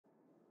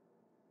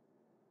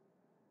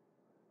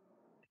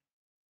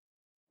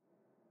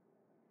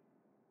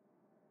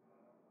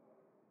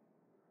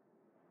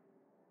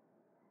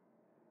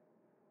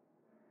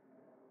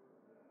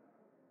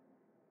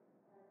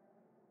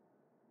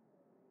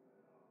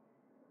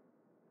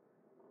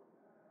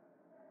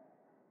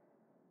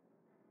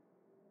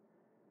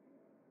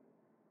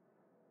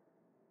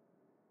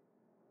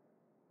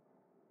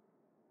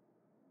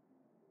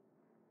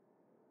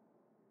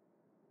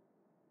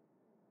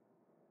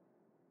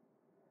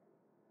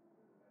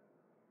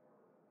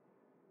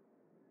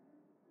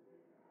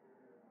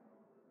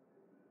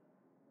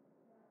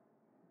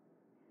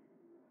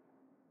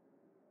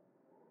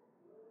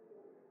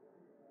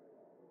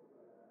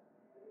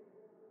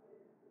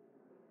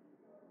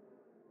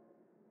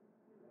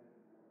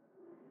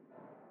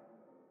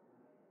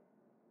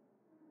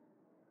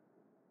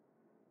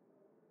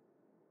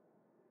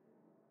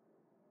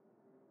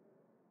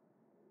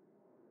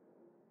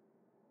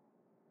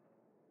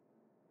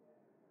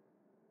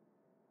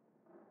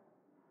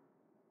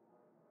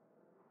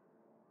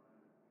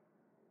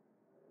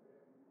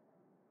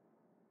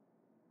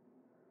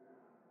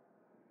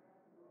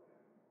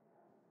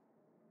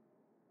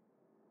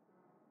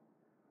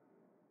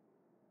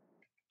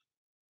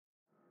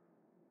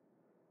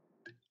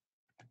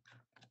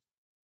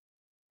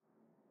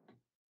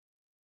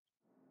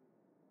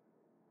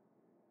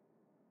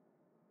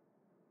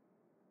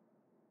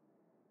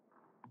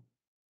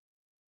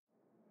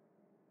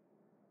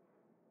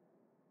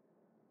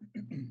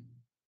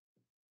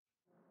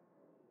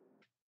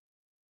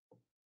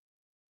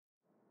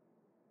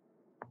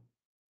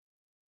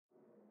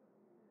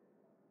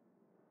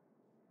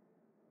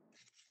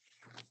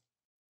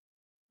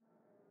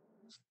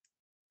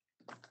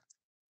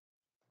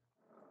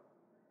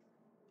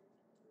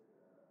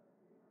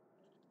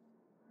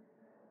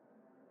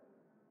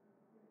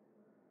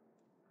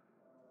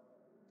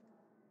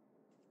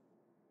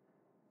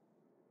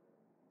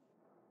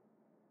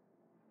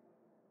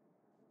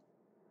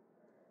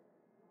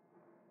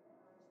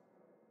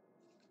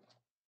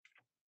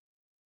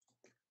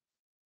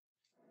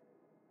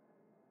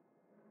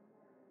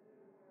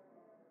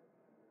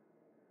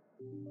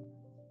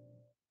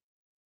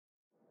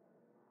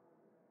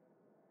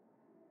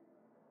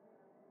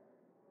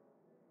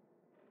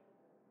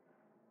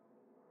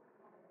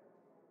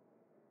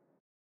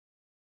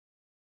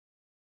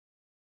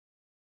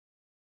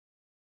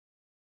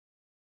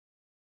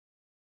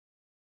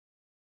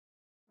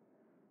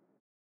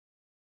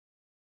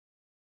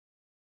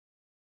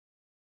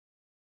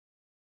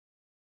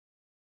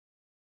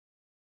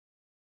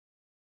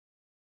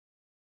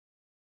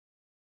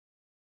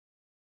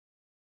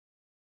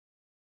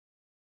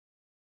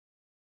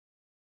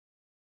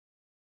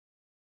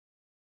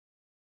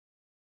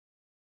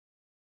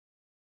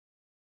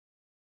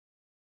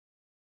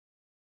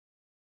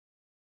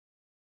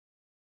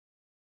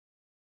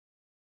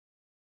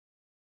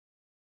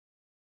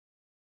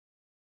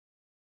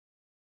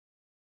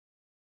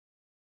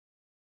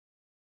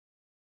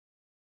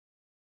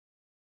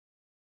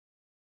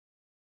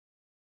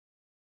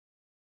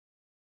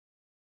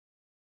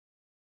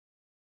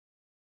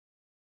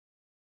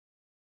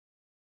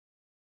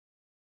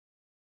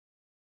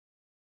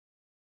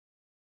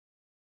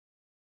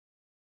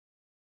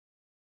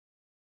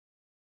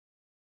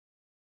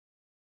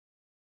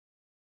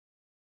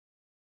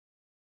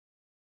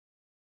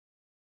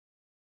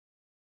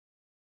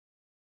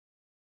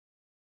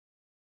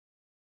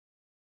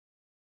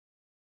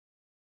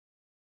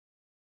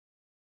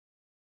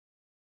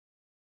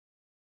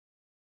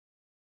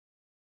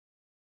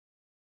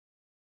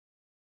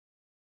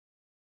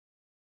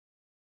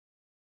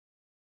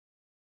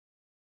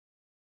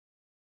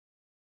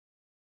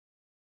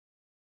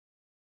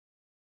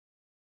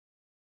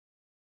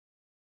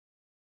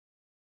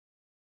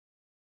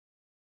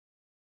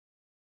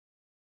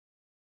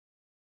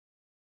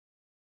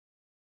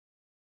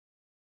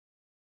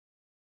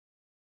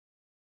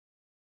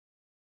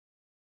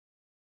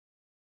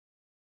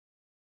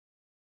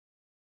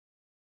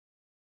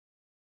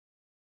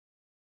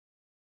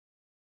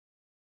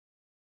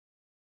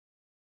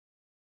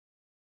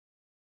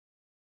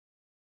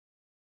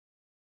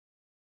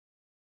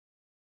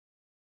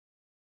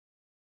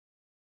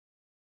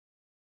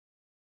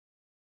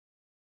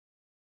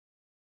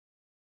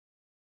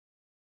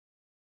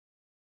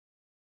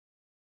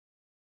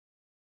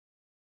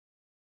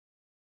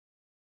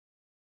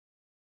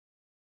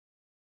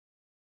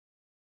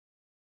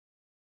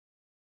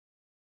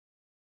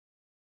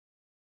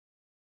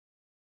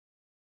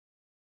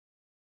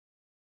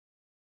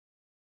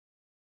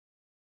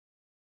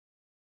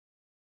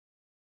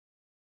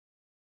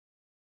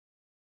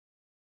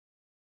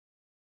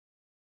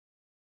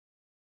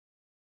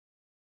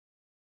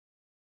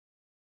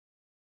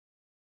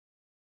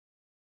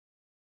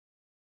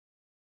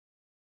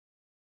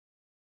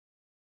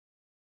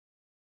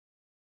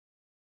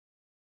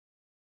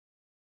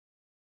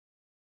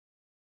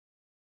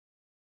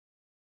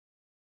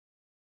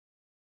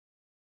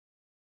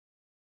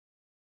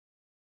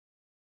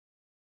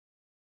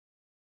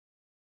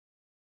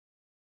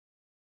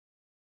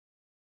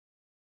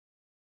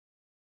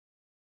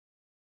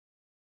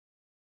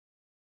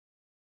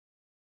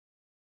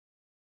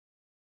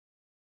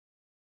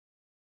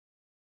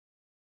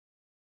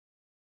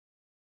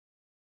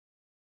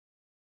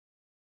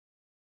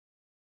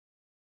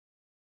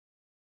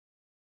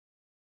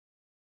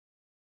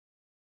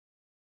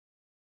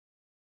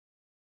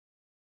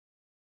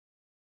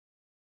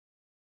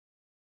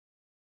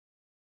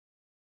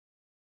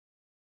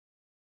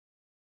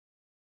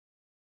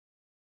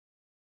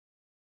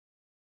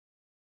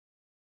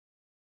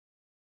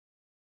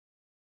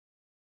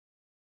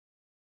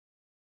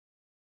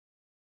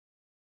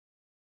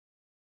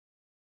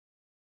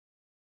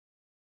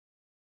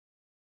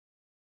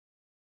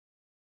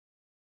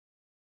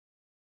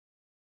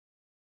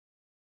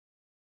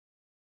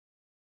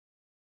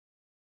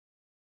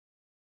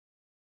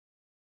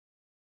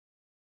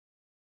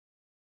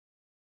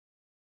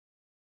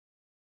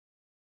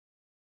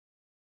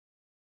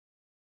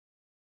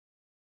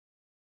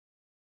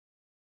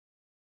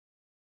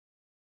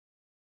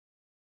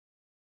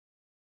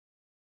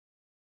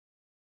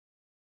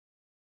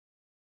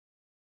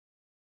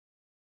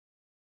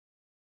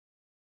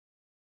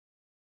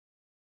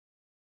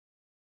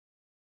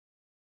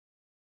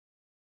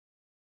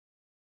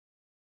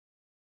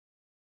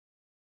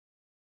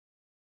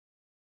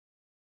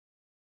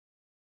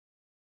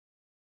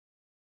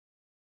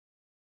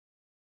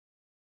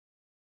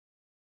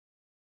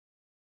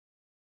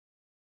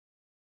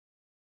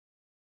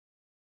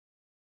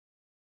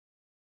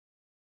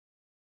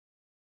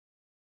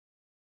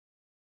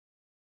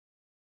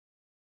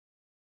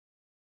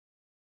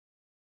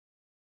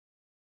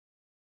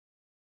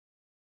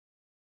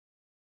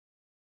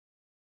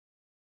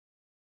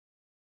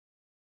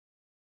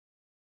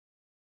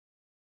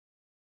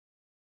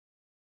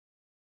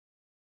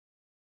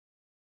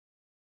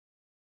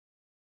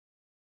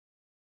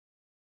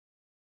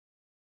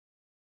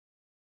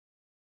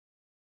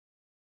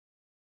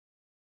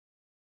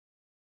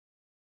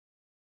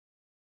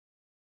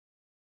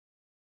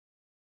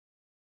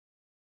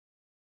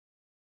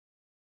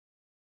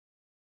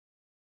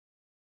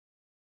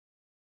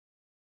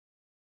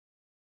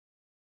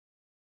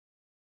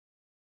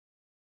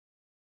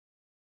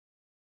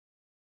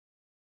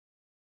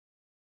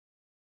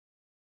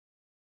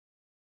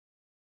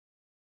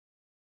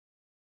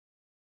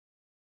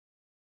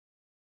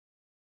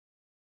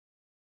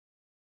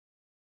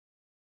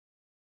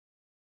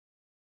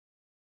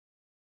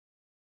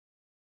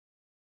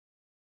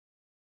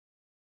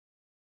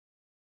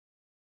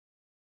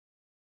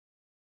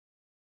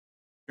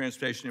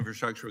Transportation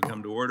infrastructure will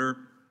come to order.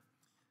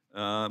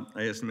 I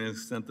ask the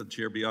consent that the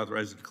chair be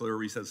authorized to declare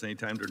recess any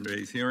time during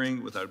today's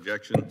hearing. Without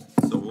objection,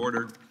 so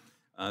ordered.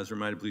 As a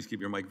reminder, please keep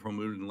your microphone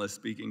muted unless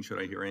speaking.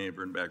 Should I hear any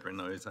advertent background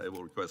noise, I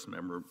will request a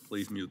member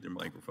please mute their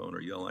microphone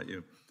or yell at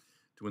you.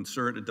 To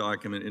insert a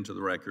document into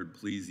the record,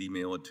 please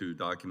email it to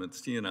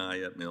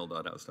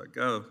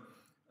documentstni@mail.house.gov.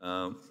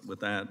 With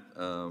that,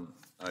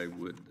 I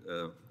would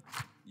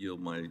yield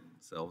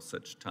myself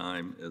such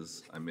time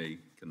as I may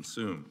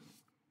consume.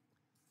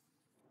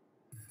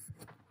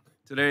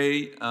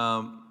 Today,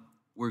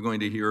 we're going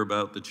to hear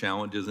about the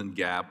challenges and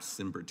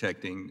gaps in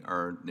protecting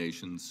our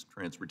nation's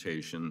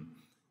transportation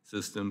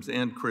systems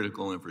and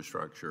critical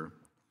infrastructure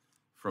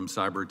from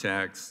cyber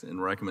attacks and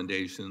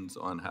recommendations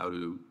on how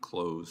to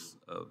close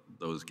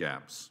those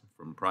gaps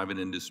from private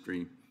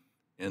industry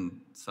and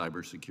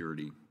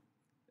cybersecurity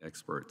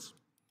experts.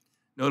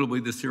 Notably,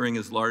 this hearing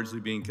is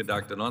largely being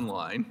conducted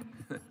online,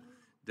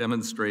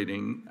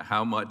 demonstrating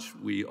how much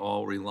we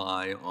all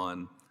rely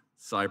on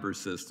cyber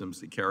systems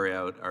to carry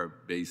out our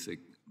basic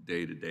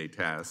day-to-day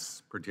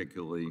tasks,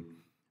 particularly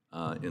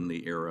in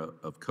the era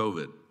of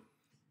COVID.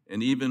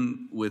 And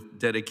even with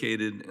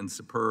dedicated and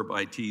superb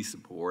IT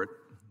support,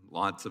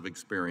 lots of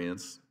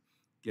experience,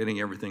 getting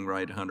everything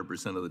right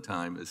 100% of the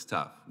time is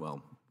tough.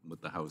 Well,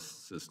 with the House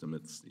system,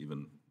 it's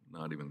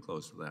not even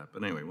close to that.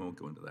 But anyway, we won't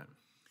go into that.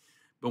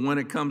 But when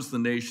it comes to the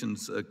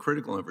nation's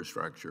critical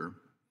infrastructure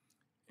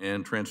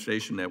and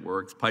transportation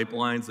networks,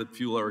 pipelines that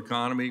fuel our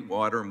economy,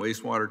 water and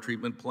wastewater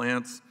treatment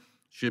plants,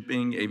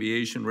 shipping,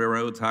 aviation,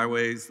 railroads,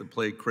 highways that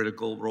play a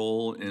critical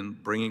role in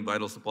bringing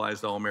vital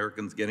supplies to all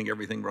Americans, getting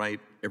everything right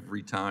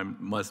every time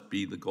must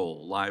be the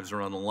goal. Lives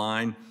are on the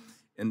line,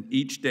 and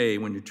each day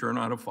when you turn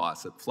on a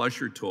faucet, flush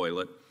your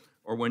toilet,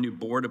 or when you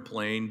board a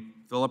plane,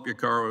 fill up your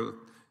car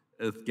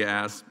with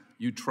gas,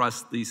 you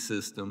trust these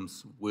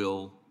systems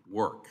will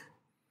work.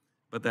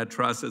 But that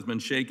trust has been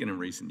shaken in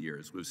recent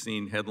years. We've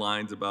seen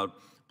headlines about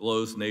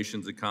blows the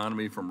nation's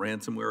economy from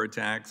ransomware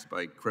attacks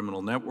by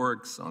criminal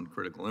networks on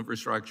critical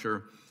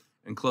infrastructure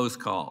and close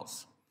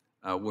calls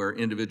where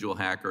individual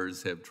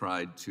hackers have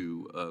tried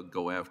to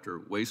go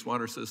after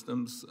wastewater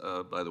systems.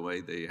 By the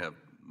way,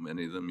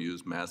 many of them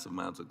use massive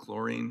amounts of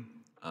chlorine.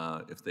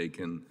 If they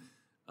can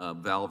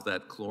valve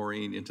that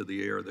chlorine into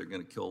the air, they're going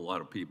to kill a lot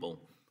of people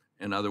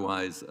and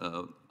otherwise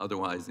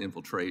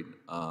infiltrate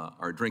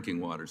our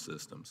drinking water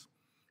systems.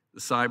 The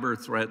cyber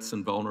threats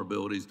and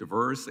vulnerabilities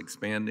diverse,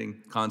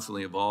 expanding,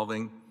 constantly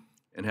evolving,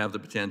 and have the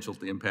potential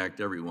to impact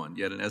everyone.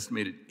 Yet an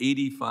estimated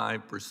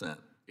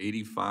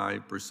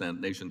 85%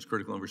 nation's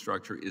critical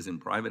infrastructure is in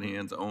private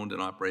hands, owned and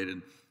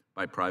operated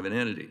by private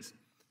entities.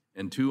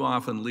 And too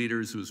often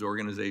leaders whose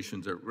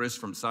organizations are at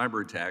risk from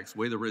cyber attacks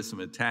weigh the risk of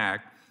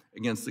attack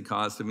against the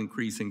cost of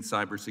increasing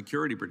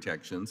cybersecurity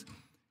protections,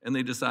 and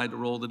they decide to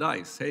roll the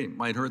dice. Hey, it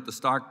might hurt the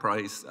stock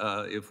price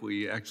if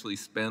we actually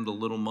spend a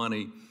little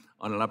money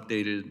on an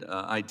updated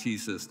IT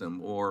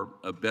system or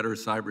a better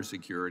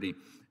cybersecurity,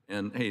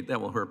 and hey, that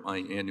will hurt my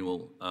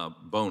annual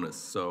bonus.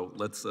 So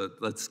let's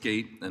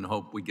skate and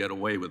hope we get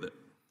away with it.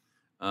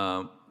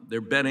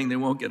 They're betting they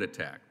won't get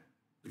attacked.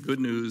 The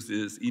good news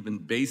is even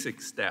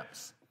basic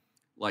steps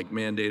like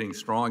mandating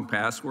strong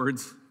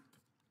passwords,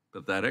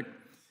 pathetic,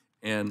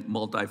 and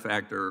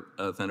multi-factor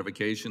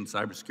authentication,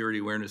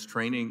 cybersecurity awareness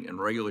training,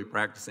 and regularly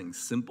practicing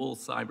simple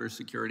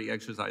cybersecurity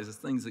exercises,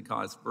 things that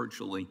cost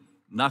virtually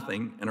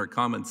nothing and are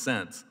common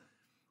sense,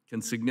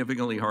 can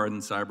significantly harden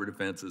cyber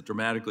defenses,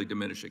 dramatically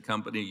diminish a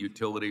company,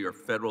 utility, or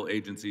federal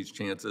agency's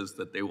chances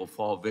that they will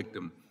fall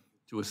victim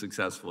to a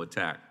successful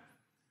attack.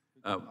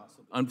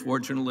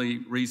 Unfortunately,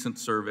 recent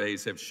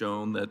surveys have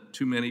shown that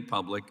too many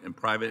public and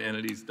private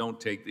entities don't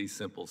take these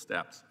simple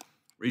steps.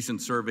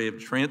 Recent survey of the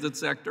transit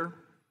sector,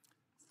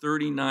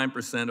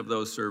 39% of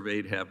those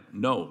surveyed have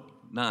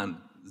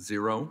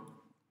zero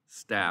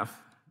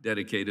staff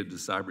dedicated to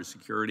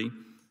cybersecurity,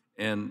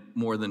 and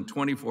more than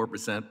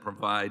 24%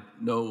 provide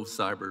no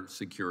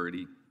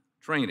cybersecurity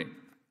training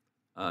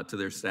to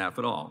their staff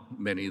at all.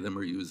 Many of them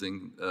are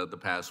using the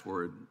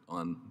password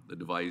on the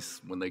device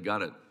when they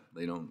got it.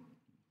 They don't,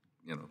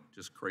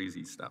 just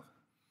crazy stuff.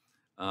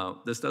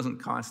 This doesn't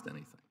cost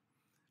anything.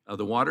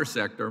 The water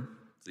sector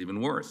is even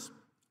worse.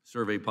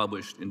 Survey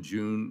published in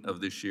June of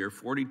this year,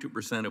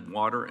 42% of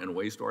water and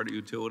wastewater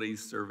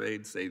utilities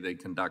surveyed say they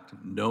conduct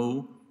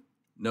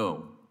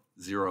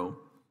zero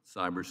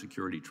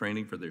cybersecurity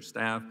training for their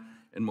staff,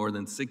 and more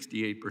than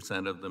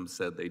 68% of them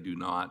said they do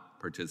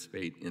not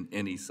participate in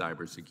any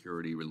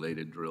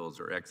cybersecurity-related drills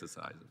or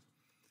exercises.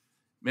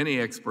 Many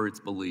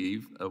experts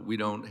believe we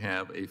don't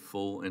have a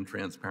full and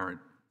transparent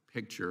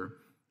picture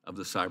of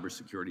the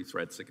cybersecurity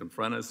threats that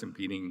confront us,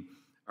 impeding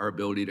our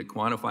ability to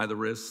quantify the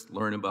risks,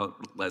 learn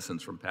about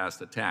lessons from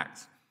past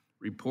attacks.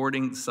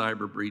 Reporting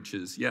cyber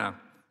breaches, yeah,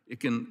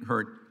 it can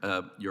hurt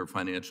your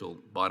financial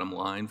bottom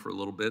line for a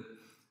little bit,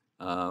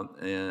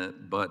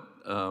 but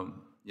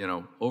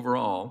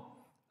overall,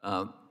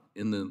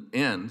 in the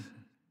end,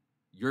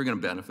 you're going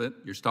to benefit,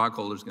 your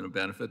stockholders are going to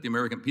benefit, the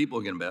American people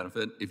are going to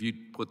benefit if you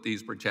put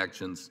these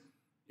protections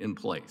in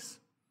place.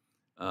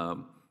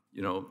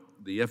 You know,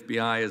 the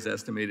FBI has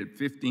estimated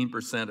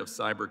 15% of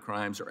cyber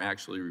crimes are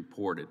actually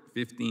reported,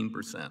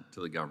 15%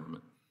 to the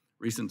government.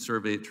 Recent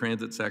survey of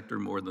transit sector,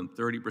 more than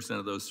 30%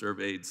 of those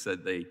surveyed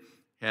said they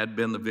had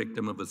been the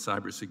victim of a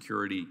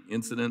cybersecurity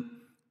incident,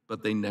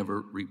 but they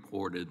never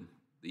reported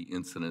the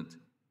incident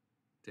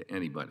to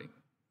anybody.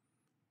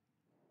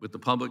 With the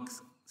public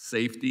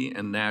safety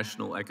and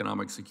national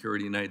economic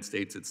security of the United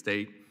States at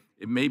stake,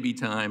 it may be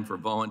time for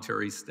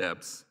voluntary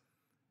steps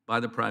by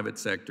the private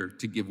sector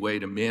to give way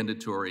to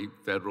mandatory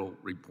federal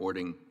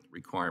reporting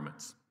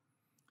requirements.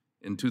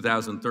 In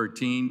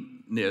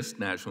 2013, NIST,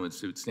 National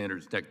Institute of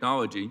Standards and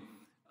Technology,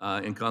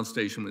 in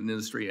consultation with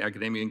industry,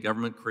 academia, and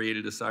government,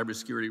 created a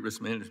cybersecurity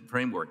risk management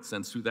framework.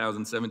 Since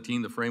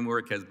 2017, the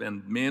framework has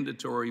been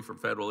mandatory for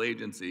federal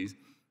agencies,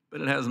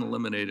 but it hasn't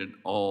eliminated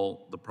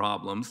all the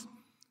problems,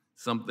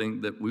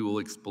 something that we will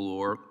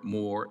explore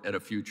more at a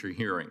future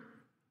hearing.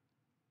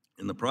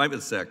 In the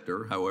private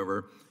sector,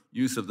 however,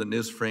 use of the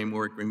NIST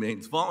framework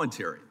remains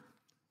voluntary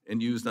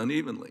and used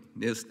unevenly.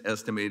 NIST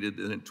estimated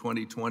that in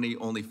 2020,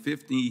 only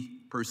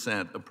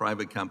 50% of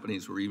private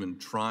companies were even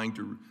trying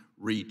to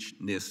reach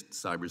NIST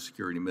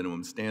cybersecurity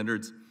minimum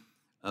standards.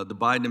 The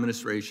Biden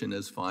administration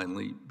has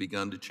finally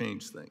begun to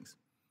change things.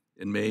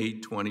 In May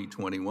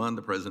 2021,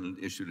 the President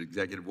issued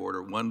Executive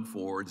Order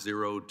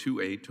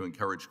 14028 to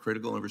encourage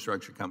critical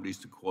infrastructure companies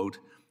to, quote,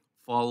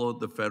 follow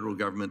the federal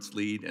government's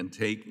lead and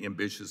take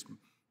ambitious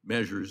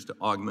measures to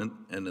augment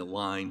and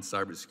align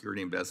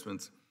cybersecurity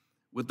investments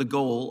with the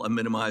goal of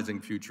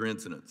minimizing future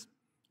incidents.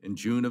 In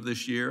June of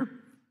this year,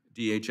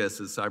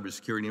 DHS's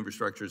Cybersecurity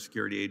Infrastructure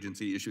Security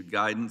Agency issued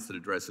guidance that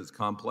addresses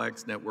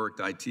complex networked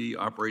IT,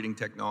 operating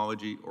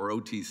technology, or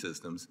OT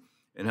systems,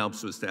 and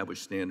helps to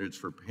establish standards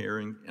for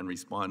preparing and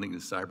responding to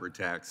cyber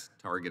attacks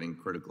targeting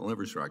critical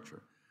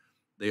infrastructure.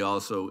 They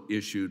also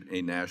issued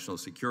a national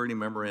security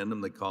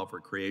memorandum that called for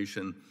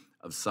creation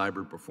of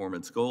cyber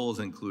performance goals,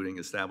 including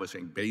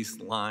establishing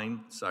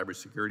baseline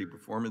cybersecurity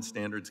performance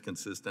standards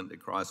consistent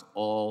across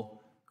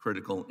all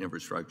critical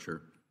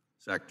infrastructure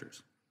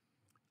sectors.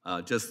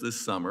 Just this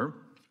summer,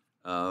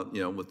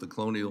 with the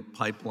Colonial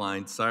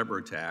Pipeline cyber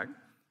attack,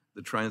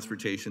 the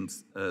Transportation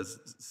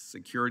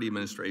Security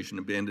Administration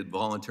abandoned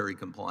voluntary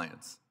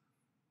compliance.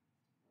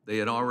 They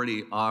had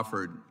already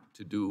offered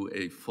to do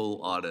a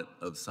full audit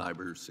of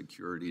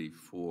cybersecurity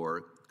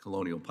for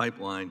Colonial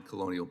Pipeline.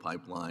 Colonial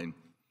Pipeline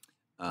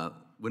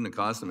wouldn't have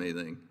cost them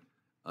anything.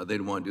 They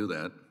didn't want to do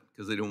that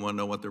because they didn't want to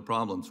know what their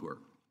problems were.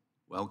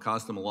 Well, it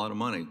cost them a lot of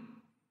money.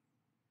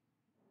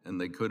 And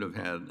they could have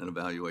had an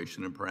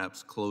evaluation and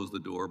perhaps closed the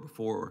door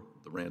before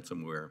the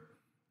ransomware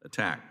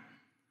attack.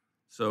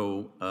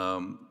 So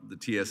the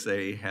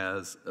TSA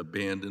has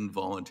abandoned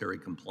voluntary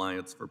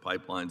compliance for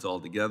pipelines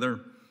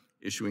altogether,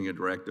 issuing a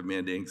directive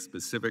mandating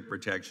specific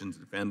protections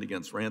to defend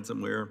against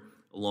ransomware,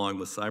 along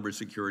with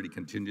cybersecurity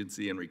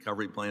contingency and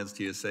recovery plans.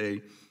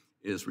 TSA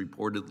is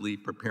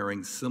reportedly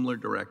preparing similar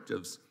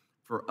directives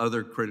for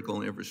other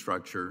critical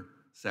infrastructure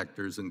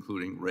sectors,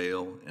 including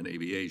rail and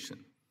aviation.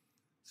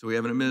 So we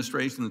have an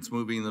administration that's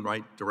moving in the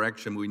right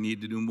direction. We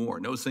need to do more.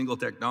 No single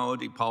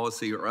technology,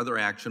 policy, or other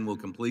action will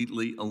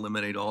completely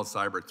eliminate all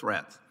cyber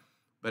threats.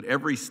 But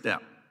every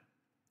step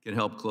can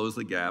help close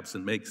the gaps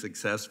and make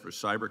success for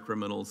cyber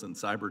criminals and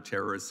cyber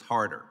terrorists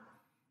harder.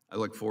 I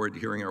look forward to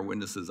hearing our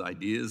witnesses'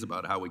 ideas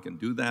about how we can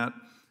do that.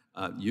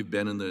 You've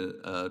been in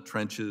the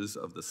trenches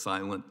of the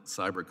silent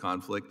cyber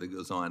conflict that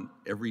goes on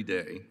every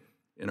day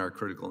in our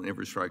critical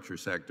infrastructure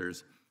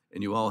sectors.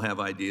 And you all have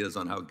ideas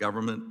on how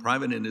government,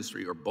 private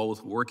industry, or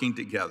both working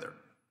together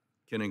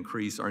can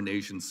increase our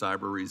nation's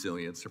cyber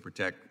resilience to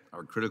protect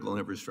our critical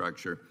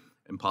infrastructure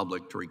and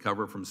public to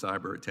recover from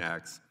cyber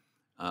attacks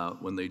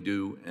when they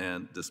do,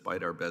 and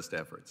despite our best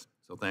efforts.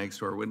 So thanks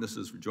to our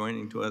witnesses for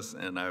joining to us,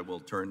 and I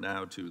will turn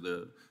now to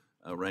the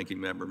ranking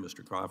member,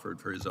 Mr. Crawford,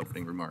 for his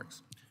opening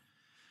remarks.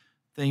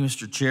 Thank you,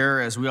 Mr. Chair.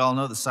 As we all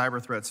know, the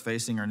cyber threats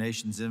facing our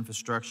nation's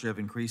infrastructure have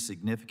increased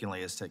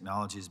significantly as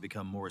technology has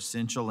become more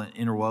essential and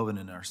interwoven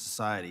in our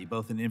society,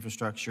 both in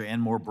infrastructure and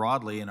more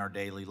broadly in our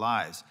daily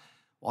lives.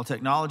 While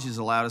technology has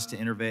allowed us to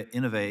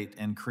innovate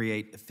and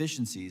create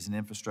efficiencies in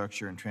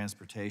infrastructure and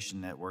transportation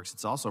networks,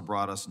 it's also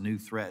brought us new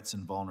threats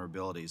and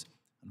vulnerabilities.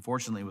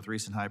 Unfortunately, with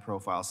recent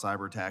high-profile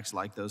cyber attacks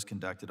like those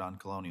conducted on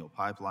Colonial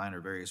Pipeline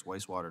or various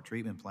wastewater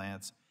treatment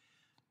plants,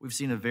 we've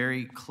seen a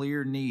very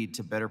clear need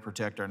to better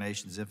protect our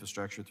nation's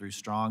infrastructure through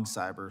strong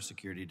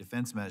cybersecurity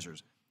defense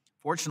measures.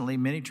 Fortunately,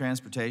 many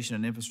transportation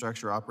and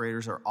infrastructure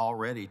operators are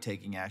already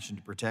taking action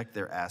to protect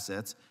their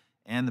assets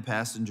and the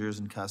passengers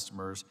and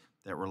customers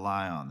that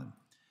rely on them.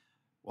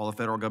 While the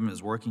federal government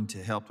is working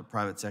to help the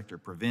private sector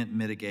prevent,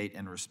 mitigate,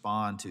 and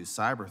respond to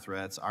cyber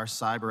threats, our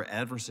cyber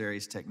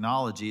adversaries'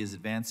 technology is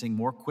advancing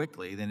more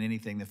quickly than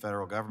anything the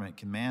federal government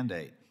can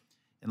mandate.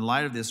 In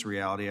light of this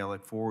reality, I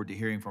look forward to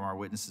hearing from our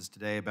witnesses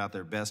today about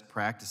their best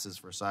practices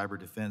for cyber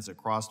defense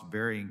across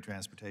varying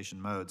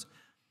transportation modes.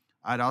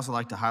 I'd also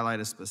like to highlight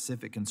a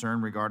specific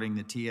concern regarding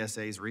the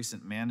TSA's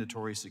recent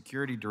mandatory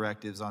security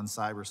directives on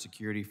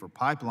cybersecurity for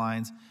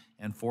pipelines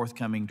and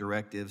forthcoming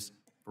directives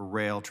for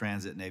rail,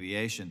 transit, and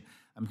aviation.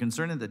 I'm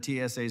concerned that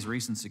the TSA's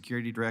recent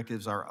security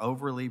directives are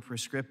overly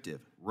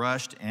prescriptive,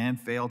 rushed, and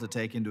fail to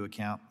take into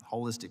account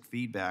holistic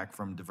feedback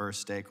from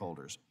diverse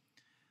stakeholders.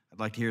 I'd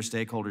like to hear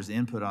stakeholders'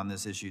 input on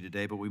this issue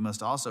today, but we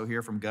must also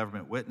hear from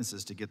government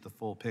witnesses to get the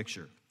full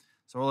picture.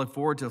 So I look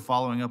forward to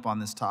following up on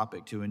this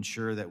topic to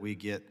ensure that we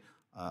get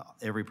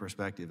every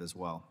perspective as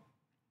well.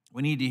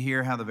 We need to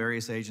hear how the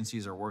various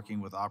agencies are working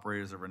with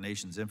operators of our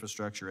nation's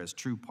infrastructure as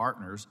true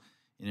partners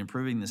in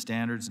improving the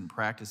standards and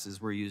practices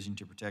we're using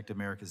to protect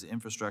America's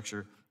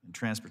infrastructure and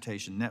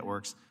transportation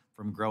networks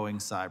from growing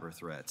cyber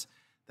threats.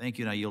 Thank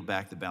you, and I yield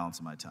back the balance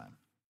of my time.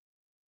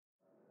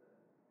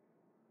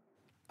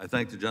 I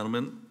thank the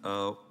gentleman.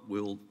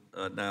 We'll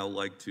now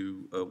like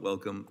to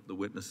welcome the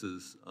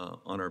witnesses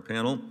on our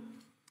panel.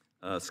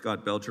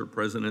 Scott Belcher,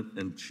 President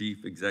and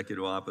Chief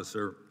Executive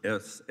Officer,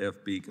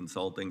 SFB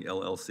Consulting,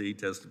 LLC,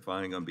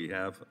 testifying on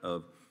behalf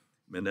of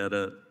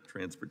Mineta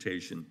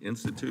Transportation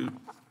Institute.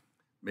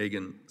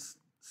 Megan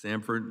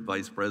Sanford,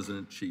 Vice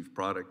President, Chief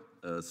Product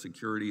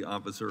Security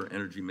Officer,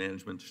 Energy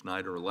Management,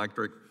 Schneider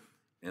Electric,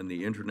 and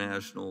the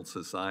International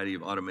Society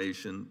of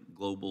Automation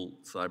Global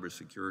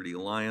Cybersecurity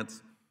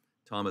Alliance.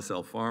 Thomas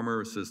L. Farmer,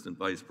 Assistant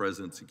Vice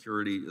President,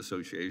 Security,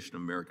 Association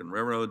of American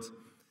Railroads.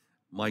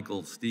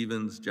 Michael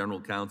Stevens,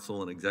 General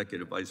Counsel and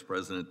Executive Vice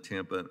President,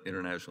 Tampa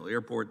International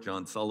Airport.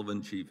 John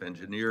Sullivan, Chief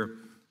Engineer,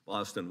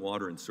 Boston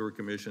Water and Sewer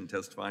Commission,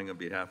 testifying on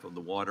behalf of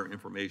the Water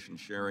Information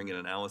Sharing and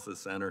Analysis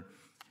Center.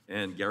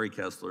 And Gary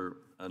Kessler,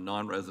 a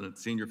non-resident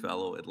senior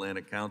fellow,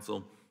 Atlantic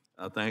Council.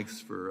 Thanks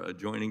for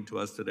joining to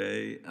us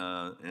today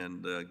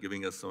and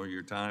giving us some of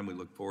your time. We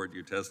look forward to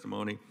your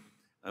testimony.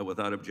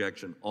 Without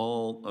objection,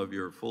 all of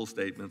your full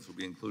statements will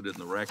be included in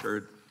the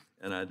record,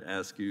 and I'd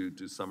ask you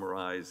to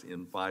summarize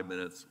in 5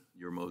 minutes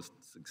your most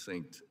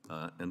succinct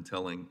and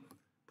telling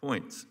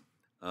points.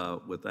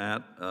 With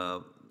that,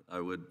 I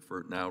would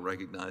for now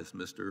recognize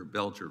Mr.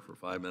 Belcher for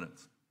 5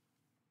 minutes.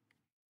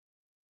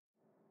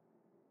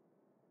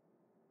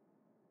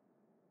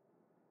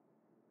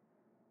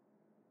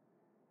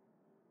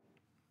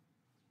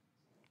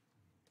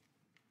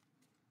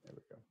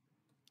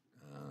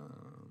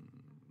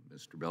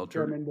 Mr. Belcher.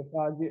 Chairman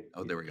DeFazio.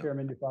 Oh, there we go.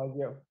 Chairman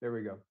DeFazio. There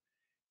we go.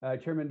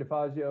 Chairman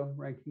DeFazio,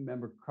 Ranking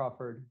Member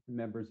Crawford, and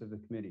members of the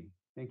committee.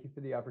 Thank you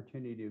for the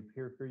opportunity to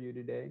appear for you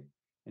today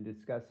and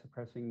discuss the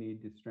pressing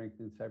need to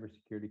strengthen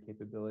cybersecurity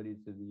capabilities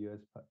of the U.S.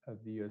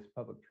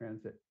 public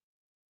transit.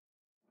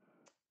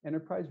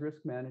 Enterprise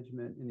risk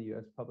management in the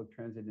U.S. public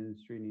transit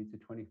industry needs a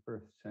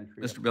 21st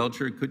century. Mr.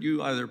 Belcher, could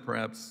you either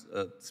perhaps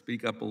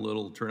speak up a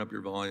little, turn up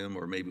your volume,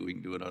 or maybe we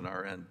can do it on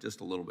our end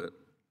just a little bit?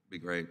 Be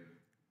great.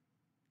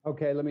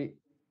 Okay, let me.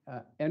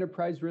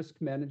 Enterprise risk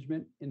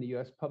management in the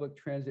U.S. public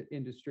transit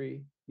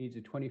industry needs a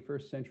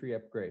 21st century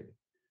upgrade,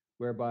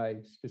 whereby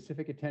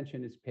specific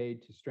attention is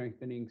paid to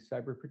strengthening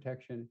cyber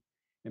protection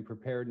and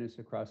preparedness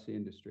across the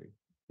industry.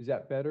 Is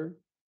that better?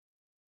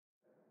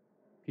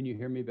 Can you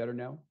hear me better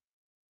now?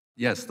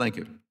 Yes, thank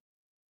you.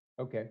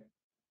 Okay.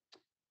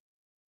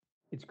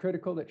 It's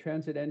critical that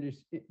transit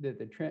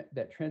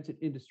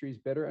industries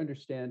better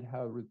understand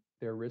how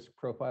their risk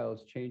profile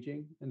is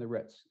changing and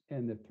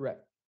the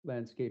threat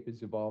landscape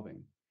is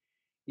evolving.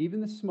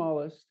 Even the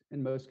smallest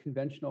and most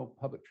conventional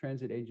public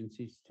transit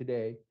agencies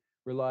today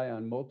rely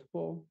on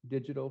multiple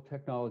digital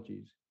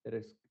technologies that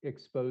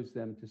expose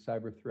them to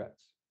cyber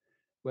threats,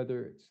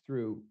 whether it's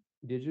through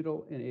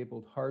digital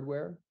enabled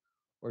hardware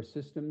or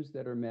systems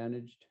that are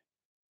managed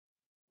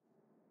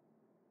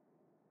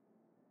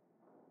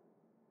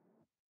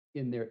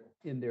in their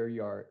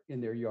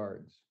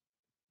yards.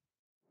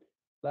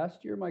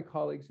 Last year, my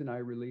colleagues and I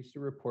released a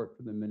report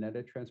from the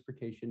Mineta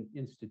Transportation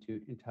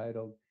Institute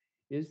entitled,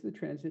 "Is the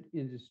Transit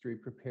Industry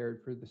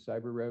Prepared for the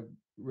Cyber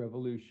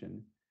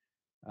Revolution?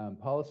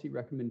 Policy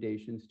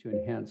Recommendations to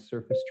Enhance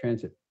Surface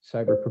Transit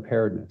Cyber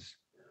Preparedness."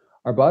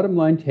 Our bottom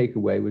line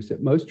takeaway was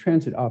that most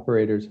transit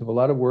operators have a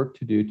lot of work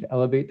to do to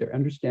elevate their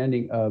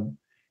understanding of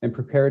and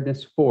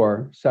preparedness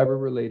for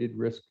cyber-related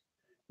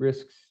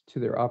risks to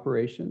their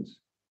operations,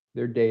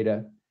 their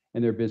data,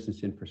 and their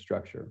business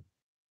infrastructure.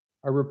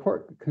 Our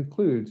report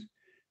concludes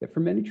that for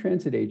many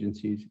transit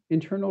agencies,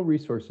 internal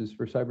resources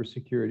for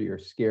cybersecurity are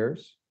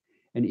scarce,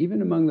 and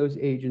even among those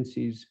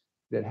agencies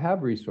that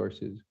have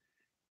resources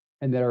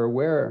and that are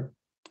aware,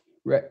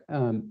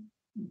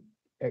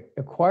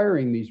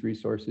 acquiring these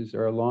resources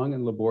are a long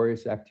and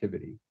laborious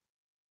activity.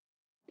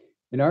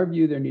 In our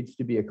view, there needs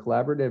to be a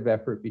collaborative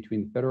effort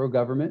between the federal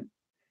government,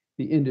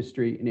 the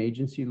industry, and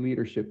agency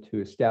leadership to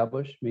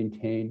establish,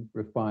 maintain,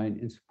 refine,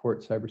 and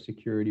support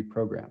cybersecurity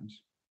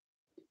programs.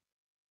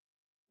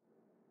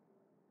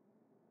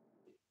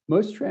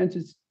 Most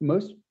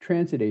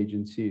transit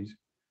agencies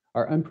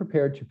are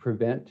unprepared to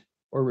prevent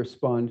or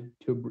respond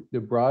to the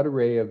broad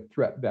array of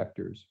threat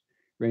vectors,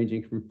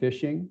 ranging from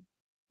phishing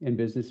and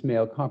business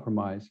mail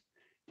compromise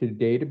to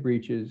data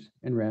breaches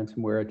and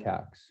ransomware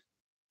attacks.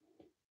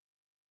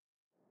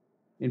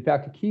 In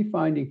fact, a key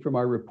finding from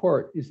our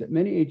report is that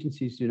many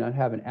agencies do not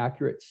have an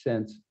accurate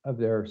sense of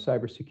their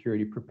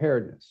cybersecurity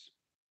preparedness.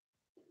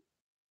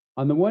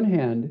 On the one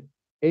hand,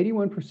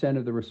 81%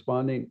 of the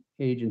responding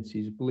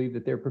agencies believe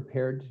that they're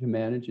prepared to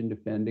manage and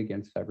defend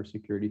against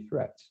cybersecurity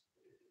threats.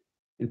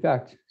 In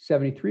fact,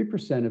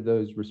 73% of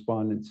those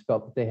respondents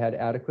felt that they had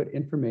adequate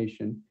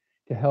information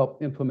to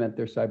help implement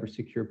their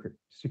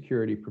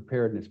cybersecurity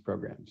preparedness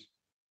programs.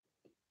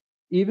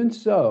 Even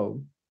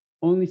so,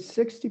 only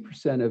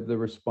 60% of the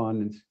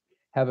respondents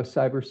have a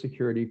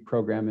cybersecurity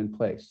program in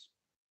place.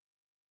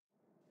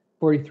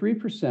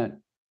 43%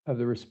 of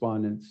the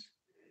respondents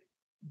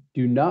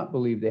do not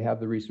believe they have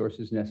the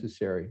resources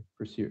necessary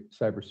for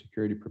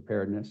cybersecurity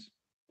preparedness,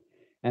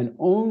 and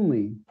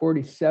only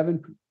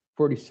 47%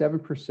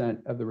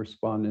 of the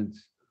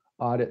respondents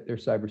audit their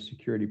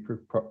cybersecurity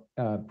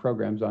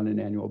programs on an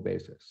annual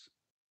basis.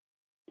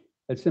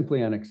 That's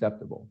simply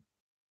unacceptable.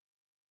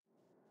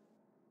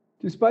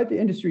 Despite the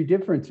industry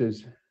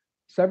differences,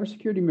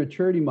 cybersecurity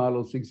maturity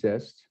models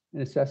exist,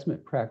 and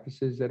assessment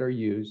practices that are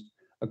used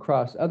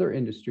across other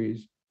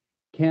industries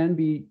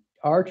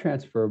are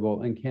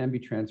transferable and can be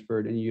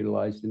transferred and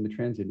utilized in the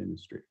transit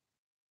industry.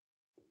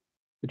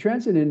 The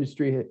transit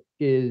industry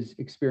is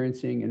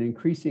experiencing an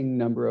increasing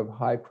number of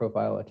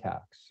high-profile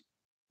attacks.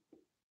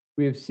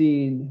 We have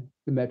seen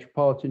the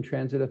Metropolitan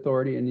Transit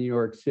Authority in New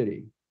York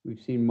City.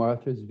 We've seen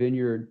Martha's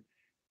Vineyard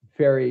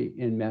Ferry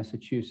in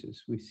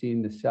Massachusetts. We've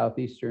seen the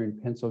Southeastern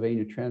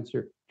Pennsylvania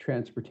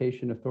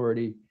Transportation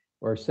Authority,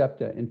 or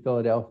SEPTA, in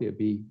Philadelphia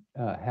be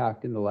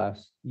hacked in the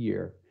last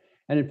year.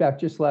 And in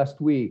fact, just last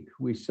week,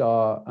 we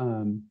saw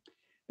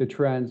the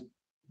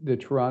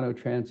Toronto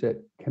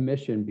Transit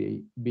Commission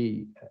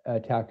be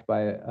attacked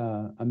by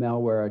a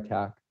malware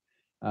attack,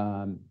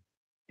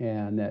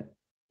 and that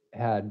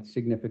had a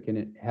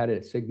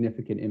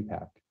significant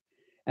impact.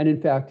 And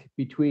in fact,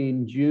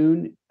 between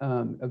June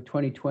of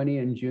 2020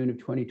 and June of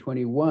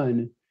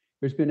 2021,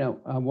 there's been a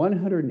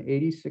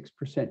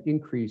 186%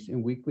 increase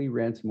in weekly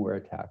ransomware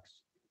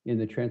attacks in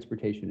the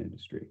transportation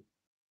industry.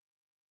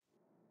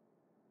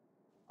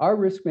 Our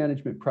risk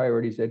management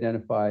priorities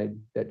identified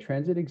by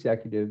transit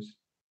executives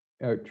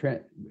identify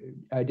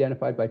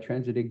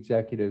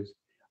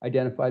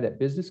that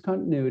business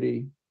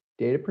continuity,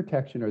 data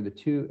protection are the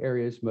two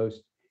areas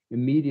most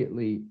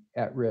immediately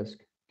at risk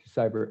to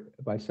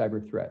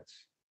cyber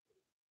threats.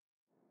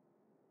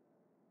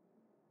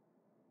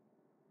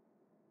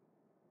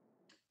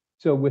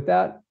 So with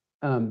that,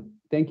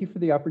 thank you for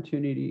the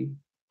opportunity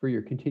for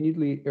your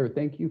continued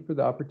thank you for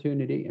the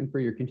opportunity and for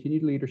your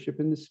continued leadership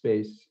in this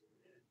space.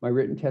 My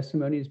written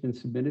testimony has been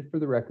submitted for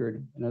the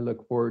record, and I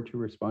look forward to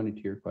responding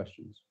to your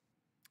questions.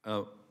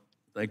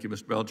 Thank you,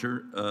 Mr.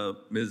 Belcher.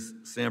 Ms.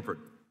 Sanford.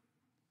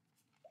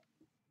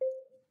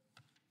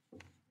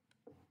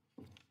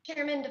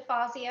 Chairman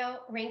DeFazio,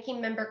 Ranking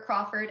Member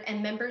Crawford,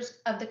 and members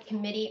of the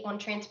Committee on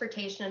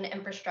Transportation and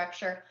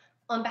Infrastructure,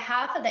 on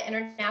behalf of the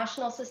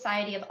International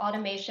Society of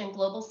Automation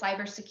Global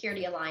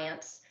Cybersecurity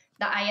Alliance,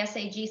 the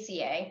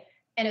ISAGCA,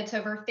 and its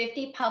over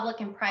 50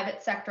 public and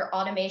private sector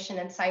automation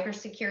and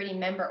cybersecurity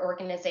member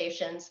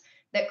organizations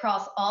that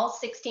cross all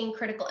 16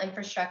 critical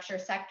infrastructure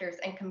sectors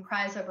and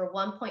comprise over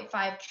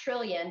 1.5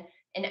 trillion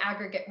in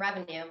aggregate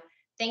revenue,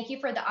 thank you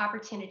for the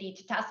opportunity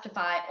to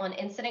testify on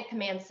Incident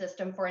Command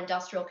System for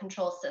Industrial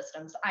Control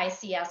Systems,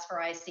 ICS for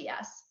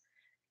ICS.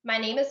 My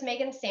name is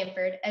Megan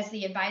Sanford. As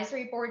the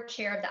Advisory Board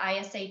Chair of the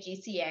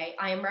ISAGCA,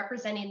 I am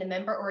representing the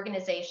member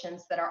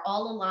organizations that are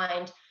all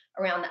aligned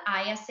around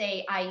the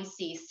ISA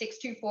IEC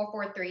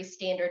 62443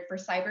 standard for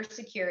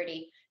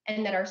cybersecurity,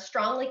 and that are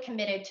strongly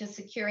committed to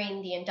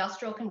securing the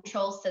industrial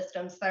control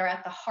systems that are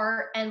at the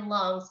heart and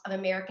lungs of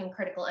American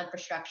critical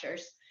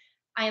infrastructures.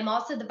 I am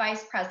also the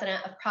Vice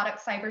President of Product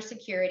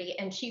Cybersecurity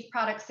and Chief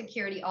Product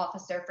Security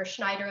Officer for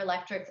Schneider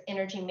Electric's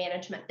energy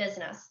management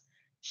business.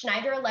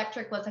 Schneider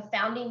Electric was a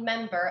founding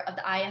member of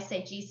the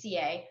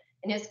ISAGCA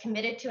and is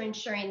committed to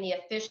ensuring the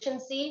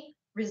efficiency,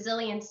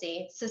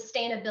 resiliency,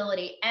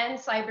 sustainability, and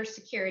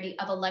cybersecurity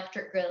of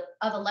electric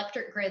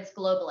grids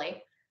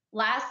globally.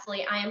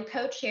 Lastly, I am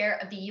co-chair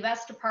of the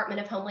U.S. Department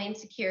of Homeland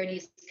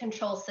Security's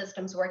Control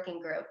Systems Working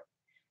Group.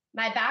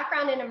 My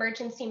background in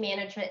emergency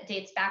management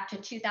dates back to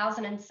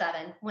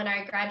 2007, when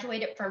I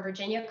graduated from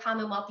Virginia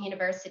Commonwealth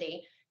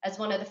University as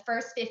one of the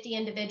first 50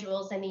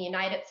 individuals in the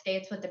United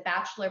States with a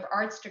Bachelor of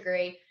Arts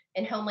degree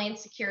in Homeland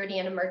Security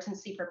and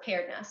Emergency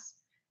Preparedness.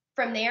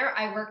 From there,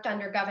 I worked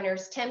under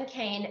Governors Tim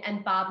Kaine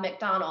and Bob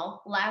McDonnell,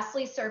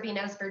 lastly serving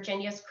as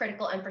Virginia's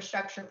Critical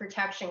Infrastructure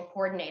Protection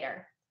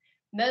Coordinator.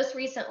 Most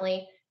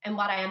recently, and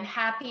what I am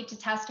happy to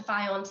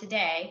testify on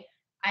today,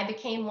 I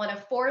became one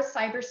of 4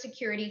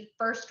 cybersecurity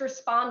first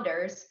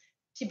responders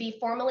to be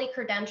formally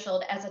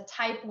credentialed as a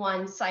Type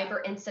 1 Cyber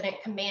Incident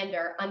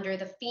Commander under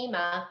the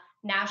FEMA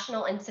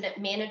National Incident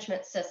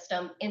Management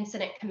System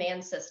Incident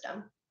Command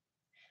System.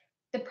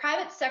 The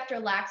private sector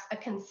lacks a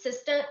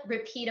consistent,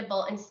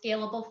 repeatable, and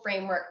scalable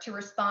framework to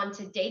respond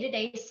to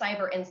day-to-day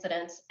cyber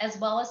incidents, as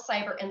well as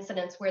cyber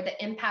incidents where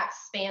the impact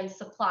spans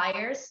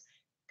suppliers,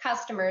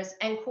 customers,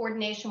 and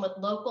coordination with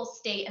local,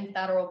 state, and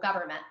federal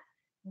government.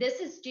 This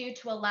is due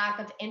to a lack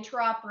of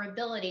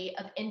interoperability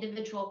of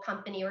individual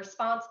company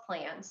response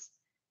plans.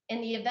 In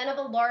the event of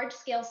a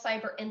large-scale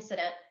cyber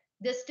incident,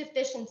 This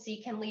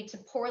deficiency can lead to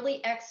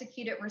poorly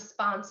executed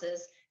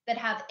responses that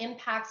have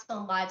impacts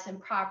on lives and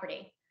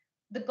property.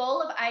 The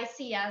goal of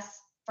ICS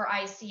for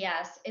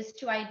ICS is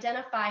to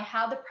identify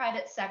how the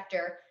private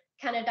sector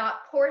can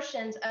adopt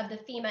portions of the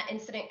FEMA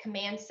Incident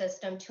Command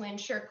System to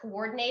ensure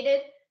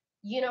coordinated,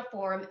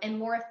 uniform, and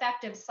more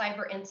effective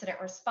cyber incident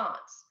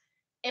response.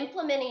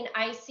 Implementing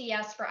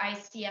ICS for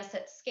ICS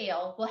at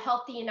scale will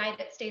help the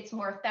United States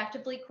more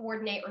effectively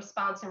coordinate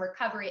response and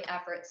recovery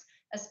efforts,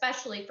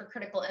 especially for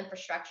critical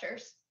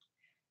infrastructures.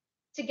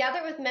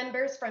 Together with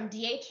members from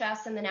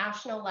DHS and the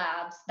national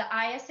labs, the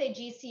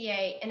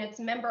ISAGCA and its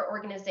member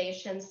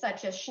organizations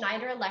such as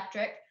Schneider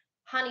Electric,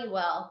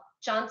 Honeywell,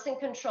 Johnson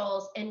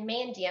Controls, and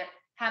Mandiant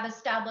have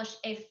established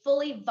a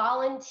fully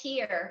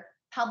volunteer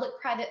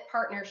public-private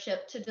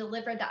partnership to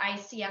deliver the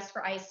ICS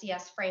for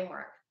ICS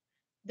framework.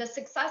 The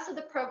success of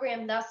the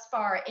program thus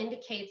far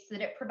indicates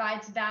that it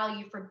provides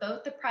value for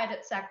both the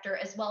private sector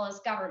as well as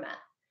government.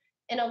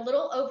 In a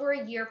little over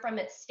a year from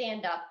its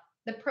stand-up,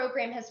 the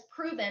program has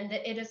proven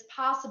that it is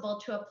possible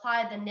to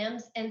apply the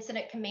NIMS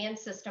Incident Command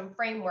System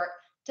framework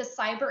to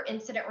cyber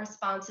incident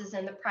responses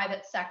in the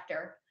private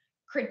sector,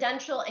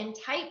 credential and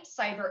type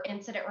cyber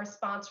incident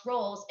response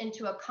roles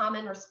into a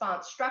common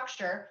response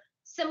structure,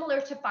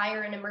 similar to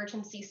fire and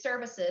emergency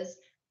services,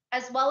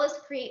 as well as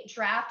create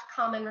draft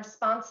common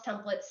response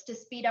templates to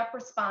speed up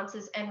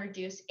responses and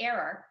reduce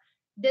error.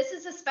 This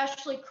is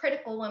especially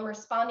critical when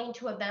responding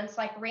to events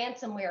like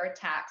ransomware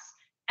attacks,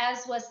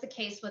 as was the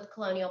case with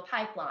Colonial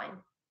Pipeline.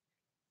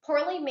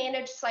 Poorly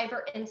managed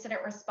cyber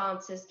incident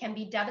responses can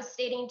be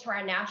devastating to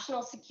our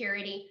national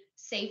security,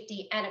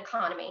 safety, and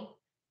economy.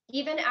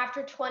 Even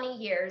after 20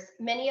 years,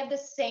 many of the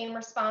same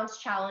response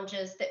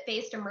challenges that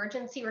faced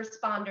emergency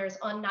responders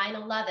on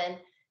 9/11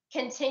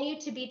 continue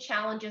to be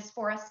challenges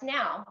for us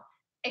now,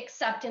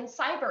 except in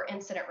cyber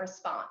incident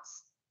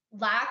response,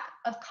 lack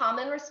of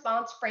common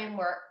response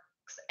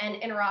frameworks and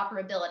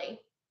interoperability.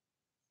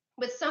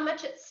 With so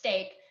much at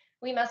stake,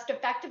 we must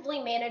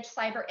effectively manage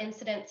cyber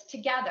incidents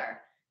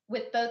together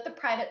with both the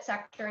private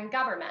sector and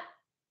government.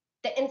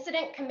 The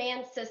Incident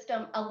Command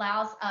System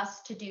allows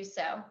us to do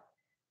so.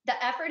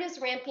 The effort is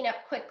ramping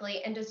up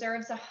quickly and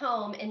deserves a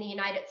home in the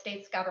United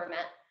States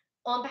government.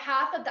 On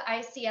behalf of the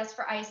ICS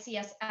for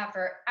ICS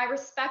effort, I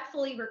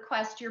respectfully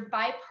request your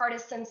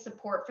bipartisan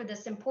support for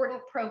this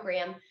important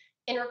program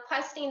in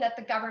requesting that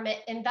the government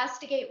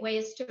investigate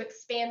ways to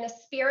expand the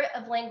spirit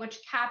of language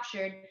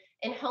captured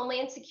in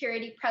Homeland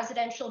Security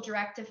Presidential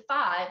Directive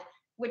 5,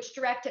 which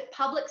directed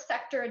public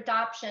sector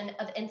adoption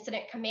of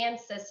Incident Command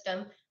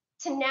System,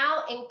 to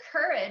now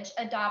encourage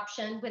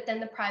adoption within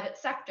the private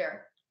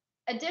sector.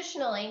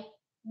 Additionally,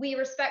 we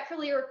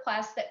respectfully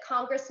request that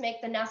Congress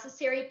make the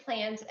necessary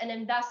plans and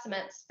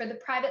investments for the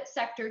private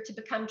sector to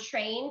become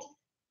trained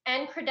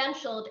and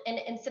credentialed in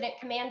Incident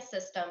Command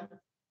System.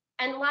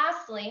 And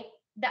lastly,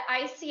 the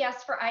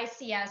ICS for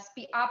ICS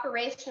be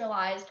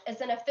operationalized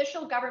as an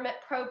official government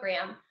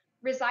program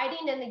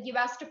residing in the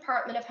U.S.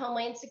 Department of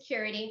Homeland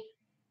Security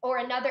or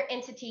another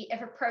entity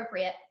if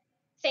appropriate.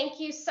 Thank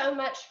you so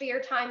much for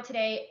your time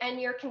today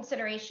and your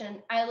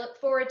consideration. I look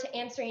forward to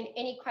answering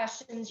any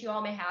questions you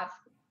all may have.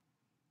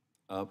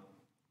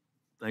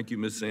 Thank you,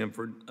 Ms.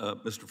 Sanford.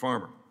 Mr.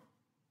 Farmer.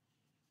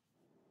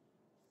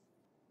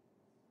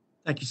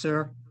 Thank you,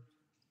 sir.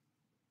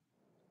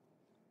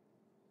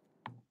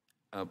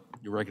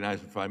 You're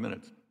recognized for 5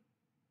 minutes.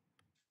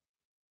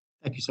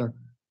 Thank you, sir.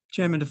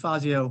 Chairman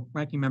DeFazio,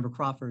 Ranking Member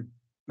Crawford,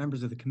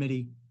 members of the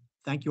committee,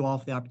 thank you all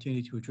for the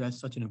opportunity to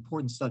address such an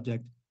important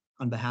subject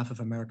on behalf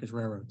of America's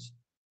railroads.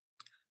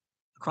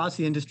 Across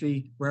the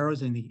industry,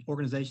 railroads and the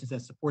organizations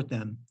that support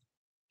them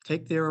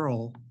take their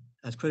role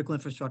as critical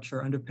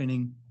infrastructure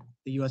underpinning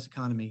the U.S.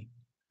 economy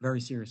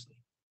very seriously.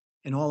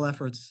 In all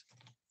efforts,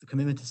 the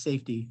commitment to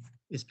safety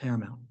is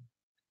paramount.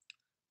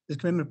 This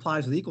commitment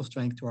applies with equal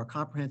strength to our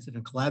comprehensive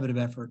and collaborative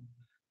effort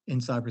in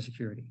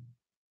cybersecurity.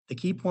 The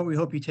key point we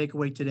hope you take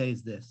away today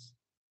is this: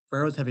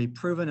 railroads have a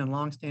proven and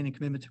longstanding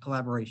commitment to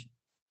collaboration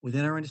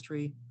within our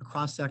industry,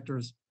 across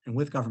sectors, and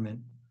with government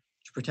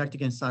to protect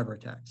against cyber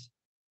attacks.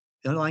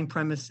 The underlying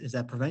premise is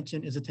that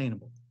prevention is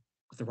attainable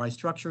with the right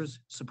structures,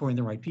 supporting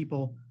the right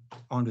people,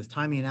 armed with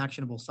timely and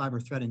actionable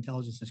cyber threat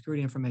intelligence and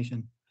security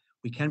information.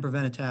 We can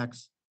prevent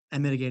attacks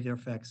and mitigate their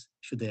effects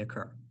should they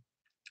occur.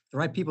 The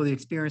right people are the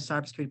experienced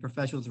cybersecurity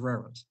professionals of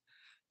railroads,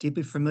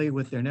 deeply familiar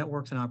with their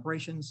networks and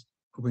operations,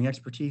 who bring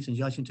expertise and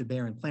judgment to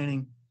bear in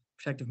planning,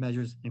 protective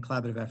measures, and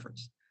collaborative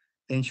efforts.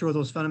 They ensure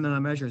those fundamental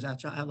measures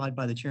outlined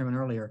by the chairman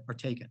earlier are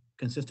taken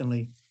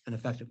consistently and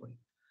effectively.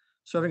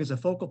 Serving as a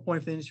focal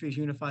point for the industry's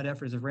unified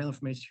effort is the Rail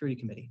Information Security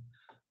Committee,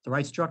 the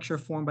right structure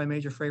formed by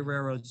major freight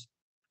railroads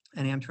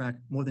and Amtrak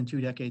more than 2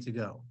 decades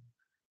ago.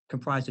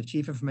 Comprised of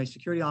chief information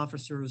security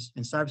officers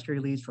and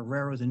cybersecurity leads for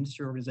railroads and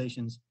industry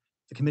organizations,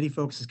 the committee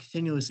focuses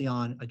continuously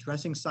on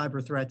addressing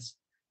cyber threats,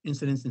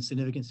 incidents, and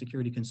significant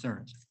security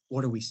concerns.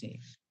 What are we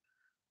seeing?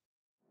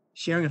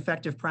 Sharing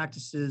effective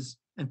practices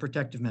and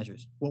protective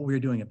measures, what we are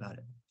doing about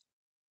it.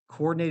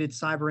 Coordinated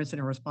cyber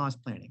incident response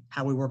planning,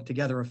 how we work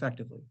together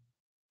effectively.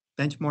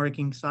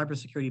 benchmarking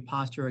cybersecurity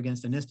posture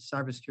against the NIST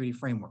cybersecurity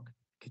framework,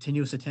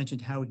 continuous attention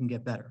to how we can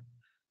get better,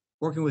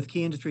 working with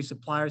key industry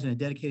suppliers in a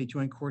dedicated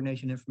joint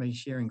coordination information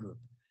sharing group,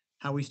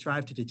 how we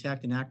strive to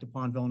detect and act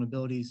upon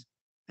vulnerabilities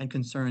and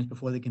concerns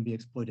before they can be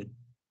exploited,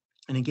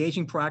 and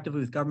engaging proactively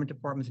with government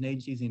departments and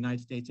agencies in the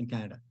United States and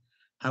Canada,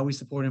 how we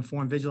support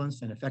informed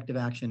vigilance and effective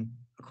action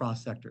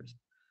across sectors.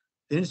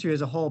 The industry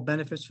as a whole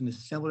benefits from this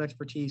assembled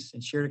expertise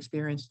and shared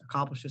experience,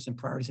 accomplishments, and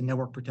priorities in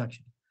network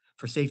protection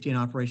for safety and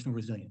operational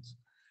resilience.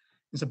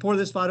 In support of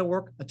this vital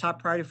work, a top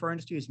priority for our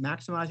industry is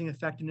maximizing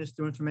effectiveness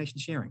through information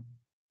sharing.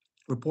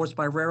 Reports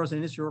by railroads and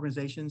industry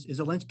organizations is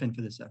a linchpin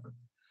for this effort.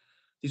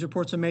 These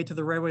reports are made to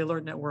the Railway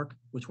Alert Network,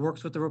 which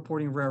works with the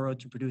reporting railroad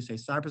to produce a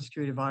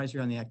cybersecurity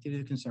advisory on the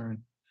activity of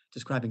concern,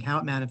 describing how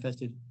it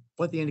manifested,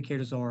 what the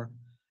indicators are,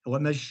 and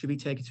what measures should be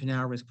taken to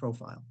narrow risk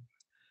profile.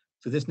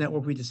 Through this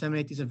network, we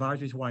disseminate these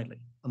advisories widely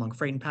among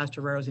freight and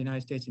passenger railroads in the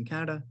United States and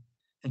Canada,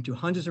 and to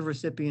hundreds of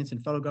recipients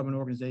and federal government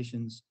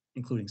organizations,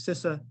 including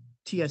CISA,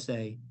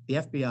 TSA, the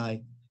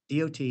FBI,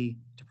 DOT,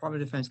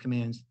 Department of Defense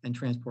Commands, and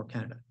Transport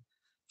Canada.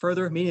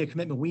 Further, meeting a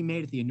commitment we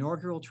made at the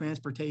inaugural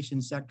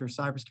Transportation Sector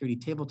Cybersecurity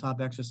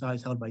Tabletop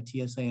exercise held by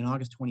TSA in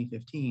August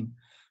 2015,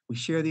 we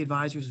share the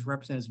advisories as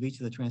representatives of each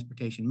of the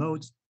transportation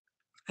modes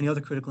and the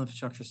other critical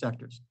infrastructure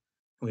sectors.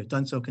 And we have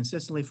done so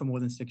consistently for more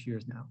than 6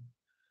 years now.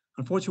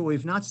 Unfortunately, what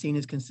we've not seen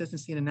is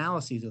consistency in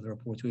analyses of the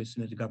reports we have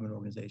submitted to government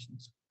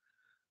organizations.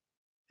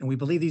 And we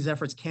believe these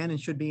efforts can and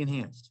should be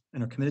enhanced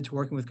and are committed to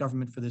working with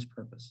government for this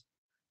purpose.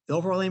 The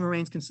overall aim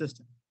remains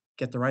consistent: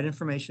 get the right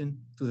information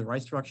through the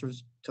right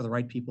structures to the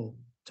right people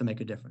to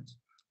make a difference.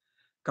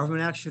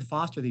 Government action should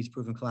foster these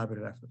proven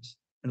collaborative efforts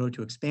in order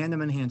to expand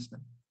them and enhance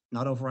them,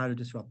 not override or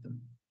disrupt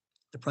them.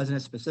 The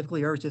President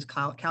specifically urged this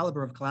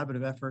caliber of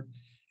collaborative effort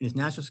in his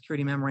National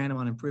Security Memorandum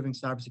on Improving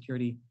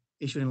Cybersecurity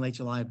issued in late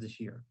July of this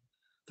year.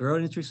 The railroad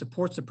industry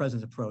supports the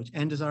President's approach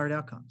and desired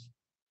outcomes.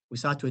 We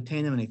sought to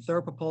attain them in a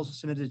third proposal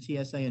submitted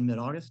to TSA in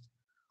mid-August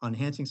on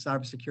enhancing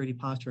cybersecurity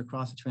posture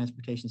across the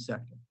transportation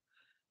sector.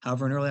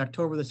 However, in early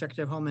October, the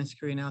Secretary of Homeland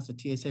Security announced that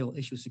TSA will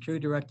issue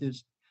security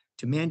directives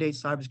to mandate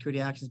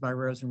cybersecurity actions by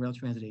railroads and rail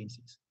transit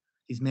agencies.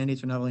 These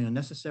mandates are not only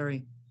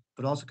unnecessary,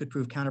 but also could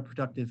prove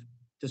counterproductive,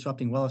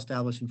 disrupting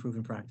well-established and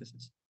proven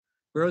practices.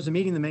 Railroads are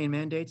meeting the main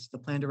mandates the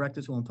plan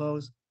directives will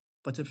impose,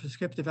 but the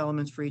prescriptive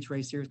elements for each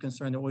raise serious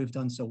concern that we've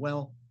done so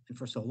well and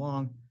for so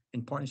long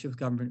in partnership with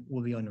government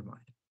will be undermined.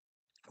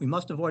 We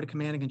must avoid a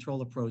command and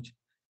control approach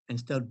and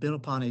instead build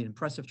upon an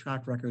impressive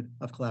track record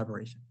of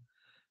collaboration.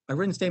 My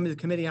written statement to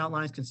the committee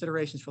outlines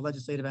considerations for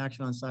legislative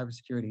action on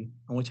cybersecurity,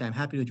 on which I am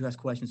happy to address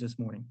questions this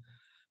morning.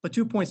 But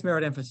 2 points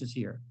merit emphasis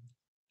here.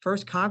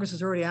 First, Congress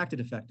has already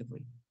acted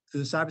effectively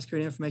through the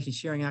Cybersecurity Information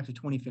Sharing Act of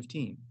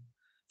 2015.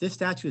 This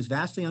statute is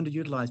vastly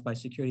underutilized by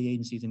security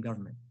agencies and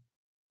government.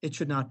 It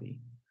should not be,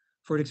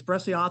 for it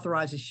expressly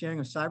authorizes sharing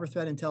of cyber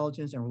threat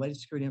intelligence and related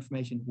security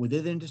information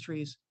within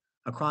industries,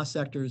 across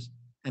sectors,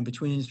 and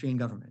between industry and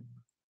government.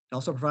 It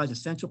also provides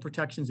essential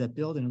protections that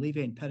build and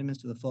alleviate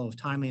impediments to the flow of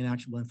timely and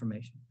actionable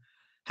information.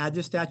 Had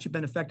this statute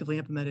been effectively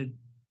implemented,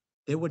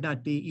 there would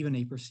not be even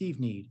a perceived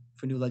need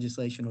for new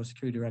legislation or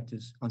security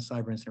directives on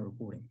cyber incident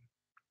reporting.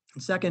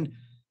 And second,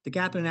 the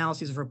gap in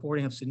analyses of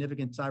reporting of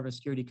significant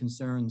cybersecurity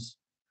concerns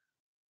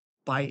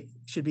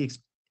should be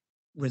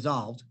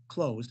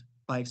closed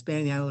by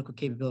expanding the analytical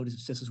capabilities of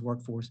CISA's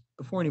workforce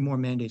before any more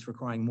mandates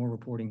requiring more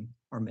reporting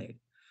are made.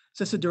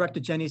 CISA Director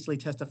Jenny Easley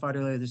testified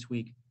earlier this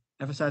week,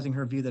 emphasizing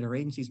her view that her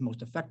agency's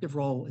most effective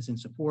role is in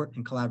support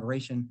and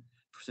collaboration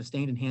for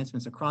sustained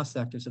enhancements across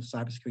sectors of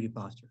cybersecurity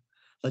posture.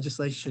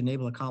 Legislation should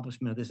enable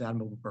accomplishment of this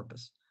admirable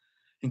purpose.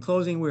 In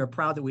closing, we are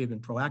proud that we have been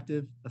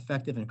proactive,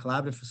 effective, and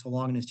collaborative for so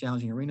long in this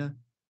challenging arena.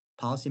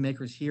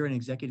 Policymakers here and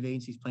executive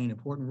agencies play an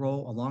important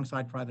role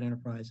alongside private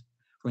enterprise,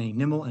 remaining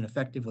nimble and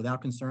effective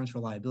without concerns for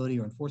liability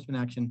or enforcement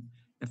action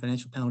and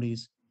financial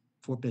penalties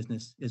for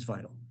business is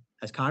vital.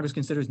 As Congress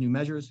considers new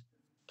measures,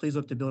 please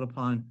look to build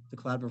upon the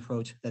collaborative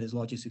approach that has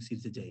largely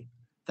succeeded to date.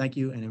 Thank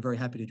you, and I'm very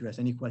happy to address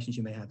any questions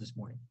you may have this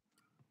morning.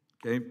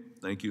 Okay,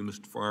 thank you,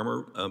 Mr.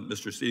 Farmer.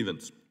 Mr.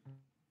 Stevens.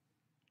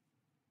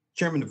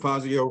 Chairman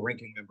DeFazio,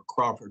 Ranking Member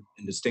Crawford,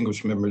 and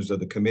distinguished members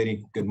of the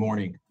committee, good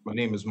morning. My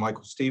name is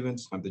Michael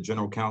Stevens. I'm the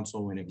General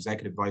Counsel and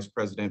Executive Vice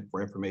President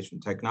for Information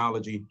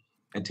Technology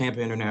at Tampa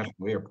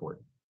International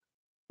Airport.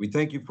 We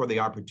thank you for the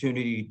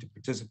opportunity to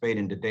participate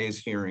in today's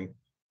hearing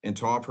and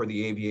to offer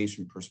the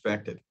aviation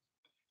perspective.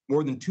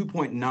 More than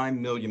 2.9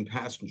 million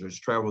passengers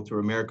travel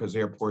through America's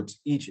airports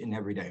each and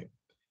every day.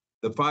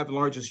 The 5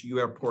 largest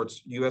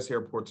U.S.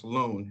 airports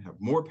alone have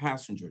more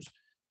passengers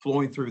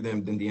flowing through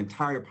them than the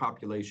entire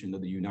population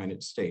of the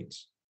United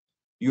States.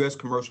 U.S.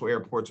 commercial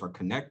airports are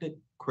connected,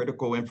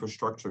 critical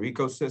infrastructure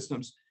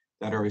ecosystems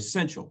that are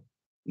essential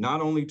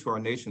not only to our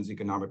nation's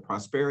economic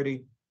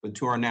prosperity, but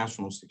to our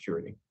national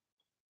security.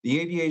 The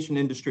aviation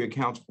industry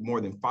accounts for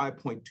more than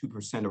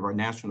 5.2% of our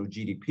national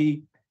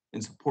GDP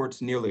and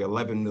supports nearly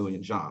 11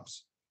 million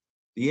jobs.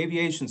 The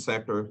aviation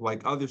sector,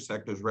 like other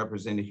sectors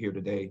represented here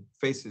today,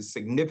 faces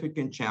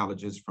significant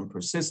challenges from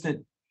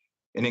persistent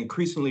and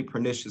increasingly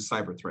pernicious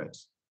cyber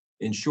threats.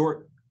 In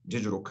short,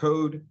 digital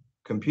code,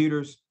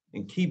 computers,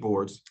 and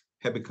keyboards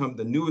have become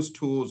the newest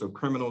tools of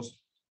criminals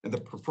and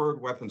the preferred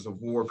weapons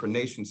of war for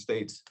nation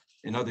states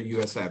and other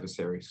U.S.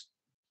 adversaries.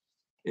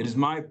 It is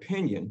my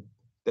opinion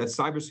that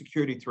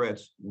cybersecurity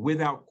threats,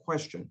 without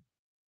question,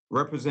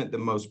 represent the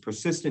most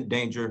persistent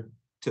danger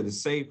to the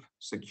safe,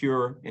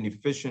 secure, and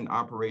efficient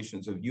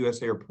operations of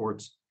U.S.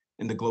 airports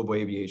and the global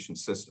aviation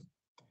system.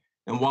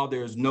 And while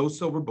there is no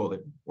silver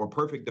bullet or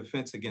perfect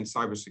defense against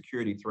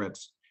cybersecurity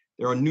threats,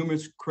 there are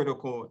numerous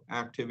critical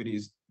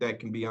activities that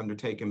can be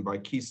undertaken by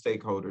key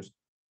stakeholders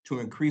to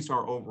increase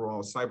our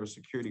overall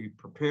cybersecurity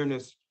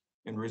preparedness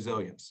and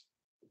resilience.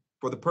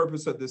 For the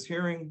purpose of this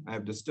hearing, I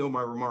have distilled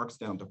my remarks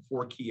down to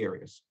 4 key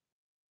areas.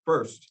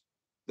 First,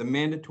 the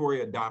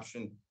mandatory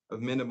adoption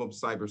of minimum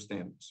cyber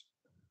standards.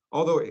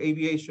 Although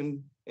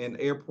aviation and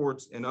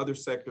airports and other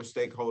sector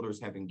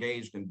stakeholders have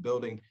engaged in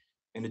building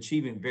and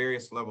achieving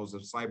various levels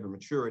of cyber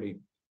maturity,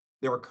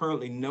 there are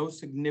currently no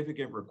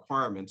significant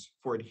requirements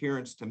for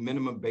adherence to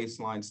minimum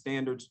baseline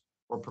standards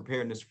or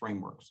preparedness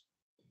frameworks.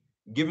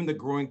 Given the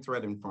growing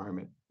threat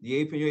environment, the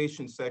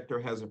aviation sector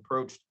has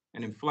approached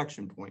an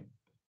inflection point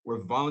where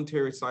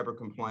voluntary cyber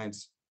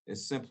compliance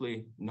is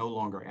simply no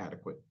longer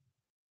adequate.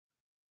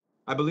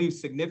 I believe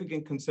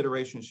significant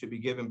consideration should be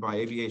given by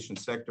aviation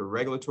sector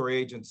regulatory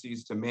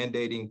agencies to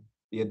mandating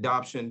the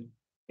adoption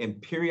and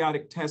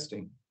periodic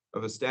testing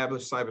of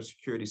established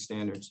cybersecurity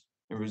standards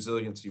and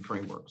resiliency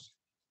frameworks.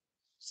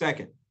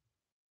 Second,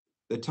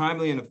 the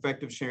timely and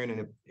effective sharing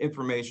of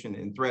information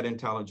and threat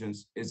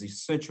intelligence is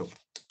essential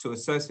to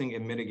assessing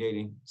and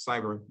mitigating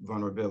cyber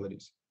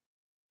vulnerabilities.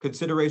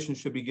 Consideration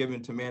should be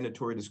given to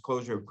mandatory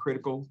disclosure of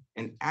critical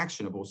and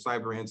actionable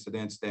cyber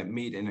incidents that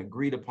meet an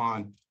agreed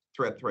upon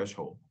threat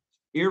threshold,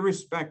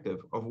 irrespective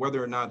of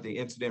whether or not the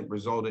incident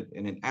resulted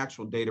in an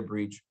actual data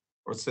breach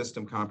or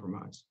system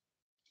compromise.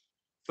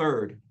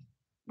 Third,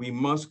 we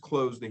must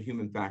close the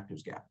human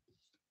factors gap.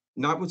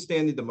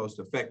 Notwithstanding the most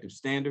effective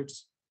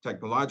standards,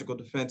 technological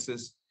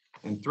defenses,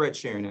 and threat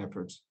sharing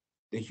efforts,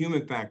 the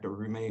human factor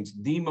remains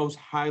the most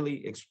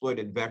highly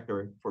exploited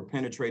vector for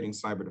penetrating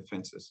cyber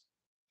defenses.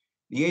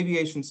 The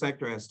aviation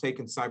sector has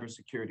taken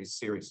cybersecurity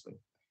seriously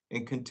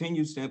and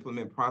continues to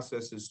implement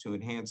processes to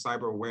enhance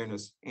cyber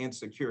awareness and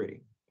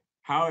security.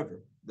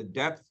 However, the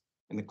depth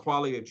and the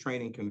quality of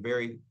training can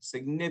vary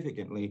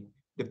significantly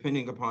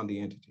depending upon the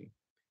entity.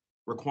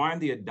 Requiring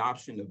the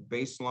adoption of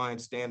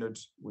baseline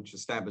standards, which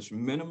establish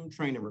minimum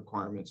training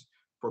requirements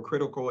for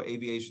critical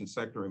aviation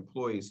sector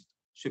employees,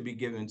 should be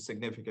given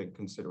significant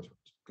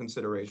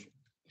consideration.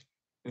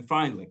 And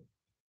finally,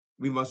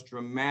 we must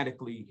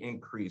dramatically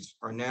increase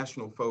our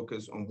national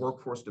focus on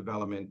workforce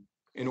development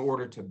in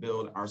order to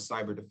build our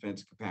cyber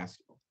defense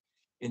capacity.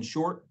 In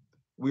short,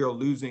 we are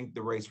losing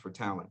the race for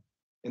talent.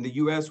 In the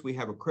US, we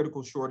have a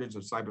critical shortage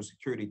of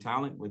cybersecurity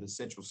talent with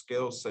essential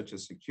skills such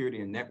as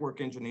security and network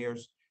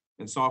engineers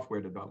and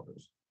software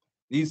developers.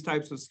 These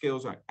types of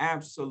skills are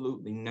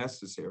absolutely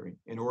necessary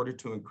in order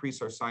to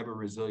increase our cyber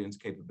resilience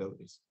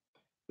capabilities.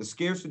 The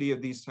scarcity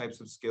of these types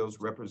of skills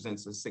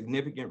represents a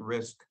significant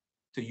risk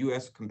to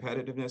US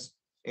competitiveness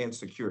and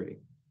security.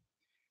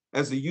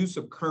 As the use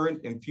of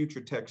current and future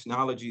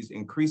technologies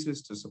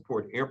increases to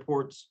support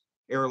airports,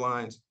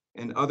 airlines,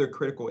 and other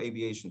critical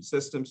aviation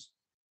systems,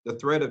 the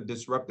threat of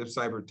disruptive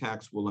cyber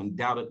attacks will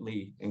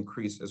undoubtedly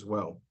increase as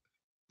well.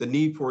 The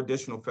need for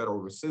additional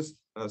federal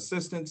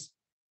assistance,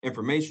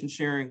 information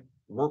sharing,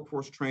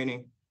 workforce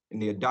training, and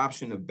the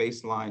adoption of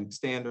baseline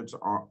standards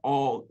are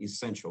all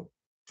essential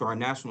to our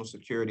national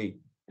security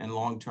and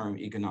long-term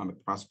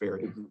economic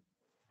prosperity.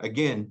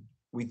 Again,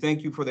 we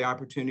thank you for the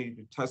opportunity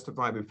to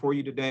testify before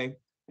you today,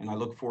 and I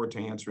look forward to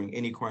answering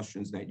any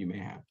questions that you may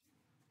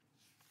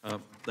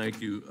have. Thank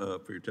you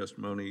for your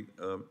testimony,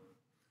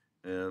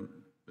 Mr.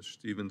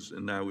 Stevens.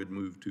 And now we'd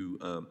move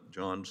to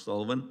John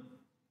Sullivan.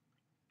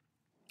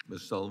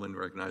 Ms. Sullivan,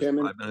 recognized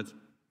for 5 minutes.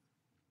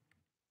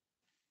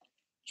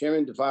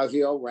 Chairman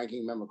DeFazio,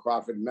 Ranking Member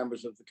Crawford, and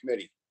members of the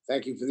committee,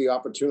 thank you for the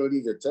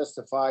opportunity to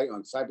testify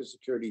on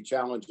cybersecurity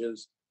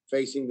challenges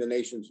facing the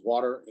nation's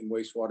water and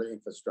wastewater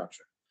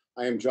infrastructure.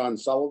 I am John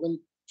Sullivan,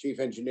 Chief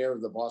Engineer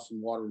of the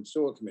Boston Water and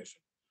Sewer Commission.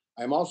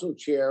 I am also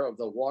Chair of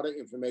the Water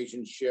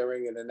Information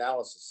Sharing and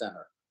Analysis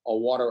Center, or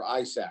Water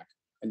ISAC,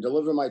 and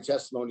deliver my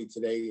testimony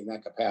today in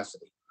that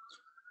capacity.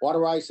 Water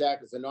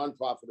ISAC is a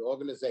nonprofit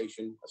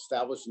organization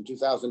established in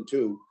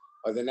 2002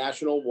 by the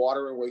National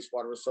Water and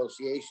Wastewater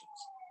Associations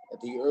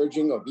at the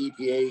urging of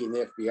EPA and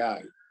the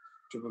FBI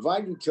to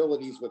provide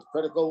utilities with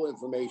critical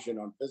information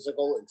on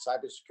physical and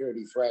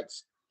cybersecurity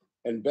threats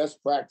and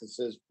best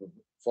practices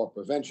for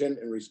prevention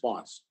and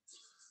response.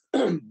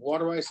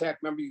 Water ISAC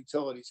member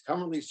utilities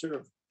currently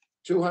serve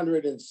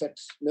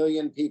 206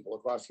 million people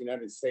across the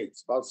United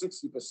States, about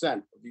 60%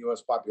 of the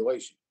US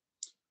population.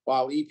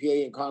 While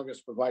EPA and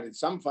Congress provided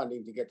some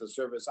funding to get the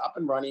service up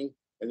and running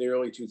in the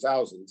early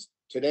 2000s,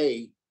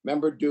 today,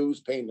 member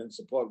dues payments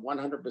support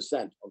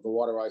 100% of the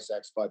Water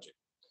ISAC's budget.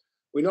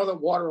 We know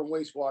that water and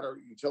wastewater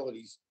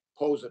utilities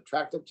pose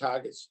attractive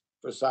targets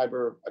for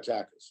cyber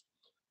attackers.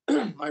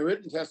 My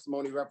written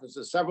testimony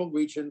references several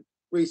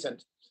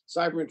recent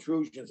cyber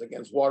intrusions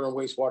against water and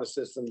wastewater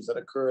systems that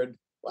occurred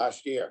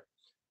last year,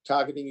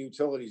 targeting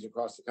utilities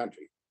across the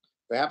country.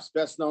 Perhaps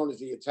best known as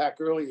the attack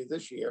earlier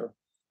this year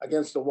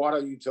against the water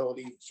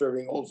utility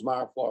serving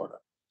Oldsmar, Florida.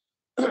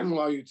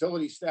 While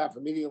utility staff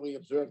immediately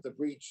observed the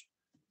breach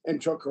and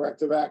took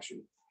corrective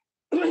action,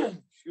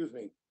 excuse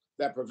me,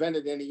 that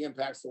prevented any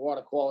impacts to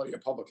water quality or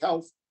public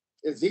health,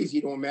 it's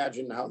easy to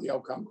imagine how the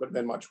outcome could have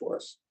been much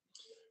worse.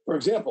 For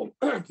example,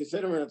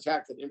 consider an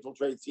attack that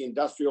infiltrates the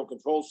industrial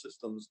control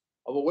systems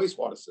of a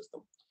wastewater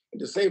system and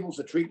disables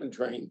the treatment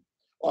train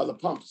or the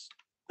pumps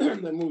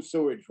that move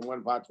sewage from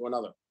one part to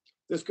another.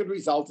 This could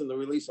result in the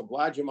release of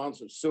large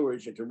amounts of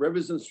sewage into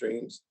rivers and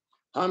streams,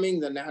 harming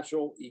the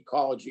natural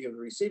ecology of the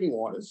receiving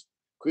waters,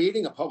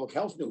 creating a public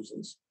health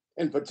nuisance,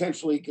 and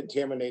potentially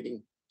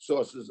contaminating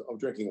sources of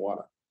drinking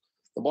water.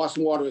 The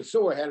Boston Water and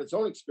Sewer had its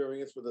own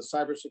experience with a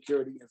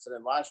cybersecurity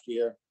incident last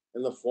year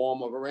in the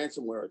form of a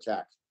ransomware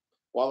attack.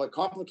 While it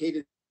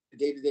complicated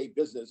day-to-day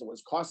business and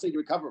was costly to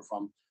recover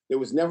from, there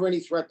was never any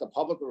threat to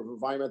public or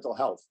environmental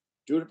health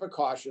due to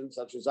precautions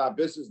such as our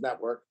business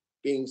network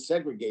being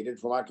segregated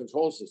from our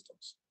control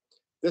systems.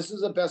 This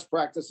is a best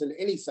practice in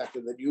any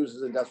sector that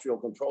uses industrial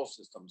control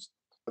systems,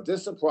 but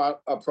this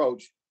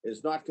approach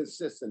is not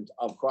consistent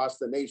across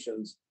the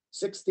nation's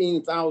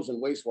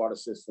 16,000 wastewater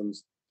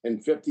systems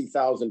and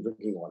 50,000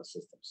 drinking water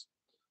systems.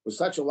 With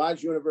such a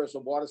large universe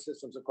of water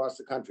systems across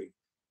the country,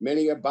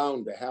 many are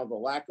bound to have a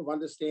lack of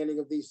understanding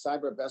of these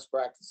cyber best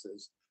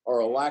practices or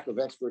a lack of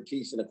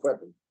expertise and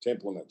equipment to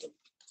implement them.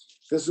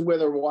 This is where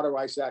the Water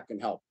Rights Act can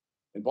help.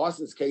 In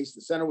Boston's case,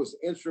 the center was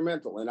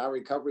instrumental in our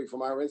recovery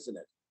from our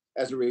incident,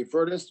 as it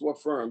referred us to a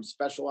firm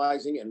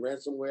specializing in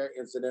ransomware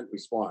incident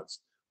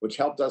response, which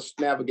helped us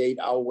navigate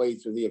our way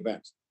through the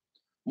event.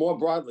 More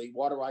broadly,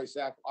 Water Rights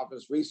Act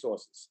offers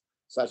resources,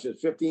 such as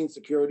 15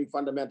 security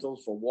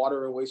fundamentals for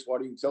water and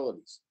wastewater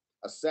utilities,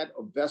 a set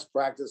of best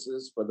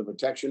practices for the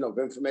protection of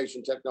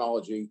information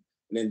technology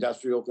and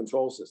industrial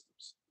control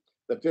systems.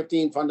 The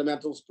 15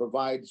 fundamentals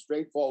provide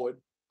straightforward,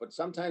 but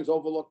sometimes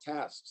overlooked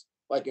tasks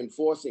like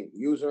enforcing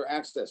user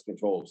access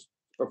controls,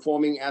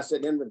 performing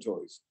asset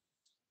inventories,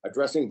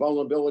 addressing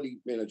vulnerability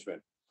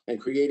management, and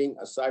creating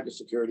a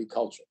cybersecurity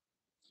culture.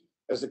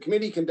 As the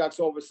committee conducts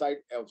oversight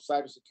of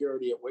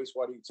cybersecurity at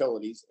wastewater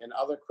utilities and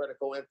other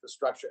critical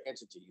infrastructure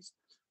entities,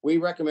 we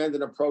recommend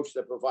an approach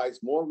that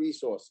provides more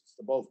resources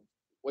to both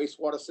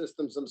wastewater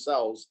systems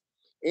themselves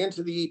and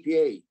to the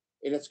EPA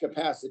in its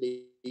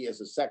capacity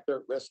as a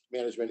sector risk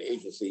management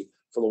agency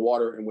for the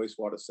water and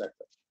wastewater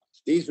sector.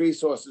 These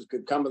resources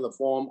could come in the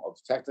form of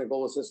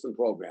technical assistance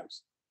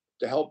programs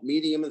to help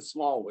medium and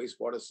small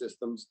wastewater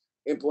systems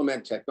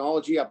implement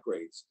technology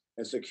upgrades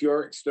and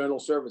secure external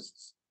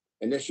services,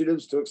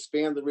 initiatives to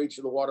expand the reach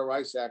of the Water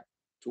Rights Act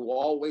to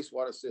all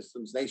wastewater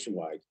systems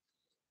nationwide,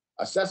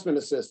 assessment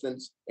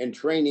assistance, and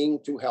training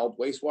to help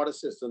wastewater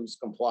systems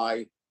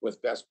comply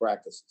with best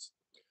practices.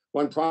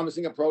 One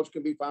promising approach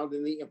can be found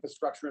in the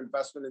Infrastructure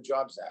Investment and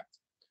Jobs Act.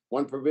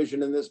 One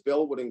provision in this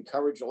bill would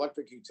encourage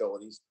electric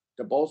utilities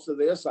to bolster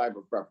their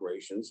cyber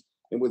preparations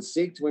and would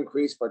seek to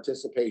increase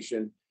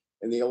participation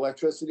in the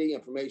Electricity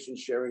Information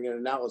Sharing and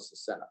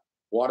Analysis Center,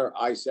 Water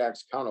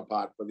ISAC's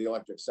counterpart for the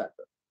electric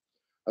sector.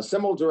 A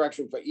similar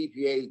direction for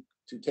EPA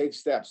to take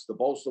steps to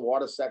bolster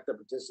water sector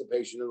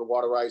participation in the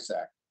Water Rights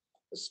Act,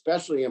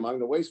 especially among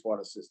the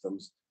wastewater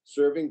systems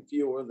serving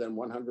fewer than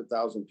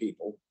 100,000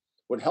 people,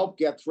 would help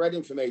get threat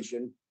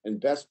information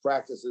and best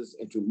practices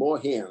into more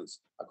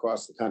hands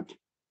across the country.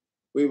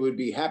 We would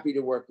be happy to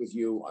work with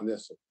you on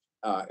this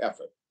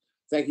effort.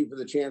 Thank you for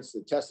the chance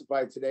to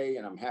testify today,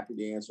 and I'm happy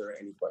to answer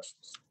any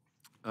questions.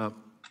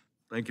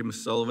 Thank you,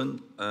 Ms.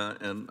 Sullivan.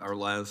 And our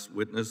last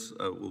witness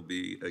will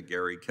be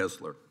Gary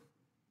Kessler.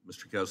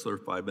 Mr. Kessler,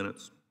 5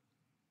 minutes.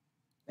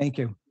 Thank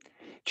you.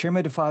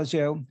 Chairman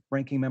DeFazio,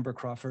 Ranking Member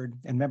Crawford,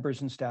 and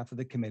members and staff of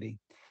the committee,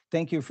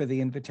 thank you for the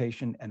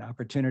invitation and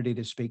opportunity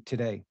to speak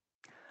today.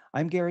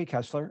 I'm Gary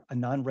Kessler, a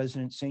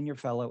non-resident senior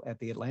fellow at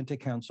the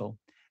Atlantic Council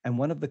and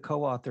one of the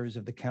co-authors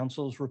of the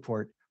Council's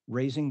report,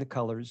 Raising the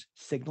Colors,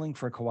 Signaling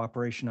for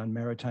Cooperation on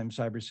Maritime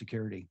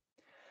Cybersecurity.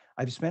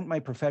 I've spent my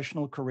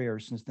professional career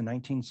since the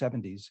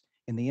 1970s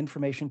in the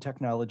information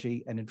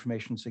technology and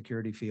information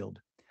security field.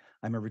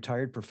 I'm a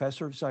retired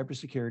professor of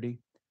cybersecurity,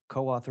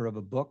 co-author of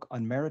a book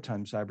on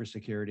maritime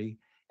cybersecurity,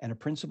 and a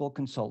principal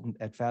consultant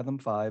at Fathom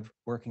 5,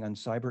 working on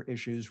cyber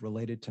issues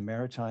related to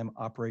maritime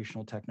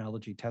operational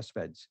technology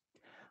testbeds.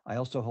 I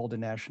also hold a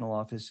national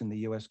office in the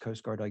U.S.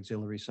 Coast Guard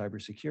Auxiliary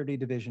Cybersecurity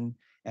Division,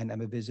 and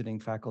am a visiting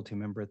faculty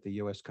member at the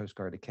U.S. Coast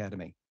Guard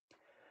Academy.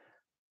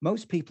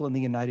 Most people in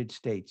the United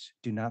States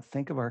do not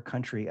think of our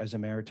country as a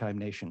maritime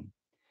nation.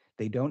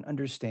 They don't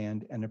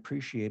understand and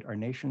appreciate our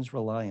nation's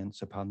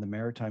reliance upon the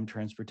Maritime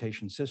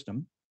Transportation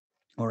System,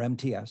 or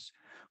MTS,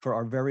 for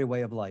our very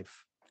way of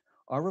life.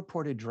 Our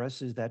report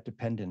addresses that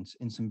dependence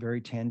in some very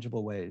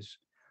tangible ways,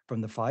 from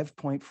the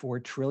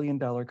 $5.4 trillion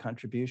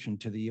contribution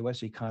to the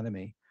U.S.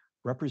 economy,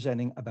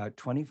 representing about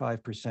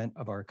 25%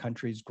 of our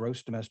country's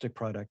gross domestic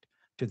product,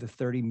 to the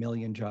 30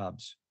 million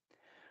jobs.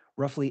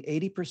 Roughly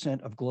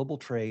 80% of global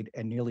trade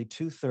and nearly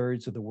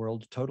 2/3 of the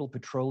world's total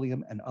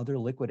petroleum and other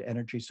liquid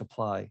energy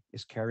supply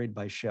is carried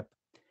by ship.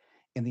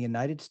 In the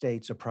United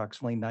States,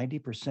 approximately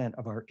 90%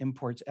 of our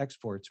imports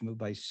exports move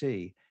by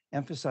sea,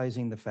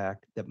 emphasizing the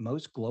fact that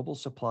most global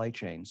supply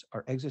chains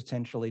are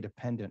existentially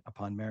dependent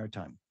upon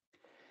maritime.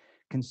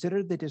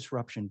 Consider the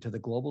disruption to the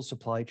global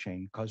supply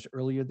chain caused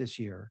earlier this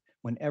year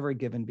when Ever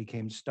Given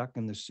became stuck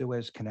in the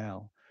Suez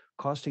Canal,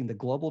 costing the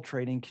global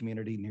trading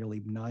community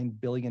nearly $9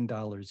 billion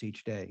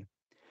each day.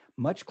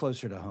 Much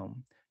closer to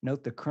home,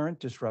 note the current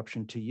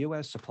disruption to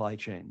U.S. supply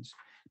chains.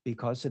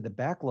 Because of the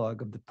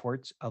backlog of the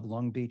ports of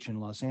Long Beach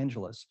and Los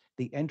Angeles,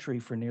 the entry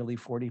for nearly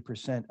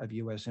 40% of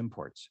U.S.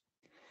 imports.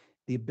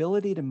 The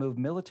ability to move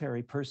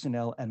military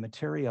personnel and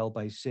materiel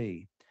by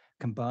sea,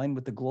 combined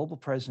with the global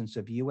presence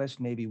of U.S.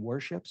 Navy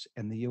warships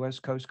and the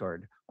U.S. Coast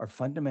Guard, are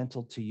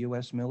fundamental to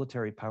U.S.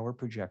 military power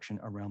projection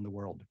around the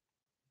world.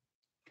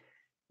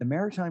 The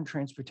maritime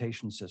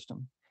transportation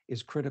system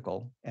is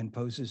critical and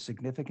poses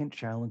significant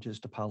challenges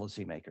to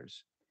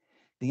policymakers.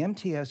 The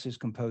MTS is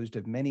composed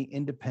of many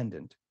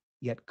independent,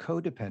 yet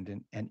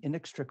codependent and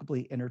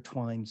inextricably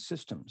intertwined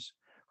systems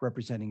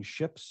representing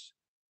ships,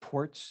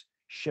 ports,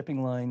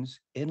 shipping lines,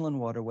 inland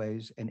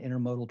waterways, and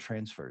intermodal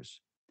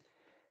transfers.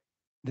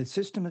 The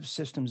system of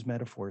systems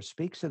metaphor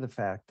speaks to the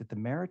fact that the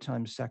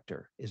maritime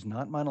sector is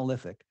not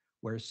monolithic,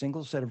 where a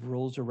single set of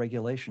rules or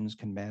regulations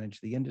can manage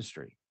the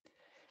industry.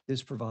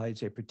 This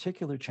provides a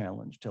particular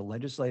challenge to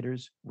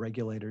legislators,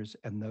 regulators,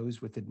 and those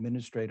with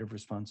administrative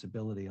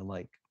responsibility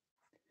alike.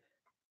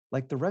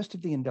 Like the rest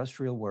of the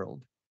industrial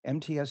world,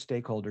 MTS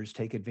stakeholders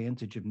take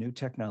advantage of new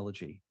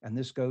technology, and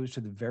this goes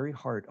to the very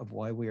heart of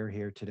why we are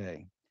here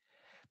today.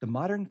 The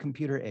modern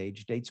computer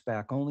age dates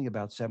back only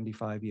about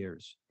 75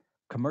 years.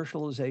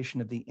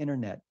 Commercialization of the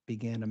internet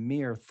began a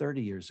mere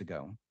 30 years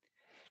ago.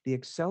 The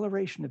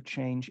acceleration of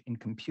change in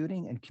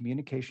computing and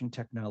communication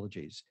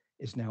technologies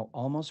is now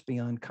almost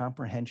beyond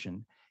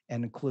comprehension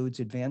and includes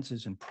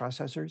advances in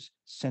processors,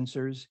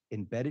 sensors,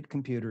 embedded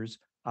computers,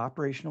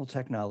 operational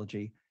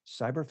technology,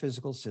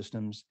 cyber-physical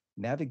systems,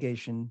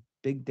 navigation,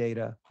 big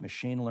data,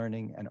 machine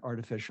learning, and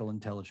artificial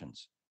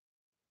intelligence.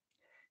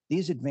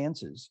 These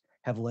advances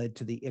have led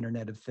to the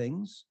Internet of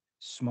Things,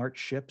 smart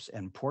ships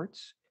and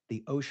ports,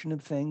 the ocean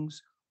of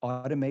things,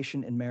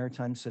 automation in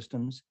maritime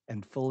systems,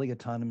 and fully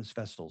autonomous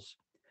vessels.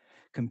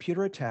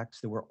 Computer attacks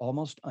that were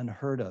almost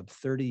unheard of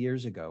 30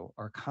 years ago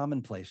are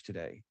commonplace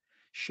today.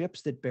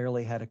 Ships that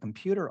barely had a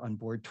computer on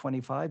board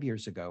 25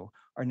 years ago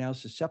are now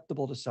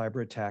susceptible to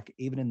cyber attack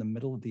even in the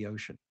middle of the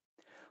ocean.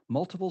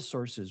 Multiple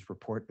sources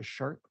report a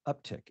sharp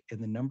uptick in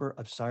the number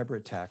of cyber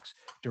attacks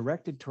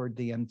directed toward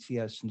the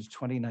MTS since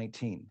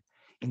 2019,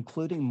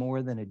 including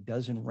more than a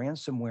dozen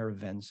ransomware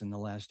events in the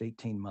last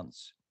 18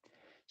 months.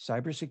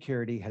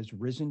 Cybersecurity has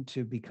risen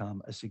to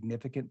become a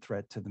significant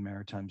threat to the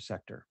maritime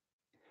sector.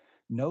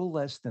 No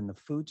less than the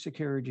food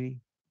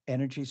security,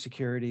 energy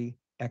security,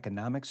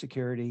 economic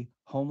security,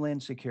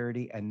 homeland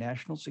security, and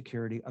national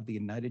security of the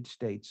United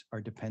States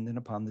are dependent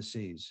upon the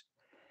seas.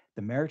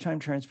 The maritime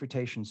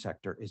transportation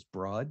sector is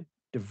broad,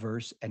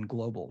 diverse, and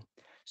global,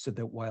 so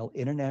that while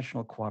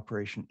international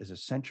cooperation is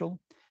essential,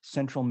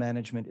 central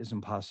management is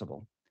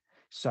impossible.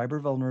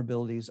 Cyber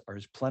vulnerabilities are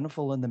as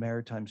plentiful in the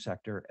maritime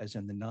sector as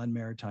in the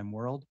non-maritime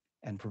world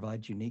and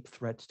provide unique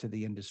threats to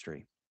the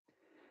industry.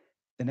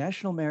 The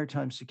National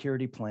Maritime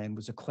Security Plan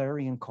was a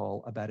clarion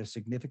call about a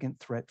significant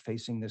threat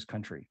facing this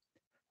country.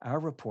 Our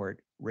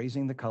report,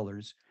 Raising the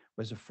Colors,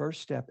 was a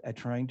first step at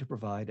trying to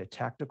provide a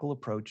tactical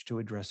approach to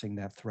addressing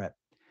that threat.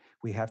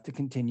 We have to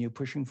continue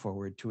pushing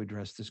forward to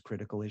address this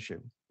critical issue.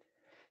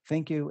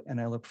 Thank you,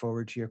 and I look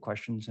forward to your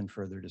questions and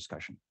further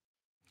discussion.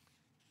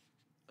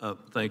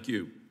 Thank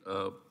you.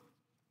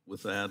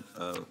 With that,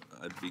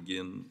 I'd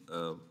begin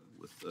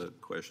with the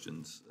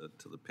questions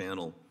to the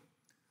panel.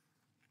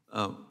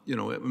 A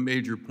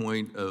major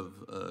point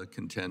of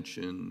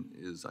contention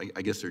is,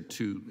 I guess there are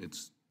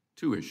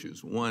two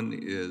issues. One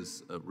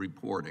is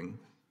reporting.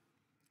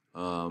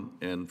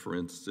 And for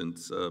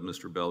instance,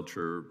 Mr.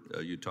 Belcher,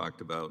 you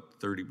talked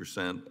about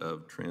 30%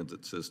 of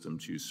transit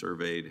systems you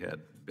surveyed had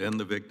been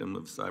the victim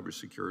of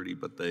cybersecurity,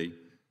 but they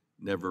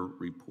never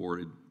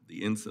reported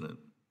the incident.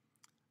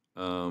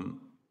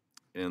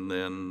 And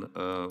then,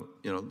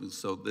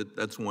 so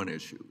that's one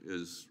issue,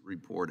 is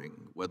reporting,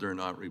 whether or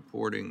not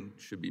reporting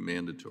should be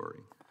mandatory.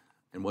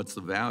 And what's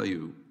the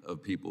value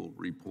of people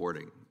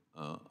reporting?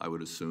 I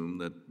would assume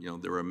that,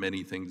 there are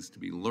many things to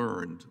be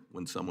learned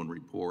when someone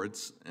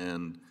reports,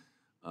 and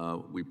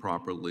we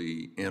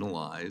properly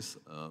analyze,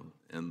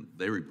 and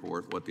they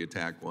report what the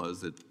attack was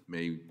that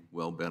may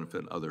well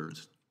benefit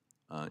others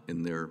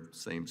in their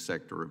same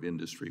sector of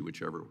industry,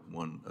 whichever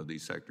one of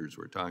these sectors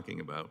we're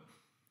talking about.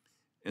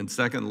 And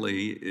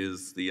secondly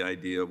is the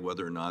idea of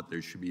whether or not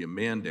there should be a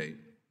mandate.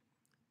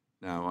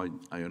 Now,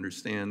 I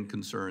understand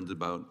concerns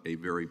about a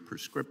very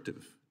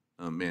prescriptive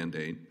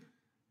mandate,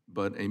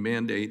 but a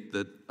mandate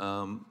that,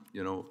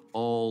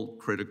 all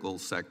critical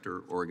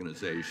sector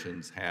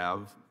organizations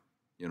have,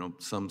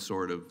 some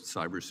sort of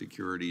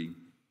cybersecurity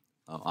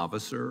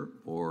officer,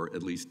 or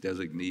at least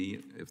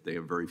designee if they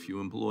have very few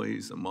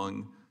employees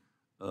among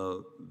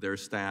their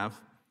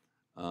staff,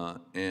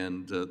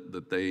 and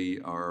that they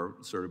are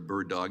sort of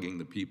bird dogging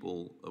the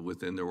people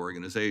within their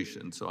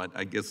organization. So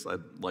I guess I'd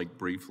like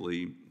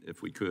briefly,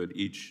 if we could,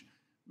 each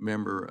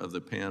member of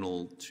the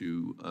panel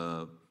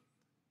to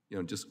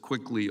just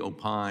quickly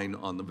opine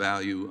on the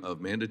value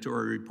of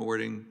mandatory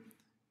reporting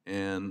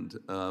and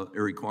a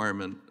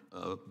requirement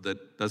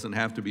that doesn't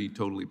have to be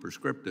totally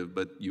prescriptive,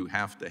 but you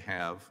have to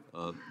have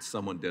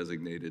someone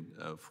designated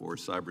for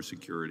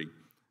cybersecurity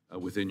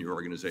within your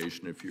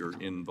organization if you're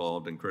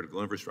involved in critical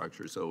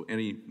infrastructure. So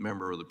any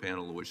member of the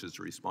panel who wishes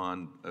to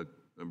respond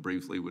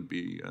briefly would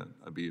be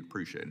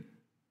appreciated.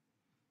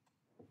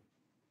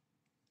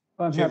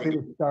 Well, I'm happy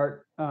to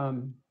start.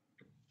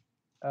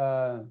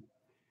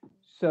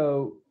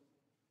 So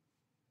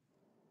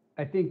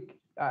I think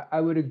I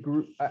would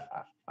agree.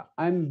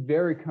 I'm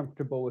very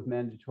comfortable with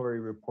mandatory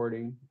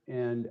reporting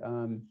and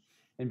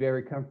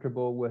very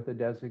comfortable with a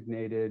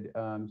designated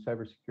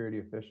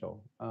cybersecurity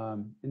official.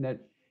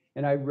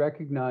 And I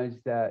recognize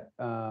that.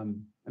 I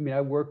mean,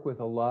 I work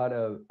with a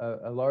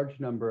large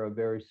number of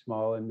very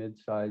small and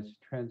mid-sized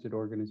transit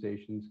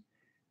organizations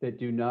that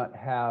do not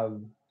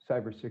have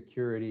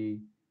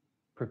cybersecurity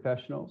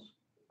professionals.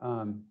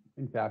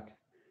 In fact,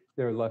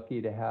 they're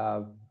lucky to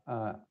have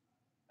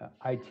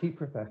IT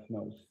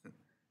professionals.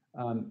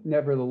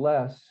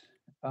 Nevertheless,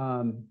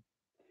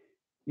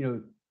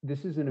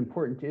 this is an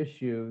important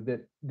issue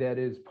that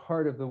is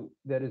part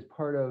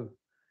of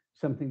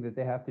something that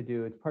they have to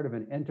do. It's part of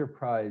an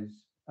enterprise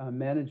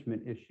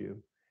management issue,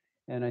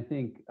 and I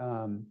think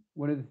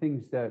one of the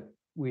things that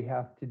we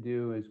have to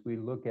do as we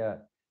look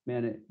at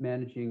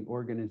managing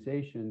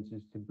organizations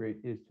is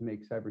to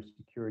make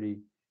cybersecurity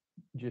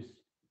just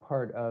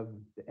part of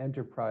the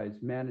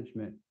enterprise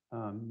management,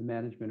 the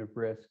management of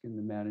risk and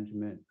the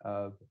management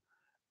of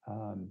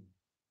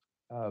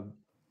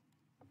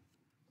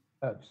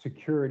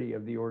security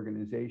of the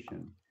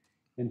organization.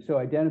 And so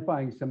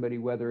identifying somebody,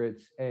 whether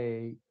it's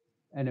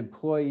an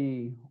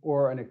employee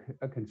or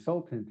a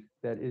consultant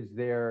that is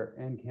there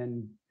and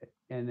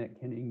that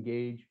can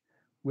engage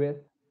with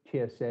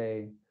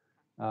TSA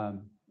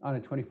on a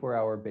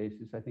 24-hour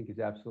basis, I think is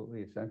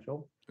absolutely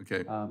essential.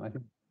 Okay. I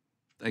think.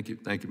 Thank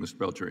you, Mr.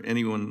 Belcher.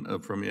 Anyone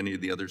from any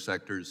of the other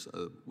sectors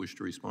wish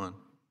to respond?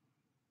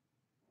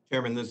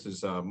 Chairman, this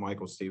is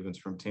Michael Stevens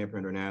from Tampa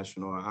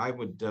International. I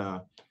would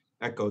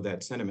echo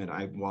that sentiment.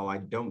 While I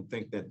don't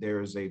think that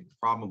there is a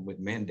problem with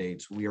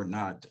mandates, we are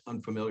not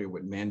unfamiliar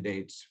with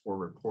mandates for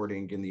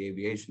reporting in the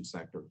aviation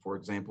sector. For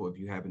example, if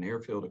you have an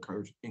airfield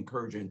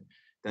incursion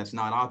that's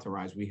not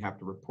authorized, we have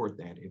to report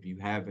that. If you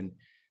have an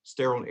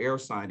sterile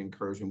airside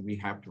incursion, we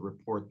have to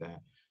report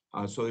that.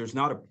 So there's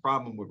not a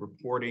problem with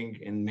reporting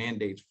and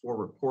mandates for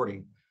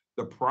reporting.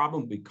 The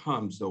problem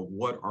becomes, though,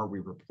 what are we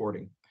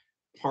reporting?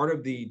 Part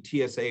of the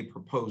TSA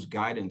proposed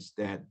guidance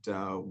that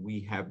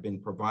we have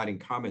been providing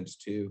comments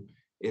to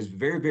is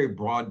very, very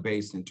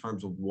broad-based in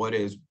terms of what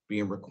is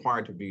being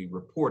required to be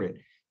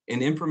reported.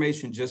 And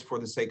information just for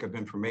the sake of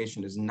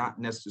information is not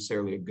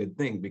necessarily a good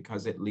thing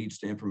because it leads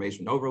to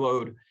information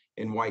overload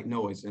and white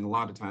noise, and a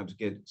lot of times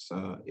gets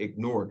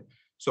ignored.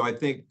 So I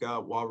think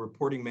while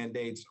reporting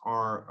mandates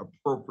are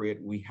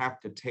appropriate, we have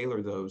to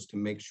tailor those to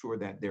make sure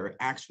that they're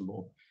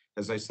actionable,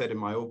 as I said in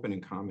my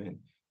opening comment.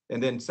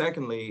 And then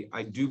secondly,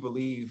 I do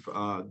believe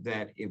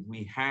that if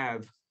we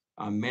have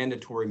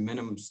mandatory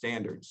minimum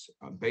standards,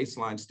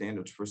 baseline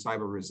standards for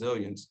cyber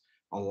resilience,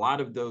 a lot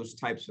of those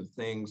types of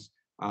things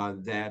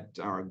that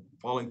are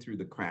falling through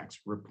the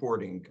cracks,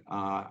 reporting,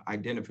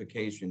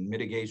 identification,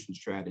 mitigation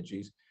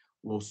strategies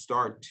will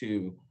start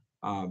to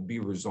be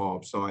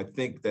resolved. So I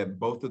think that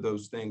both of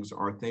those things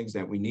are things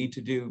that we need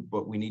to do,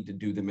 but we need to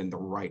do them in the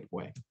right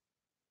way.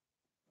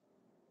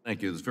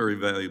 Thank you. It's a very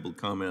valuable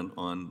comment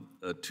on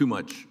too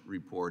much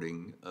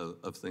reporting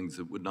of things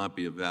that would not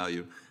be of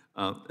value.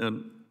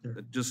 And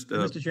Sure. just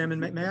Mr. Chairman,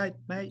 may I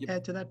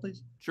add to that,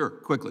 please? Sure,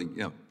 quickly,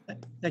 yeah.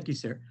 Thank you,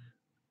 sir.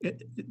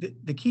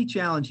 The key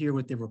challenge here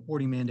with the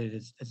reporting mandate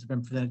as has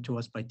been presented to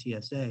us by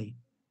TSA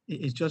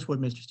is just what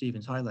Mr.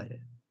 Stevens highlighted.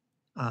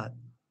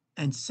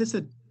 And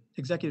CISA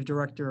Executive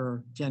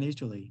Director Jen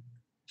Easterly,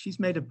 she's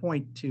made a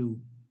point to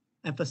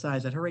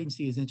emphasize that her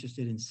agency is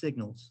interested in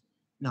signals,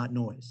 not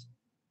noise.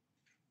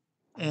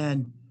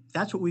 And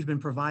that's what we've been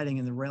providing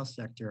in the rail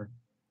sector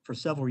for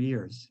several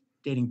years,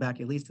 dating back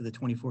at least to the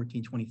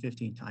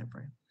 2014-2015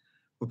 timeframe.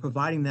 We're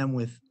providing them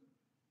with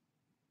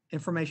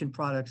information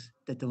products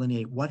that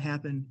delineate what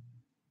happened,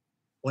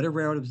 what a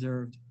railroad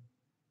observed,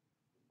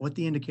 what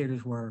the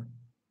indicators were,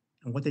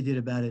 and what they did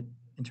about it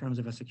in terms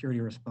of a security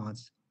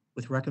response,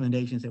 with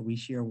recommendations that we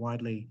share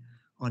widely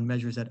on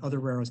measures that other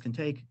railroads can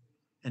take.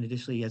 And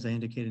additionally, as I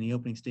indicated in the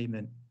opening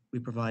statement, we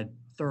provide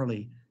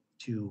thoroughly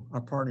to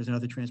our partners in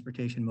other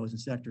transportation modes and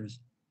sectors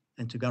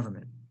and to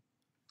government.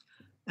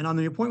 And on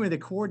the appointment of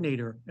the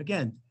coordinator,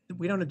 again,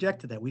 we don't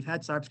object to that. We've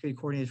had cybersecurity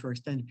coordinators for an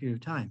extended period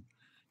of time.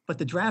 But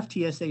the draft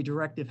TSA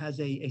directive has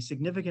a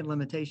significant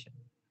limitation.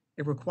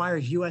 It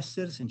requires U.S.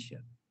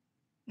 citizenship.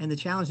 And the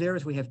challenge there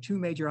is we have two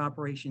major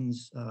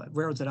operations,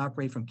 railroads that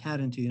operate from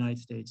Canada into the United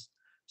States,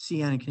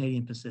 CN and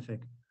Canadian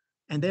Pacific.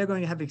 And they're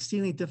going to have an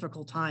extremely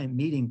difficult time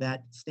meeting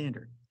that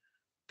standard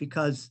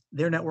because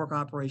their network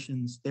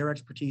operations, their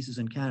expertise is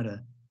in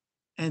Canada.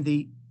 And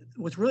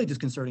what's really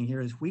disconcerting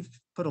here is we've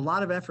put a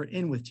lot of effort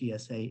in with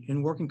TSA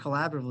in working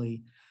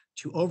collaboratively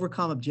to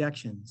overcome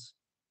objections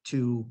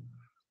to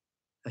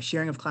a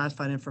sharing of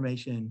classified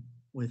information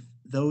with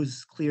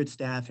those cleared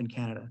staff in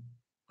Canada,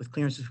 with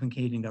clearances from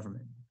Canadian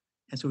government.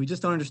 And so we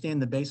just don't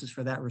understand the basis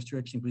for that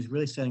restriction, because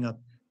really setting up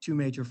two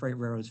major freight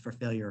railroads for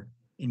failure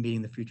in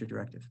meeting the future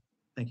directive.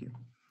 Thank you.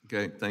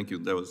 Okay, thank you.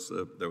 That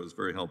was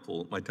very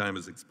helpful. My time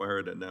has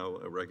expired, and now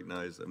I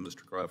recognize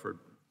Mr. Crawford.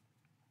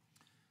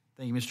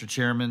 Thank you, Mr.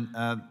 Chairman.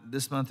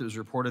 This month it was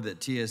reported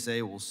that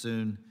TSA will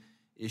soon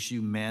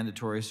issue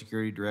mandatory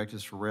security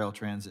directives for rail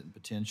transit and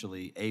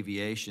potentially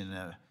aviation.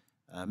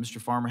 Mr.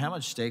 Farmer, how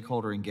much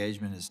stakeholder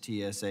engagement has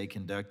TSA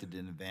conducted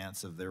in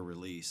advance of their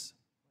release?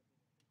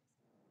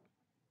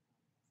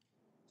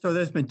 So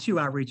there's been two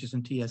outreaches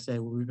from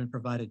TSA where we've been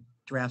provided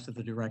drafts of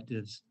the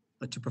directives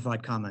to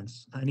provide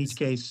comments. In each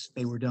case,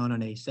 they were done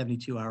on a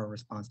 72-hour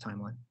response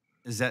timeline.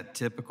 Is that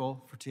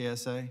typical for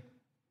TSA?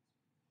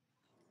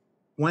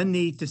 When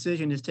the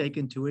decision is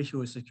taken to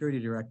issue a security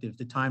directive,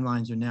 the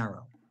timelines are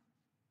narrow.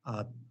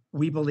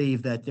 We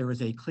believe that there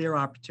is a clear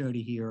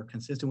opportunity here,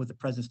 consistent with the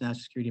President's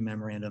National Security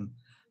Memorandum,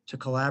 to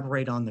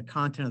collaborate on the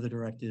content of the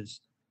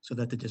directives so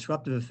that the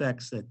disruptive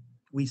effects that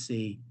we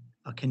see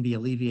can be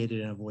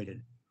alleviated and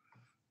avoided.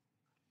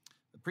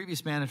 The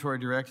previous mandatory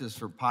directives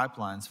for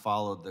pipelines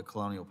followed the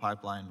Colonial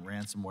Pipeline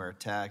ransomware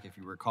attack. If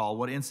you recall,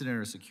 what incident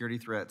or security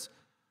threats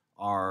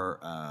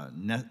are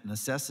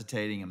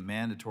necessitating a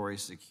mandatory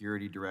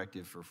security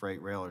directive for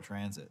freight, rail, or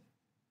transit?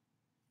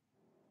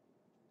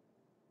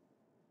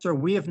 Sir,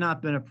 we have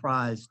not been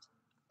apprised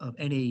of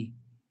any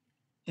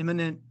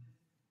imminent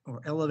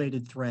or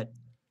elevated threat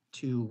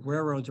to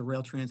railroads or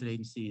rail transit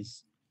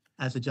agencies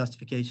as a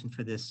justification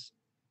for this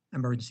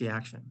emergency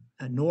action,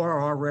 and nor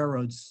are our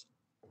railroads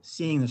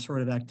seeing the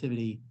sort of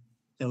activity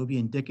that would be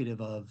indicative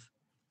of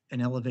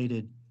an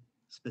elevated,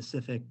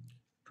 specific,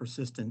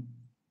 persistent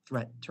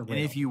threat to rail.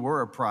 And if you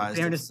were apprised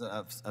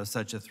of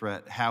such a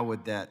threat, how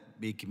would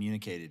that be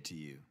communicated to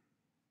you?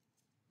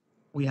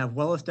 We have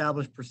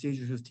well-established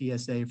procedures with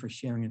TSA for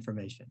sharing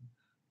information.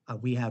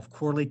 We have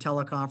quarterly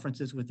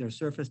teleconferences with their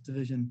surface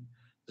division.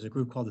 There's a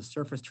group called the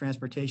Surface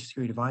Transportation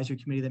Security Advisory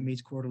Committee that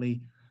meets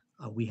quarterly.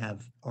 We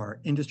have our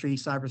industry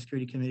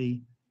cybersecurity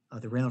committee.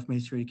 The Rail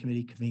Information Security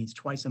Committee convenes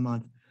twice a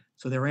month.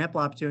 So there are ample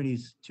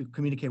opportunities to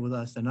communicate with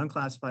us at an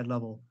unclassified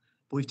level.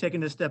 But we've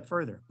taken it a step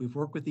further. We've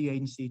worked with the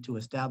agency to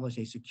establish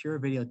a secure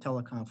video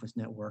teleconference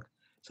network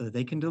so that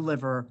they can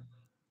deliver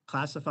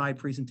classified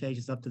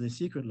presentations up to the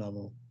secret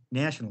level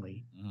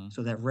nationally,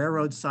 so that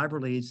railroad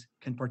cyber leads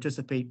can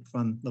participate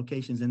from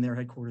locations in their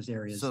headquarters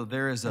areas. So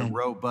there is a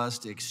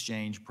robust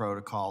exchange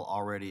protocol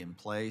already in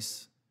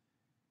place?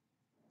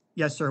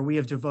 Yes, sir. We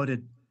have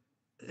devoted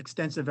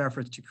extensive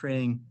efforts to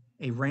creating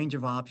a range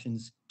of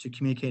options to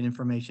communicate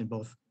information,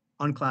 both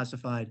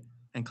unclassified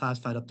and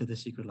classified up to the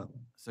secret level.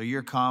 So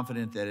you're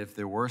confident that if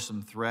there were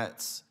some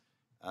threats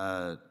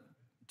to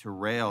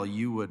rail,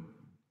 you would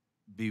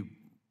be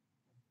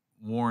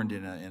warned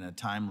in a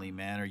timely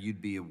manner,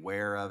 you'd be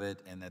aware of it,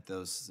 and that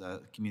those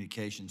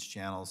communications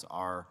channels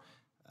are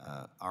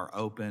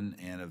open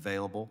and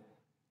available?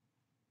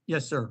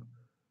 Yes, sir.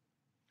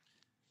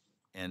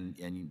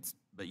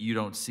 But you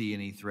don't see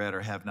any threat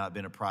or have not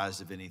been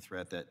apprised of any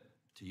threat that,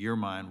 to your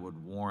mind, would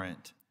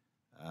warrant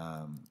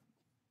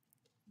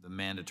the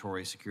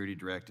mandatory security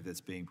directive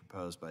that's being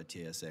proposed by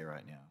TSA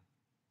right now?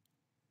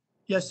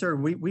 Yes, sir.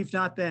 We've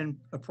not been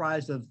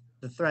apprised of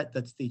the threat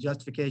that's the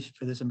justification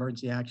for this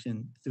emergency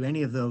action through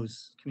any of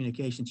those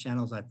communication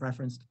channels I've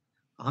referenced.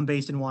 I'm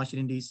based in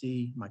Washington,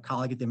 D.C. My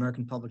colleague at the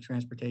American Public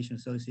Transportation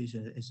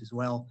Association is as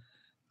well.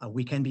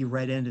 We can be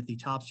read in at the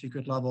top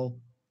secret level.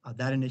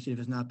 That initiative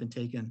has not been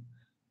taken.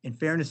 In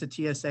fairness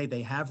to TSA,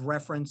 they have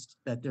referenced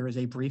that there is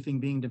a briefing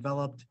being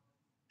developed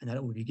and that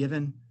it will be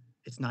given.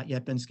 It's not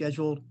yet been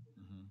scheduled.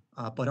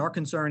 But our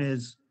concern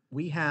is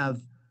we have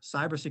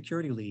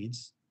cybersecurity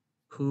leads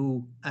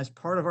who, as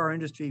part of our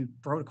industry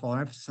protocol,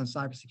 our emphasis on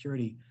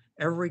cybersecurity,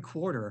 every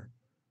quarter,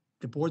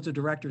 the boards of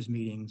directors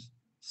meetings,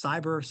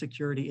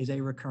 cybersecurity is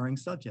a recurring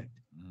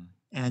subject.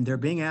 And they're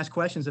being asked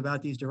questions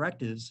about these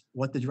directives,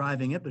 what the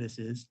driving impetus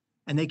is,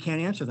 and they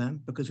can't answer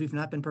them because we've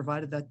not been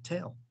provided that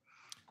detail.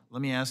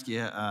 Let me ask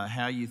you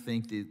how you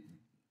think the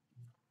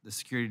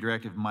security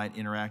directive might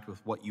interact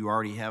with what you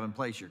already have in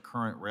place, your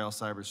current rail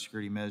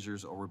cybersecurity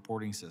measures or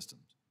reporting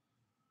systems.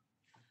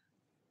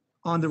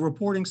 On the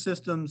reporting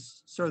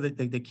systems, sir,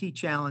 the key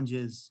challenge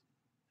is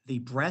the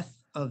breadth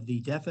of the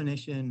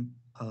definition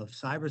of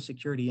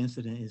cybersecurity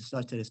incident is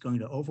such that it's going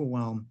to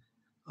overwhelm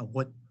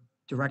what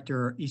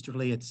Director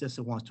Easterly at CISA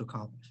wants to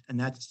accomplish. And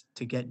that's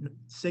to get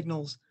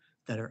signals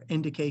that are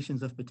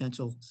indications of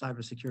potential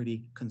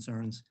cybersecurity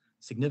concerns,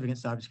 significant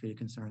cybersecurity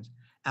concerns,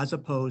 as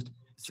opposed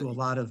to a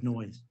lot of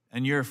noise.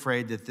 And you're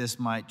afraid that this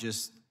might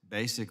just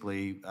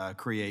basically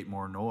create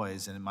more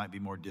noise, and it might be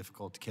more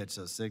difficult to catch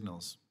those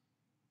signals.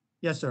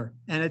 Yes, sir.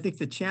 And I think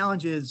the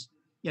challenge is,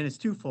 and it's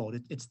twofold.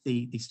 It's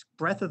the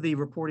breadth of the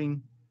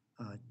reporting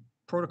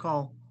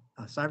protocol.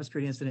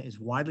 Cybersecurity incident is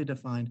widely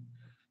defined.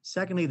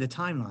 Secondly, the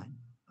timeline.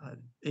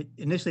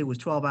 Initially, it was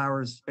 12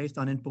 hours. Based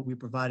on input we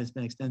provide, it's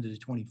been extended to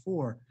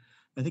 24.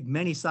 I think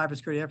many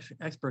cybersecurity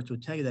experts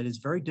would tell you that it's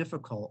very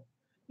difficult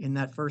in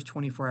that first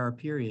 24-hour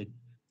period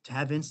to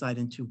have insight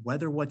into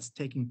whether what's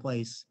taking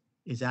place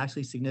is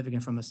actually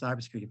significant from a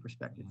cybersecurity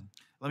perspective.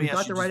 We've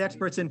got the right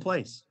experts in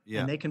place,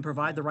 and they can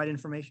provide the right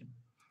information.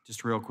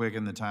 Just real quick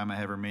in the time I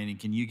have remaining,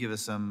 can you give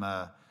us some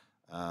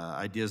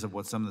ideas of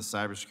what some of the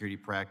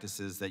cybersecurity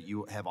practices that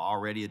you have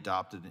already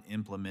adopted and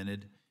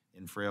implemented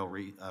in Frail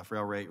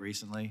Rate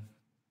recently?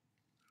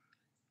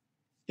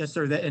 Yes,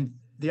 sir. And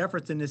the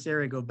efforts in this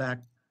area go back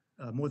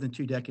more than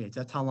 2 decades.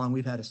 That's how long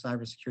we've had a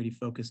cybersecurity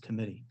focused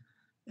committee.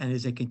 And it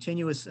is a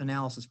continuous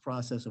analysis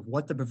process of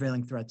what the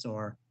prevailing threats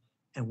are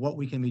and what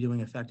we can be doing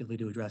effectively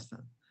to address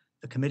them.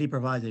 The committee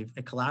provides a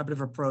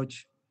collaborative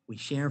approach. We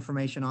share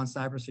information on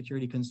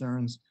cybersecurity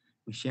concerns.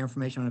 We share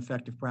information on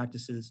effective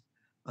practices.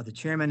 The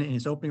chairman, in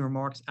his opening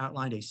remarks,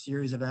 outlined a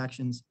series of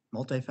actions: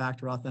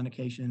 multi-factor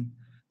authentication,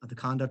 the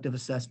conduct of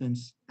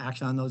assessments,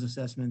 action on those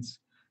assessments,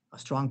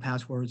 strong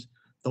passwords.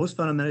 Those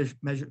fundamental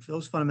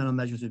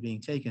measures are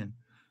being taken.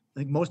 I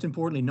think most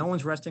importantly, no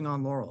one's resting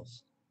on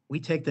laurels. We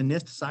take the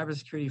NIST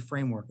cybersecurity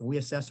framework and we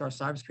assess our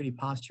cybersecurity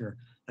posture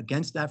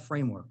against that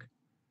framework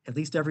at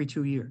least every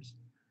 2 years.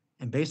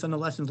 And based on the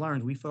lessons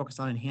learned, we focus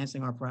on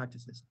enhancing our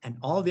practices. And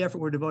all the effort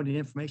we're devoting to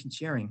information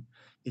sharing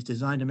is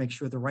designed to make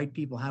sure the right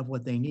people have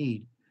what they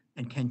need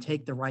and can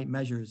take the right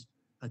measures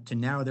to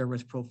narrow their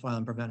risk profile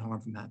and prevent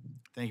harm from happening.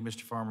 Thank you,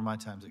 Mr. Farmer. My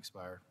time's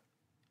expired.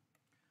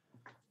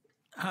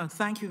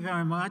 Thank you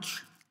very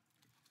much.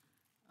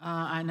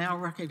 I now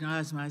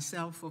recognize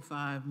myself for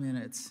 5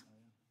 minutes.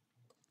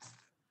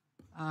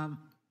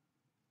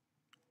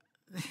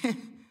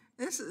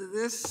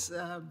 This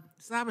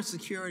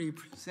cybersecurity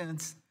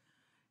presents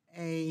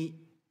a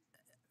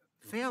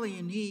fairly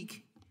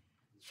unique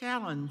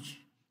challenge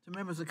to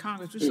members of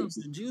Congress. We're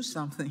supposed to do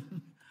something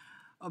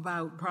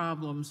about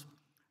problems,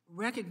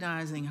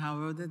 recognizing,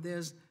 however, that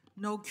there's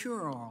no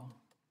cure-all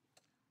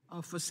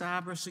for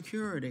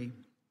cybersecurity.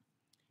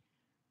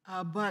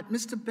 But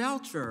Mr.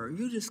 Belcher,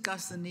 you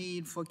discussed the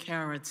need for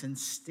carrots and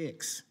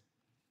sticks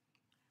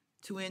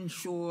to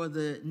ensure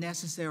the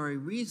necessary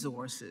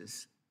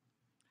resources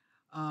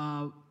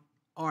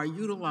are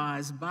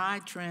utilized by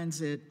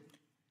transit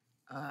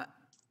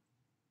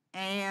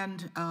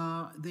and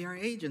their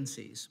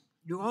agencies.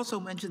 You also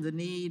mentioned the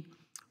need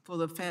for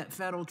the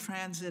Federal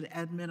Transit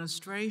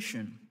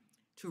Administration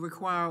to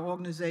require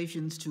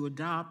organizations to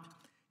adopt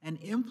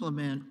and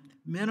implement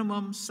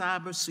minimum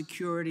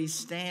cybersecurity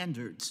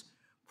standards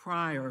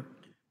prior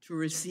to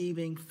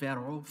receiving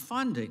federal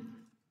funding.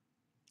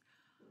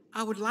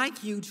 I would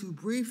like you to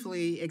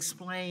briefly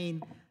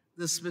explain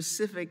the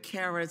specific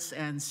carrots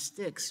and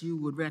sticks you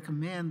would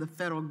recommend the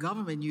federal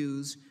government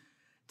use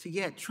to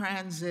get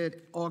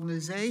transit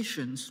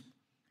organizations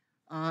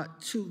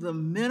to the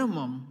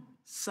minimum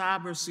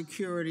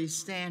cybersecurity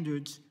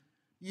standards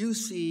you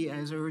see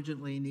as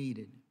urgently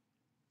needed.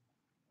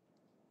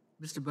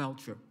 Mr.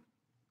 Belcher.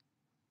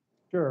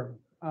 Sure.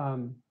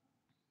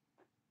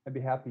 I'd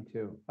be happy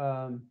to.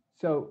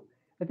 So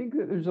I think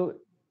that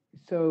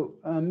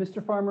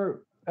Mr.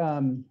 Farmer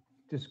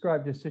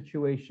described a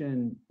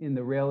situation in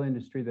the rail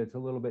industry that's a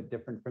little bit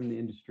different from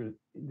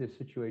the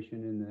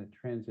situation in the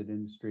transit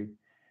industry.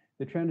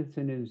 The transit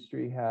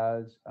industry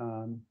has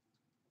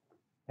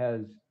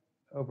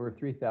over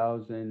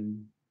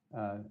 3,000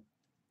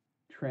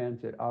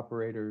 transit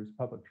operators,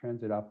 public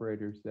transit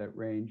operators that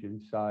range in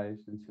size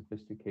and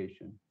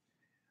sophistication.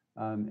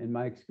 And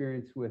my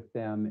experience with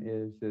them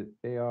is that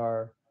they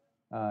are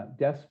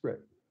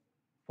desperate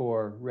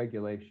for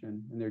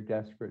regulation, and they're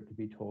desperate to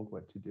be told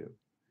what to do.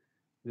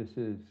 This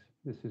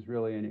is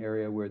really an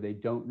area where they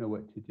don't know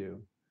what to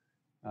do.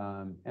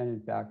 And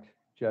in fact,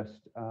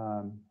 just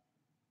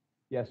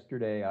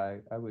yesterday,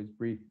 I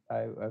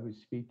was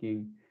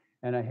speaking,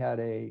 and I had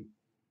a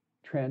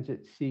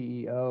transit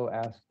CEO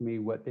ask me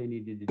what they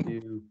needed to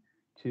do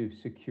to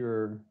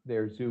secure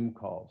their Zoom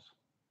calls.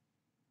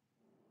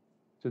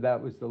 So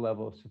that was the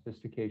level of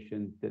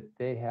sophistication that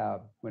they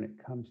have when it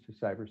comes to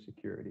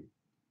cybersecurity.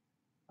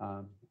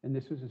 And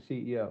this was a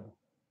CEO.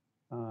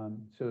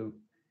 So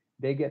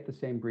they get the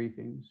same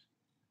briefings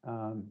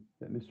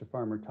that Mr.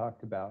 Farmer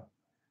talked about,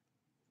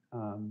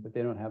 but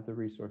they don't have the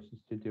resources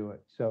to do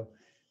it. So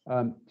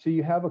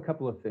you have a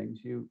couple of things.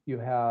 You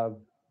have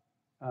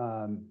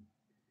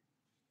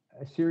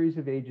a series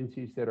of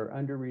agencies that are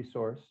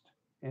under-resourced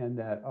and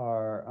that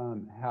are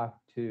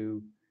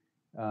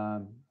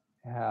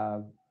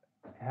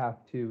have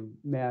to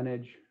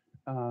manage,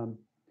 and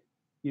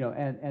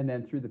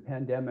then through the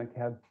pandemic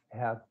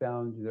have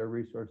found their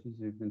resources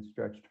have been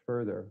stretched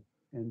further.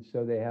 And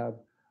so they have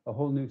a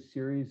whole new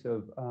series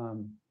of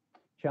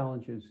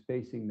challenges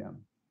facing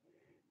them.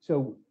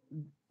 So,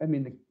 I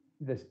mean,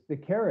 the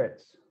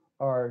carrots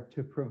are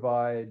to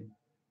provide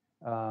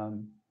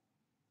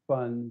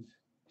funds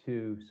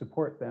to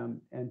support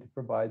them and to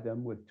provide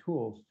them with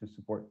tools to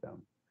support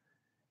them.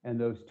 And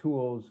those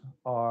tools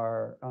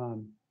are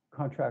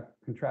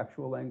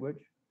contractual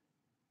language.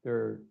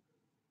 The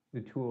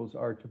tools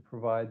are to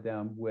provide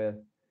them with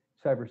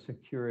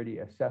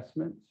cybersecurity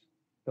assessments.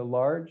 The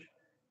large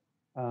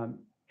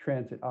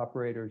transit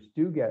operators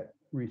do get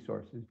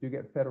resources, do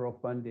get federal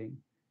funding,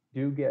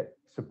 do get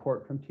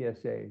support from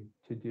TSA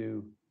to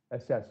do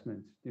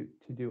assessments,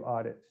 to do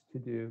audits, to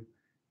do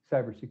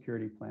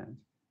cybersecurity plans.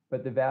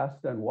 But the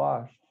vast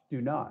unwashed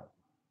do not.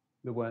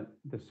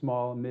 The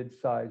small,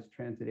 mid-sized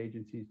transit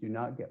agencies do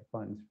not get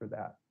funds for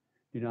that,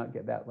 do not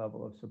get that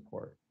level of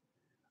support.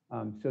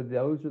 So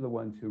those are the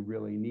ones who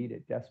really need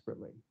it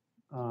desperately.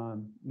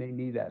 They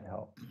need that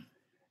help.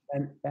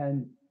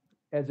 And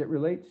as it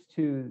relates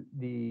to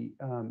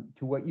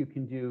to what you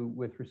can do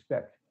with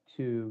respect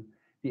to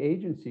the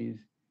agencies,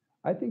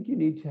 I think you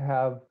need to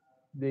have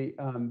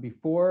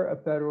before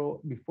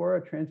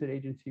a transit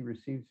agency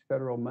receives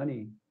federal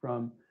money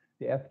from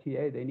the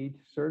FTA, they need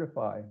to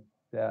certify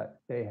that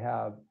they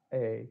have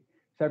a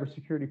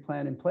cybersecurity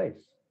plan in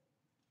place.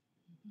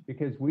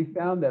 Because we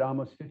found that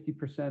almost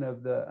 50%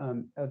 of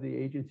the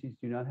agencies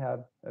do not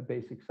have a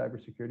basic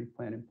cybersecurity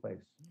plan in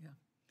place. Yeah,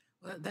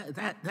 well,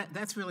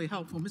 that's really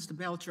helpful, Mr.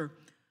 Belcher.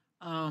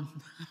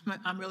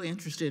 I'm really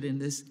interested in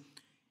this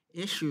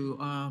issue.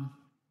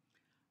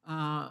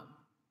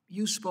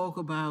 You spoke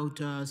about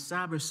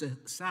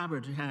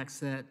cyber attacks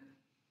that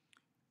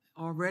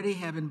already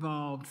have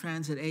involved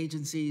transit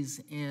agencies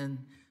in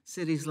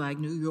cities like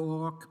New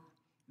York,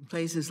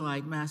 places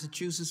like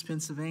Massachusetts,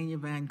 Pennsylvania,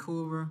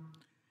 Vancouver.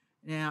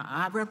 Now,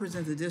 I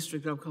represent the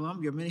District of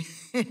Columbia.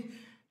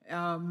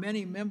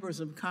 Many members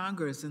of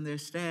Congress and their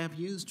staff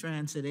use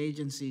transit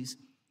agencies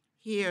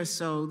here,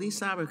 so these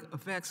cyber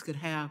effects could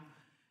have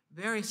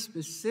very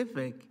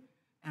specific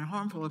and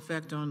harmful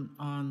effect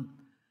on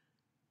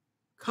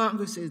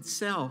Congress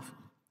itself.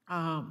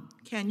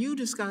 Can you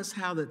discuss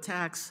how the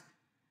attacks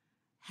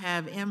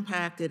have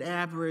impacted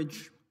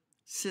average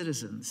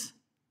citizens?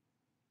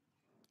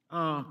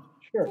 Sure.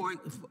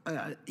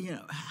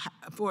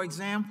 For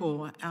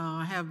example,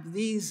 have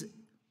these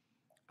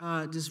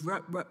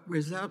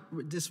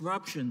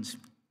disruptions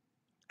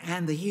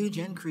and the huge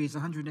increase,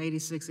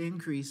 186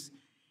 increase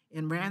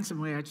in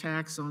ransomware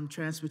attacks on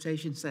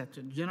transportation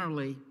sector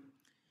generally,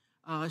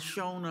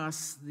 shown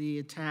us the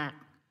attack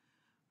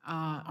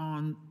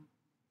on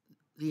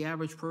the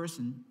average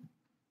person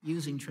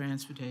using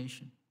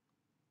transportation?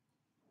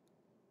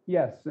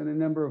 Yes, in a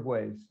number of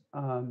ways.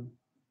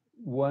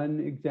 One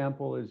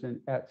example is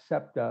at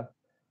SEPTA,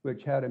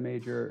 which had a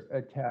major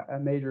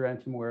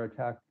ransomware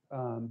attack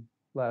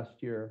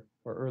last year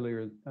or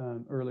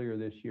earlier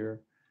this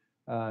year.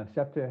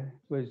 SEPTA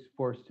was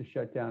forced to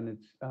shut down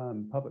its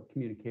public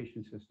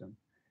communication system.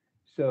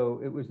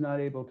 So it was not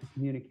able to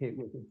communicate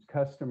with its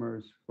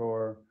customers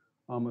for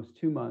almost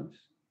 2 months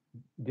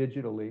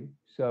digitally.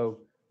 So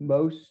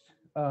most,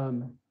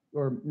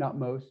 or not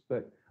most,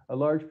 but a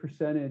large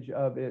percentage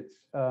of its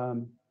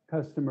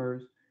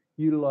customers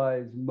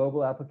utilize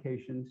mobile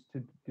applications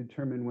to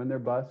determine when their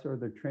bus or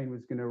their train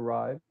was going to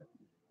arrive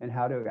and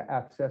how to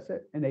access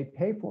it. And they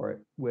pay for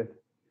it with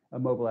a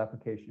mobile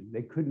application.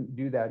 They couldn't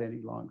do that any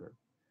longer.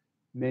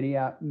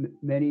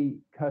 Many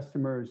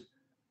customers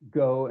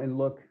go and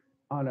look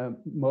on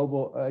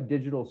a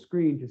digital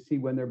screen to see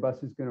when their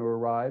bus is going to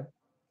arrive.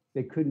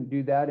 They couldn't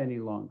do that any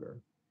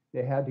longer.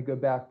 They had to go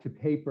back to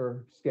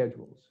paper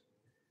schedules.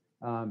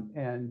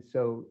 And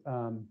so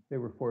they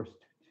were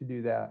forced to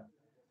do that.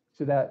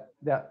 So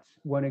that's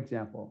one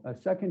example. A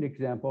second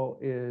example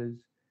is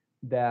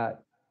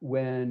that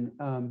when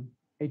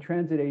a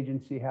transit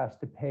agency has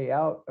to pay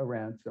out a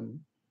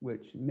ransom,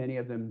 which many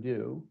of them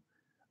do,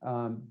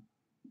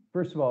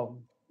 first of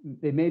all,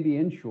 they may be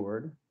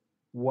insured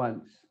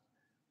once.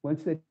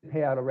 Once they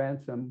pay out a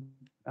ransom,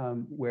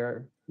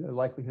 where the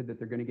likelihood that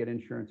they're going to get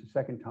insurance a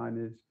second time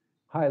is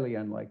highly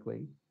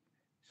unlikely.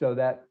 So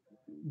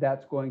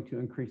that's going to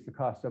increase the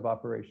cost of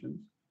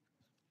operations.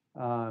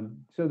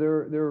 So there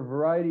are a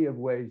variety of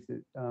ways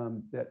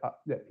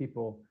that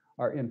people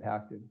are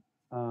impacted,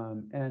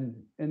 and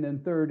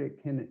then third,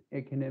 it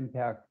can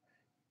impact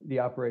the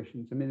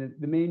operations. I mean,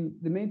 the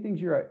main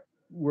things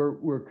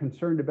we're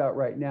concerned about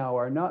right now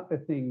are not the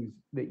things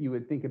that you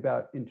would think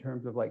about in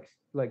terms of like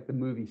the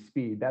movie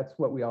Speed. That's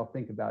what we all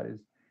think about, is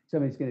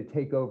somebody's going to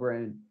take over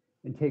and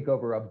take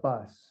over a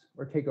bus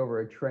or take over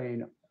a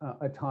train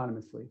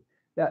autonomously.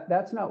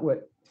 That's not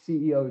what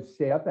CEOs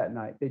stay up at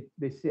night.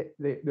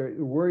 They're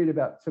worried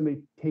about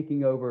somebody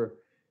taking over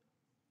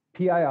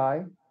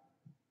PII,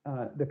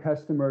 the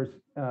customers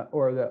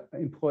or the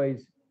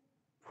employees'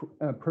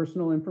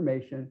 personal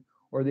information,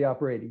 or the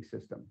operating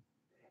system.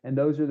 And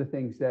those are the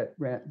things that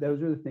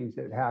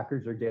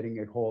hackers are getting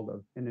a hold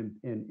of and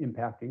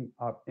impacting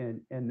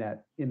and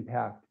that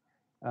impact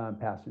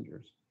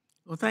passengers.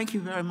 Well, thank you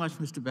very much,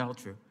 Mr.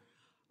 Belcher.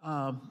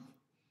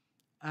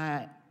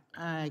 I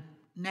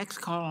next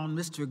call on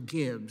Mr.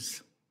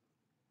 Gibbs.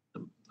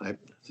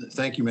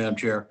 Thank you, Madam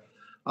Chair.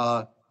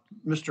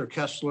 Mr.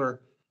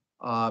 Kessler,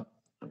 I'm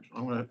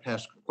going to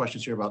ask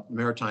questions here about the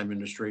maritime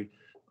industry.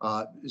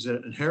 Is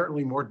it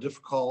inherently more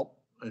difficult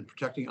in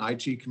protecting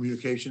IT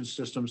communications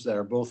systems that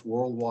are both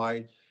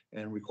worldwide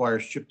and require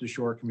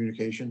ship-to-shore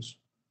communications?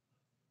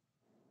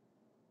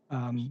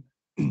 Are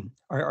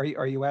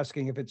you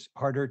asking if it's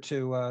harder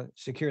to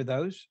secure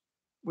those?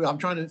 Well, I'm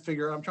trying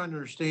to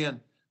understand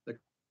the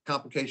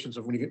complications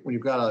of when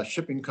you've got a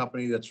shipping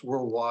company that's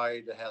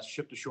worldwide that has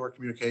ship-to-shore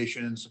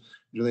communications.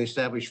 Do they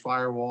establish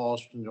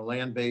firewalls,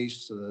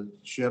 land-based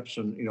ships,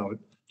 and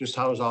just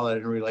how does all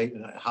that interrelate,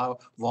 and how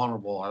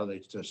vulnerable are they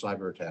to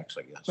cyber attacks?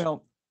 I guess.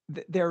 Well,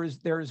 they're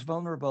as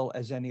vulnerable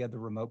as any other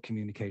remote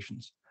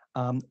communications.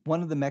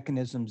 One of the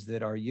mechanisms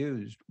that are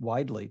used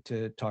widely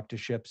to talk to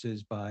ships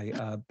is by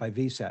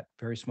VSAT,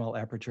 very small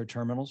aperture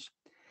terminals.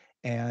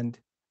 And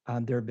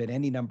there have been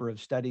any number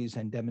of studies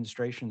and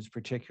demonstrations,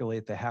 particularly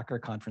at the hacker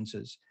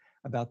conferences,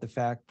 about the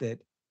fact that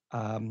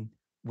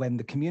when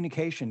the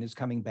communication is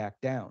coming back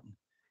down,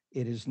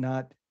 it is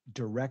not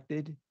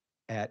directed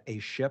at a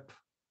ship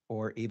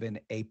or even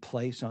a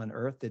place on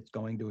Earth that's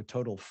going to a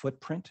total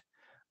footprint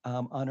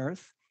on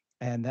Earth.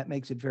 And that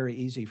makes it very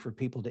easy for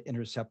people to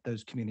intercept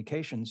those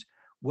communications,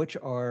 which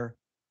are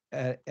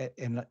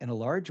in a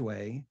large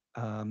way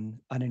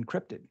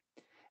unencrypted.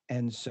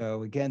 And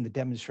so again, the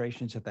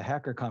demonstrations at the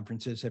hacker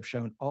conferences have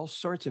shown all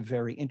sorts of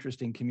very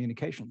interesting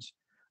communications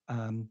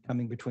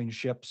coming between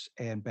ships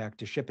and back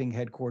to shipping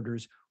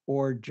headquarters,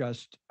 or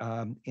just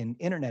in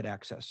internet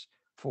access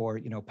for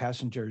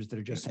passengers that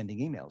are just sending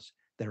emails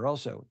that are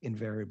also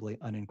invariably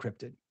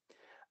unencrypted.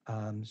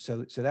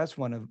 So that's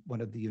one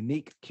of the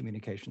unique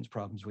communications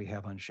problems we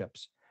have on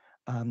ships.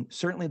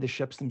 Certainly the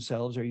ships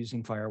themselves are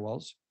using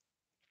firewalls.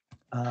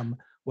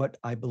 What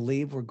I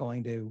believe we're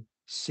going to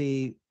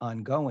see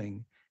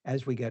ongoing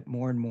as we get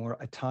more and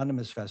more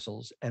autonomous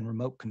vessels and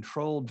remote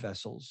controlled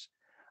vessels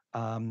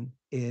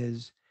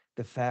is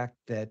the fact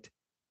that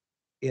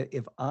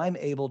if I'm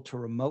able to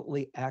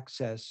remotely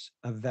access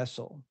a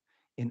vessel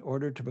in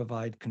order to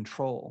provide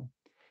control,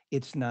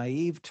 it's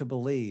naive to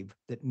believe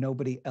that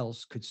nobody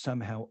else could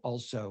somehow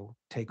also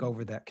take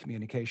over that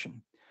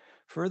communication.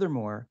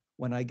 Furthermore,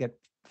 when I get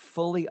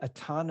fully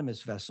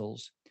autonomous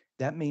vessels,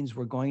 that means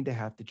we're going to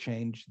have to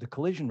change the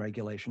collision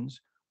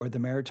regulations or the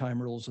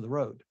maritime rules of the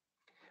road.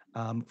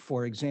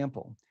 For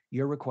example,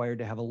 you're required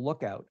to have a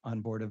lookout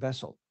on board a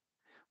vessel.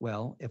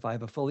 Well, if I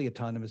have a fully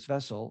autonomous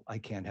vessel, I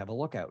can't have a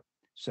lookout.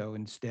 So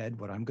instead,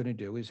 what I'm going to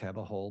do is have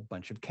a whole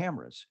bunch of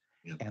cameras,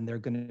 and they're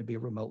going to be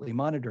remotely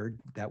monitored.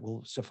 That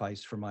will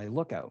suffice for my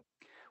lookout.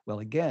 Well,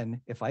 again,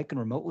 if I can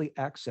remotely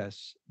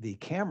access the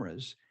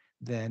cameras,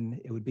 then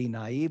it would be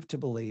naive to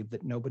believe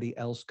that nobody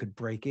else could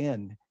break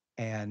in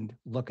and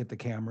look at the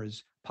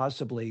cameras,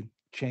 possibly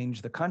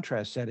change the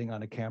contrast setting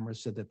on a camera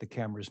so that the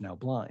camera is now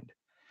blind.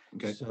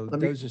 Okay. So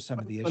those are some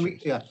of the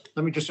issues.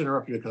 Let me just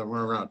interrupt you because I'm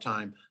running out of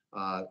time.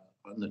 On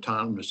the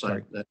autonomous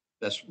side,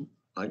 that's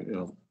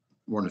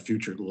more in the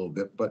future a little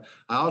bit. But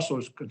I also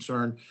was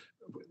concerned.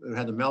 We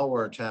had the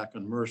malware attack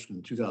on Maersk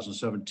in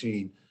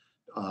 2017.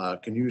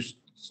 Can you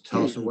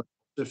tell us what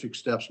specific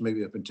steps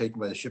maybe have been taken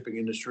by the shipping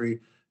industry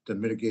to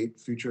mitigate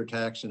future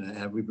attacks, and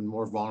have we been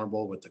more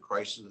vulnerable with the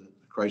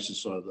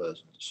crisis of the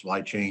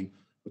supply chain,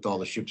 with all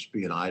the ships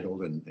being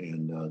idled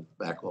and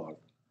backlogged?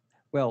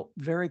 Well,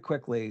 very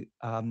quickly,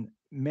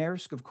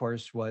 Maersk, of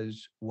course,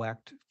 was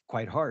whacked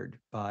quite hard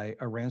by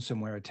a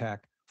ransomware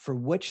attack for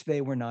which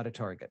they were not a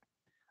target.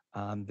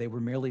 They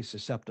were merely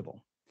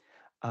susceptible.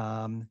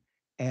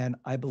 And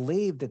I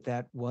believe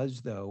that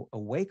was, though, a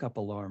wake-up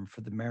alarm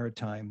for the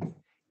maritime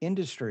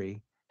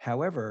industry.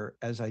 However,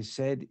 as I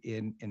said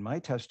in my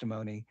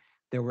testimony,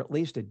 there were at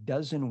least a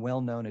dozen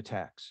well-known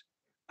attacks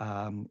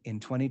in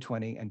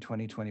 2020 and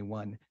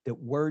 2021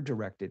 that were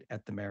directed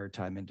at the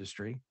maritime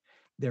industry.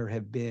 There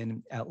have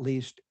been at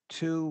least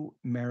 2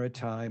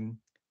 maritime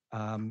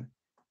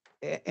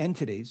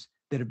entities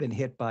that have been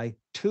hit by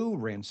 2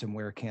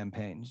 ransomware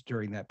campaigns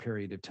during that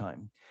period of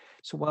time.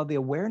 So while the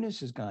awareness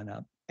has gone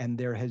up and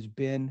there has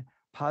been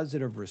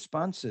positive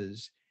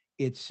responses,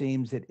 it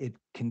seems that it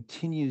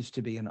continues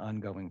to be an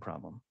ongoing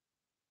problem.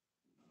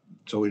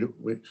 So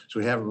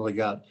we haven't really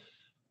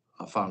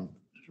found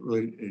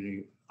really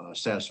any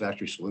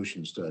satisfactory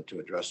solutions to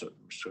address it.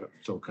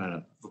 Still kind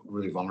of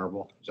really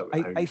vulnerable. Is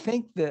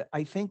that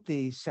I think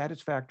the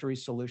satisfactory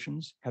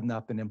solutions have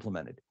not been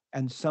implemented.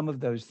 And some of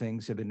those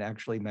things have been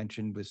actually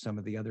mentioned with some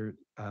of the other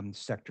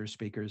sector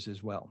speakers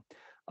as well.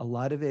 A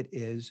lot of it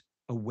is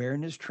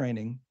awareness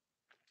training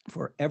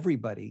for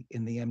everybody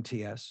in the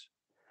MTS,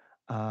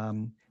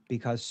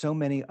 because so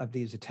many of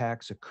these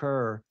attacks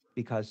occur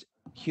because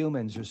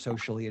humans are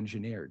socially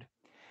engineered.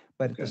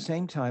 But at the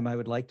same time, I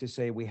would like to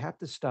say we have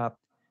to stop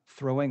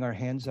throwing our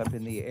hands up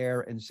in the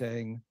air and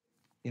saying,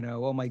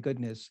 oh my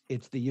goodness,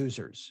 it's the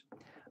users.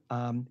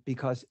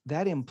 Because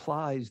that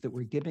implies that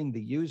we're giving the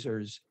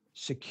users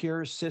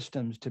secure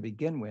systems to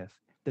begin with,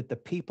 that the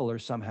people are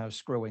somehow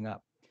screwing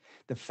up.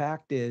 The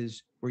fact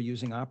is, we're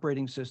using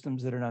operating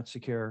systems that are not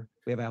secure.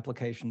 We have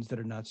applications that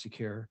are not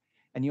secure.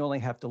 And you only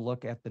have to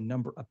look at the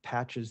number of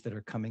patches that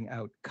are coming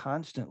out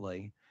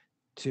constantly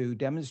to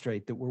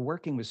demonstrate that we're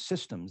working with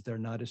systems that are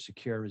not as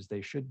secure as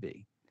they should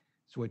be,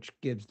 so which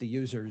gives the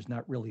users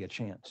not really a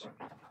chance.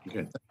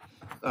 Okay.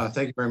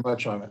 Thank you very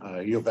much.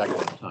 I yield back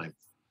at time.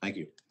 Thank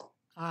you.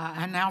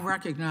 I now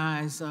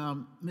recognize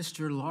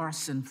Mr.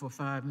 Larson for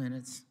 5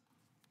 minutes.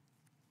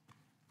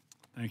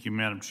 Thank you,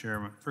 Madam Chair.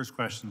 My first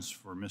question is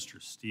for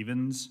Mr.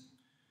 Stevens.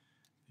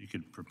 You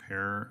could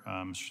prepare,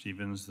 Mr.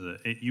 Stevens. The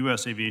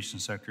U.S. aviation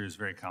sector is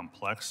very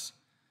complex.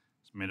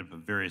 It's made up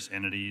of various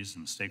entities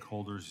and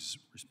stakeholders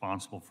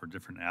responsible for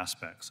different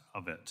aspects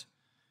of it.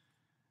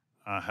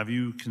 Have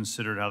you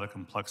considered how the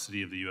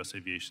complexity of the U.S.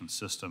 aviation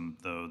system,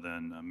 though,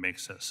 then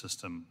makes that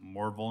system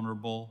more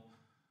vulnerable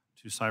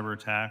to cyber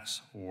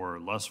attacks or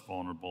less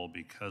vulnerable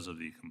because of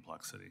the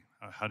complexity?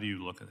 How do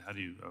you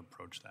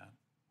approach that?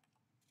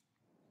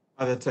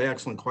 That's an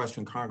excellent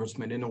question,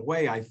 Congressman. In a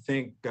way, I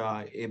think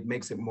it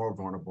makes it more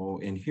vulnerable,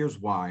 and here's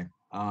why.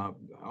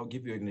 I'll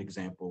give you an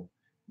example.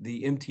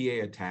 The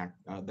MTA attack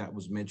that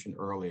was mentioned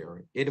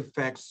earlier, it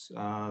affects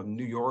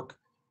New York.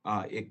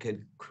 It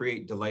could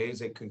create delays.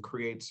 It can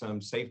create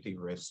some safety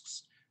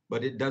risks,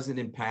 but it doesn't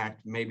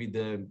impact maybe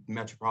the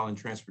metropolitan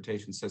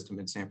transportation system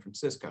in San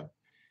Francisco.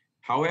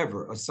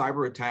 However, a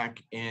cyber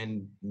attack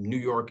in New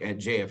York at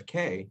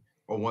JFK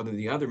or one of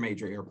the other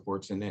major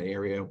airports in that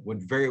area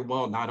would very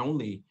well not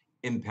only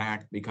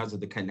impact because of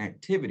the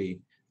connectivity,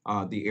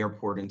 the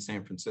airport in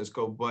San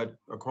Francisco, but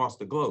across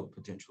the globe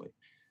potentially.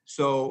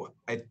 So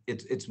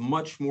it's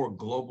much more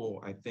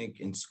global, I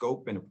think, in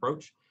scope and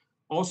approach.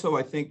 Also,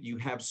 I think you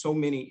have so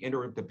many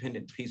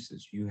interdependent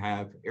pieces. You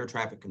have air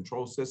traffic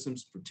control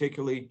systems,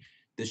 particularly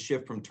the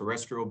shift from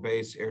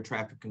terrestrial-based air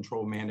traffic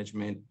control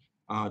management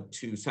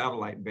to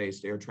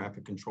satellite-based air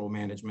traffic control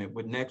management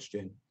with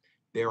NextGen.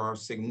 There are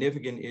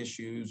significant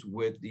issues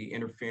with the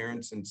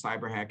interference and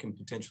cyber hacking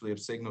potentially of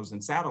signals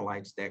and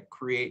satellites that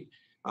create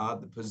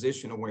the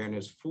position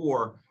awareness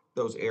for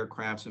those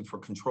aircrafts and for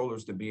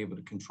controllers to be able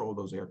to control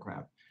those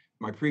aircraft.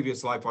 My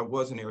previous life, I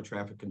was in air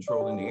traffic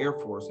control in the Air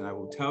Force, and I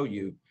will tell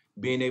you,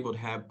 being able to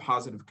have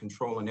positive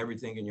control on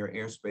everything in your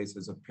airspace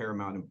is of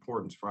paramount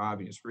importance for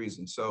obvious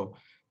reasons. So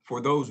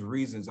for those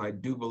reasons, I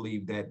do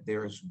believe that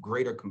there's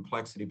greater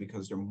complexity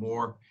because there are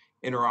more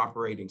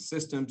interoperating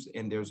systems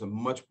and there's a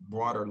much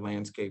broader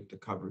landscape to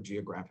cover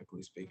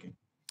geographically speaking.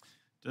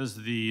 Does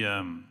the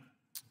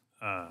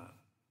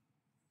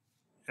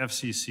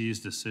FCC's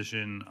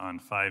decision on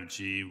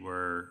 5G,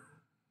 where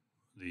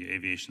the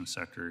aviation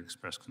sector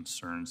expressed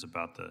concerns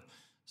about the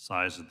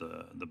size of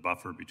the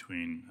buffer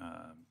between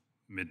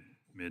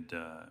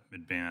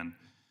mid-band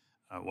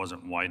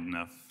wasn't wide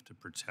enough to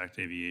protect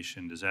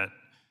aviation,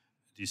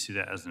 do you see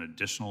that as an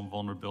additional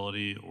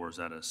vulnerability, or is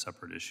that a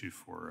separate issue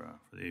for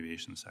the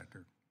aviation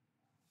sector?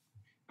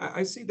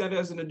 I see that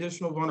as an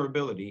additional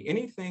vulnerability.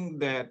 Anything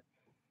that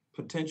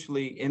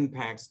potentially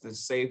impacts the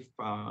safe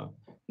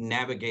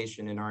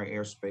navigation in our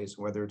airspace,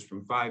 whether it's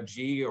from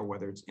 5G or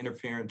whether it's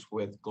interference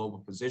with global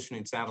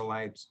positioning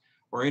satellites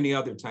or any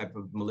other type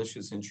of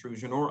malicious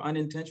intrusion or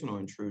unintentional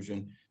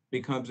intrusion,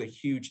 becomes a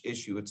huge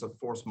issue. It's a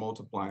force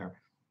multiplier.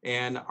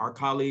 And our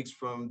colleagues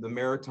from the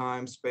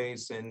maritime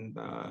space and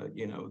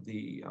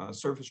the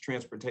surface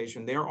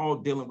transportation, they're all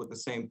dealing with the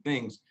same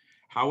things.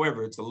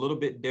 However, it's a little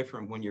bit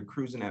different when you're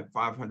cruising at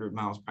 500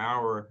 miles per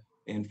hour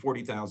and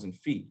 40,000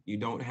 feet. You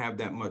don't have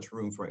that much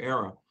room for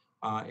error.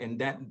 And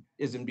that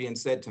isn't being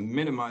said to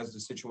minimize the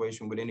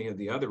situation with any of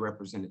the other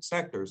represented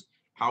sectors.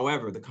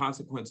 However, the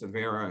consequence of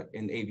error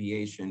in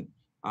aviation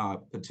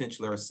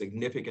potentially are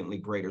significantly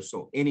greater.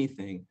 So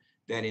anything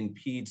that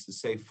impedes the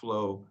safe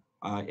flow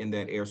in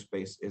that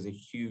airspace is a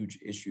huge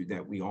issue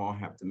that we all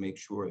have to make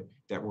sure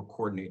that we're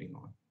coordinating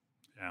on.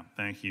 Yeah,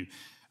 thank you.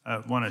 I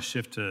want to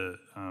shift to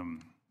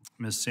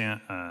Ms.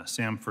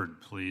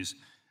 Samford, please.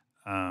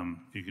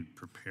 If you could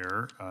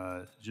prepare,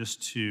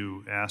 just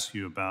to ask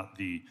you about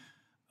the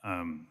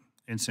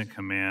Incident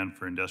Command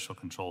for Industrial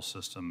Control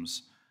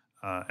Systems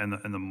and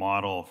the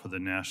model for the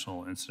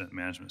National Incident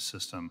Management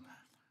System.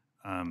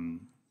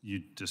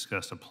 You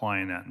discussed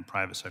applying that in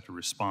private sector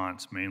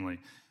response mainly,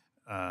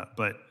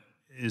 but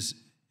is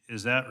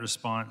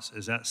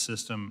that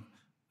system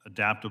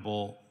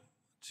adaptable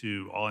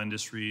to all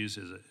industries?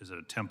 Is it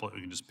a template we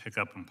can just pick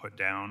up and put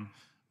down?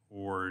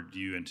 Or do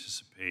you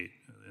anticipate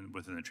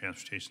within the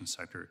transportation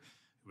sector,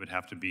 it would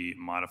have to be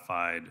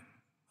modified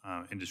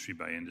industry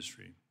by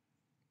industry?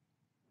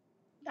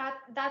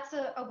 That's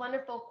a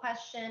wonderful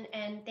question,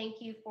 and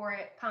thank you for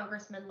it,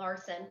 Congressman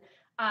Larson.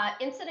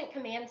 Incident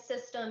Command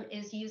System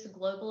is used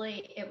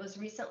globally. It was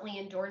recently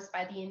endorsed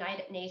by the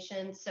United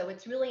Nations, so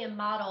it's really a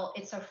model.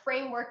 It's a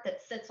framework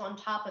that sits on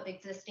top of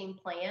existing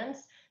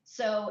plans,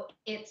 so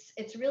it's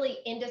really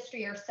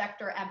industry or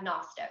sector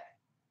agnostic.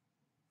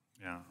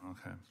 Yeah,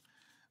 okay.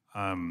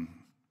 I'm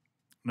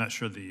not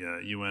sure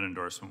the UN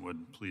endorsement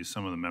would please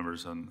some of the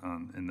members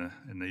in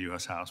the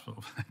U.S. House, but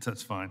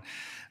that's fine.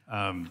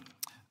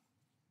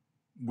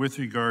 With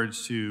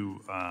regards to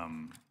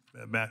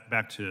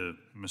back to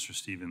Mr.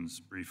 Stevens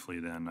briefly,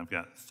 then I've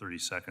got 30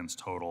 seconds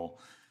total.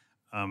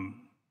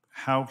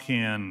 How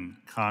can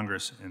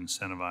Congress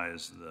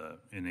incentivize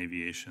in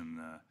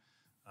aviation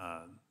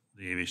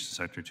the aviation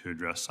sector to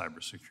address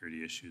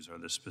cybersecurity issues? Are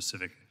there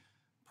specific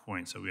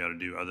points that we ought to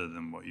do other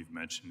than what you've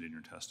mentioned in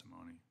your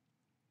testimony?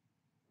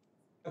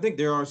 I think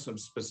there are some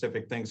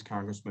specific things,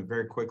 Congressman,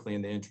 very quickly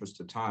in the interest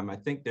of time. I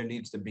think there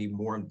needs to be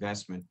more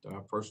investment.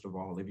 First of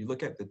all, if you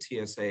look at the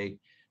TSA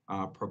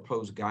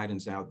proposed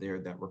guidance out there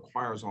that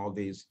requires all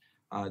these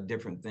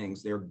different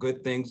things, they're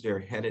good things. They're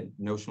headed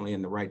notionally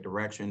in the right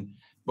direction,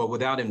 but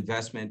without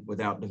investment,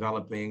 without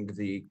developing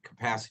the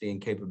capacity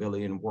and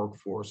capability in the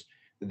workforce,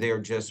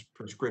 they're just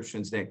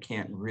prescriptions that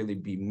can't really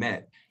be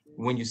met.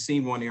 When you've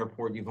seen one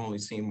airport, you've only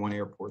seen one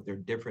airport. They're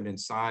different in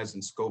size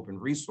and scope and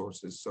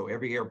resources. So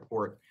every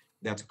airport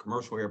that's a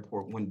commercial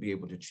airport wouldn't be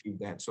able to achieve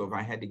that. So if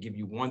I had to give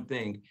you one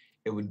thing,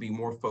 it would be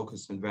more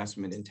focused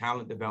investment in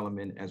talent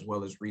development as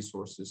well as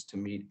resources to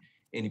meet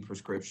any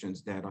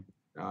prescriptions that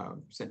are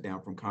sent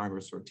down from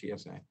Congress or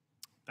TSA.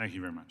 Thank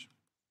you very much.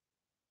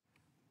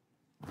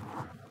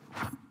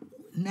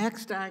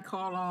 Next, I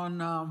call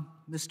on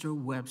Mr.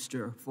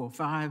 Webster for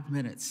 5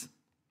 minutes.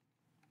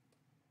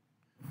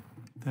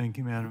 Thank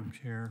you, Madam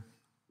Chair.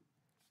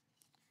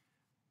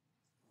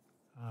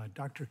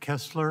 Dr.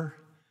 Kessler,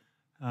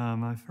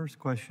 my first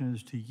question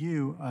is to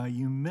you.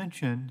 You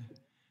mentioned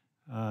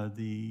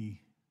the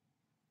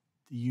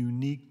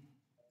unique,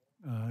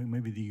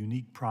 maybe the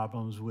unique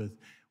problems with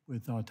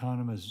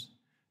autonomous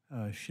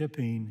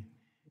shipping.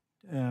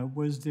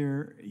 Was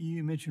there,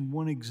 you mentioned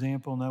one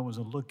example, and that was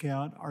a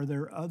lookout. Are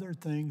there other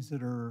things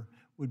that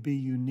would be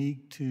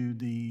unique to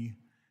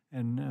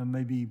and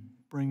maybe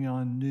bring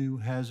on new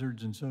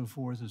hazards and so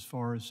forth as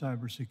far as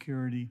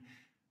cybersecurity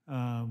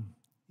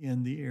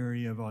in the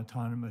area of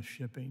autonomous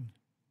shipping?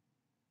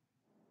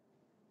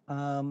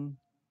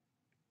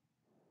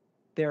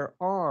 There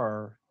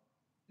are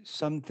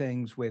some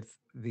things with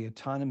the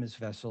autonomous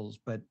vessels,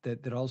 but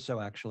that also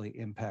actually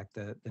impact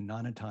the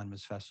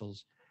non-autonomous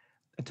vessels.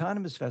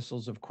 Autonomous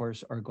vessels, of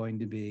course, are going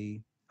to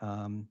be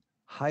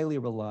highly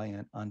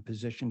reliant on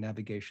position,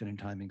 navigation, and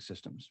timing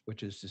systems,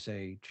 which is to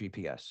say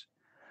GPS.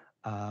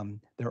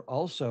 They're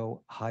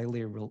also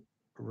highly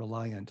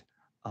reliant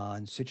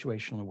on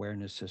situational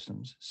awareness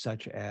systems,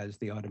 such as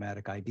the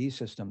automatic ID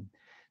system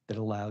that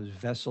allows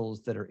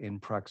vessels that are in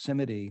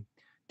proximity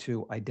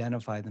to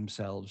identify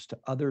themselves to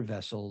other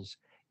vessels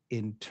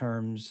in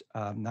terms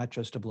not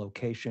just of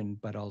location,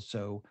 but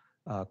also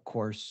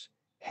course,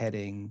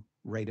 heading,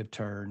 rate of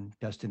turn,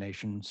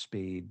 destination,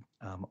 speed,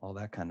 all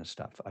that kind of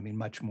stuff. I mean,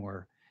 much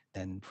more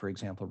than, for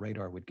example,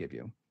 radar would give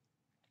you.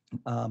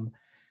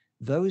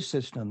 Those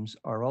systems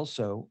are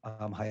also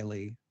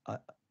highly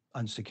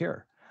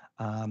unsecure.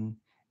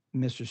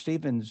 Mr.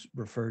 Stevens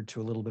referred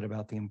to a little bit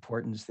about the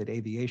importance that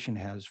aviation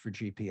has for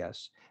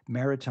GPS.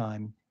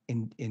 Maritime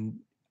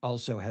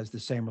also has the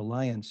same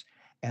reliance,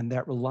 and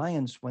that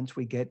reliance, once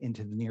we get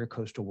into the near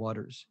coastal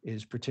waters,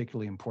 is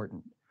particularly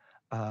important.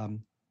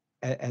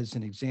 As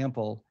an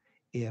example,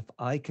 if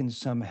I can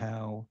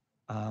somehow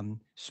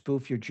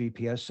spoof your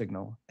GPS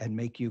signal and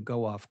make you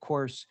go off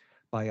course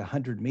by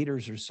 100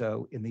 meters or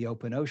so in the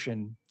open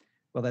ocean,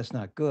 well, that's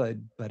not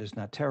good, but it's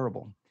not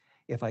terrible.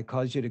 If I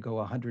cause you to go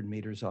 100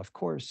 meters off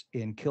course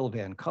in Kill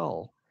Van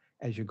Kull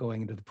as you're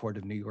going into the port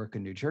of New York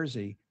and New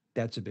Jersey,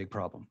 that's a big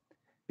problem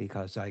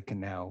because I can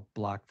now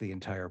block the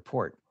entire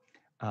port.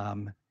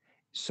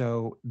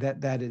 So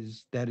that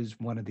is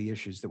one of the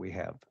issues that we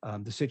have.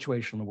 The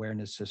situational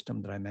awareness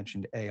system that I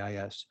mentioned,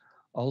 AIS,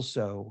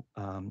 also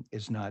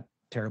is not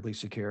terribly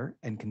secure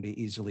and can be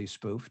easily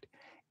spoofed.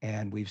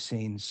 And we've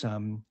seen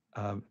some,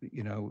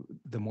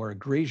 the more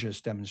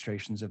egregious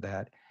demonstrations of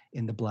that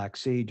in the Black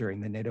Sea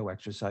during the NATO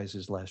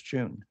exercises last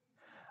June.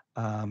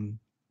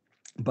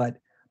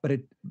 But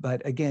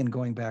again,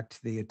 going back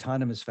to the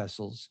autonomous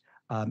vessels,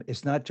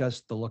 it's not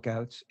just the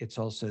lookouts, it's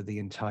also the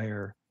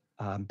entire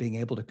being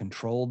able to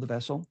control the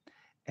vessel.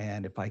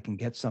 And if I can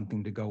get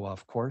something to go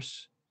off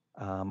course,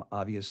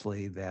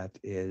 obviously that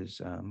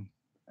is,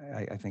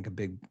 I think,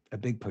 a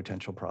big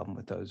potential problem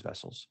with those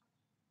vessels.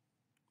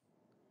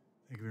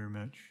 Thank you very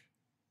much.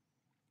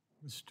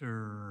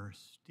 Mr.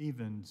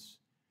 Stevens,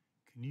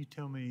 can you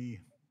tell me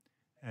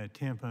at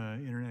Tampa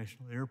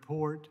International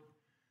Airport,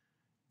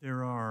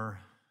 there are,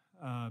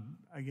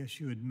 I guess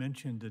you had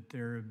mentioned that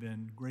there have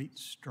been great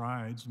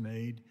strides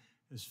made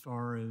as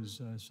far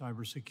as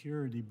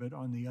cybersecurity, but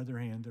on the other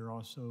hand,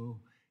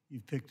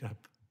 you've picked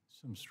up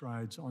some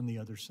strides on the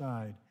other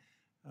side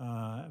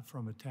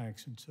from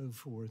attacks and so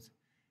forth.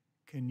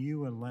 Can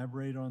you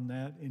elaborate on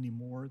that any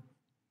more?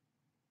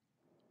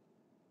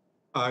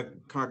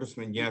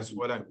 Congressman, yes.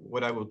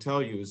 What I will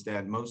tell you is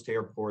that most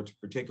airports,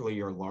 particularly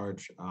your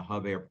large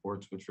hub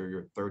airports, which are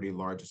your 30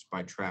 largest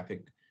by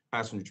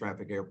passenger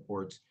traffic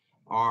airports,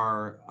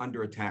 are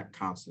under attack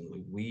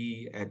constantly.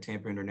 We at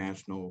Tampa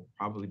International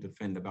probably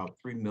defend about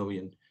 3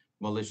 million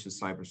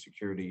malicious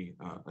cybersecurity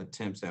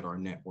attempts at our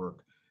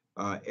network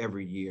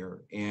every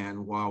year.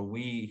 And while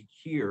we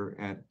here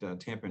at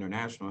Tampa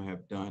International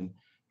have done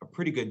a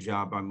pretty good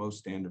job by most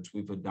standards,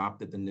 we've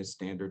adopted the NIST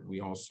standard.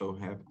 We also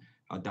have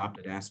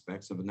adopted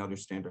aspects of another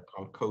standard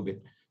called COVID.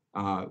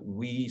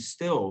 We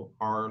still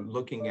are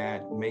looking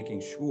at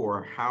making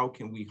sure how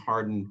can we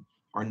harden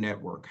our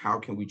network? How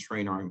can we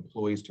train our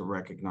employees to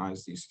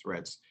recognize these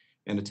threats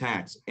and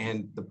attacks?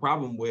 And the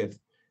problem with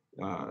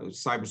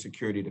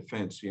cybersecurity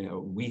defense,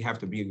 we have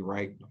to be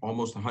right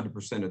almost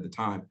 100% of the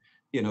time.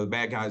 The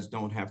bad guys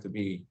don't have to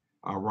be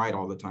right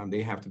all the time.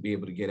 They have to be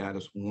able to get at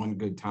us one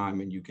good time,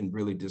 and you can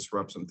really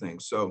disrupt some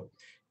things. So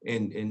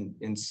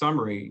in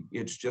summary,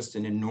 it's just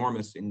an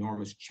enormous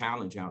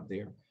challenge out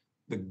there.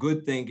 The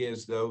good thing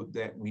is, though,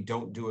 that we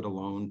don't do it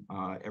alone.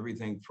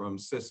 Everything from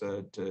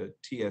CISA to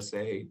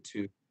TSA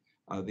to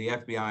the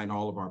FBI and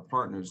all of our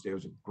partners,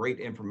 there's a great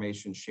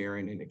information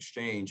sharing and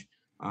exchange.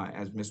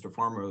 As Mr.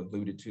 Farmer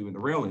alluded to, in the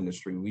rail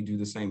industry, we do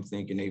the same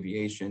thing in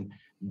aviation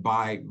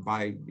by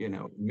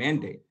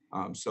mandate.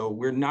 So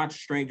we're not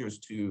strangers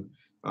to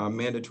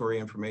mandatory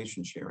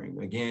information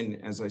sharing. Again,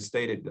 as I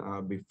stated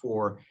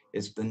before,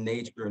 it's the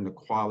nature and the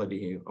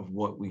quality of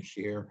what we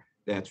share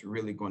that's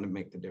really going to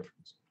make the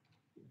difference.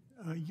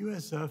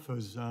 USF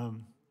was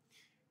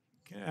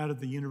out of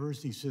the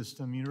university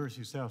system.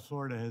 University of South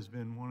Florida has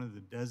been one of the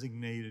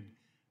designated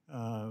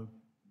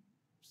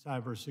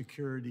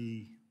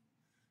cybersecurity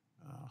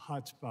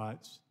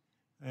hotspots.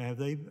 Are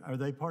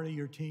they part of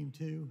your team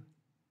too?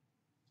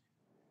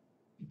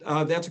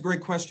 That's a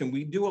great question.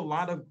 We do a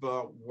lot of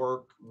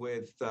work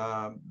with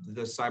the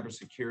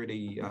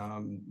cybersecurity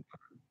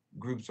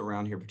groups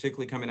around here,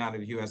 particularly coming out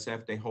of the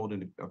USF. They hold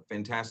a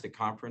fantastic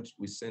conference.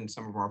 We send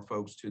some of our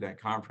folks to that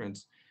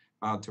conference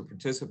to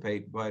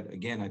participate. But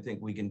again, I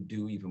think we can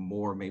do even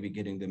more, maybe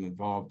getting them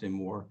involved in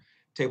more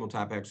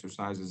tabletop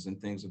exercises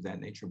and things of that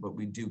nature. But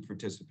we do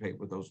participate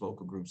with those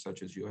local groups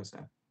such as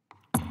USF.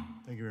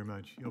 Thank you very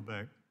much. Yield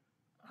back.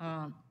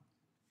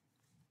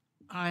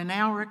 I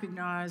now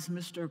recognize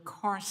Mr.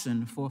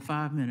 Carson for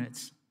 5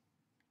 minutes.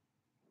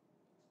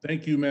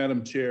 Thank you,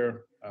 Madam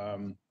Chair.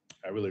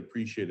 I really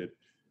appreciate it.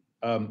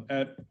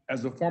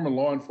 As a former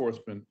law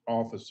enforcement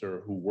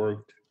officer who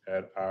worked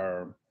at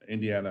our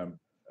Indiana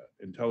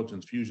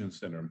Intelligence Fusion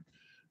Center,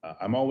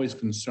 I'm always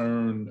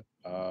concerned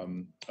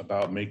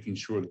about making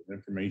sure that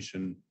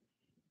information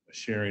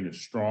sharing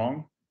is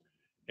strong.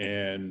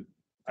 And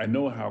I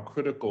know how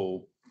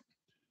critical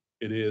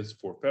it is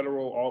for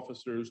federal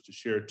officers to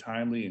share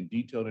timely and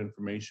detailed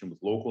information with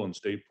local and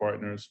state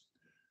partners.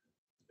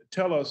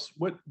 Tell us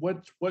what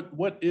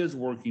is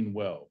working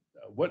well,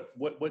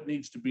 what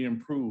needs to be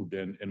improved,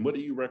 and what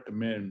do you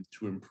recommend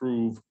to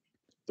improve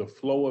the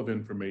flow of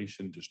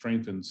information to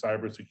strengthen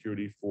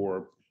cybersecurity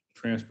for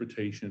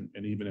transportation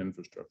and even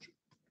infrastructure?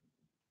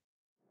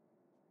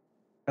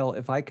 Well,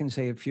 if I can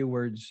say a few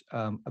words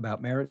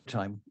about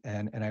maritime,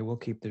 and I will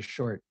keep this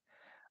short.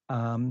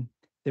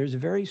 There's a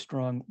very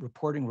strong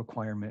reporting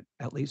requirement,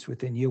 at least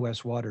within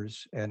U.S.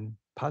 waters, and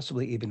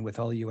possibly even with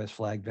all U.S.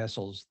 flagged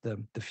vessels,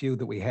 the few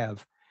that we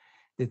have,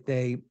 that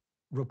they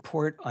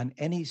report on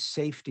any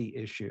safety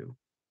issue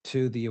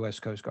to the U.S.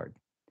 Coast Guard.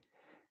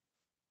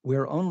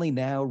 We're only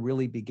now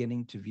really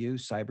beginning to view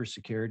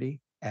cybersecurity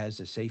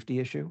as a safety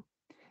issue.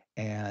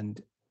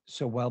 And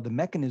so while the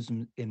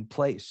mechanism in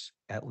place,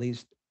 at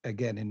least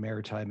again in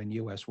maritime and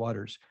U.S.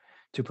 waters,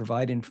 to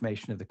provide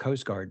information to the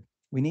Coast Guard,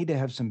 we need to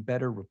have some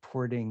better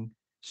reporting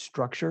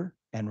structure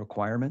and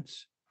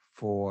requirements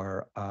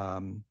for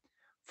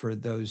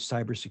those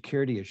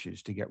cybersecurity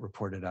issues to get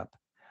reported up.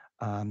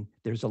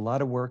 There's a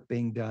lot of work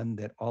being done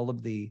that all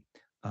of the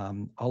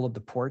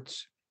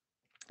ports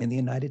in the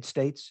United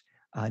States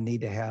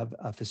need to have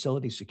a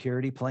facility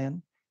security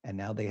plan, and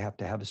now they have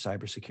to have a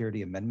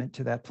cybersecurity amendment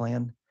to that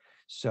plan.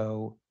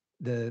 So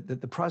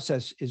the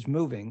process is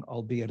moving,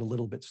 albeit a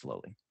little bit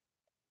slowly.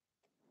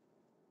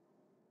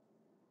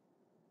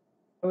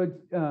 I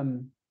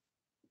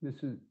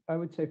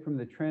would say from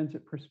the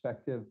transit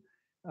perspective,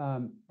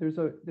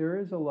 there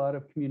is a lot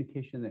of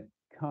communication that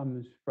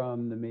comes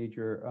from the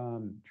major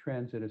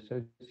transit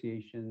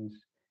associations,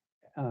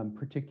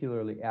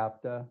 particularly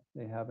APTA.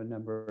 They have a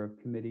number of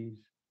committees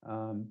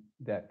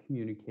that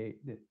communicate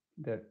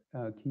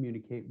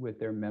with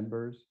their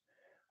members,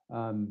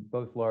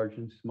 both large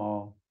and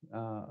small.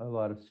 A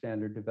lot of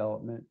standard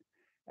development.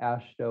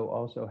 AASHTO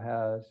also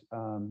has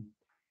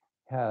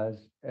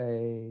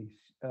a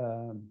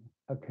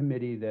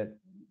committee that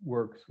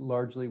works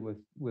largely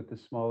with the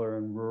smaller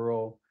and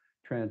rural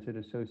transit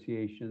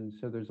associations.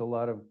 So there's a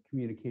lot of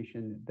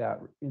communication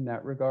in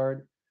that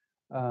regard.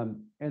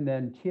 And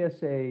then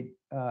TSA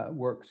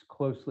works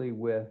closely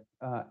with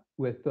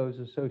those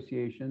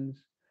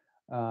associations.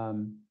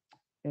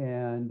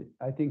 And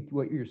I think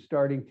what you're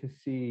starting to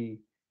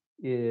see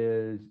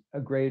is a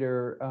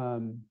greater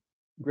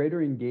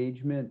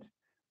engagement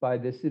by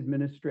this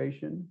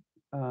administration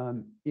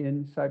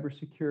in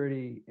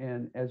cybersecurity,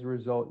 and as a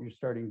result, you're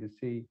starting to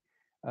see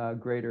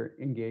greater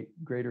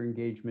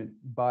engagement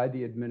by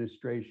the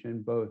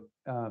administration, both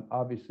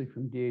obviously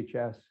from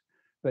DHS,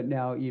 but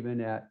now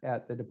even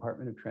at the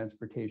Department of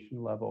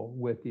Transportation level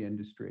with the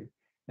industry,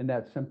 and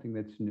that's something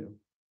that's new.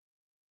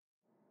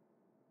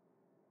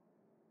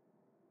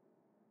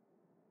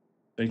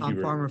 Thank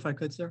you. Farmer, if I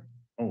could, sir.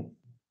 Oh.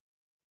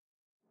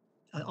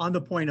 On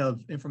the point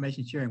of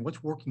information sharing,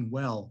 what's working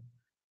well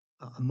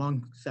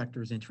among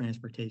sectors in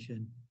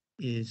transportation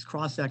is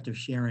cross-sector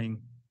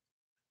sharing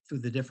through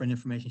the different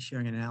information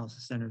sharing and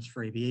analysis centers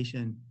for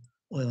aviation,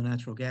 oil and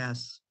natural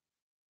gas,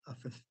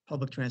 for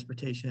public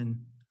transportation,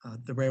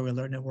 the railway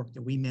alert network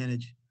that we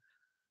manage.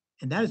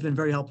 And that has been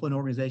very helpful in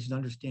organizations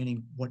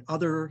understanding what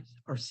others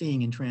are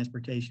seeing in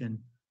transportation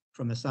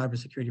from a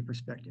cybersecurity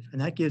perspective. And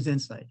that gives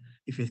insight.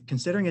 If you're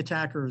considering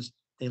attackers,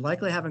 they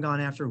likely haven't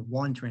gone after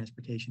one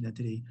transportation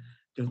entity.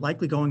 They're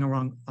likely going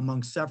around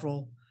among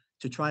several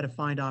to try to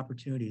find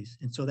opportunities.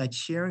 And so that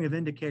sharing of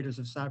indicators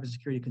of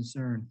cybersecurity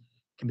concern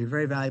can be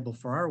very valuable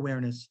for our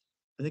awareness.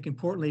 I think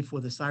importantly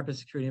for the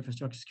Cybersecurity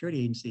Infrastructure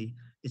Security Agency,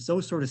 it's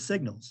those sort of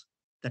signals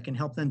that can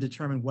help them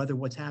determine whether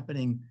what's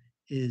happening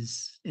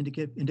is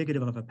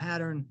indicative of a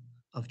pattern,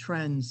 of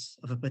trends,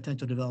 of a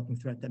potential developing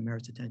threat that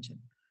merits attention.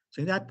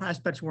 So that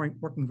aspect's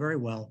working very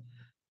well.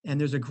 And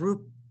there's a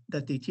group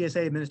that the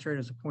TSA administrator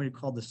has appointed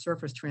called the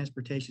Surface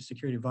Transportation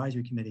Security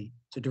Advisory Committee.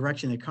 It's a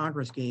direction that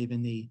Congress gave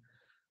in the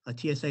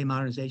TSA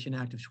Modernization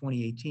Act of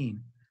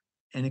 2018.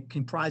 And it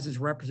comprises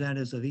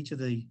representatives of each of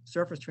the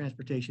surface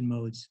transportation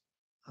modes,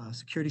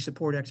 security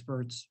support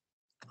experts,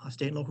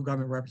 state and local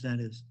government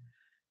representatives.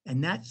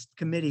 And that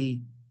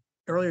committee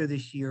earlier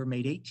this year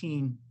made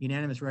 18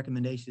 unanimous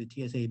recommendations to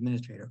the TSA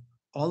administrator,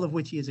 all of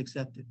which he has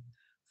accepted.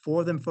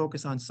 4 of them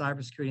focus on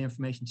cybersecurity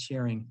information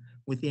sharing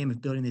with the aim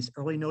of building this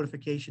early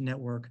notification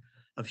network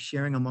of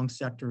sharing among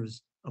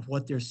sectors of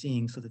what they're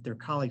seeing so that their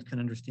colleagues can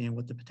understand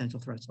what the potential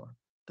threats are.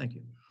 Thank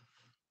you.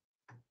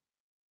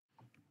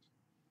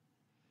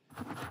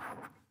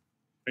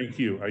 Thank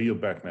you. I yield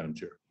back, Madam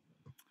Chair.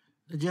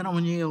 The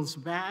gentleman yields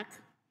back.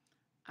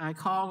 I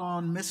call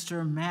on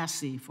Mr.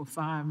 Massey for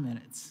 5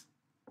 minutes.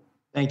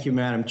 Thank you,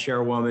 Madam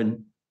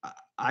Chairwoman.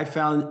 I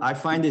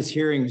find this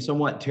hearing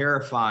somewhat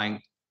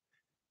terrifying.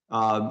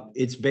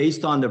 It's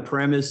based on the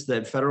premise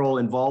that federal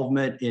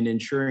involvement in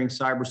ensuring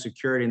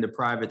cybersecurity in the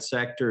private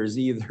sector is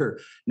either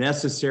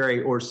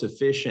necessary or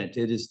sufficient.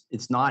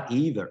 It's not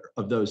either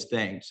of those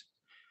things.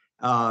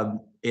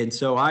 And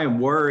so I am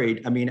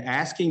worried. I mean,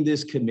 asking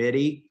this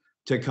committee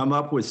to come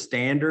up with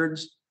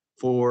standards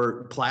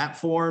for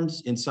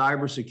platforms in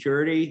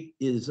cybersecurity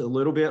is a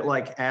little bit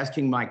like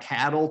asking my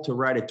cattle to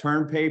write a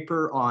term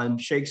paper on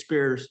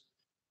Shakespeare's,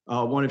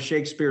 one of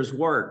Shakespeare's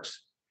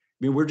works.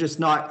 I mean, we're just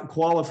not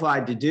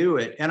qualified to do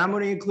it. And I'm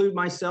going to include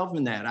myself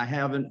in that. I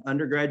have an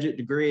undergraduate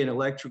degree in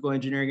electrical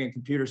engineering and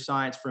computer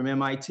science from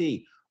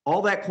MIT.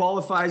 All that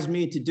qualifies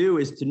me to do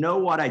is to know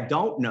what I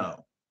don't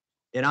know.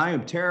 And I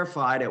am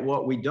terrified at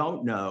what we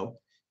don't know.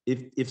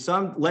 If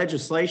some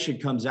legislation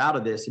comes out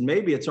of this, and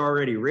maybe it's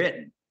already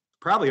written,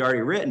 probably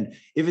already written.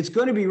 If it's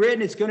going to be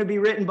written, it's going to be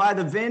written by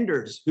the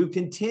vendors who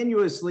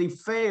continuously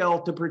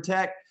fail to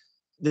protect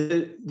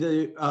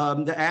the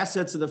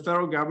assets of the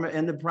federal government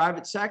and the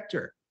private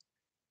sector.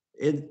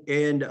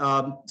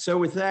 So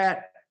with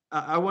that,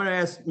 I want to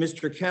ask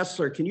Mr.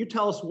 Kessler, can you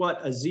tell us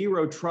what a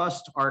zero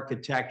trust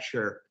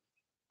architecture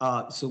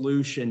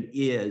solution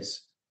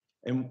is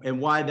and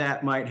why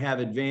that might have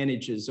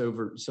advantages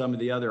over some of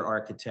the other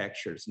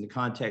architectures in the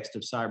context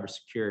of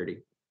cybersecurity?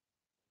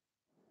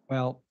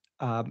 Well,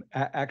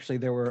 actually,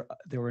 there were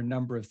a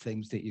number of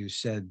things that you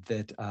said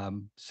that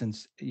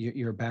since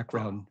your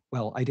background,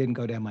 well, I didn't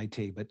go to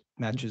MIT, but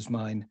matches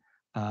mine.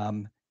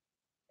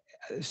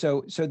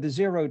 So the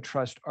zero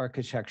trust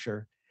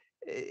architecture,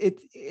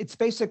 it's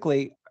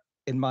basically,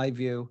 in my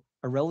view,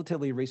 a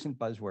relatively recent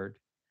buzzword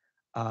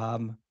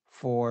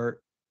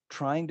for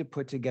trying to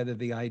put together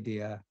the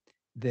idea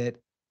that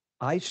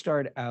I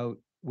start out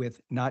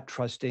with not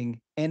trusting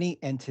any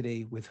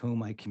entity with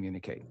whom I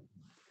communicate.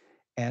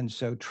 And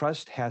so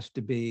trust has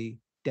to be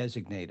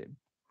designated.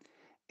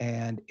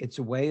 And it's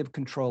a way of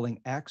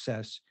controlling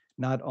access,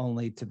 not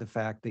only to the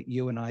fact that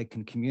you and I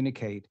can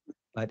communicate,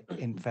 but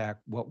in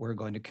fact, what we're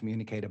going to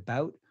communicate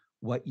about,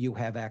 what you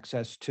have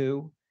access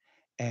to.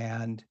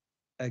 And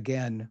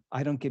again,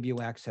 I don't give you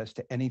access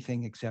to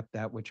anything except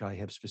that which I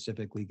have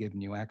specifically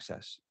given you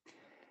access.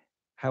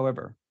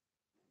 However,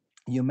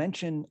 you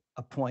mentioned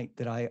a point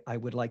that I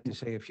would like to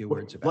say a few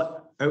words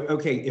about.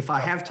 Okay, if I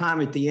have time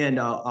at the end,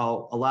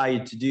 I'll allow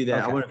you to do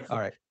that. Okay. All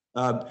right.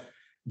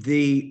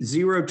 The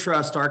zero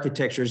trust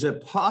architecture, is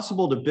it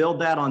possible to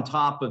build that on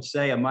top of,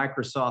 say, a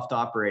Microsoft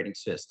operating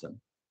system?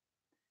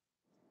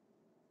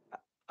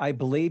 I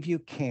believe you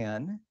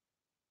can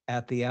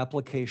at the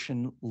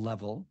application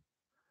level.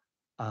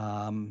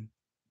 I'll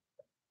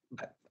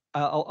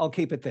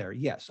keep it there.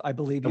 Yes, I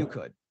believe you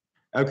could.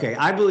 Okay,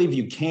 I believe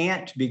you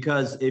can't,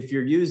 because if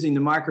you're using the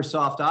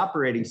Microsoft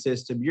operating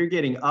system, you're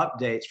getting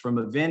updates from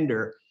a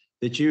vendor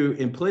that you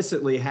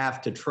implicitly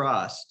have to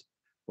trust,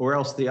 or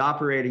else the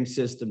operating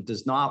system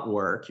does not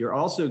work. You're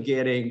also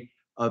getting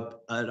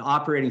an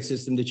operating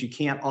system that you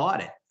can't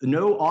audit.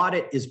 No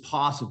audit is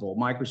possible.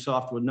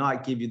 Microsoft would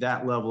not give you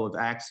that level of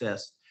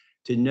access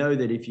to know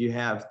that if you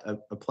have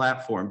a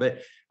platform.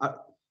 But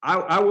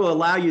I will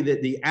allow you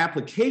that the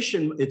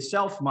application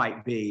itself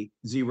might be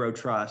zero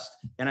trust.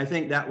 And I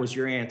think that was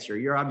your answer.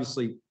 You're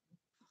obviously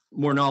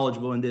more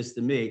knowledgeable in this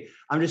than me.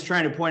 I'm just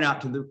trying to point out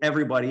to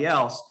everybody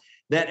else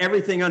that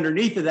everything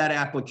underneath of that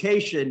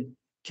application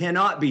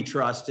cannot be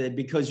trusted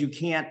because you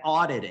can't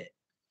audit it.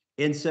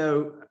 And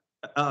so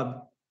I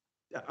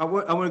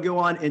want to go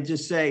on and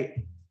just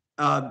say,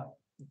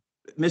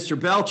 Mr.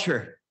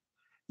 Belcher,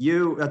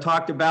 you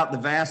talked about the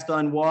vast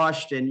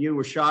unwashed, and you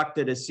were shocked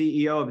that a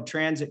CEO of a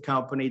transit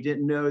company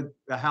didn't know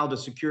how to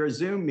secure a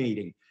Zoom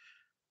meeting.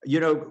 You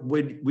know,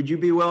 would you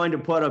be willing to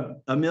put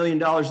 $1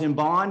 million in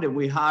bond and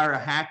we hire a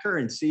hacker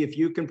and see if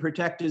you can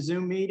protect a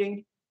Zoom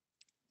meeting?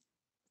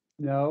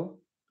 No.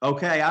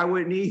 Okay, I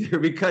wouldn't either,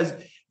 because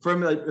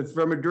from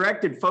a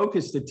directed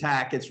focused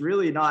attack, it's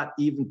really not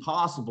even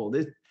possible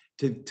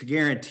to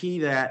guarantee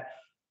that.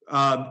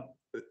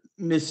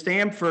 Ms.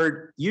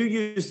 Stamford, you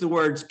use the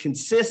words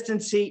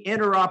consistency,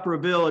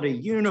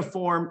 interoperability,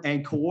 uniform,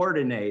 and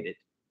coordinated.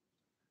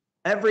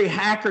 Every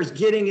hacker's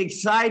getting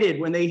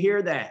excited when they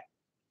hear that.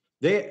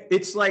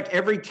 It's like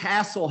every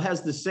castle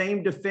has the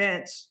same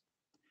defense.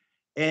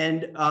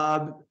 And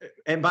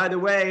by the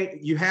way,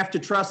 you have to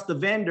trust the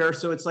vendor.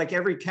 So it's like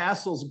every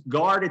castle's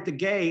guard at the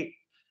gate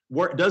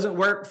doesn't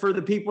work for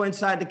the people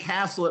inside the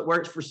castle. It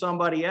works for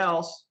somebody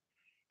else.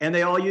 And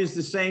they all use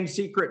the same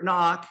secret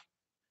knock.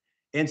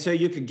 And so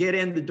you could get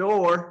in the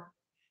door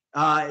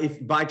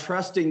by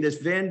trusting this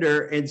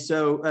vendor. And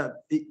so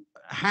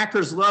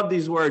hackers love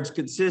these words: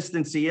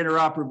 consistency,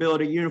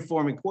 interoperability,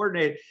 uniform, and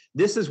coordinated.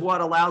 This is what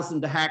allows them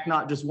to hack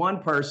not just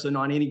one person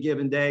on any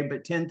given day,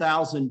 but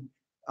 10,000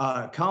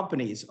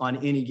 companies on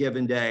any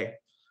given day.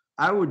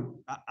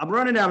 I'm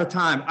running out of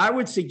time. I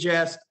would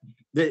suggest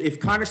that if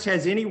Congress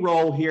has any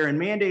role here in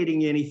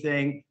mandating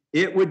anything,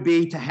 it would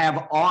be to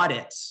have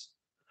audits,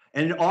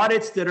 and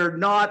audits that are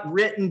not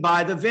written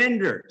by the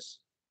vendors.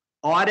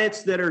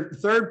 Audits that are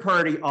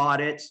third-party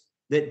audits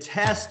that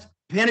test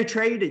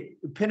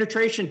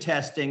penetration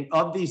testing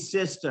of these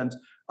systems.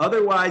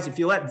 Otherwise, if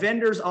you let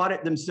vendors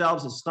audit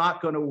themselves, it's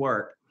not going to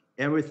work.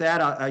 And with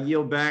that, I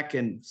yield back,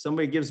 and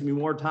somebody gives me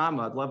more time,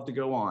 I'd love to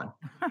go on.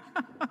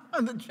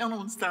 The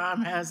gentleman's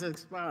time has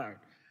expired.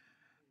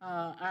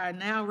 I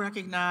now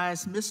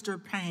recognize Mr.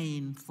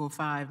 Payne for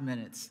 5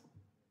 minutes.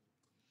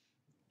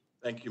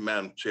 Thank you,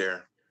 Madam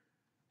Chair.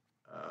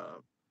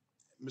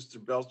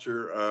 Mr.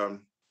 Belcher,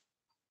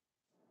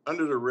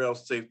 under the Rail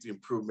Safety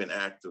Improvement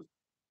Act of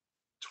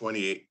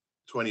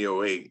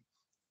 2008,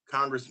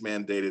 Congress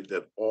mandated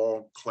that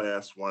all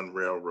Class 1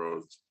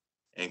 railroads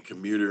and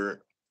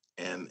commuter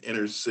and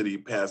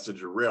intercity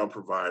passenger rail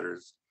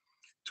providers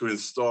to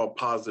install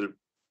positive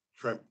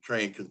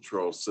train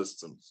control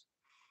systems.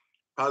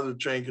 Positive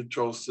train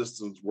control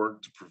systems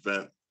work to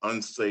prevent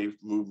unsafe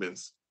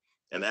movements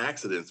and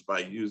accidents by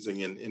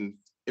using an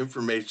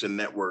information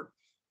network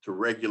to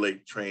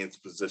regulate trains'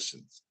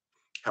 positions.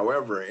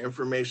 However,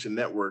 information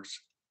networks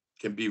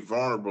can be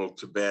vulnerable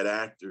to bad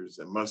actors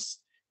and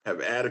must have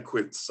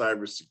adequate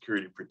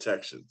cybersecurity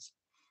protections.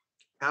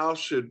 How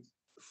should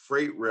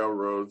freight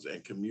railroads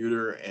and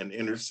commuter and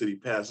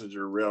intercity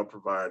passenger rail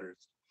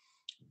providers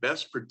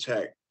best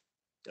protect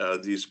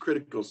these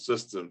critical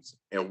systems,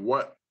 and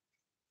what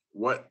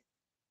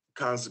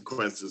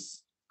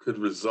consequences could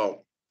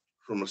result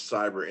from a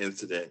cyber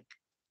incident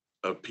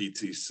of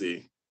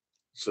PTC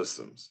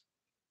systems?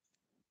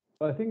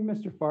 Well, I think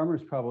Mr. Farmer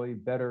is probably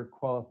better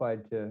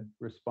qualified to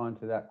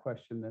respond to that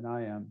question than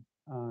I am.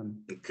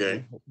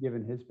 Okay.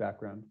 Given his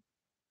background.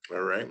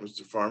 All right,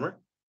 Mr. Farmer.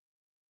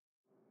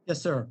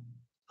 Yes, sir.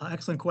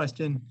 Excellent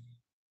question.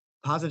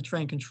 Positive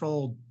train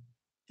control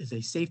is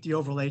a safety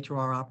overlay to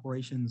our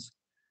operations.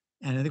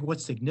 And I think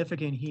what's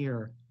significant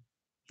here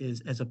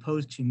is, as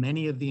opposed to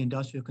many of the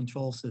industrial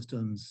control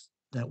systems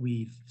that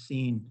we've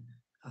seen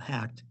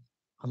hacked,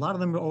 a lot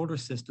of them are older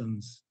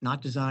systems,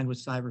 not designed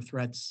with cyber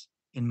threats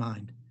in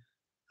mind.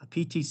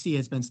 PTC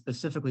has been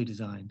specifically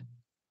designed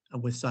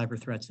with cyber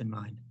threats in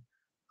mind.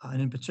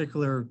 And in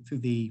particular, through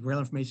the Rail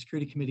Information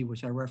Security Committee,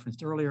 which I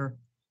referenced earlier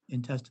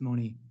in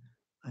testimony,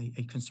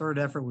 a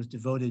concerted effort was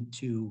devoted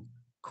to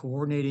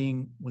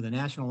coordinating with a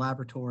national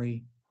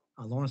laboratory,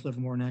 Lawrence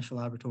Livermore National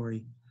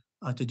Laboratory,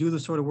 to do the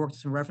sort of work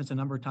that's been referenced a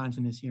number of times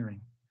in this hearing,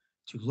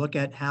 to look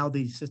at how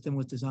the system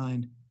was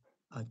designed,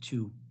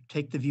 to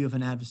take the view of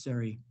an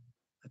adversary,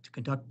 to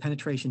conduct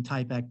penetration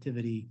type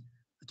activity,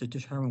 to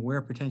determine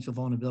where potential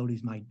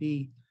vulnerabilities might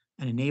be,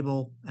 and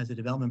enable, as the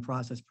development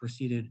process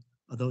proceeded,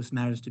 those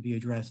matters to be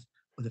addressed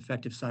with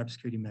effective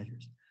cybersecurity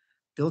measures.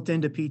 Built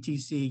into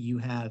PTC, you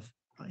have,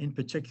 in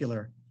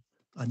particular,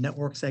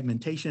 network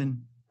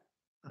segmentation,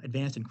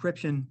 advanced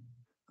encryption,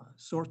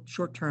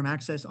 short-term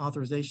access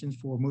authorizations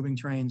for moving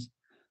trains,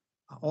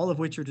 all of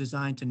which are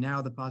designed to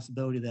narrow the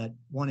possibility that,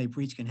 one, a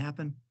breach can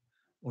happen,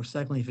 or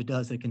secondly, if it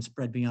does, it can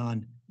spread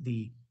beyond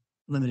the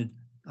limited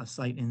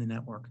site in the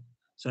network.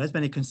 So that's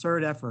been a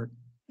concerted effort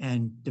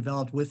and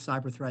developed with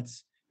cyber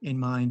threats in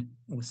mind,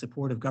 and with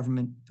support of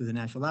government through the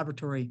National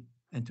Laboratory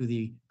and through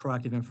the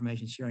proactive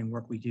information sharing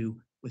work we do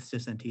with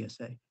CIS and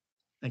TSA.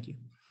 Thank you.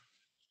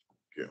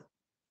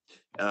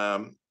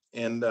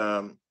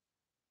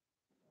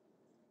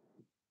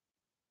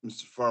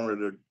 Mr. Farmer,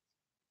 the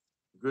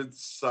good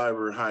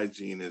cyber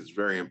hygiene is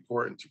very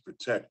important to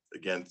protect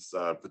against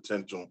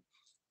potential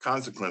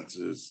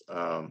consequences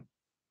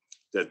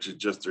that you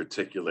just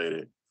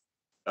articulated.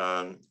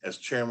 As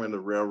chairman of the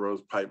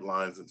Railroads,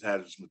 Pipelines, and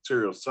Hazardous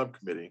Materials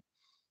Subcommittee,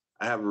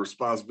 I have a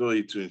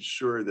responsibility to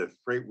ensure that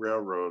freight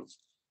railroads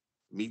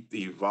meet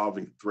the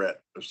evolving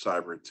threat of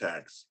cyber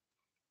attacks.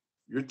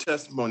 Your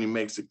testimony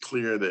makes it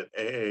clear that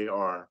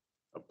AAR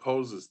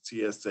opposes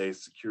TSA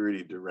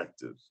security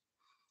directives.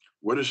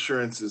 What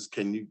assurances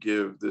can you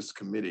give this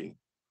committee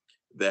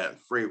that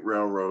freight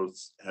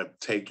railroads have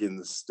taken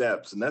the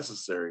steps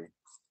necessary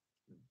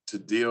to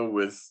deal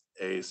with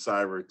a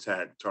cyber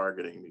attack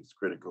targeting these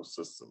critical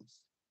systems?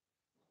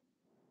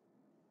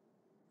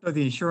 So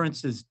the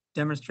assurance is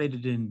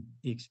demonstrated in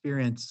the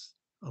experience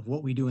of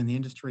what we do in the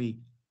industry,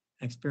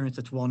 an experience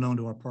that's well known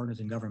to our partners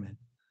in government.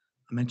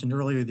 I mentioned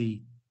earlier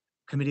the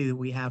committee that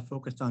we have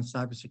focused on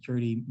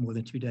cybersecurity more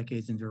than 2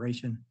 decades in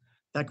duration.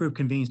 That group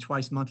convenes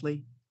twice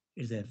monthly.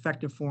 It is an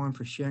effective forum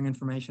for sharing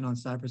information on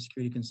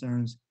cybersecurity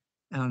concerns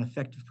and on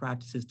effective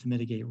practices to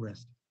mitigate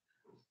risk.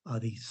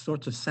 The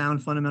sorts of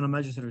sound fundamental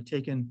measures that are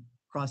taken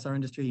across our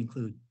industry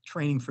include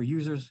training for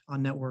users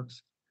on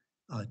networks,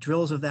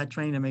 drills of that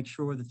training to make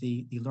sure that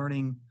the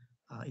learning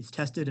is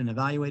tested and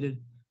evaluated,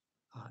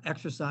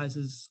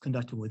 exercises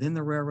conducted within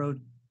the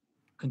railroad,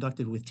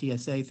 conducted with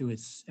TSA through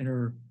its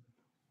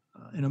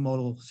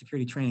intermodal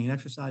security training and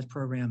exercise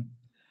program,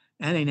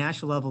 and a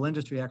national level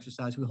industry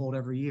exercise we hold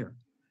every year,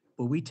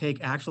 where we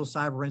take actual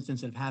cyber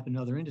incidents that have happened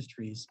in other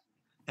industries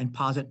and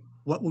posit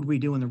what would we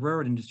do in the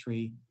railroad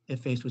industry if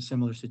faced with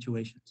similar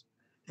situations.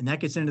 And that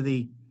gets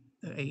into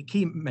a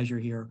key measure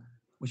here,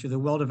 which are the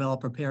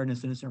well-developed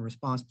preparedness and incident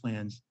response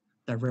plans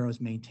that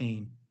railroads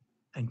maintain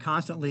and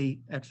constantly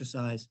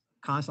exercise,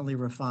 constantly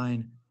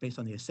refine based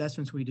on the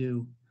assessments we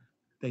do,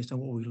 based on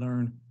what we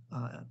learn,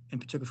 in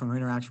particular from our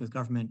interaction with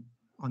government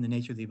on the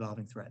nature of the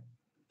evolving threat.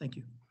 Thank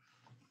you.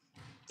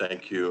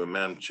 Thank you. And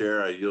Madam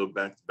Chair, I yield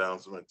back the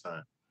balance of my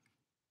time.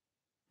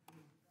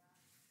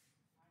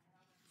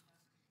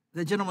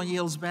 The gentleman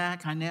yields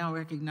back. I now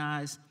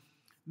recognize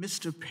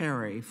Mr.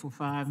 Perry for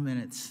 5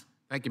 minutes.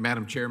 Thank you,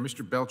 Madam Chair.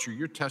 Mr. Belcher,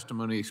 your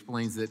testimony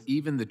explains that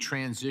even the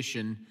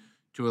transition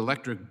to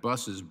electric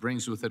buses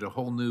brings with it a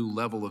whole new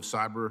level of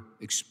cyber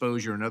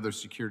exposure and other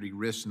security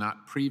risks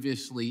not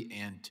previously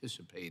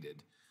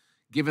anticipated.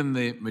 Given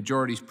the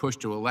majority's push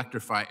to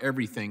electrify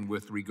everything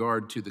without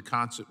regard to the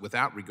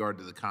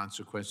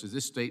consequences,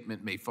 this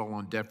statement may fall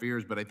on deaf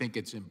ears, but I think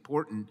it's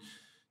important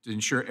to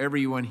ensure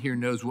everyone here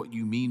knows what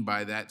you mean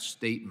by that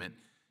statement.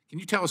 Can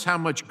you tell us how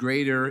much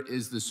greater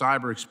is the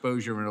cyber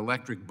exposure of an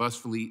electric bus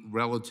fleet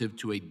relative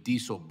to a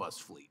diesel bus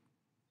fleet?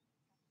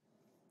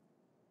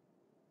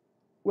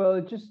 Well,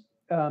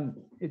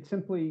 it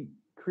simply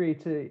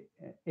creates a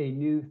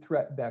new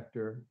threat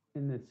vector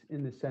in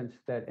the sense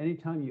that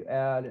anytime you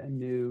add a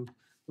new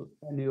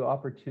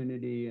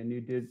opportunity, a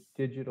new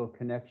digital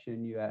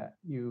connection,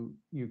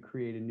 you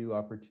create a new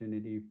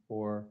opportunity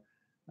for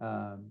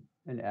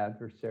an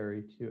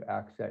adversary to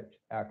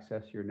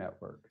access your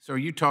network. So are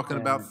you talking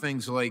about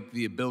things like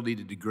the ability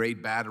to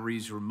degrade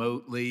batteries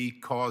remotely,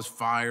 cause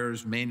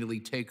fires, manually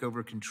take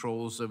over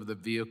controls of the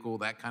vehicle,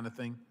 that kind of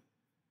thing?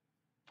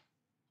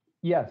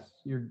 Yes,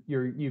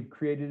 you've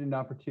created an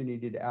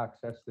opportunity to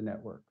access the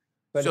network.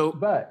 But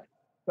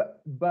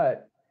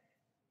but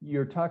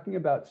you're talking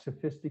about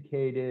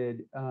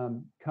sophisticated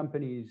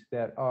companies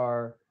that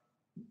are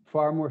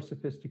far more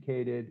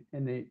sophisticated,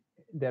 and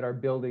that are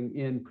building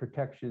in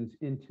protections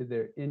into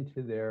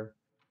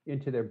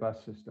their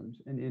bus systems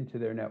and into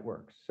their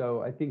networks.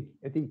 So I think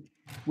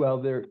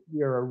well, there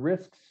are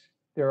risks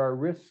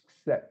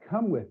that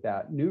come with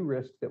that, new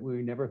risks that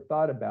we never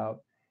thought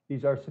about.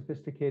 These are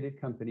sophisticated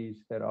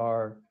companies that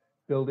are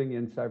building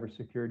in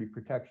cybersecurity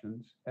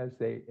protections as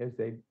they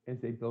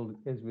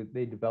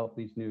develop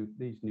these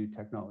new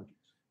technologies.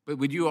 But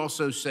would you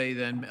also say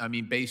then, I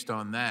mean, based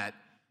on that,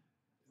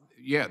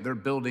 yeah, they're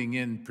building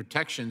in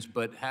protections,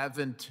 but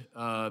haven't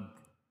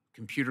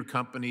computer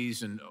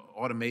companies and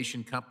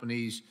automation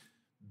companies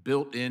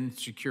built in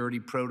security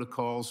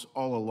protocols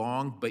all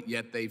along, but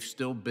yet they've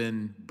still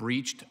been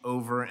breached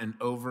over and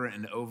over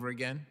and over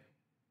again?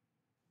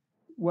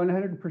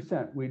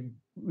 100%.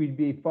 We'd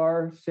be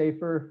far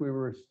safer if we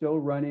were still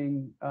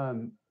running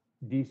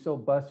diesel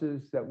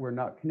buses that were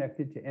not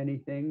connected to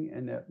anything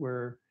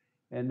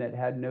and that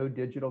had no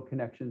digital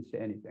connections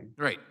to anything.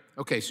 Right.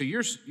 Okay. So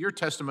your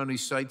testimony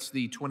cites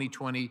the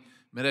 2020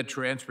 Meta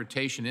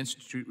Transportation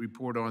Institute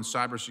report on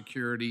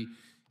cybersecurity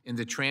in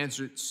the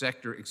transit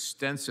sector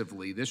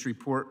extensively. This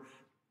report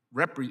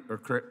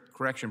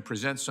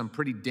presents some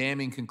pretty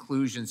damning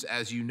conclusions.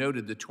 As you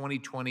noted, the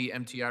 2020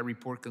 MTI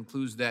report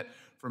concludes that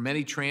for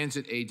many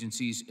transit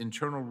agencies,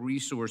 internal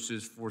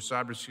resources for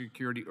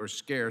cybersecurity are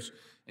scarce,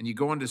 and you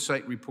go on to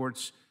cite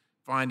reports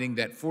finding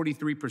that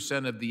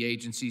 43% of the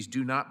agencies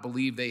do not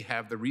believe they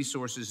have the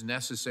resources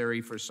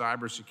necessary for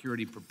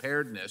cybersecurity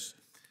preparedness.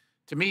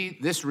 To me,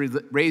 this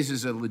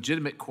raises a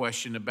legitimate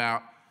question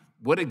about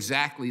what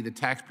exactly the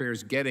taxpayer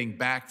is getting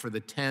back for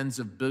the tens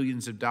of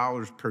billions of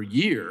dollars per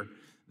year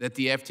that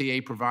the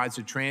FTA provides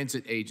to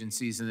transit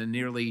agencies and the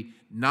nearly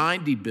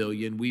 $90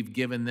 billion we've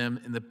given them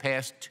in the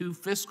past 2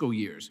 fiscal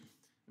years.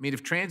 I I mean,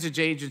 if transit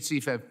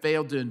agencies have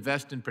failed to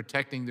invest in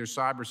protecting their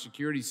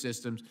cybersecurity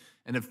systems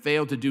and have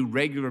failed to do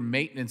regular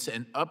maintenance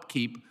and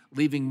upkeep,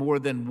 leaving more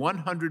than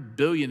 $100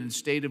 billion in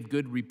state of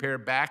good repair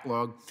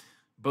backlog,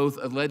 both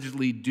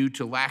allegedly due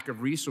to lack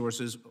of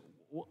resources,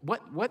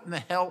 what in the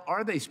hell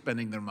are they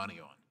spending their money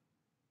on?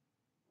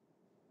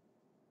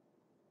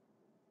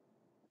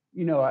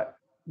 You know,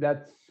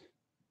 that's,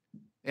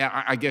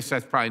 Yeah, I guess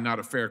that's probably not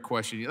a fair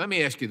question. Let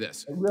me ask you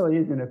this. it really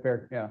isn't a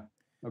fair, yeah,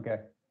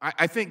 okay.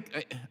 I think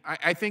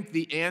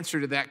the answer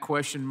to that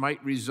question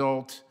might be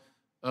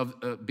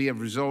a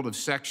result of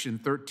Section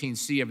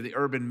 13C of the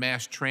Urban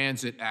Mass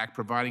Transit Act,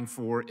 providing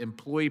for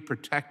employee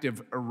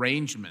protective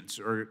arrangements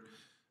or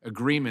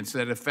agreements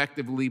that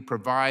effectively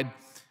provide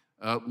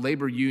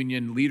labor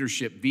union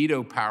leadership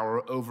veto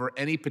power over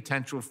any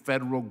potential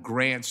federal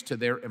grants to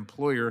their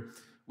employer,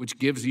 which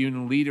gives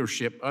union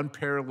leadership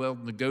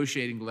unparalleled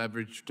negotiating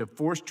leverage to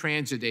force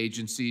transit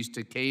agencies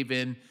to cave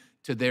in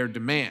to their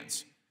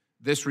demands.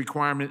 This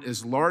requirement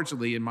is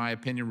largely, in my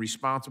opinion,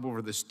 responsible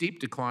for the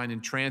steep decline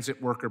in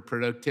transit worker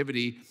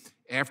productivity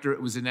after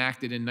it was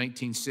enacted in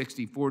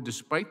 1964,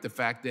 despite the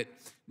fact that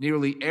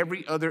nearly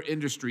every other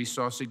industry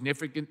saw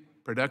significant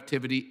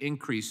productivity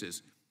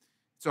increases.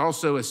 It's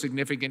also a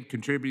significant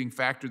contributing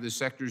factor to the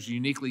sector's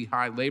uniquely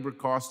high labor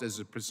costs as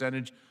a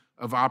percentage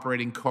of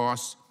operating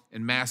costs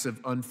and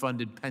massive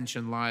unfunded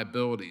pension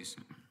liabilities.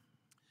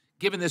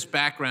 Given this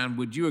background,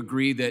 would you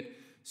agree that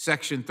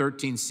Section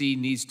 13C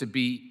needs to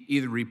be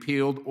either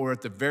repealed or at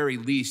the very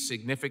least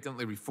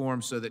significantly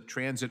reformed so that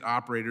transit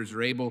operators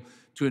are able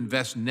to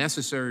invest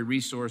necessary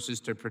resources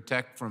to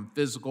protect from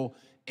physical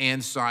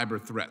and cyber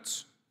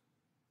threats?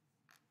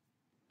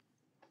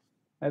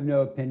 I have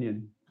no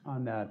opinion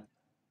on that.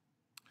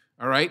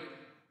 All right.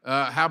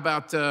 How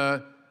about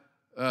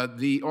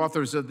the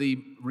authors of the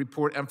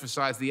report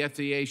emphasize the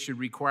FAA should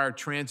require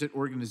transit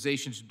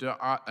organizations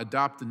to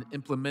adopt and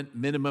implement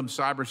minimum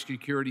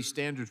cybersecurity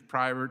standards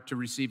prior to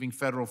receiving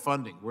federal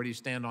funding. Where do you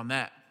stand on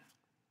that?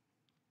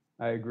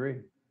 I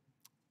agree.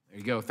 There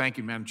you go. Thank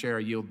you, Madam Chair. I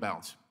yield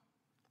balance.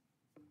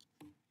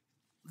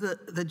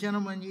 The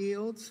gentleman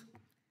yields.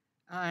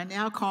 I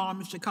now call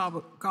on Mr.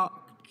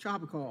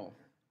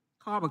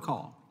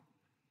 Carbajal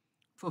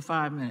for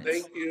 5 minutes.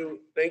 Thank you.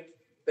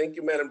 Thank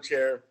you, Madam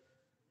Chair.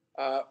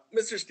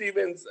 Mr.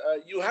 Stevens,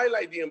 you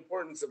highlight the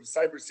importance of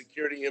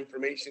cybersecurity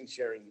information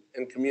sharing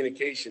and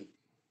communication.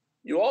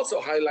 You also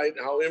highlight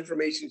how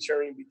information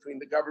sharing between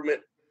the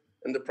government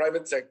and the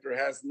private sector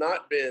has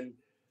not been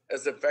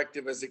as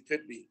effective as it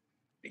could be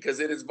because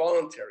it is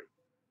voluntary.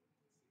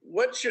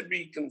 What should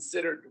be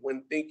considered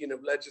when thinking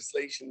of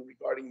legislation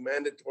regarding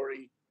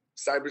mandatory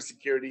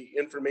cybersecurity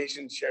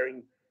information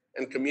sharing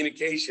and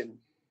communication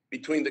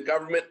between the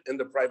government and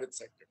the private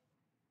sector?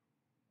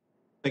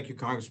 Thank you,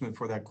 Congressman,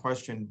 for that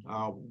question.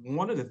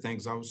 One of the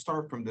things, I will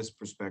start from this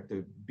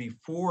perspective.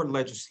 Before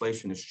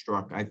legislation is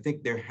struck, I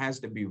think there has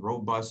to be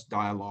robust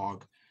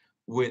dialogue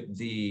with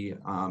the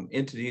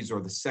entities or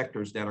the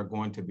sectors that are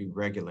going to be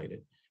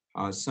regulated.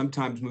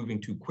 Sometimes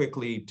moving too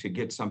quickly to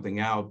get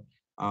something out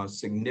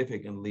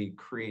significantly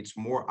creates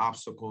more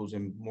obstacles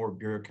and more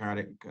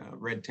bureaucratic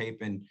red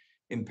tape and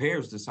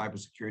impairs the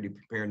cybersecurity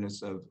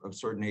preparedness of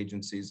certain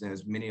agencies,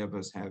 as many of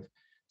us have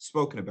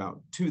spoken about.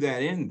 To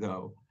that end,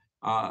 though,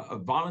 a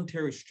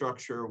voluntary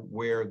structure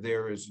where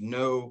there is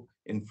no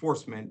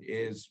enforcement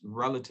is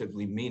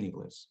relatively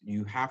meaningless.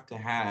 You have to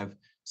have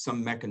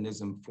some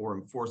mechanism for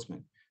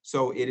enforcement.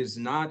 So it is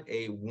not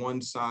a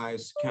one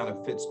size kind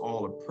of fits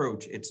all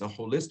approach. It's a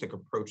holistic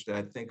approach that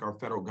I think our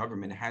federal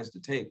government has to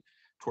take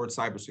towards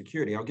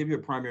cybersecurity. I'll give you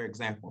a primary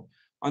example.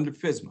 Under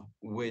FISMA,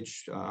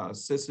 which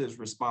CISA is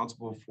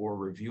responsible for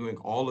reviewing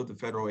all of the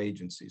federal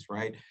agencies,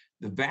 right?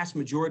 The vast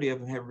majority of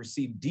them have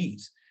received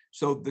Ds.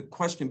 So the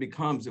question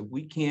becomes, if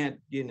we can't,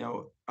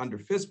 under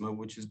FISMA,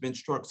 which has been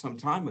struck some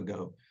time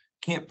ago,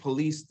 can't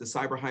police the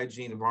cyber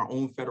hygiene of our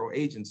own federal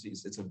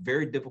agencies, it's a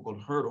very difficult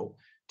hurdle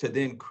to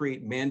then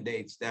create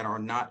mandates that are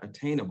not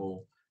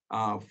attainable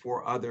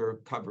for other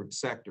covered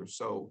sectors.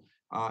 So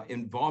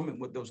involvement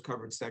with those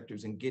covered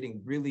sectors and getting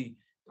really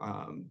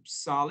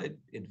solid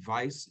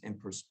advice and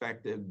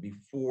perspective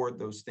before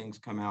those things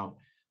come out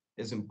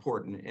is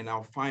important. And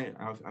I'll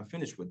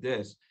finish with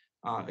this.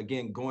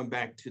 Again, going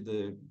back to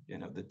the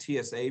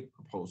TSA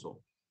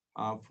proposal,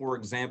 for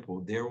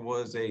example, there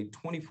was a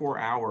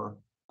 24-hour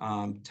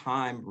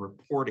time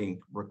reporting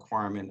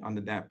requirement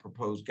under that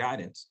proposed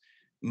guidance.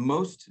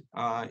 Most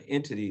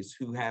entities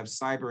who have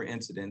cyber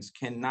incidents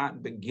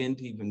cannot begin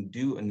to even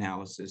do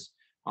analysis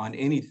on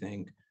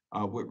anything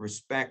with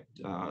respect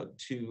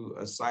to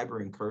a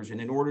cyber incursion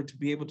in order to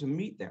be able to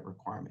meet that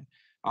requirement.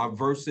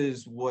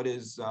 Versus what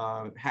is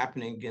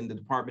happening in the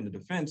Department of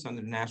Defense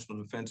under the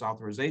National Defense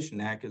Authorization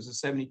Act is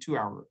a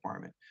 72-hour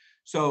requirement.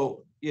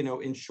 So,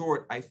 in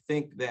short, I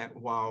think that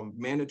while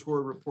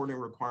mandatory reporting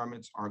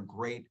requirements are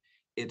great,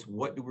 it's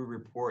what do we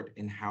report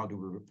and how do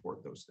we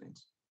report those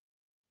things?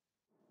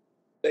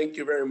 Thank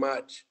you very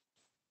much.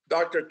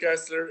 Dr.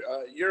 Kessler,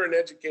 you're an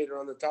educator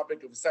on the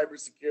topic of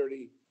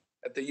cybersecurity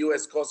at the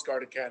U.S. Coast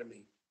Guard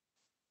Academy.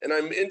 and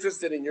I'm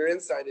interested in your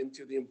insight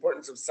into the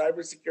importance of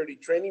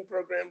cybersecurity training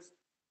programs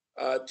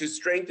to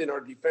strengthen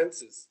our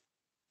defenses.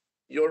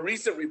 Your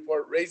recent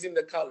report, Raising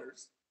the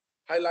Colors,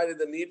 highlighted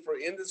the need for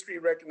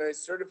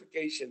industry-recognized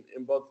certification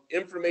in both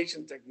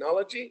information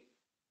technology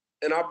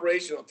and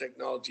operational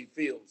technology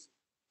fields,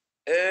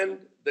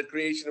 and the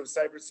creation of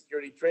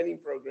cybersecurity training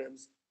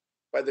programs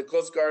by the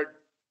Coast Guard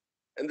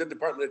and the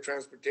Department of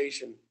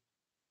Transportation.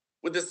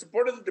 With the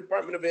support of the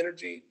Department of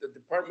Energy, the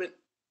Department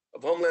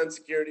of Homeland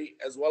Security,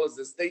 as well as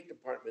the State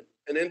Department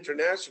and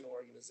international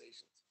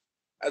organizations,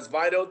 as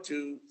vital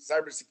to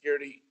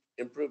cybersecurity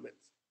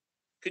improvements.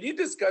 Could you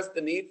discuss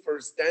the need for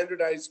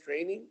standardized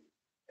training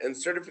and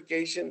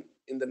certification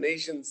in the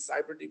nation's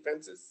cyber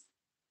defenses?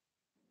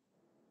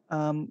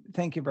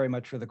 Thank you very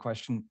much for the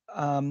question.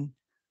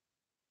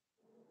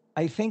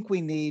 I think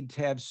we need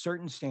to have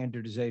certain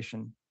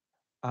standardization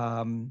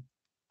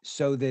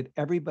so that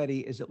everybody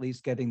is at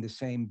least getting the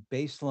same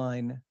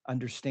baseline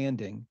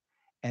understanding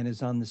and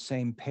is on the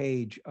same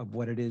page of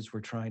what it is we're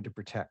trying to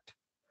protect.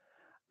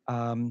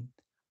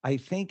 I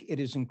think it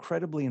is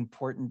incredibly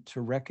important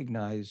to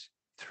recognize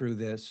through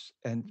this,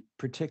 and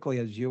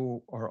particularly as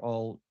you are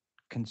all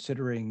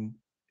considering,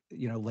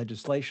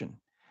 legislation.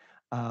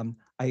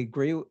 I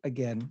agree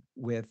again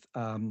with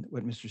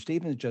what Mr.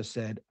 Stevens just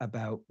said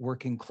about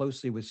working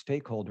closely with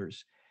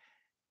stakeholders.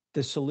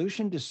 The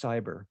solution to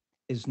cyber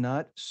is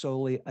not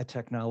solely a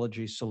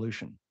technology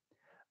solution.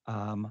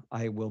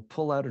 I will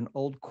pull out an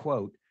old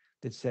quote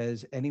that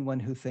says, anyone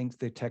who thinks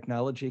that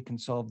technology can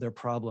solve their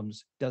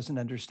problems doesn't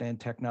understand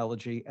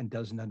technology and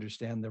doesn't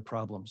understand their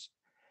problems.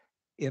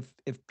 If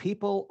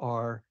people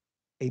are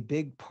a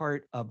big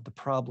part of the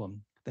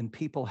problem, then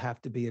people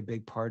have to be a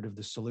big part of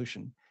the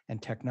solution,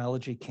 and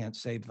technology can't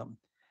save them,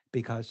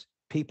 because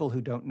people who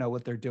don't know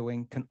what they're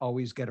doing can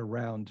always get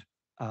around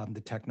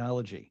the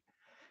technology.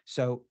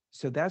 So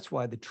that's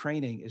why the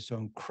training is so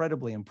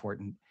incredibly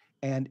important.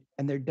 And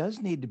there does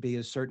need to be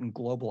a certain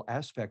global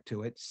aspect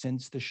to it,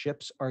 since the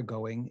ships are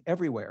going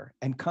everywhere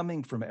and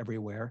coming from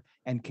everywhere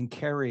and can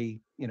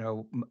carry,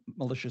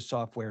 malicious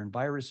software and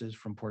viruses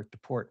from port to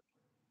port.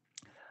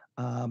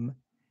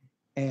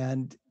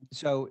 And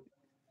so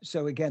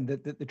again,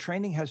 the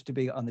training has to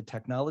be on the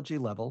technology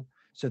level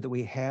so that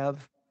we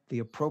have the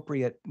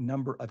appropriate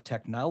number of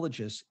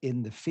technologists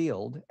in the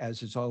field, as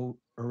has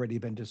already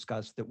been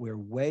discussed, that we're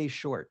way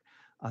short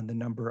on the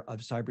number of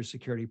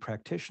cybersecurity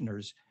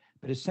practitioners.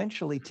 But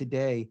essentially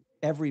today,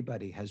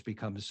 everybody has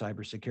become a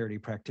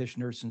cybersecurity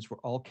practitioner, since we're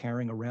all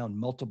carrying around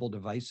multiple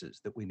devices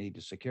that we need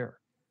to secure.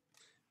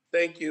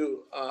 Thank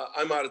you.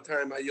 I'm out of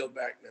time. I yield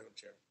back, Madam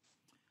Chair.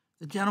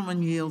 The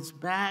gentleman yields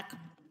back.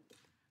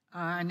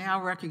 I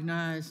now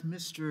recognize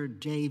Mr.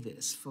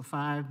 Davis for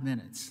 5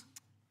 minutes.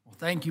 Well,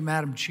 thank you,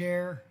 Madam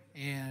Chair,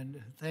 and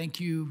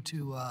thank you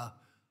to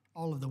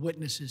all of the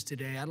witnesses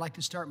today. I'd like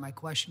to start my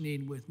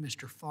questioning with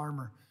Mr.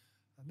 Farmer.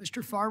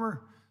 Mr.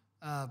 Farmer,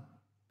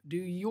 do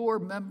your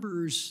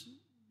members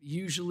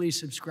usually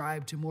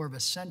subscribe to more of a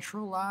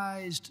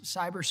centralized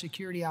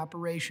cybersecurity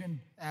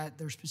operation at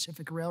their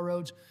specific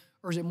railroads,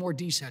 or is it more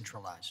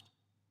decentralized?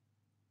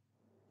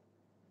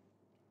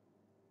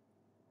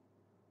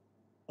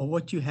 Well,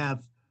 what you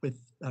have with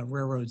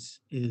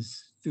railroads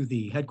is, through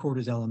the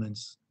headquarters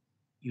elements,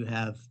 you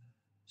have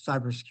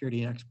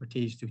cybersecurity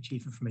expertise through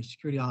chief information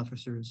security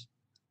officers,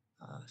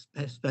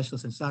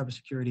 specialists in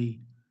cybersecurity,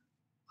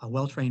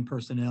 well-trained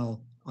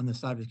personnel on the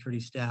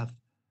cybersecurity staff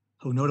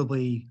who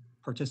notably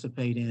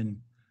participate in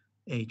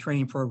a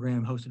training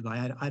program hosted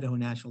by Idaho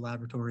National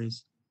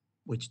Laboratories,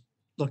 which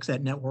looks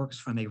at networks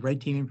from a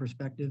red teaming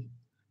perspective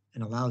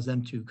and allows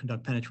them to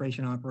conduct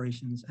penetration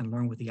operations and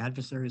learn what the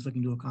adversary is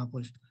looking to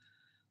accomplish.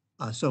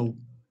 So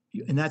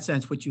in that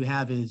sense, what you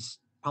have is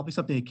probably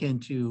something akin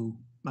to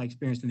my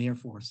experience in the Air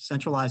Force: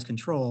 centralized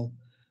control,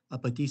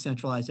 but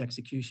decentralized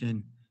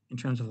execution in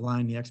terms of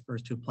allowing the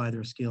experts to apply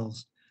their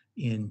skills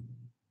in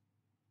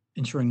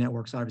ensuring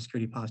network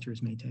cybersecurity posture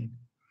is maintained.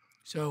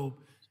 So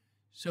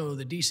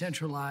the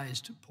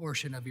decentralized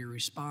portion of your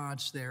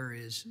response there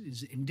is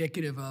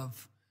indicative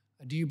of,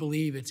 do you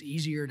believe it's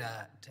easier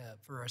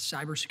for a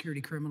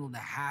cybersecurity criminal to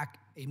hack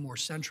a more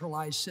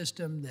centralized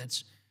system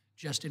that's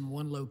just in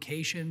one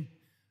location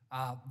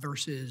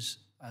versus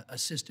a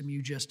system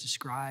you just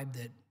described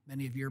that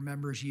many of your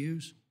members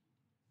use?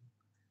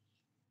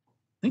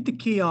 I think the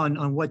key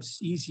on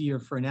what's easier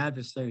for an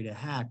adversary to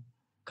hack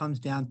comes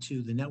down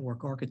to the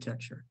network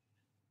architecture.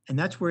 And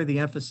that's where the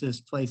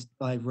emphasis placed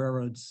by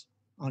railroads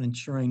on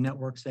ensuring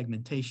network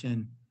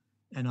segmentation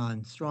and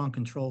on strong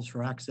controls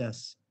for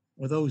access,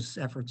 where those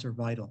efforts are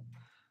vital.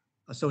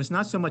 So it's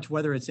not so much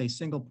whether it's a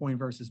single point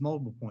versus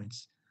multiple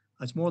points.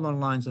 It's more along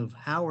the lines of,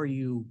 how are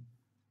you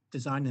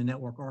designing the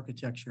network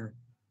architecture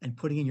and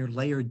putting in your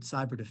layered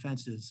cyber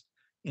defenses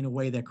in a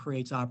way that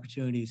creates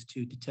opportunities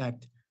to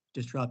detect,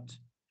 disrupt,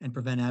 and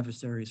prevent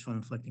adversaries from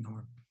inflicting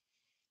harm.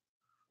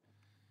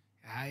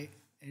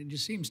 It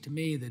just seems to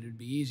me that it'd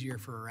be easier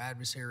for our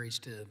adversaries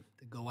to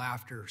go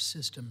after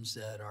systems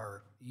that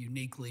are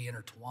uniquely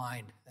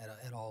intertwined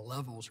at all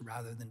levels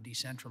rather than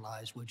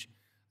decentralized, which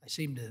I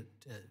seem to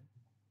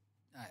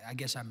I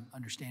guess I'm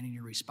understanding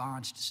your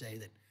response to say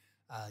that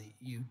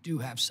you do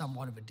have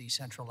somewhat of a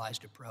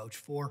decentralized approach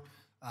for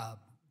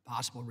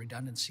possible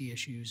redundancy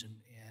issues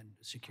and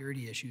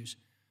security issues.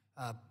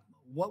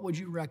 What would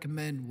you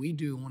recommend we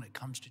do when it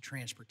comes to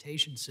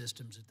transportation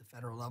systems at the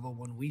federal level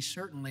when we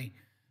certainly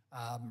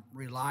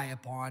rely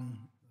upon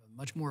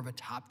much more of a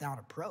top-down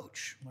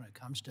approach when it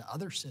comes to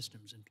other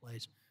systems in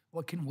place?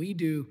 What can we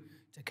do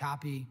to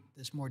copy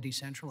this more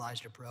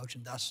decentralized approach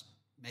and thus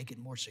make it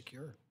more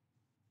secure?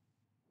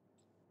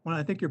 Well,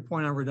 I think your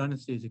point on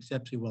redundancy is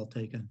exceptionally well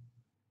taken.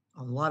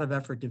 A lot of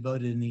effort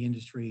devoted in the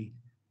industry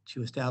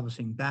to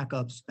establishing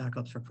backups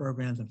for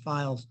programs and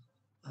files,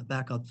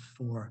 backups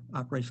for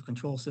operational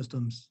control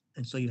systems.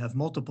 And so you have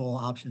multiple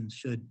options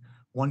should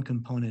one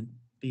component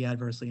be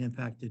adversely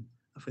impacted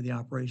for the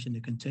operation to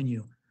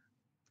continue.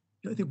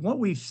 I think what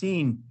we've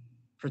seen,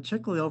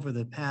 particularly over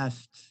the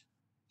past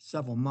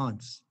several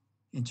months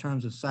in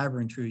terms of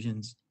cyber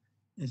intrusions,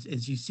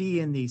 is you see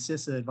in the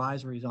CISA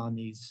advisories on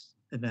these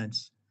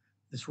events,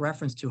 this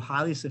reference to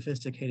highly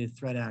sophisticated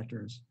threat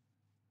actors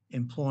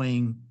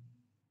employing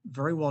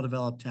very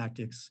well-developed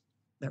tactics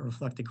that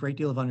reflect a great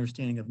deal of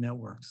understanding of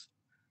networks.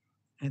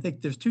 And I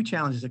think there's two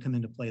challenges that come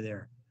into play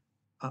there.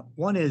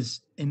 One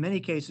is, in many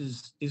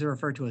cases, these are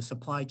referred to as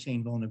supply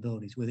chain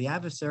vulnerabilities, where the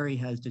adversary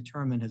has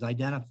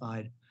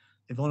identified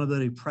a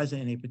vulnerability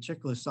present in a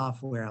particular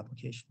software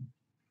application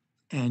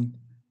and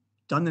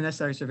done the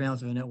necessary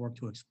surveillance of a network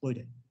to exploit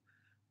it.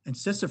 And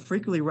CISA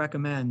frequently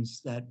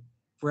recommends that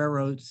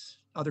railroads,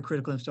 other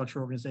critical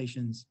infrastructure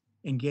organizations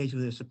engage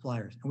with their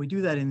suppliers. And we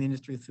do that in the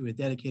industry through a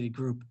dedicated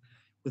group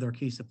with our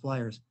key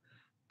suppliers.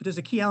 But there's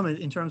a key element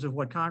in terms of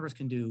what Congress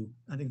can do,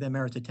 I think that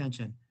merits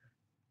attention.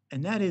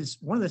 And that is,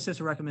 one of the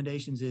CISA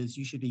recommendations is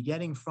you should be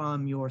getting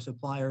from your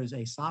suppliers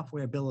a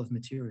software bill of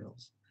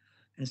materials.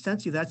 And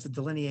essentially that's the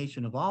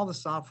delineation of all the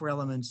software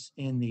elements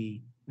in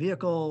the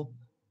vehicle,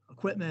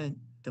 equipment,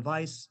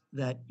 device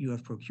that you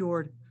have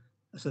procured,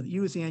 so that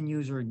you as the end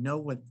user know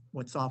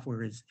what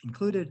software is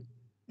included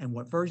and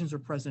what versions are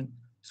present.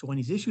 So when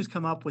these issues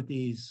come up with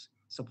these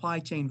supply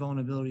chain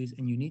vulnerabilities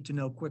and you need to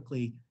know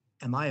quickly,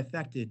 am I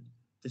affected?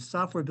 The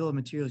software bill of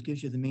materials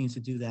gives you the means to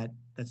do that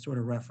sort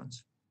of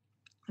reference.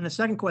 And the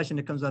second question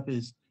that comes up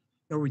is,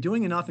 are we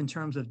doing enough in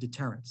terms of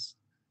deterrence?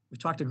 We've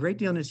talked a great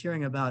deal in this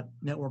hearing about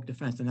network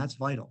defense, and that's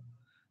vital.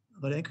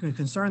 But a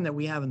concern that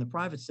we have in the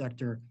private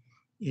sector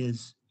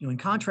is, in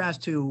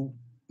contrast to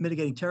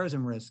mitigating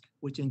terrorism risk,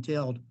 which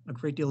entailed a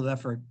great deal of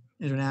effort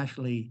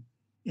internationally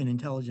in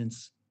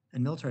intelligence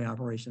and military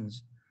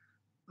operations,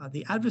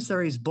 the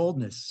adversary's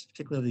boldness,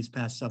 particularly these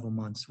past several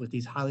months with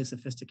these highly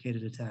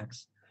sophisticated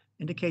attacks,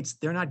 indicates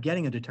they're not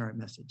getting a deterrent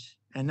message.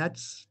 And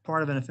that's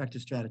part of an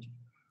effective strategy.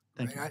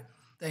 Thank you.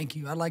 Thank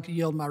you. I'd like to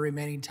yield my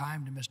remaining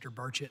time to Mr.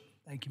 Burchett.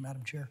 Thank you,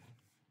 Madam Chair.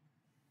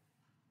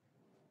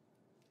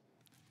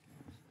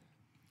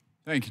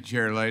 Thank you,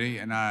 Chair Lady.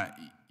 And I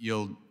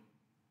yield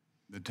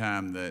the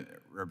time that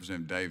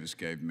Representative Davis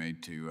gave me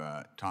to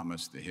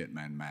Thomas the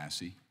Hitman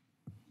Massey.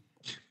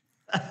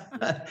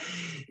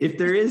 If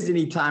there is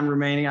any time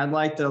remaining, I'd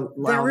like to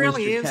allow There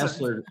really Mr. isn't.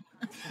 Kessler.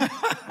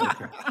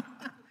 Okay.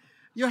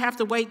 You'll have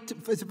to wait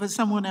for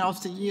someone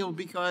else to yield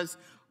because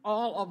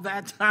all of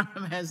that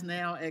time has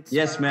now expired.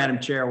 Yes, Madam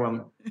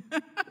Chairwoman.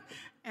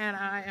 And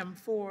I am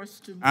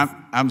forced to.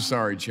 I'm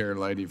sorry, Chair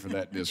Lady, for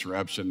that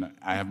disruption.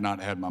 I have not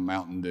had my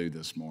Mountain Dew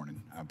this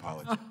morning. I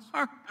apologize.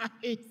 All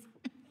right.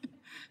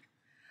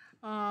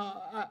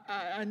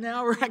 I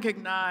now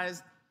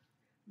recognize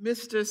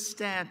Mr.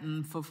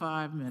 Stanton for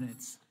 5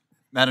 minutes.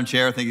 Madam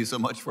Chair, thank you so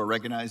much for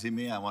recognizing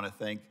me. I want to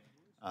thank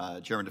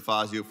Chairman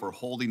DeFazio for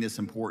holding this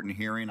important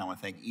hearing. I want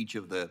to thank each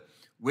of the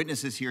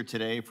witnesses here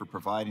today for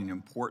providing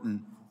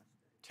important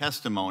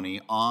testimony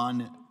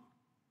on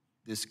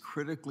this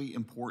critically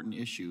important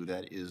issue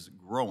that is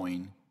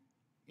growing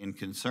in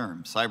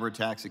concern. Cyber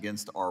attacks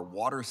against our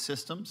water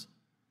systems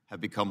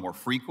have become more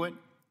frequent,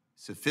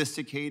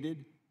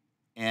 sophisticated,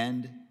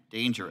 and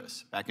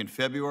dangerous. Back in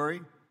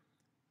February,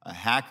 a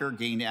hacker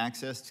gained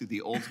access to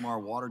the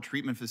Oldsmar water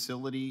treatment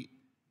facility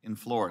in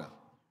Florida.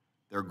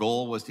 Their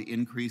goal was to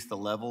increase the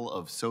level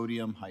of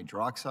sodium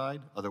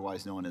hydroxide,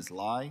 otherwise known as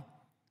lye,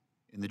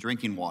 in the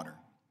drinking water.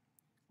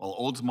 While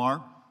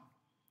Oldsmar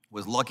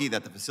was lucky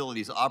that the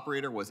facility's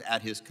operator was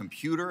at his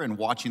computer and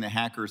watching the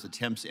hacker's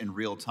attempts in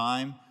real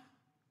time,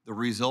 the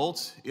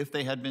results, if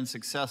they had been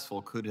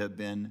successful, could have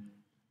been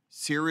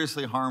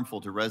seriously harmful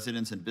to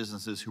residents and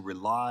businesses who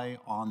rely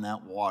on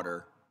that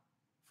water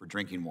for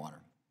drinking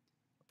water.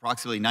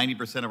 Approximately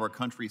 90% of our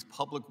country's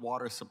public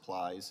water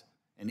supplies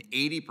and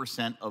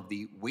 80% of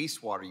the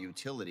wastewater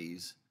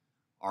utilities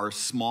are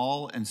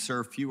small and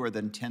serve fewer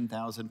than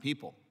 10,000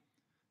 people.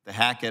 The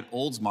hack at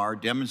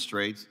Oldsmar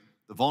demonstrates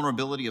the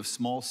vulnerability of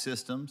small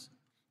systems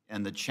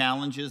and the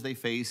challenges they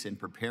face in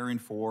preparing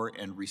for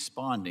and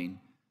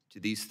responding to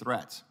these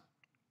threats.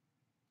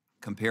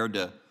 Compared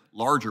to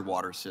larger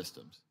water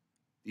systems,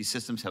 these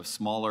systems have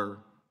smaller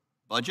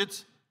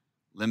budgets,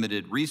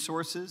 limited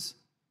resources,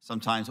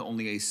 sometimes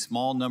only a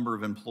small number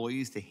of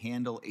employees to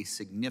handle a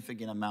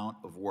significant amount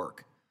of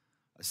work.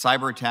 A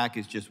cyber attack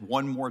is just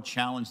one more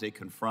challenge they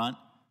confront,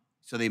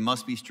 so they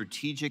must be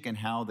strategic in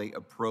how they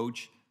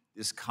approach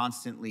this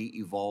constantly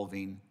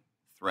evolving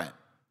threat.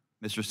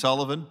 Mr.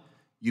 Sullivan,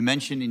 you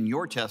mentioned in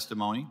your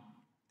testimony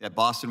that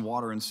Boston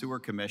Water and Sewer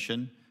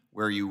Commission,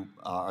 where you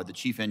are the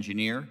chief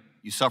engineer,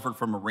 you suffered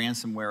from a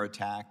ransomware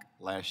attack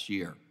last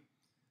year.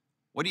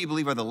 What do you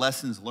believe are the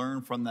lessons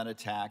learned from that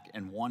attack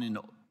and one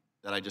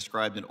that I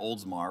described in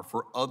Oldsmar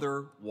for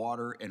other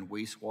water and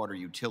wastewater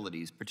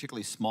utilities,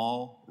 particularly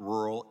small,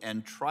 rural,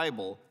 and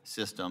tribal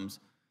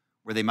systems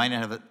where they might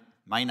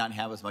not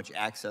have as much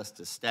access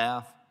to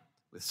staff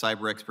with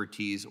cyber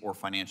expertise or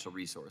financial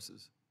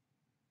resources?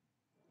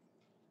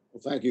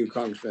 Well, thank you,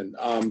 Congressman.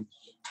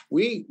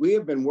 We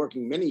have been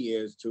working many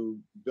years to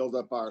build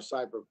up our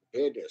cyber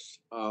preparedness,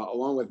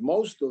 along with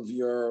most of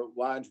your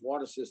large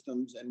water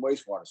systems and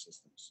wastewater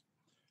systems.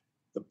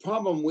 The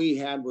problem we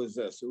had was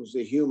this: it was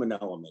the human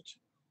element.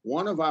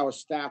 One of our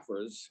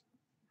staffers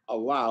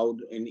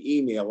allowed an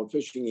email, a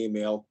phishing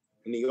email,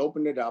 and he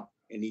opened it up,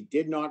 and he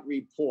did not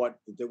report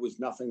that there was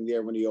nothing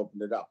there when he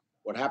opened it up.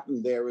 What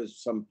happened there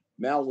is some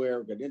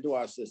malware got into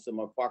our system,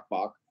 a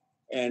Quackbot,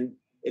 and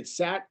it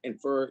sat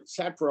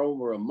for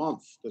over a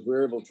month because we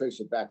were able to trace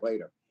it back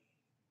later.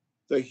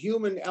 The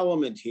human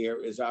element here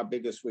is our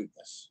biggest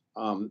weakness,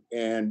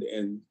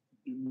 and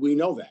we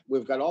know that.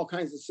 We've got all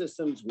kinds of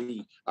systems.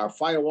 Our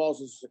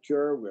firewalls are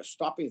secure. We're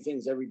stopping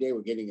things every day.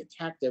 We're getting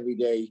attacked every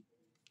day.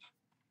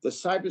 The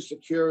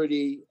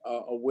cybersecurity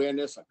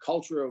awareness, a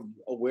culture of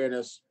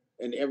awareness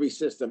in every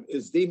system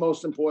is the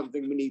most important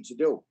thing we need to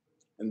do.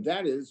 And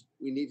that is,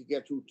 we need to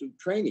get to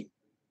training.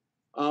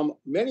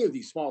 Many of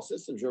these small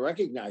systems you're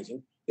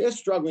recognizing, they're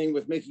struggling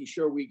with making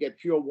sure we get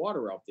pure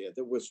water out there,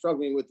 that we're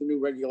struggling with the new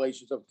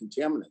regulations of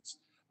contaminants.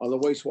 On the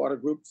wastewater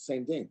group, the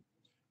same thing.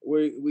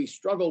 We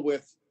struggle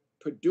with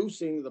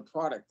producing the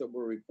product that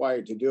we're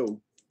required to do.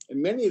 And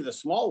many of the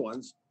small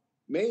ones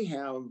may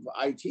have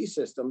IT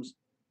systems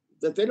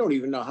that they don't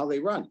even know how they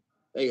run.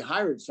 They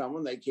hired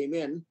someone, they came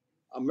in,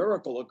 a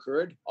miracle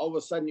occurred, all of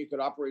a sudden you could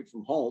operate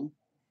from home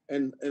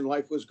and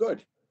life was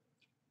good.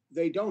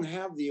 They don't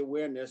have the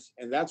awareness,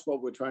 and that's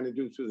what we're trying to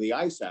do through the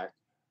ISAC,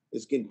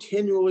 is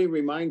continually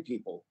remind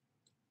people,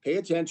 pay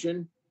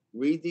attention,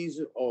 read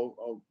these,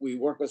 we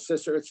work with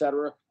CISR, et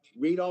cetera,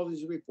 read all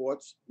these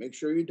reports, make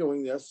sure you're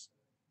doing this,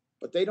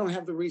 but they don't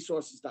have the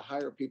resources to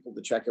hire people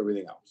to check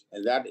everything out.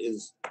 And that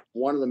is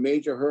one of the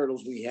major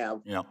hurdles we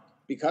have,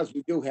 because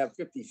we do have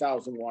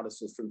 50,000 water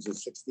systems and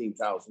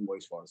 16,000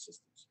 wastewater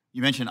systems.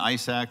 You mentioned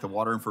ISAC, the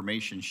Water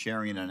Information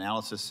Sharing and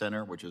Analysis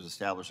Center, which was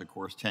established, of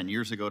course, 10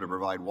 years ago to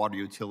provide water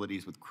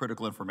utilities with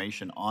critical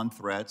information on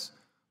threats,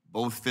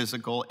 both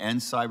physical and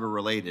cyber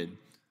related,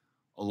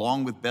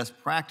 along with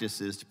best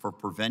practices for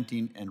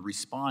preventing and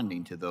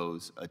responding to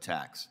those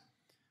attacks.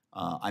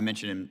 I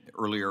mentioned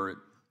earlier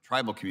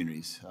tribal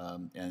communities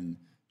and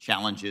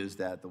challenges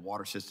that the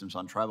water systems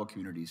on tribal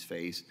communities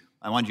face.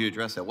 I wanted you to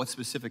address that. What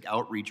specific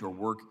outreach or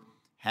work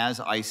has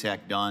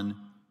ISAC done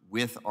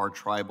with our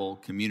tribal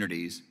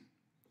communities?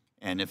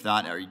 And if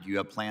not, do you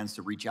have plans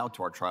to reach out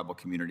to our tribal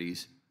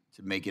communities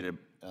to make it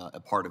a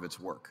part of its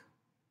work?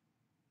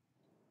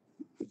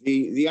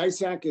 The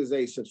ISAC is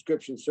a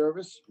subscription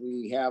service.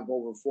 We have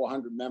over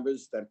 400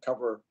 members that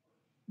cover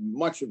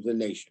much of the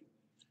nation.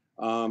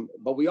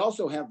 But we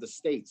also have the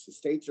states. The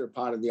states are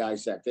part of the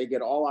ISAC. They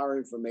get all our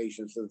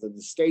information so that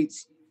the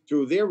states,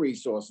 through their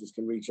resources,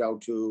 can reach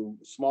out to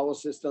smaller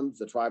systems,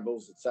 the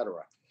tribals, et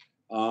cetera.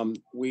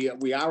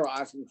 We are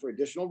asking for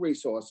additional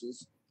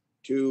resources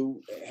to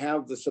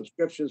have the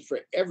subscriptions for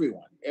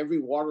everyone, every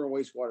water and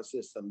wastewater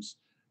systems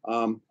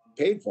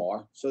paid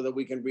for, so that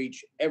we can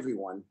reach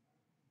everyone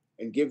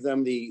and give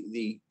them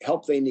the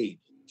help they need.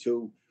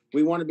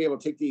 We want to be able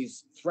to take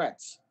these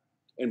threats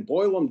and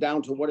boil them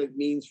down to what it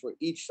means for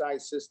each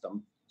size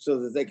system so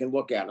that they can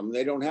look at them.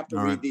 They don't have to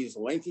read these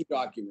lengthy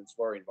documents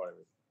worrying about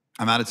everything.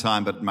 I'm out of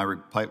time, but my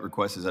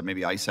request is that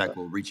maybe ISAC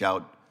will reach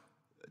out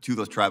to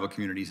those tribal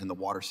communities and the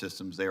water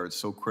systems there. It's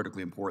so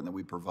critically important that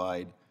we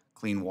provide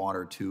clean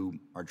water to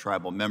our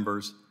tribal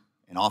members.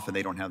 And often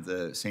they don't have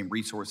the same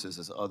resources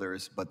as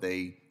others, but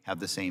they have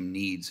the same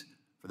needs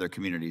for their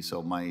community.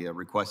 So my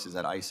request is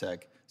that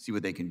ISAC see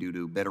what they can do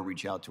to better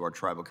reach out to our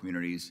tribal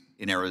communities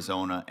in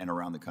Arizona and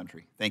around the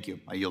country. Thank you.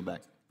 I yield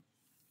back.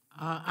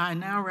 I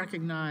now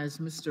recognize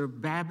Mr.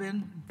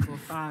 Babin for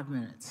 5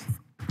 minutes.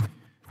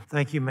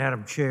 Thank you,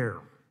 Madam Chair.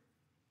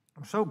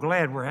 I'm so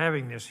glad we're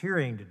having this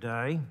hearing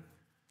today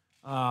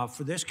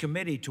for this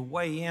committee to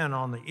weigh in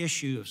on the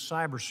issue of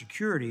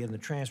cybersecurity in the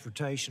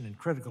transportation and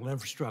critical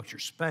infrastructure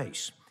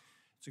space.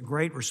 It's a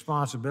great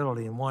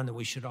responsibility and one that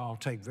we should all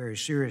take very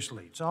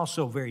seriously. It's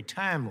also very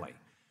timely.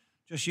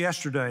 Just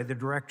yesterday, the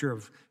director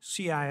of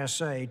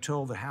CISA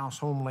told the House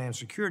Homeland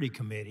Security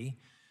Committee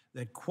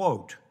that,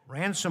 quote,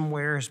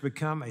 ransomware has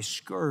become a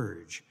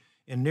scourge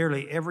in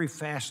nearly every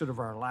facet of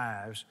our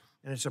lives,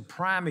 and it's a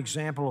prime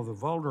example of the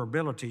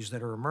vulnerabilities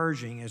that are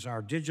emerging as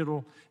our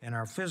digital and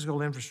our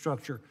physical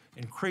infrastructure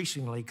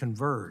increasingly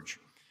converge.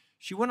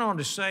 She went on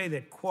to say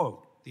that,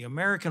 quote, the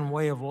American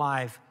way of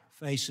life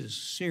faces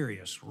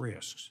serious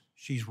risks.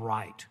 She's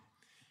right.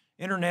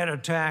 Internet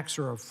attacks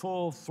are a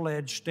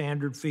full-fledged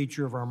standard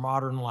feature of our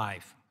modern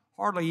life.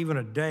 Hardly even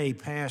a day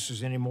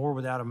passes anymore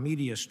without a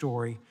media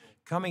story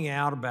coming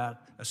out about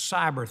a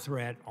cyber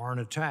threat or an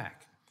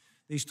attack.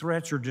 These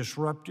threats are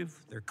disruptive,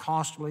 they're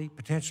costly,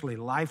 potentially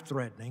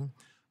life-threatening.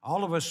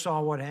 All of us saw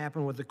what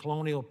happened with the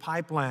Colonial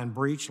Pipeline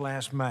breach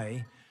last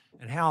May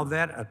and how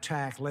that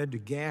attack led to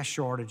gas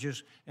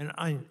shortages and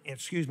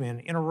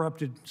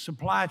interrupted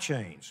supply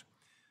chains.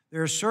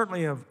 There is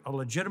certainly a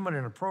legitimate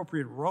and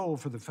appropriate role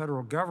for the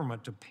federal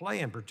government to play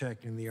in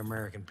protecting the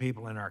American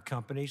people and our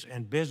companies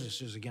and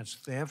businesses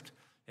against theft,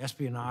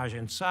 espionage,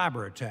 and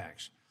cyber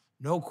attacks.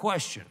 No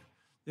question,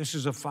 this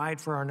is a fight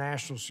for our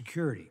national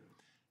security.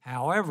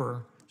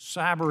 However,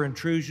 cyber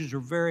intrusions are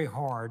very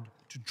hard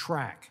to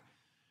track.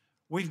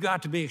 We've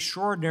got to be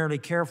extraordinarily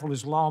careful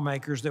as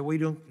lawmakers that we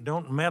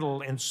don't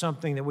meddle in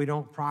something that we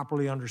don't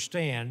properly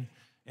understand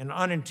and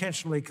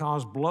unintentionally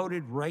cause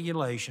bloated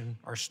regulation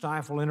or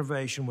stifle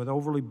innovation with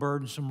overly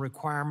burdensome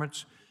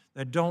requirements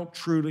that don't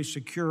truly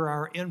secure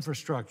our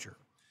infrastructure.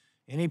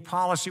 Any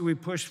policy we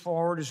push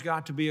forward has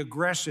got to be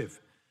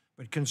aggressive,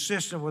 but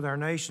consistent with our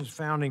nation's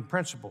founding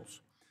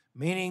principles,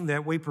 meaning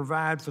that we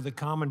provide for the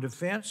common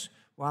defense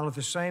while at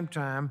the same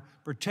time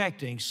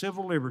protecting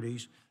civil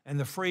liberties and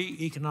the free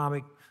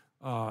economic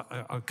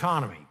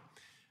economy.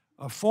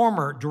 A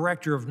former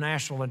director of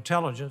national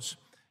intelligence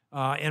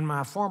and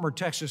my former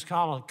Texas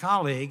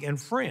colleague and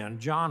friend,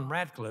 John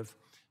Ratcliffe,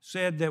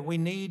 said that we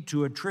need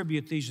to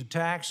attribute these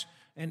attacks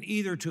and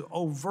either to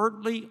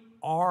overtly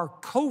or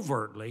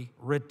covertly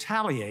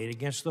retaliate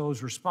against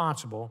those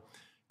responsible,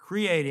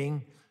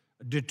 creating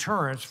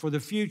deterrence for the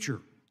future.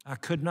 I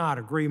could not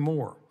agree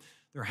more.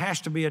 There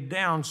has to be a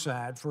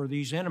downside for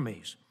these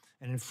enemies,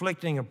 and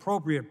inflicting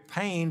appropriate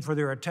pain for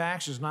their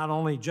attacks is not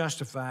only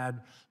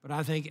justified, but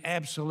I think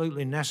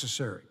absolutely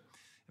necessary.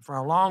 If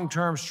our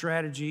long-term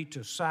strategy to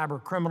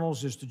cyber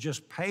criminals is to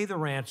just pay the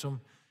ransom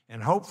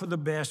and hope for the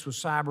best with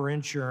cyber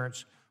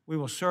insurance, we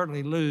will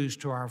certainly lose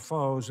to our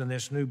foes in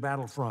this new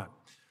battlefront.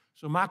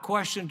 So my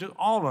question to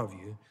all of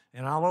you,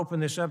 and I'll open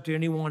this up to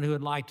anyone who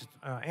would like to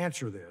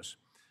answer this,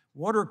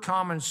 what are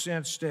common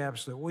sense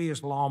steps that we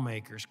as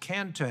lawmakers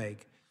can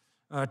take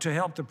to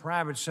help the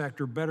private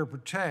sector better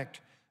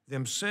protect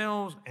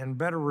themselves and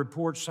better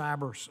report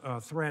cyber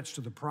threats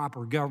to the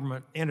proper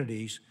government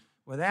entities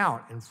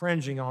without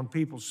infringing on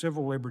people's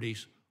civil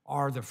liberties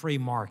or the free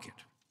market?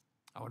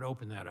 I would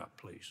open that up,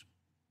 please.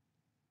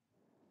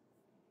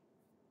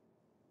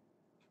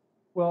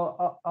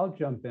 Well, I'll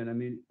jump in. I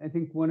mean, I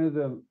think one of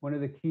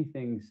the key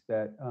things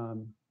that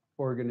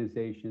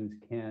organizations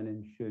can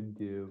and should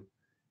do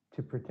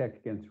to protect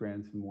against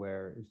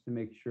ransomware is to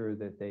make sure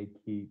that they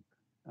keep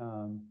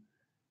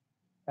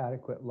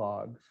adequate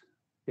logs,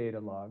 data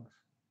logs,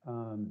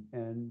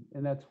 and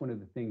that's one of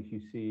the things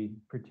you see,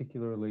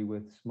 particularly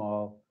with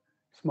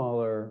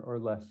smaller or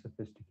less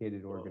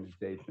sophisticated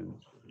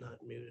organizations.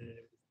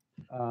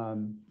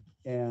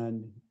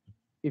 And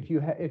if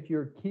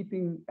you're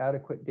keeping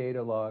adequate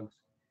data logs,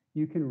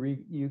 you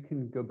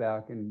can go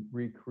back and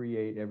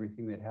recreate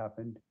everything that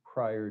happened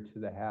prior to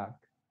the hack,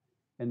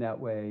 and that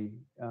way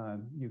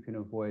you can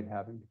avoid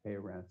having to pay a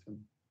ransom.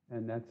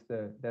 And that's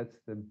the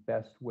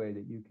best way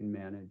that you can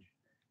manage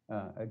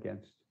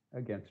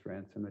against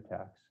ransom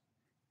attacks.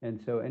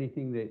 And so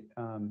anything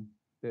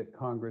that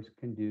Congress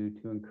can do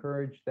to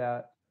encourage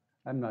that,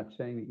 I'm not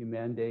saying that you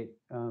mandate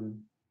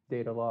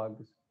data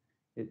logs.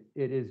 It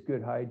is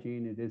good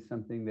hygiene. It is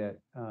something that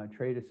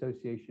trade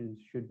associations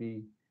should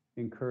be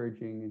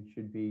encouraging and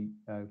should be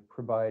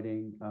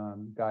providing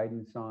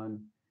guidance on,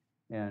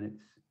 and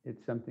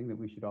it's something that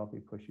we should all be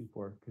pushing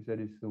for, because it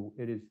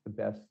is the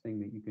best thing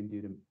that you can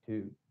do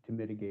to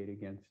mitigate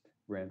against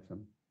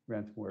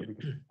ransomware,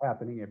 because it's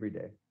happening every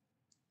day.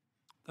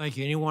 Thank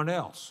you. Anyone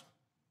else?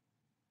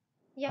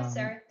 Yes,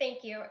 sir.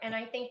 Thank you. And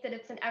I think that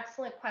it's an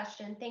excellent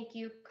question. Thank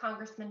you,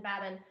 Congressman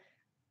Babin.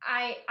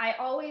 I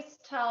always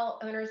tell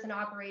owners and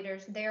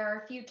operators there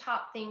are a few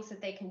top things that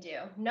they can do.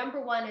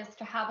 Number one is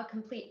to have a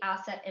complete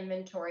asset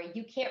inventory.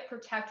 You can't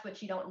protect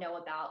what you don't know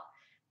about.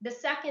 The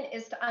second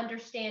is to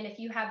understand if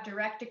you have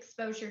direct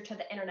exposure to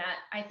the internet.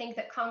 I think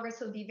that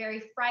Congress would be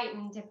very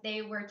frightened if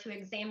they were to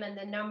examine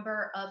the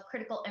number of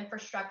critical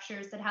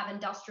infrastructures that have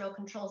industrial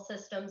control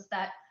systems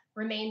that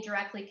remain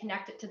directly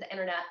connected to the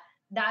internet.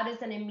 That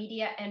is an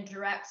immediate and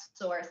direct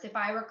source. If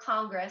I were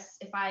Congress,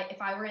 if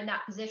I were in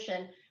that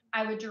position,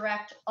 I would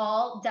direct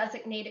all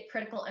designated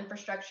critical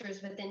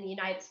infrastructures within the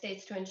United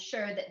States to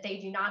ensure that they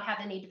do not have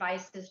any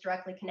devices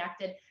directly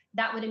connected.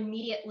 That would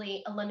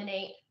immediately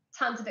eliminate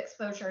tons of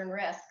exposure and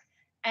risk.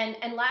 And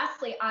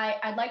lastly,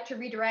 I'd like to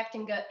redirect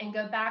and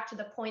go back to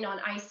the point on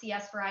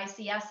ICS for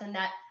ICS, and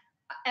that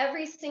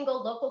every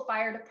single local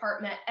fire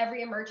department,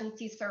 every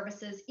emergency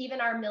services,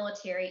 even our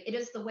military, it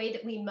is the way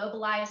that we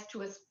mobilize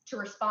to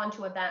respond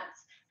to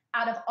events.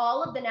 Out of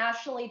all of the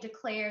nationally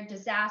declared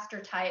disaster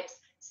types,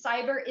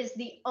 cyber is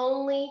the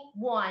only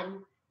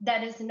one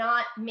that is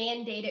not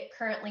mandated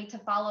currently to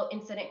follow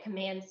incident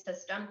command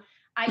system.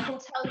 I can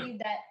tell you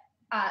that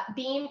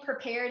being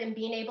prepared and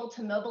being able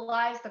to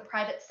mobilize the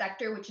private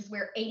sector, which is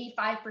where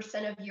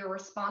 85% of your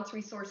response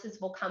resources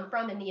will come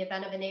from in the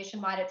event of a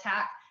nationwide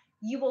attack,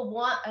 you will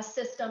want a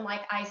system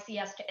like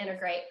ICS to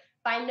integrate.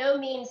 By no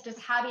means does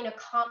having a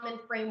common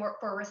framework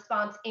for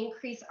response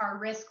increase our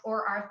risk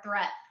or our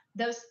threat.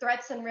 Those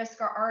threats and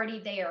risks are already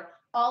there.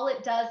 All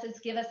it does is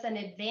give us an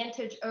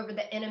advantage over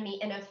the enemy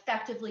in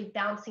effectively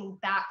bouncing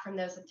back from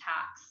those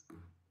attacks.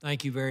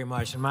 Thank you very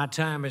much. And my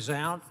time is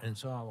out, and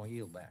so I will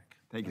yield back.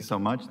 Thank you so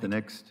much. The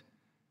next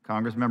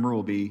Congress member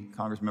will be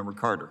Congressmember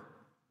Carter.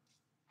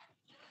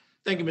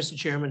 Thank you, Mr.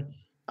 Chairman.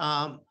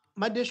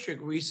 My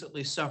district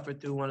recently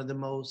suffered through one of the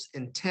most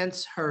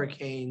intense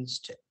hurricanes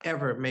to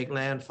ever make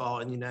landfall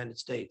in the United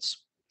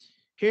States.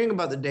 Hearing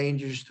about the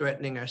dangers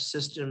threatening our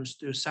systems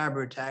through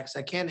cyber attacks,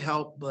 I can't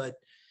help but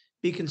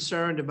be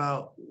concerned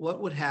about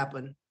what would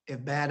happen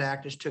if bad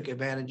actors took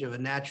advantage of a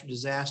natural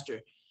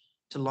disaster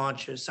to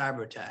launch a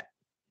cyber attack.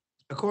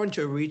 According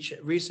to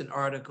a recent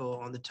article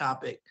on the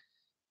topic,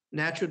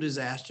 natural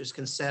disasters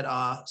can set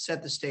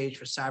the stage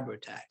for cyber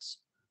attacks.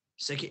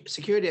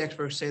 Security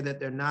experts say that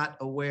they're not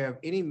aware of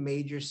any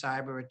major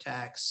cyber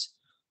attacks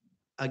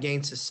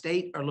against a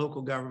state or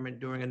local government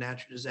during a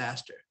natural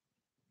disaster.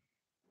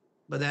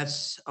 But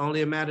that's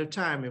only a matter of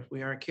time if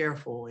we aren't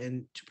careful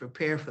and to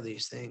prepare for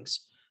these things.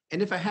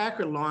 And if a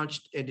hacker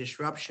launched a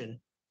disruption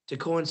to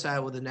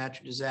coincide with a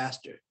natural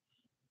disaster,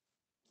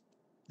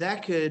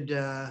 that could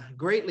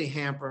greatly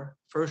hamper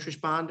first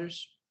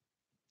responders,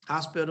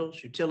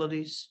 hospitals,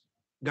 utilities,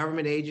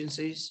 government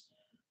agencies.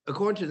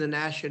 According to the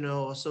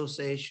National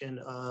Association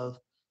of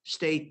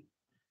State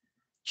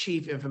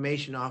Chief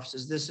Information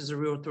Officers, this is a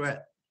real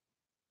threat.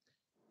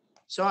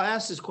 So I'll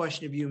ask this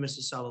question of you, Mr.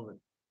 Sullivan.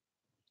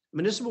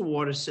 Municipal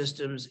water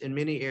systems in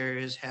many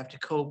areas have to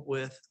cope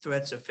with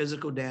threats of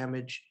physical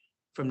damage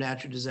from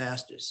natural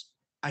disasters.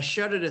 I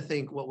shudder to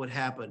think what would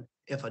happen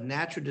if a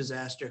natural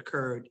disaster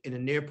occurred in a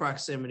near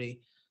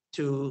proximity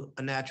to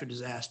a natural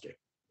disaster.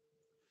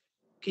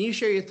 Can you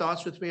share your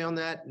thoughts with me on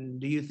that? And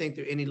do you think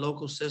there are any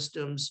local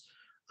systems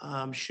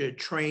should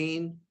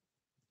train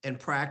and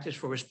practice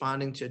for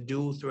responding to a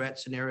dual threat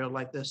scenario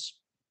like this?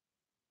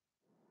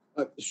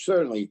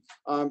 Certainly.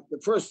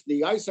 First,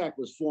 the ISAC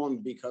was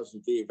formed because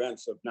of the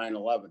events of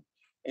 9/11.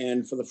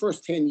 And for the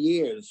first 10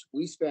 years,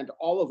 we spent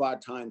all of our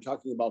time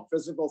talking about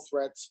physical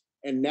threats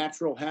and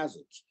natural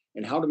hazards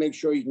and how to make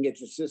sure you can get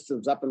your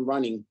systems up and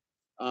running.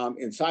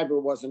 And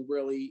cyber wasn't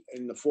really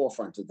in the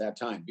forefront at that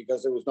time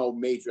because there was no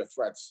major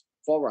threats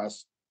for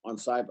us on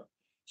cyber.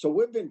 So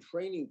we've been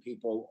training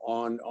people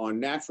on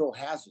natural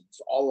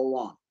hazards all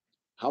along,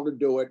 how to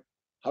do it,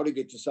 how to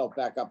get yourself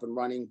back up and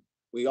running.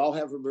 We all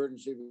have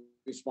emergency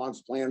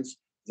response plans.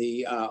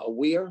 The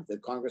AWARE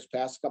that Congress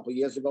passed a couple of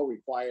years ago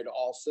required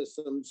all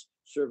systems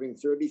serving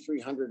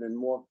 3,300 and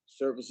more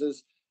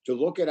services to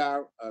look at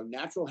our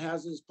natural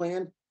hazards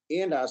plan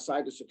and our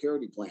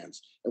cybersecurity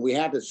plans. And we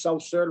had to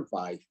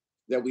self-certify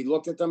that we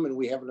looked at them and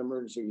we have an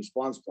emergency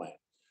response plan.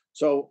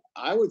 So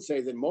I would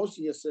say that most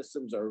of your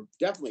systems are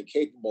definitely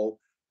capable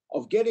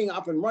of getting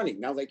up and running.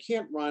 Now, they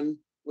can't run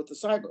with the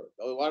cyber.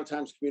 A lot of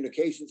times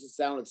communications is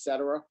down, et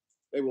cetera.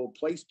 They will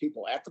place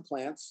people at the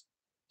plants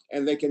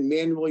and they can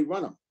manually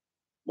run them.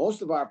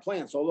 Most of our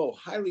plants, although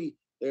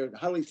they're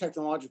highly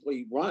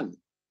technologically run,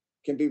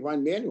 can be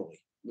run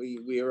manually.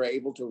 We are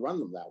able to run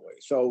them that way.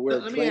 So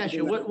Let me ask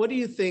you, what do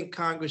you think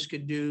Congress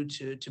could do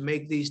to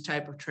make these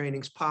type of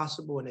trainings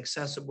possible and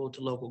accessible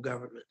to local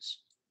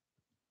governments?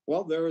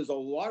 Well, there is a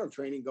lot of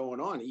training going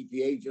on.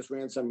 EPA just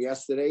ran some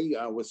yesterday.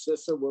 With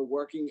CISA, we're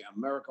working.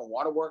 American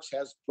Water Works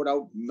has put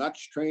out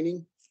much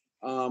training.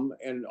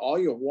 And all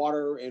your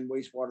water and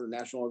wastewater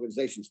national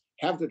organizations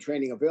have the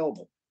training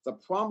available. The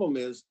problem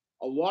is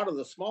a lot of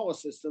the smaller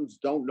systems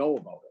don't know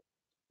about it.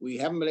 We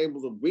haven't been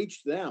able to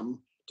reach them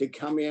to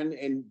come in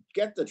and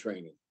get the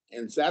training.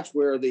 And that's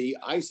where the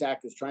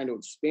ISAC is trying to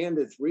expand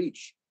its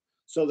reach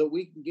so that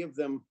we can give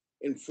them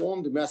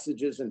informed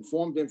messages,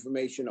 informed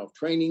information of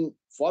training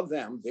for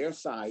them, their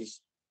size,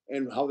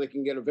 and how they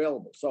can get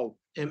available. So,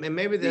 and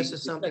maybe this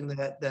is something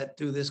that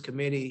through this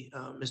committee,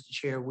 Mr.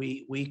 Chair,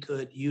 we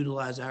could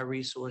utilize our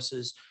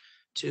resources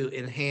to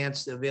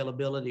enhance the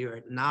availability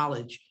or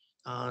knowledge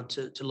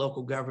to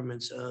local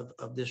governments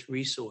of this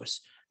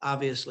resource.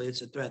 Obviously,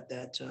 it's a threat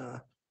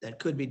that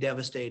could be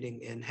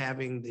devastating, and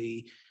having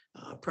the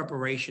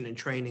preparation and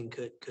training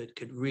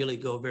could really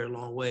go a very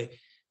long way.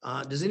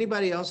 Does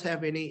anybody else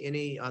have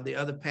any the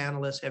other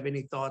panelists have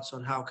any thoughts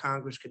on how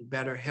Congress could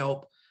better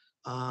help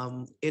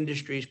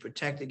industries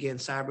protect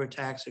against cyber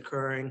attacks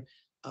occurring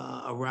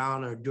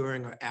around or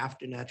during or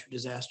after natural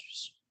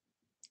disasters?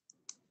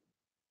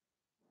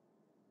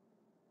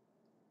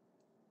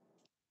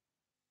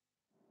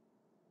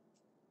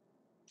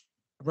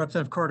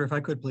 Representative Carter, if I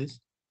could, please.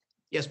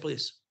 Yes,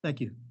 please.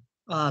 Thank you.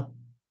 I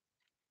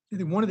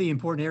think one of the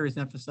important areas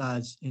to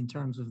emphasize in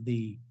terms of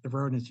the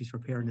emergency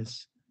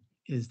preparedness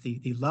is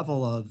the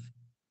level of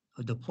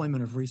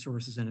deployment of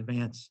resources in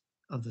advance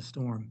of the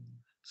storm,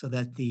 so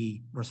that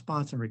the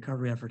response and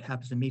recovery effort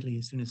happens immediately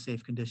as soon as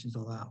safe conditions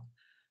allow.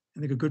 I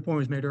think a good point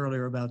was made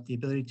earlier about the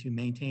ability to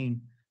maintain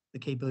the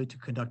capability to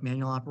conduct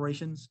manual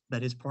operations.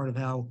 That is part of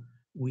how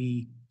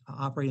we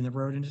operate in the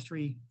road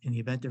industry. In the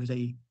event there's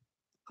a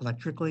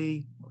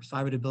electrically or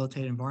cyber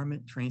debilitated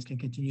environment, trains can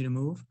continue to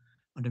move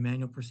under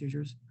manual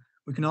procedures.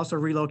 We can also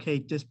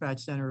relocate dispatch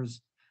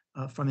centers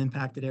from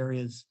impacted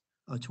areas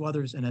to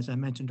others. And as I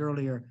mentioned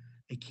earlier,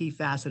 a key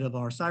facet of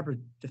our cyber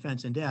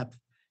defense in depth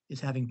is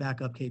having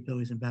backup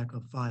capabilities and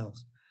backup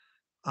files.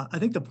 I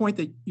think the point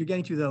that you're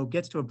getting to, though,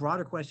 gets to a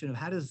broader question of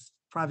how does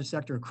private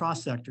sector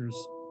across sectors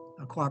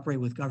cooperate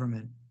with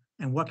government,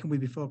 and what can we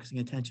be focusing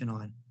attention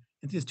on?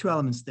 And there's two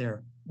elements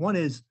there. One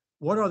is,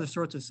 what are the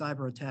sorts of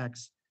cyber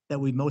attacks that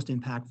would be most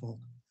impactful,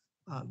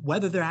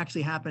 whether they're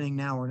actually happening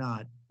now or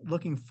not,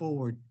 looking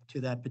forward to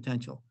that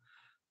potential.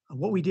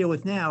 What we deal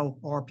with now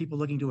are people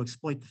looking to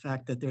exploit the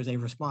fact that there's a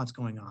response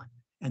going on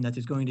and that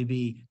there's going to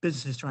be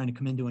businesses trying to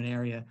come into an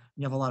area, and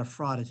you have a lot of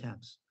fraud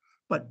attempts.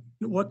 But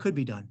what could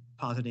be done,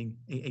 positing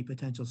a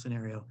potential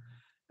scenario?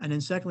 And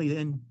then secondly,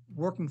 then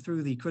working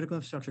through the Critical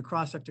Infrastructure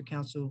Cross-Sector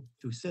Council,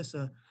 through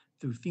CISA,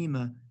 through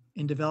FEMA,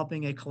 in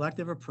developing a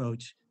collective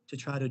approach to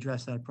try to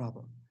address that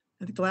problem.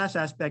 I think the last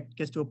aspect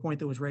gets to a point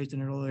that was raised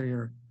in an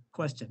earlier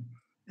question,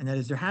 and that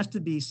is there has to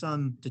be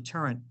some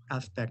deterrent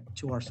aspect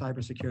to our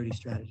cybersecurity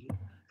strategy.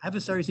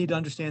 Adversaries need to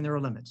understand there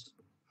are limits.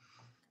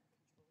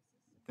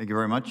 Thank you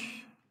very much.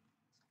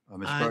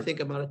 I think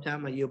I'm out of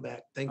time. I yield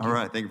back. Thank you. All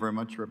right. Thank you very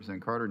much,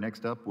 Representative Carter.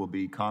 Next up will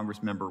be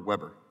Congressmember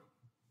Weber.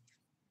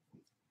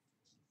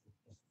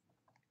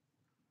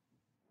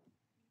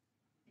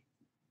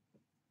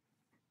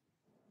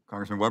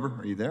 Congressman Weber,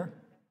 are you there?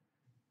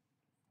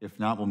 If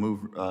not, we'll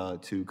move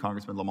to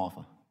Congressman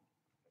LaMalfa.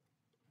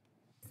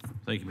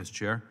 Thank you, Mr.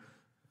 Chair.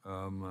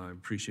 I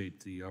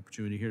appreciate the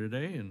opportunity here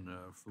today and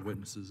for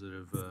witnesses that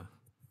have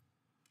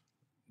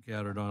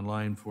gathered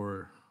online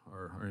for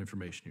our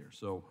information here.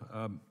 So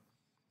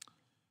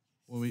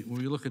when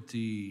we look at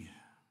the,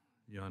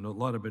 I know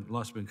lots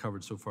have been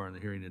covered so far in the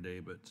hearing today,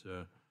 but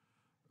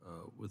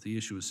with the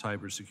issue of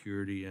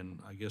cybersecurity and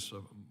I guess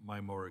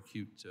my more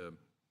acute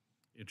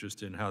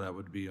interest in how that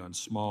would be on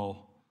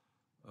small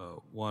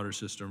water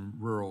system,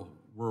 rural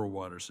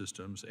water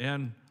systems.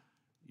 And,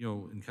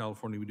 in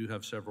California, we do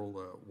have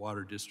several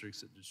water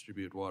districts that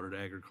distribute water to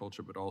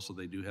agriculture, but also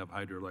they do have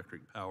hydroelectric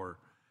power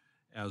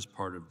as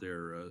part of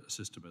their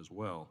system as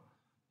well.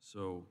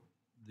 So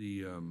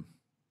the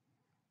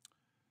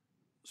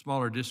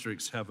smaller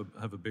districts have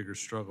a bigger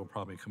struggle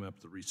probably coming up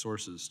with the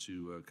resources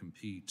to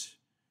compete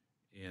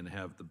and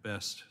have the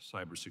best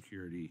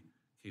cybersecurity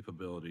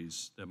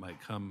capabilities that might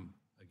come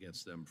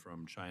against them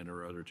from China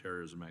or other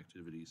terrorism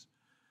activities.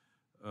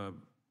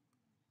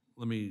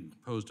 Let me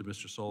pose to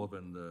Mr.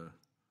 Sullivan,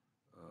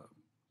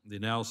 the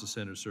Analysis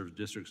Center serves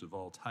districts of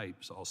all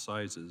types, all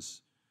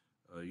sizes.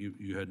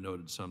 You had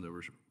noted some that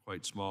were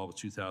quite small with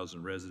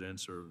 2,000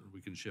 residents, or we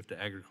can shift to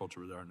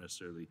agriculture where there aren't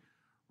necessarily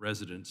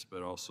residents,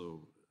 but also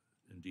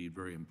indeed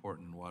very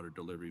important in water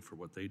delivery for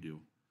what they do.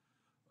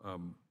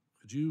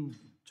 Could you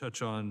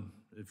touch on,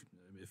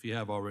 if you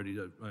have already,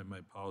 my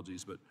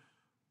apologies, but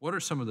what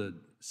are some of the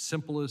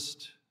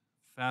simplest,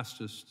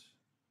 fastest,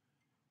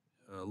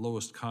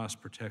 lowest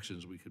cost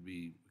protections we could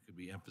be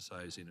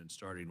emphasizing and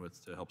starting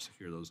with to help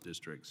secure those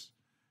districts,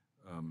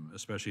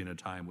 especially in a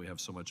time we have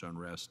so much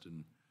unrest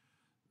and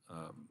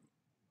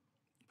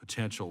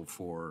potential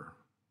for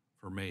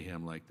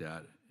mayhem like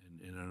that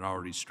in an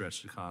already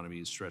stretched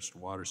economy, stretched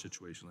water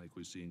situation like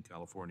we see in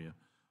California?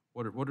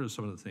 What are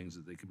some of the things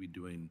that they could be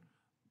doing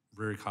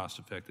very cost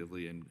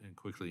effectively and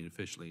quickly and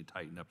efficiently to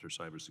tighten up their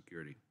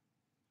cybersecurity?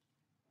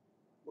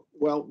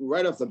 Well,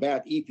 right off the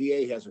bat,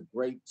 EPA has a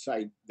great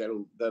site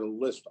that'll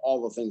list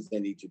all the things they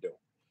need to do.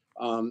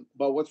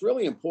 But what's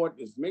really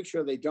important is to make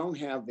sure they don't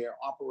have their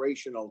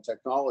operational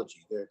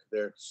technology,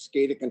 their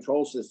SCADA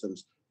control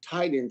systems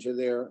tied into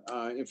their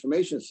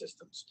information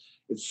systems.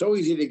 It's so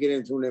easy to get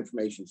into an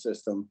information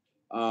system,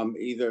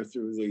 either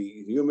through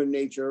the human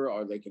nature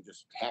or they can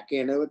just hack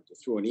into it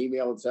through an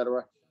email, et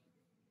cetera.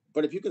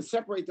 But if you can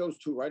separate those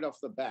two right off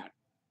the bat,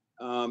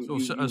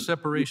 a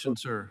separation,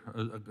 sir,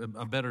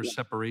 a better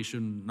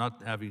separation,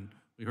 not having,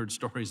 we heard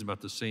stories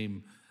about the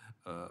same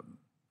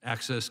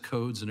access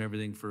codes and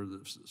everything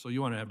so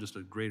you want to have just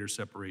a greater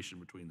separation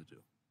between the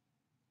two.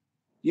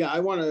 Yeah, I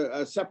want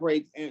to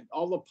separate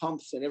all the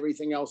pumps and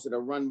everything else that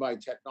are run by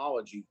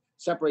technology,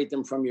 separate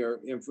them from your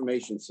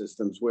information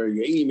systems, where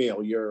your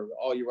email,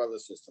 all your other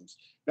systems.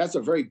 That's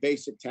a very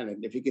basic tenet.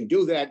 If you can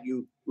do that,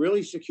 you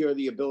really secure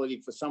the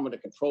ability for someone to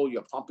control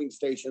your pumping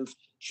stations,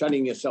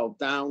 shutting yourself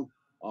down,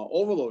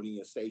 overloading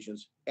your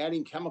stations,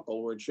 adding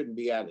chemical where it shouldn't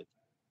be added.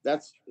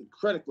 That's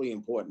critically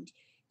important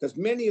because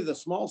many of the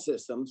small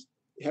systems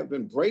have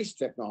embraced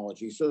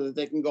technology so that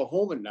they can go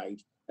home at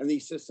night and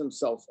these systems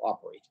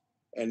self-operate.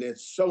 And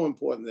it's so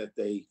important that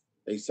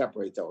they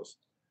separate those.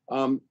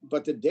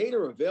 But the data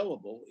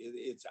available,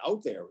 it's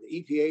out there.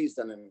 The EPA has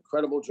done an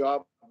incredible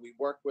job. We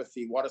work with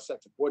the Water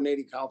Sector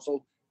Coordinating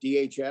Council,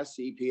 DHS,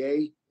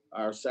 EPA,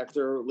 our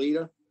sector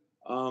leader.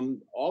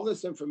 All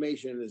this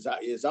information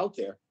is out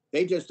there.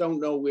 They just don't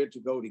know where to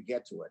go to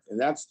get to it. And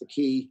that's the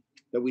key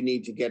that we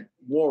need to get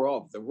more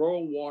of. The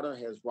rural water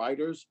has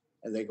riders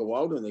and they go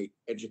out and they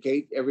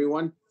educate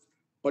everyone.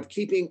 But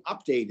keeping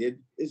updated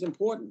is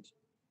important.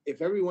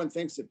 If everyone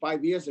thinks that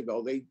 5 years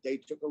ago they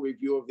took a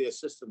review of their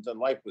systems and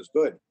life was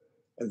good,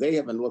 and they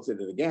haven't looked at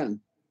it again,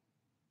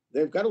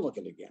 they've got to look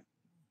at it again.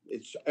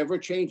 It's ever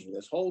changing.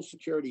 This whole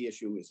security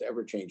issue is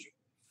ever changing.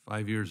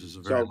 5 years is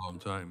a very long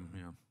time.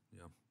 Yeah.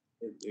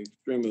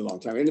 Extremely long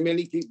time. And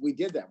many people, we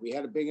did that. We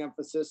had a big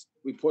emphasis.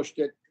 We pushed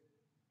it,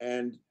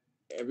 and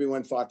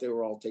everyone thought they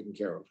were all taken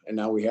care of. And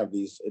now we have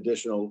these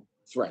additional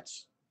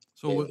threats.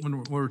 So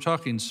when we're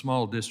talking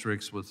small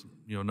districts with,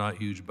 not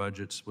huge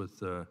budgets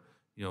with,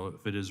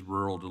 if it is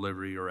rural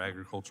delivery or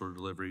agricultural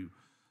delivery,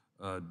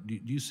 do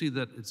you see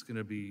that it's going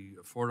to be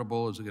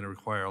affordable? Is it going to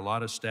require a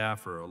lot of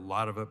staff or a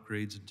lot of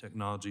upgrades in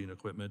technology and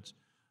equipment?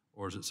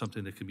 Or is it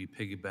something that can be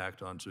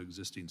piggybacked onto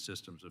existing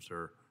systems if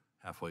they're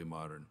halfway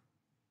modern?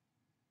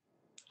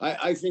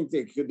 I think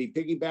they could be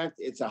piggybacked.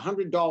 It's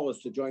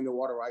 $100 to join the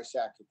Water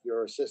ISAC if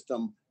you're a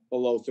system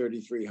below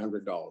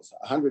 $3,300,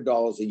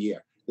 $100 a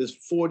year. There's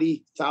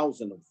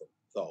 40,000 of them,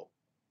 though,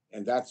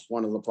 and that's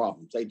one of the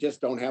problems. They just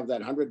don't have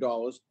that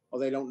 $100, or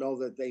they don't know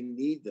that they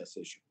need this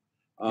issue.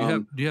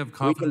 Do you have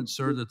confidence,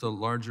 sir, that the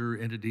larger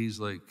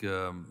entities like,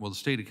 the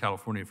state of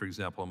California, for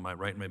example,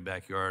 right in my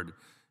backyard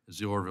is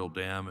the Orville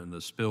Dam and the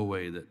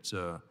spillway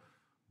that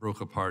broke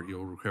apart.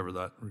 You'll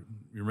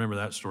remember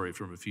that story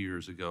from a few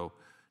years ago.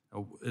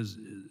 Do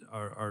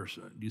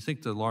you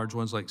think the large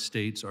ones like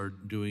states are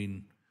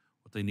doing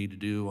what they need to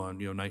do on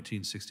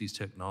 1960s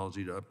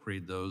technology to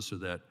upgrade those so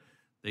that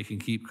they can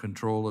keep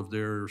control of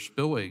their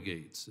spillway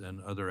gates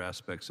and other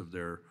aspects of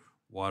their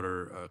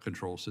water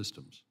control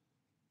systems?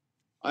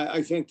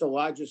 I think the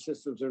larger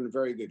systems are in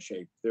very good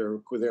shape. They're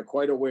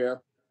quite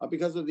aware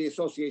because of the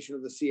association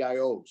of the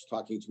CIOs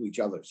talking to each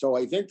other. So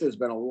I think there's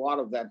been a lot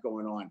of that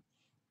going on.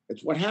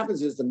 It's what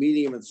happens is the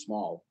medium and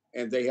small,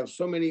 and they have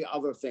so many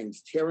other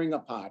things tearing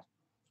apart.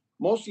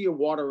 Most of your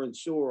water and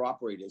sewer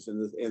operators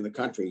in the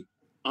country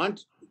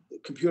aren't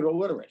computer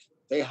literate.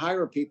 They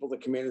hire people to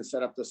come in and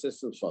set up the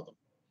systems for them.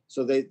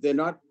 So they're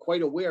not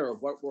quite aware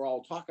of what we're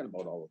all talking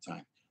about all the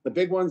time. The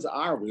big ones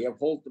are. We have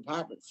whole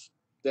departments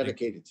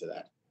dedicated to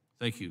that.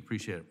 Thank you.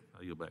 Appreciate it.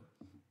 I'll yield back.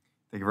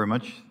 Thank you very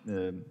much.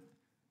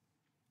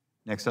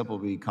 Next up will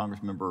be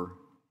Congressmember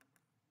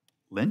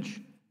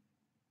Lynch.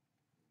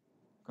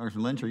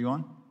 Congressman Lynch, are you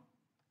on?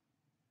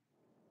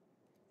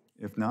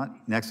 If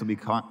not, next will be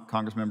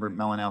Congressmember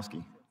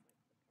Malinowski.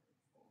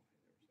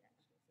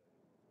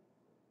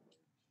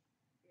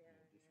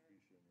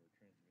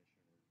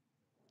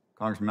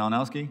 Congressman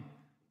Malinowski.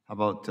 How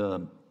about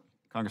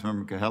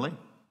Congressmember Cahelli?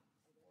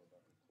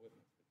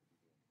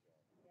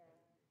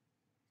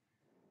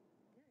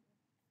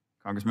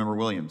 Congressmember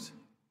Williams.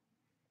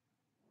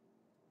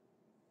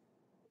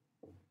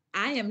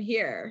 I am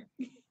here.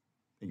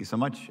 Thank you so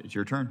much. It's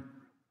your turn.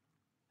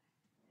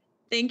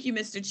 Thank you,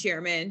 Mr.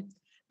 Chairman.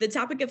 The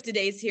topic of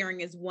today's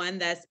hearing is one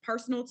that's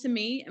personal to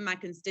me and my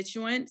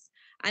constituents.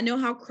 I know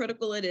how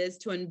critical it is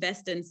to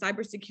invest in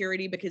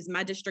cybersecurity because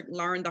my district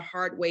learned the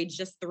hard way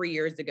just 3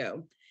 years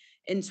ago.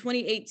 In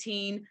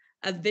 2018,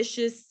 a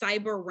vicious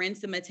cyber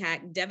ransom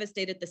attack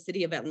devastated the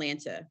city of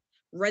Atlanta.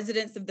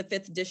 Residents of the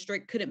 5th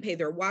District couldn't pay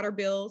their water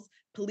bills,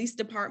 police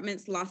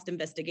departments lost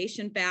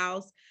investigation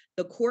files,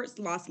 the courts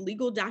lost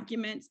legal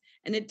documents,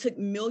 and it took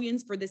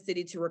millions for the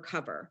city to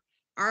recover.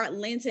 Our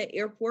Atlanta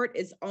airport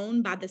is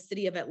owned by the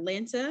city of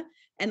Atlanta,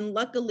 and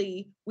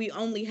luckily, we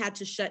only had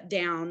to shut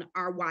down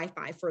our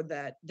Wi-Fi for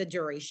the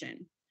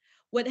duration.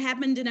 What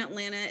happened in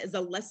Atlanta is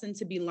a lesson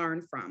to be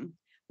learned from.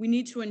 We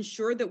need to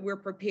ensure that we're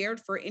prepared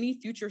for any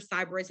future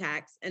cyber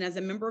attacks, and as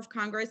a member of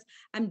Congress,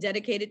 I'm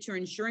dedicated to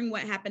ensuring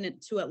what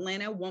happened to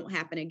Atlanta won't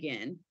happen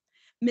again.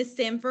 Ms.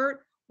 Sanford,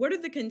 what are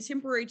the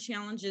contemporary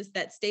challenges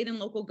that state and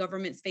local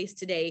governments face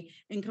today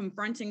in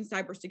confronting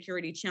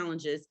cybersecurity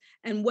challenges,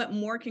 and what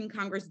more can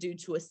Congress do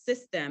to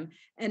assist them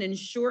and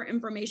ensure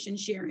information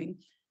sharing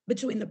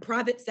between the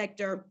private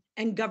sector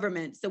and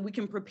government so we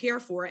can prepare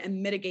for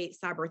and mitigate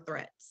cyber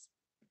threats?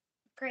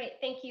 Great,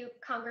 thank you,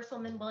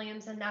 Congresswoman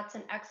Williams, and that's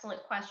an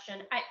excellent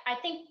question. I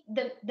think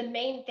the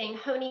main thing,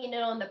 honing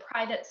in on the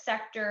private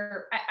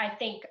sector, I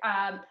think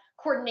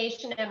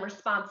coordination and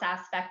response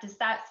aspect, is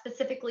that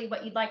specifically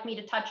what you'd like me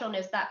to touch on,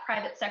 is that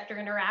private sector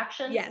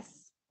interaction?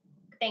 Yes.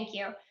 Thank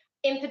you.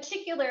 In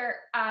particular,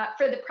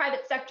 for the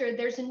private sector,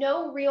 there's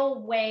no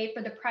real way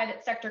for the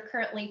private sector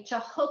currently to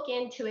hook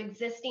into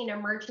existing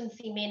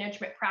emergency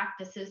management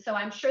practices. So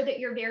I'm sure that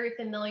you're very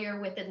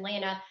familiar with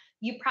Atlanta.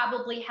 You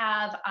probably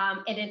have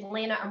an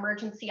Atlanta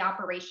Emergency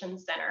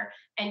Operations Center,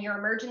 and your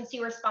emergency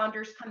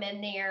responders come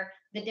in there,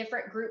 the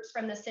different groups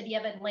from the city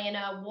of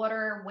Atlanta,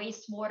 water,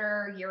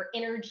 wastewater, your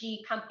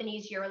energy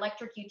companies, your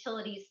electric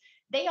utilities,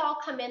 they all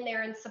come in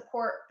there and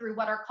support through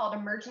what are called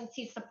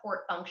emergency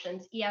support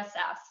functions,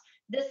 ESS.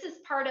 This is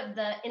part of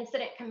the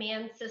incident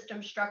command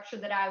system structure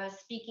that I was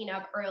speaking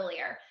of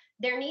earlier.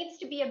 There needs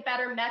to be a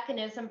better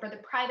mechanism for the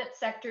private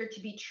sector to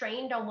be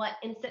trained on what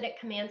incident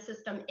command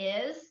system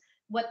is,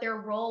 what their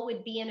role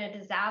would be in a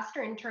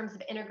disaster in terms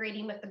of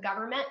integrating with the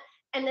government,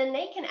 And then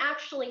they can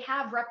actually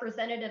have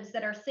representatives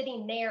that are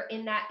sitting there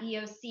in that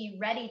EOC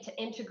ready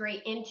to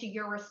integrate into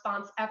your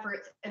response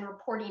efforts and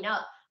reporting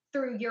up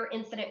through your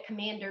incident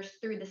commanders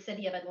through the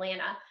city of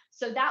Atlanta.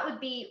 So that would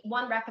be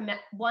one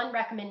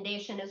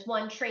recommendation is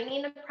one,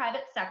 training the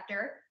private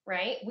sector,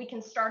 right? We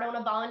can start on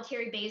a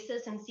voluntary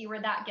basis and see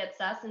where that gets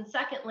us. And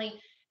secondly,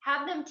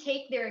 have them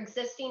take their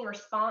existing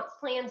response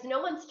plans.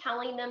 No one's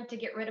telling them to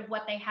get rid of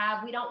what they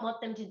have. We don't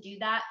want them to do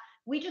that.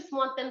 We just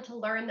want them to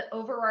learn the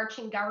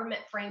overarching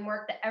government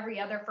framework that every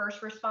other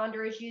first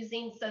responder is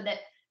using so that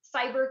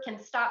cyber can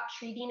stop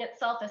treating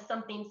itself as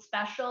something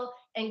special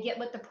and get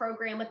with the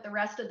program with the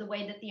rest of the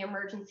way that the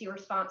emergency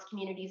response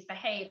communities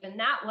behave. And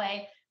that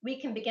way we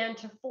can begin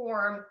to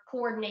form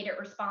coordinated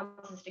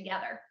responses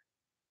together.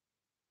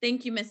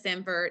 Thank you, Ms.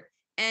 Sanford.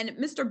 And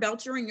Mr.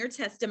 Belcher, in your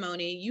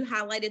testimony, you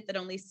highlighted that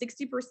only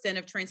 60%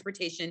 of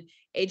transportation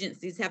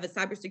agencies have a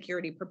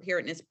cybersecurity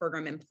preparedness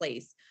program in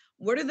place.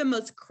 What are the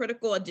most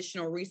critical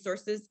additional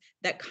resources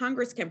that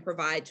Congress can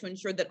provide to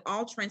ensure that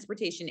all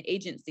transportation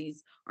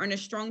agencies are in a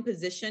strong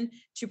position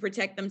to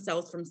protect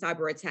themselves from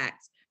cyber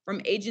attacks?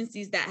 From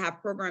agencies that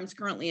have programs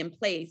currently in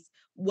place,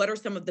 what are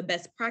some of the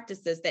best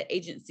practices that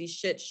agencies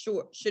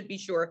should be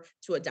sure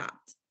to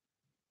adopt?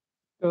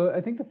 So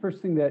I think the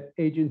first thing that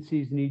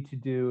agencies need to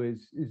do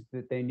is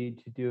that they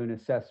need to do an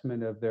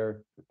assessment of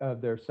their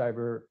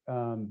cyber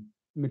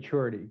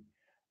maturity.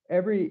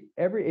 Every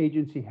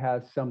agency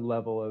has some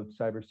level of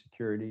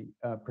cybersecurity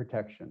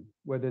protection,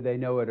 whether they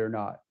know it or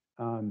not.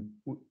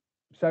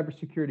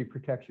 Cybersecurity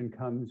protection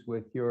comes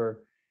with your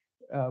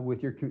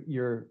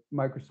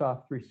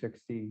Microsoft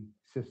 360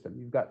 system.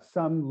 You've got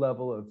some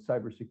level of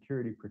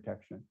cybersecurity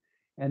protection,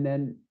 and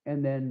then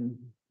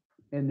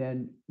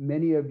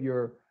many of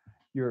your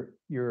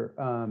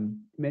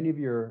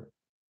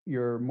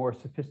more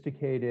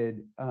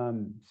sophisticated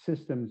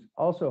systems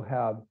also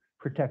have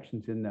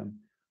protections in them.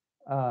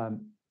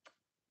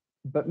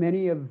 But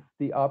many of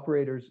the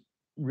operators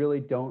really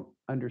don't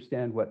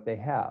understand what they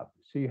have.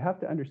 So you have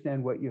to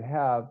understand what you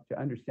have to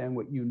understand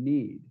what you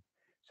need.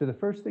 So the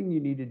first thing you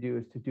need to do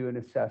is to do an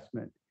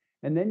assessment.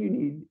 And then you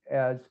need,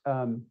 as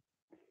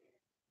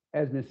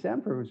Ms.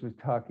 Sanford was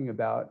talking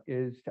about,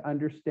 is to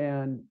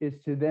understand,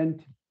 is to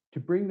then to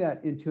bring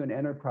that into an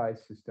enterprise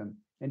system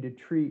and to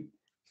treat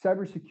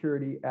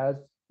cybersecurity as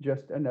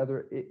just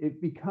another, it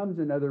becomes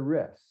another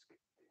risk.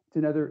 It's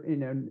another,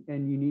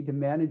 and you need to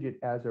manage it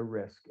as a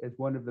risk, as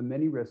one of the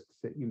many risks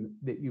that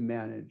you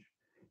manage,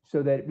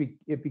 so that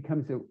it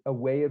becomes a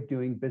way of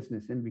doing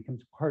business and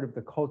becomes part of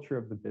the culture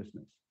of the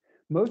business.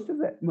 Most of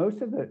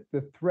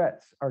the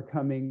threats are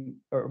coming,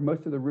 or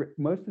most of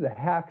the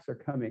hacks are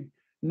coming,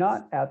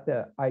 not at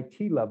the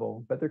IT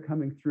level, but they're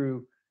coming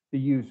through the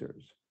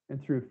users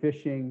and through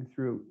phishing,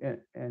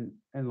 and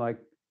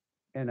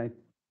I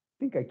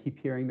think I keep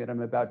hearing that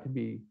I'm about to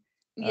be.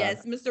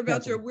 Yes, Mr.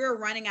 Belcher, we're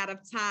running out of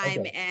time.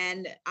 Okay.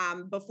 And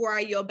before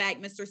I yield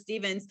back, Mr.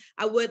 Stevens,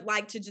 I would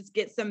like to just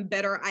get some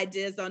better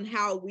ideas on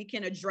how we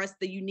can address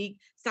the unique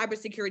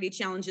cybersecurity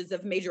challenges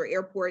of major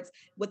airports,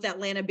 with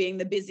Atlanta being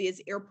the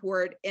busiest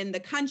airport in the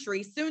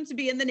country, soon to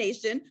be in the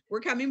nation.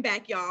 We're coming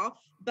back, y'all.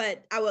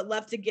 But I would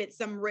love to get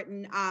some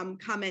written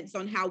comments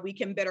on how we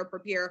can better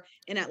prepare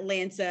in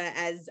Atlanta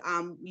as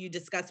you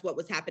discuss what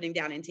was happening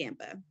down in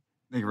Tampa.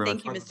 Thank you very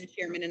much. Thank you, Mr.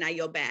 Chairman, and I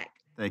yield back.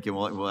 Thank you.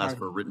 We'll ask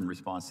for a written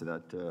response to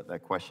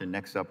that question.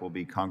 Next up will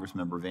be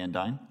Congressmember Van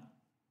Dyne.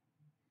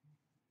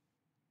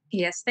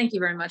 Yes, thank you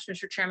very much,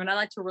 Mr. Chairman. I'd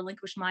like to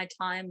relinquish my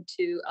time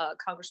to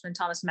Congressman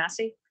Thomas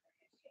Massie.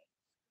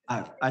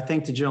 I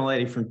thank the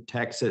gentlelady from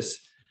Texas.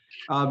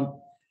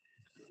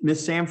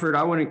 Ms. Sanford,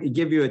 I want to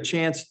give you a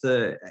chance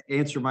to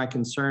answer my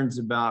concerns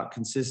about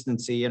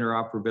consistency,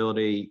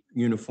 interoperability,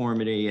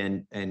 uniformity,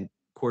 and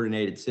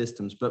coordinated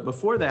systems. But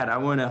before that, I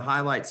want to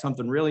highlight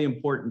something really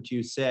important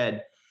you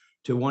said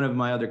to one of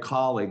my other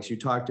colleagues. You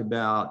talked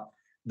about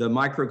the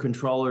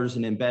microcontrollers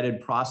and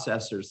embedded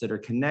processors that are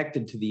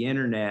connected to the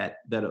internet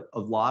that a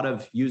lot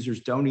of users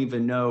don't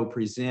even know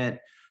present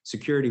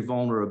security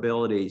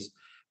vulnerabilities.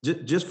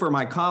 Just for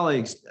my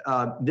colleagues,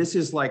 this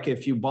is like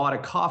if you bought a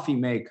coffee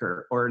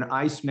maker or an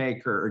ice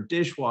maker or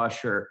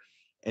dishwasher,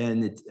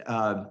 and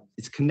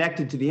it's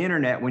connected to the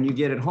internet when you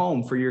get it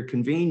home for your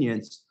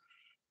convenience.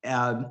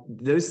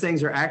 Those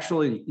things are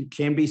actually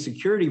can be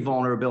security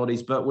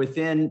vulnerabilities, but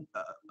within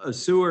a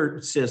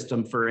sewer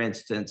system, for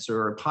instance,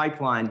 or a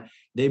pipeline,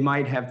 they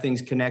might have things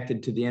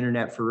connected to the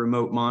internet for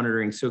remote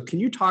monitoring. So can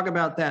you talk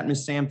about that,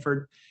 Ms.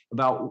 Sanford,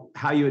 about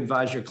how you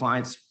advise your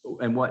clients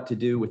and what to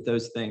do with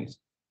those things?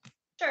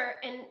 Sure,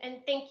 and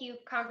thank you,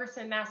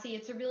 Congressman Massie.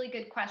 It's a really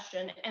good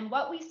question. And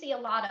what we see a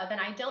lot of,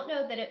 and I don't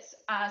know that it's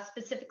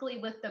specifically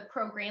with the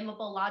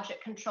programmable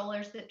logic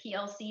controllers, the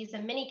PLCs,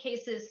 in many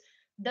cases,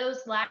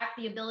 those lack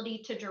the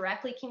ability to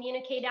directly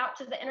communicate out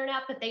to the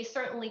internet, but they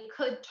certainly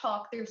could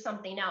talk through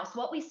something else.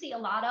 What we see a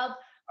lot of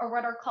are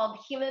what are called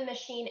human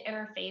machine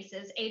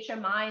interfaces,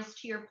 HMIs,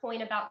 to your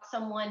point about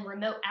someone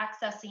remote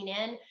accessing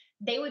in.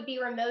 they would be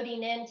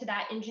remoting into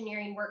that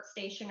engineering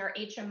workstation or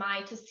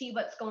HMI to see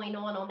what's going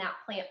on that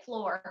plant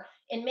floor.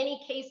 In many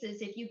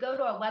cases, if you go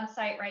to a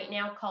website right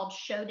now called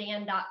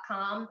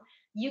shodan.com,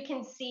 you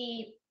can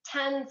see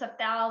tens of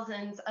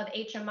thousands of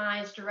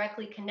HMIs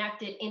directly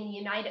connected in the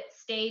United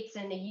States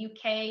and the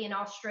UK and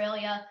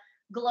Australia,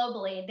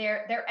 globally.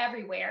 They're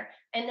everywhere.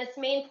 And this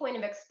main point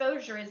of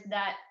exposure is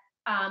that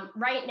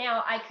right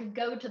now I could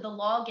go to the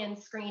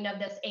login screen of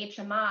this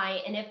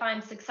HMI, and if I'm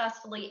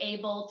successfully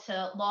able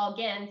to log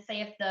in,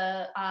 say if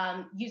the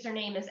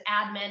username is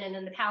admin and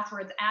then the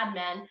password's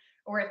admin,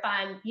 or if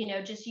I'm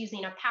just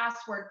using a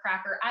password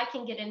cracker, I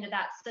can get into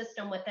that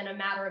system within a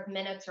matter of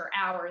minutes or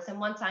hours. And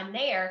once I'm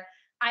there,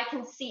 I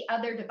can see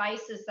other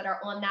devices that are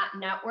on that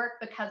network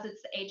because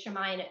it's the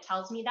HMI and it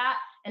tells me that,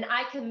 and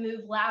I can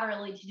move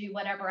laterally to do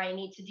whatever I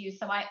need to do.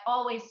 So I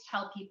always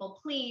tell people,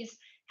 please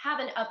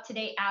have an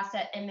up-to-date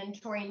asset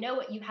inventory, know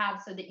what you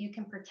have so that you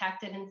can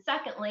protect it. And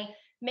secondly,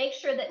 make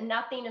sure that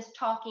nothing is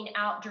talking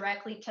out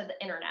directly to the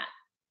internet.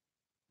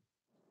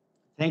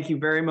 Thank you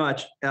very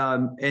much.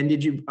 And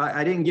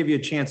I didn't give you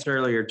a chance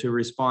earlier to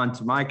respond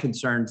to my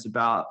concerns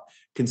about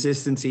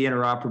consistency,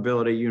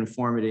 interoperability,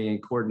 uniformity,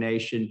 and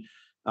coordination.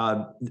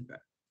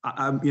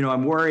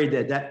 I'm worried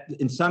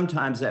and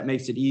sometimes that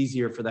makes it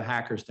easier for the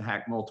hackers to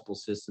hack multiple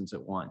systems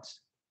at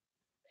once.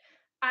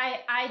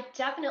 I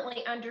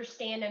definitely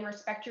understand and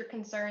respect your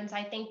concerns.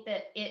 I think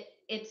that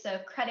it's a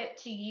credit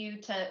to you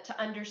to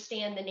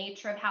understand the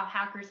nature of how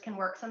hackers can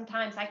work.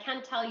 Sometimes I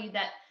can tell you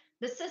that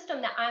the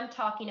system that I'm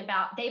talking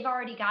about, they've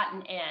already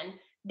gotten in,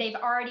 they've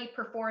already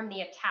performed the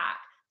attack.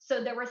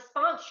 So the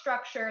response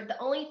structure, the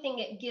only thing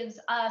it gives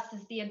us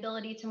is the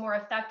ability to more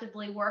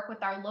effectively work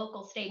with our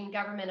local, state, and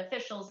government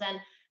officials. And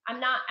I'm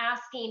not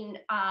asking,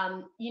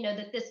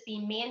 that this be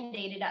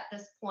mandated at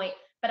this point,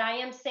 but I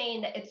am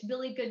saying that it's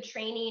really good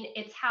training.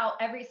 It's how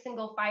every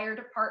single fire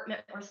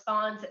department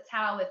responds. It's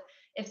how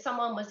if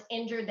someone was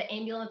injured, the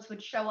ambulance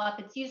would show up.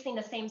 It's using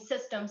the same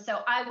system.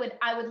 So I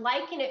would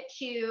liken it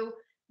to,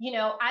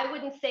 I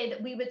wouldn't say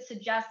that we would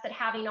suggest that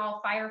having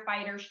all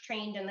firefighters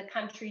trained in the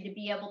country to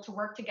be able to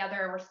work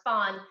together and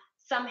respond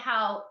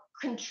somehow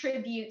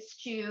contributes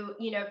to,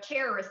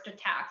 terrorist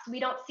attacks. We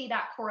don't see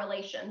that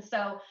correlation.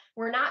 So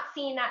we're not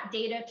seeing that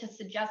data to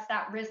suggest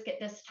that risk at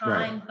this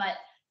time, Right. but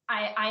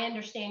I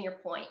understand your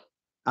point.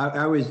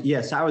 I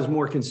was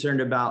more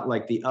concerned about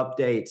like the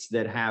updates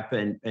that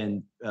happen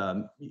and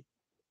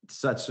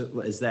such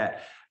as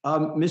that.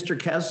 Mr.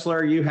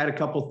 Kessler, you had a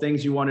couple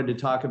things you wanted to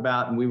talk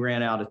about and we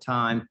ran out of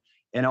time.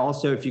 And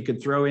also if you could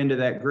throw into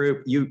that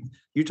group, you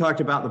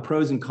talked about the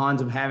pros and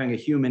cons of having a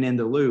human in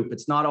the loop.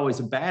 It's not always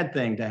a bad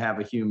thing to have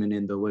a human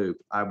in the loop,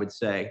 I would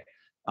say.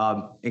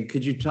 And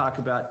could you talk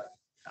about,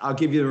 I'll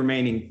give you the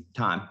remaining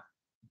time.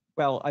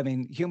 Well, I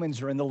mean,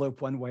 humans are in the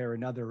loop one way or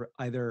another,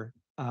 either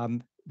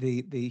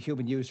the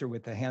human user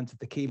with the hands at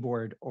the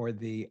keyboard or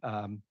the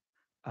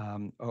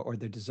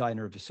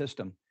designer of the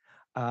system.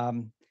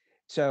 I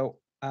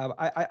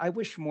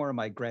wish more of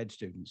my grad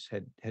students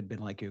had been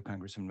like you,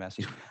 Congressman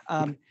Massey.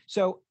 I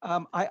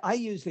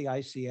used the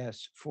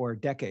ICS for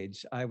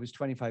decades. I was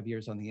 25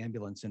 years on the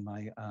ambulance in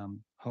my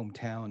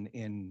hometown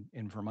in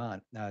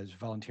Vermont as a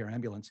volunteer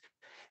ambulance.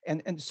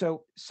 And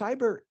so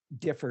cyber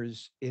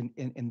differs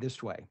in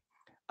this way.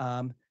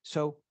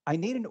 So I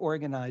need an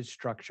organized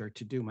structure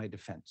to do my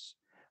defense.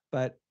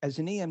 But as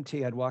an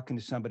EMT, I'd walk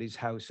into somebody's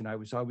house and I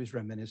was always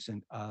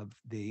reminiscent of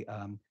the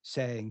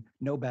saying,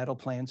 no battle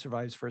plan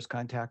survives first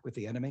contact with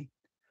the enemy.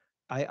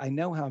 I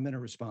know how I'm going to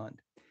respond.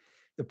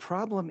 The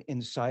problem in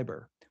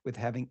cyber with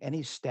having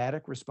any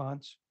static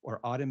response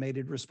or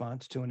automated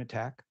response to an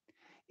attack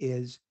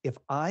is if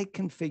I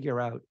can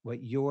figure out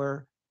what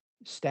your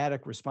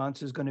static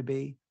response is going to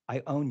be,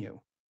 I own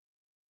you.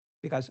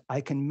 Because I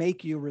can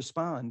make you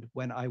respond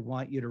when I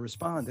want you to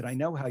respond, and I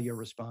know how you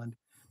respond,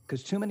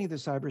 because too many of the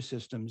cyber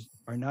systems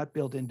are not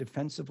built in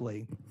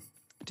defensively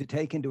to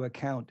take into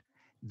account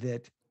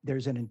that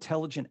there's an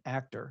intelligent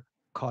actor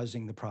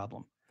causing the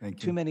problem.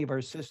 Too many of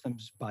our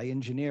systems by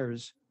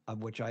engineers,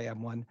 of which I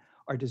am one,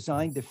 are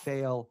designed to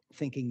fail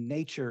thinking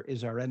nature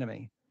is our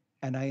enemy.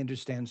 And I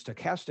understand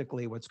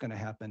stochastically what's going to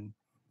happen,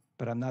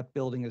 but I'm not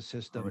building a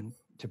system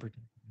to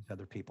protect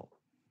other people.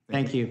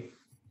 Thank you.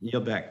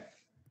 Yield back.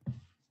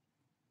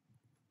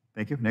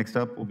 Thank you. Next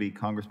up will be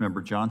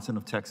Congressmember Johnson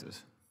of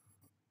Texas.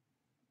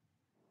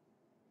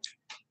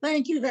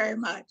 Thank you very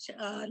much.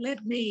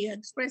 Let me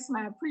express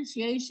my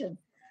appreciation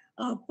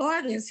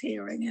for this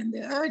hearing and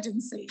the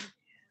urgency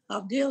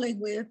of dealing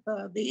with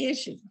the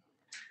issue.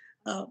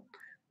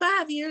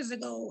 5 years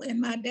ago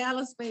in my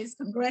Dallas-based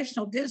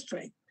congressional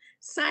district,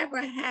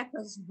 cyber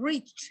hackers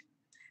breached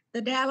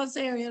the Dallas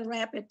area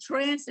rapid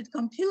transit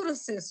computer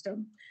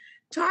system,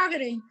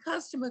 targeting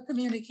customer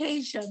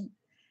communication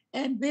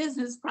and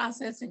business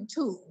processing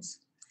tools.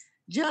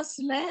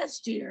 Just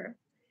last year,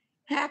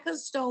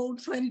 hackers stole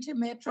Trinity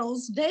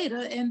Metro's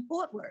data in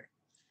Fort Worth,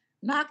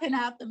 knocking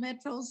out the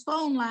Metro's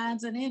phone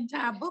lines and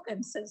entire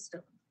booking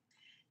system.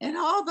 And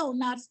although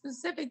not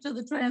specific to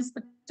the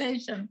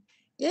transportation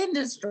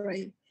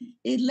industry,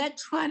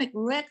 electronic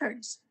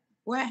records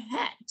were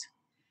hacked.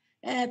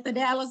 at the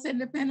Dallas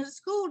Independent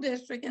School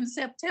District in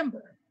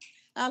September,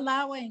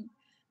 allowing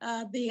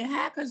the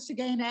hackers to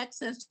gain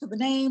access to the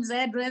names,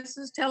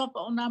 addresses,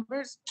 telephone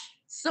numbers,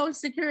 social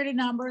security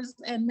numbers,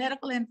 and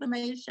medical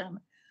information.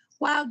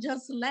 While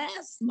just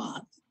last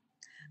month,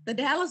 the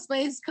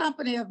Dallas-based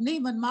company of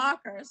Neiman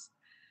Marcus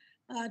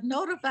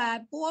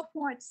notified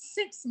 4.6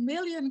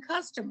 million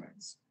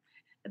customers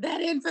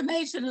that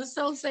information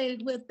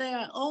associated with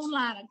their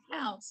online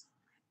accounts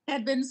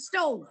had been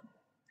stolen.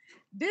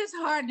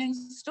 Disheartening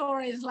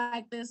stories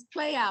like this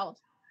play out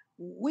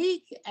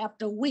week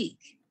after week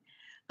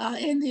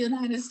in the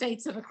United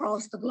States and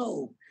across the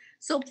globe.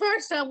 So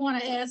first I want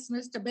to ask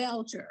Mr.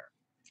 Belcher.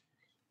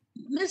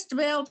 Mr.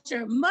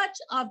 Belcher, much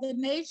of the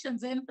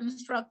nation's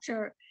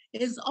infrastructure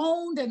is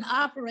owned and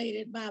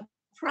operated by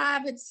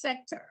private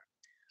sector.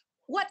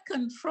 What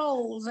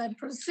controls and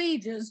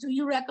procedures do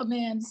you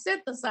recommend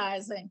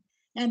synthesizing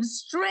and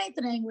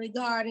strengthening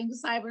regarding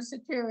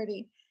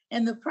cybersecurity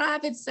in the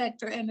private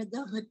sector and the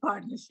government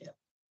partnership?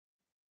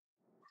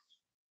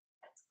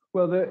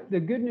 Well, the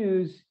good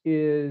news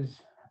is,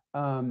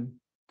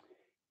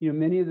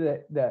 many of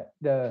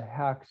the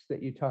hacks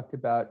that you talked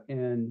about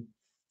in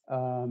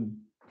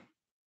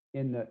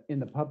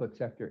the public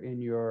sector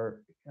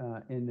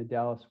in the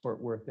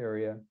Dallas-Fort Worth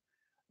area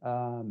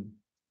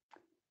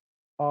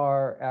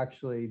are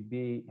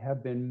actually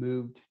have been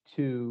moved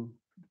to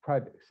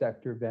private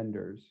sector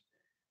vendors.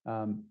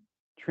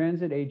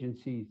 Transit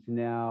agencies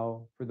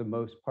now, for the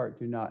most part,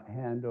 do not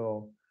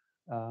handle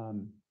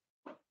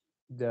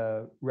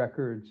the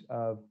records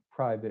of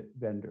private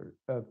vendors,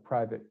 of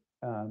private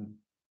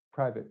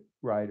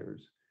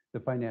riders, the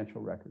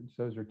financial records.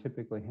 Those are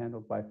typically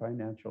handled by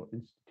financial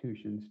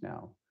institutions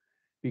now,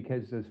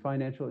 because those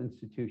financial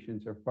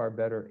institutions are far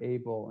better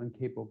able and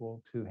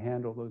capable to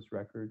handle those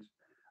records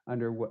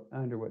under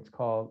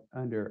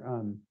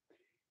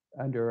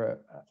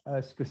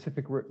a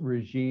specific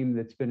regime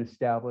that's been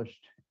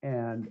established,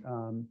 and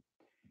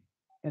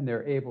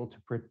they're able to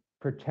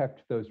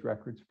protect those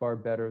records far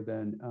better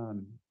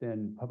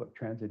than public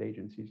transit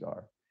agencies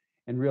are.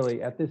 And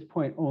really, at this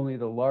point, only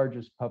the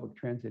largest public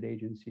transit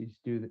agencies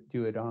do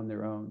it on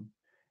their own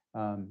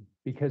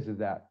because of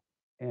that.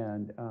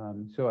 And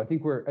so I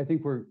think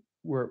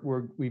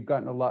we've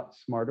gotten a lot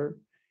smarter.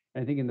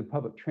 And I think in the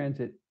public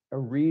transit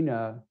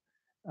arena,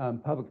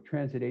 public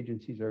transit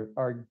agencies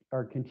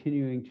are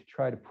continuing to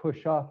try to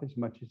push off as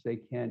much as they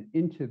can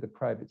into the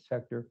private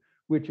sector,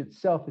 which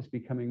itself is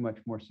becoming much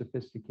more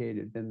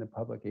sophisticated than the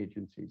public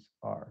agencies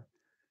are.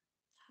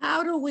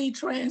 How do we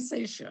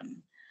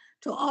transition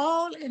to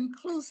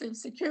all-inclusive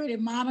security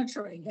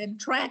monitoring and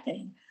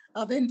tracking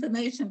of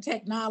information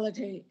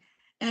technology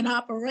and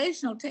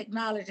operational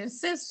technology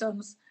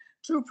systems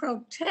to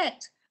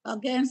protect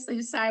against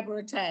these cyber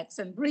attacks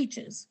and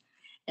breaches,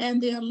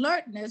 and the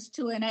alertness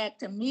to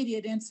enact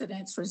immediate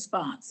incident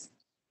response?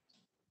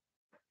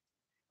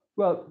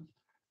 Well,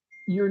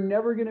 you're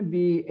never going to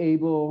be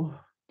able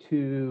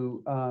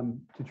to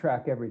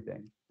track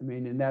everything. I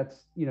mean, and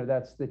that's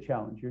the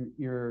challenge.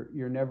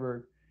 You're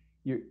never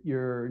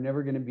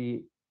going to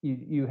be.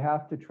 You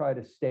have to try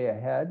to stay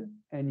ahead,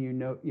 and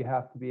you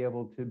have to be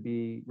able to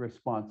be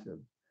responsive.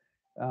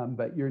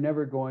 But you're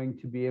never going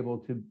to be able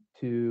to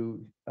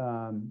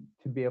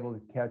be able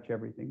to catch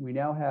everything. We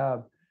now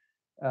have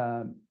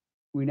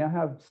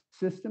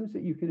systems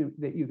that you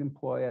can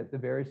employ at the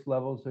various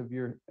levels of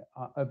your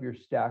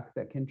stack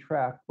that can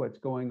track what's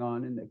going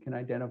on and that can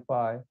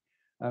identify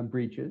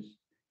breaches.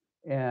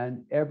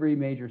 And every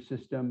major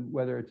system,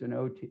 whether it's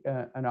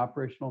an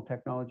operational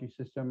technology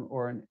system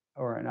or an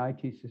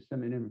IT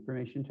system, an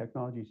information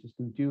technology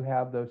system, do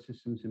have those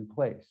systems in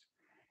place.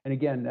 And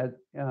again,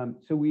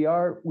 so we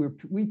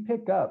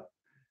pick up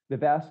the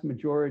vast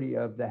majority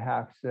of the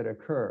hacks that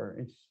occur.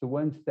 It's the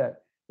ones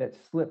that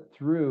slip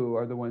through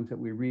are the ones that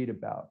we read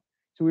about.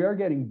 So we are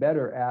getting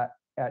better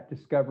at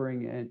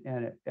discovering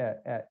and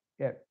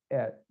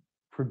at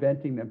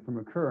preventing them from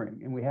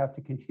occurring. And we have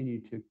to continue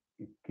to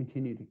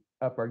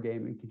up our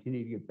game and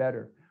continue to get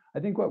better. I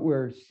think what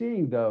we're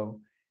seeing,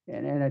 though,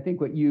 and I think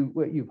what you've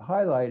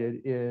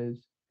highlighted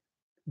is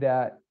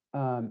that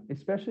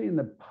especially in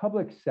the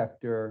public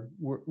sector,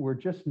 we're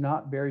just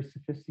not very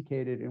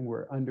sophisticated and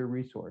we're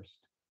under-resourced.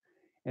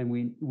 And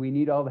we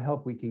need all the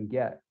help we can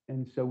get.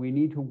 And so we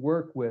need to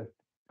work with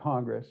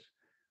Congress,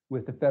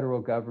 with the federal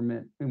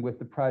government, and with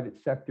the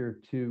private sector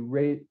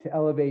to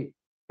elevate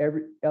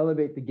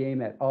the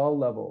game at all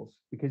levels.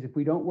 Because if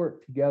we don't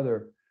work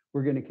together,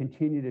 we're going to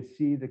continue to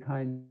see the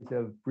kinds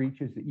of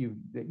breaches that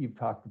you've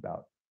talked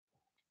about.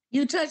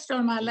 You touched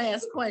on my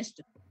last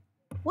question.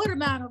 What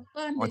amount of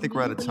funding I think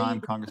we're out of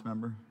time,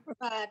 Congressmember.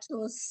 Provide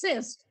to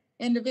assist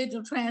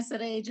individual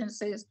transit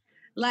agencies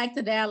like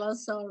the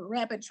Dallas or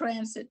Rapid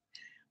Transit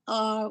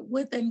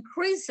with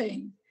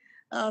increasing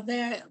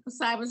their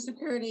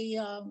cybersecurity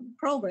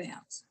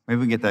programs? Maybe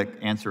we can get that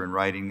answer in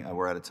writing.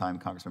 We're out of time,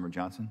 Congressmember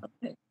Johnson.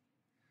 Okay.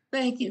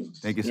 Thank you.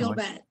 Thank you so much.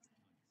 Back.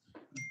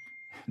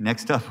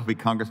 Next up will be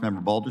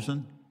Congressmember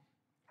Balderson.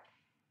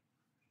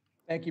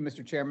 Thank you,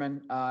 Mr.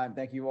 Chairman.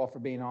 Thank you all for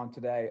being on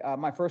today.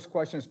 My first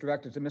question is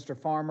directed to Mr.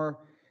 Farmer.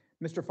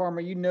 Mr.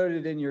 Farmer, you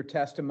noted in your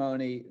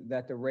testimony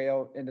that the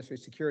rail industry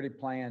security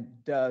plan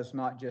does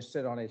not just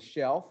sit on a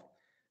shelf,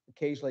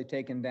 occasionally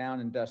taken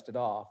down and dusted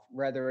off.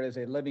 Rather, it is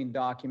a living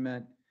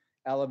document,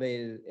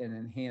 elevated and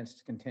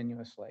enhanced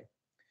continuously.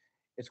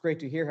 It's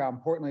great to hear how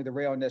importantly the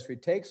rail industry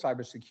takes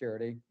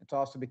cybersecurity. It's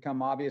also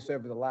become obvious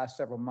over the last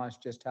several months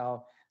just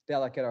how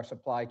delicate our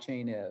supply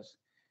chain is.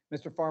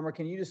 Mr. Farmer,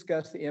 can you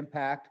discuss the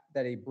impact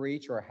that a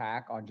breach or a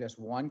hack on just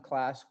one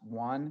Class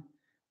 1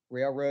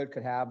 railroad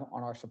could have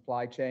on our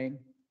supply chain?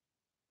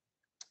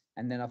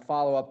 And then a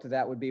follow-up to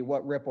that would be,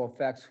 what ripple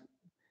effects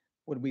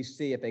would we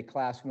see if a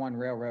Class 1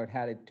 railroad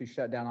had to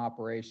shut down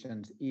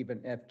operations, even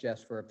if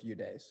just for a few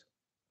days?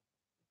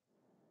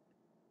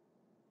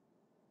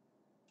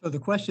 So the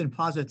question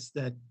posits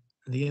that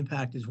the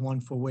impact is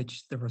one for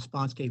which the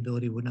response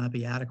capability would not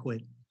be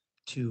adequate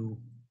to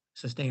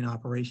sustain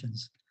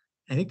operations.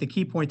 I think the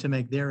key point to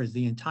make there is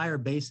the entire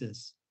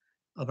basis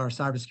of our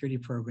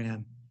cybersecurity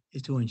program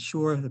is to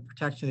ensure the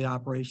protection of the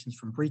operations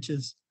from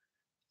breaches,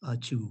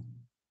 to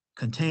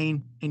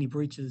contain any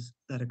breaches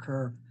that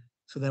occur,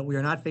 so that we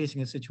are not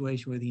facing a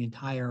situation where the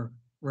entire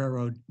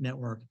railroad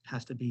network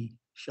has to be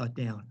shut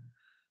down.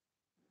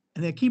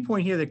 And the key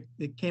point here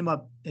that came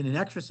up in an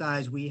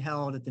exercise we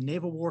held at the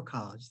Naval War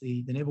College.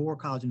 The Naval War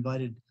College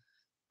invited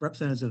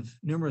representatives of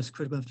numerous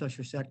critical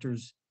infrastructure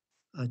sectors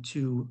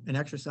to an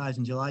exercise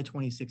in July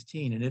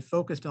 2016, and it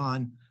focused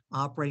on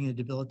operating in a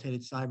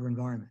debilitated cyber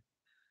environment.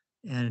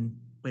 And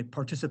with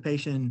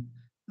participation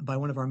by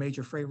one of our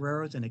major freight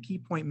railroads, and a key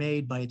point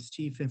made by its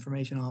chief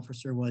information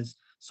officer was,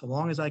 so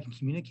long as I can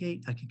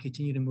communicate, I can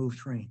continue to move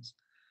trains.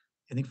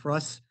 I think for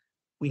us,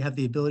 we have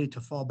the ability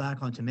to fall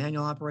back onto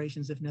manual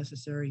operations if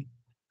necessary,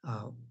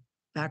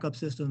 backup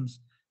systems.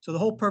 So the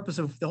whole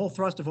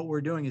thrust of what we're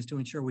doing is to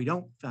ensure we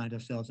don't find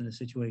ourselves in a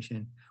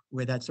situation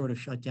where that sort of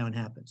shutdown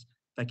happens,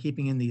 by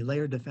keeping in the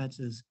layered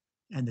defenses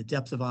and the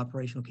depths of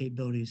operational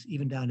capabilities,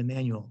 even down to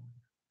manual,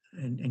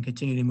 and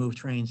continue to move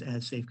trains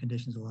as safe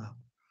conditions allow.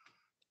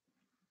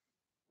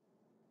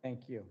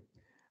 Thank you.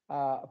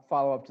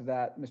 Follow up to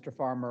that, Mr.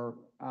 Farmer,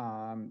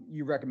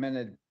 you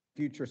recommended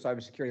future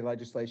cybersecurity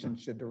legislation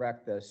should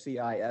direct the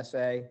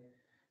CISA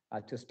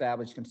to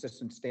establish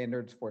consistent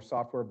standards for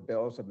software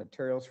bills of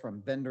materials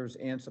from vendors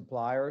and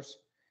suppliers.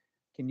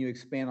 Can you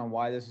expand on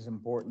why this is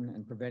important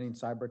in preventing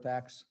cyber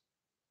attacks?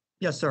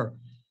 Yes, sir.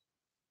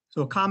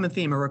 So a common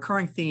theme, a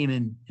recurring theme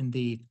in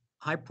the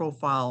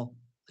high-profile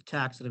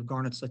attacks that have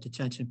garnered such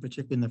attention,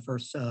 particularly in the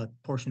first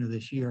portion of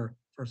this year,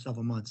 first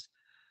several months,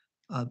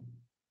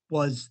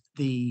 was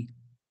the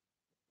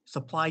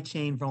supply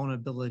chain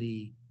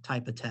vulnerability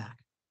type attack.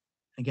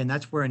 Again,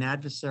 that's where an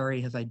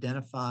adversary has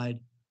identified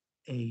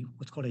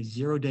what's called a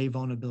zero-day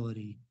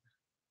vulnerability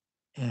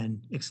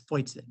and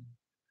exploits it.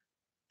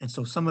 And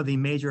so some of the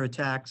major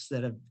attacks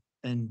that have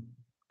been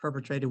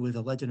perpetrated with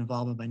alleged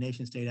involvement by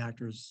nation-state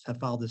actors have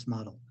followed this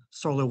model.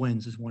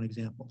 SolarWinds is one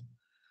example.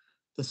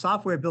 The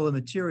software bill of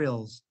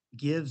materials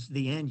gives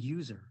the end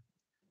user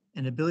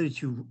an ability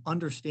to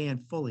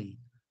understand fully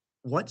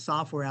what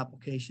software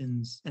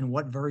applications and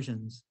what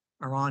versions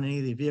are on any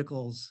of the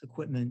vehicles,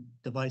 equipment,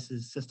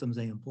 devices, systems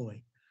they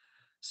employ.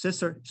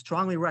 CISA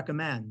strongly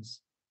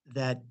recommends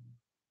that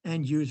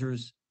end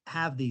users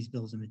have these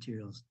bills of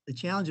materials. The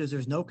challenge is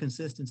there's no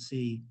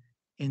consistency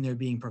in their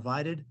being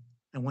provided,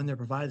 and when they're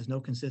provided, there's no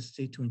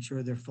consistency to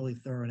ensure they're fully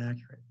thorough and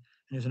accurate.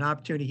 And there's an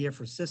opportunity here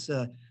for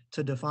CISA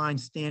to define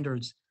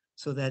standards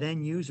so that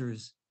end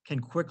users can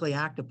quickly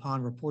act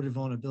upon reported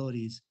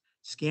vulnerabilities,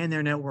 scan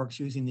their networks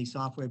using these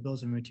software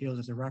bills of materials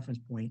as a reference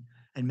point,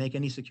 and make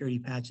any security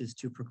patches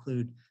to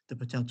preclude the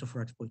potential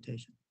for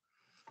exploitation.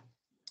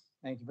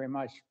 Thank you very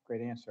much.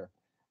 Great answer.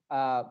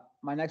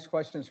 My next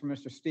question is from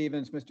Mr.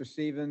 Stevens. Mr.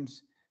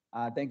 Stevens,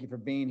 thank you for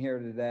being here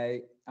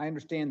today. I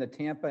understand the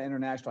Tampa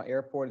International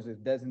Airport is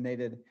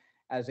designated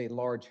as a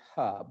large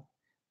hub,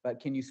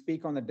 but can you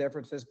speak on the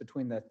differences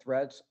between the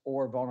threats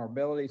or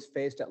vulnerabilities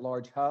faced at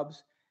large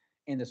hubs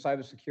and the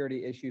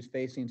cybersecurity issues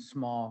facing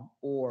small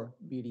or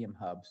medium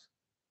hubs?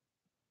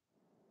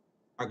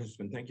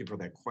 Congressman, thank you for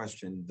that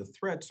question. The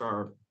threats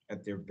are,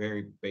 at their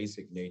very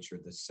basic nature,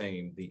 the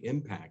same. The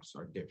impacts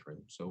are different.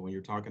 So when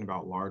you're talking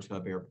about large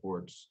hub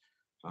airports,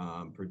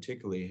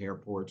 particularly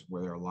airports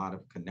where there are a lot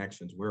of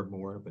connections, we're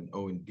more of an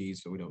O&D,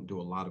 so we don't do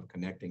a lot of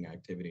connecting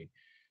activity.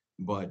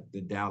 But the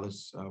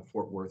Dallas,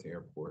 Fort Worth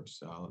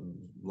airports,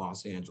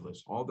 Los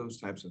Angeles, all those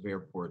types of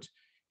airports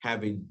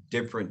have a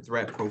different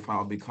threat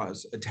profile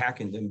because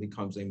attacking them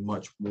becomes a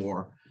much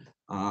more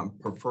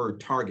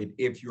preferred target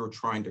if you're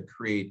trying to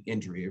create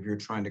injury, if you're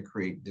trying to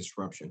create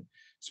disruption.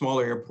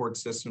 Smaller airport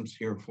systems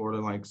here in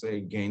Florida, like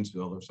say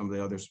Gainesville or some of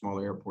the other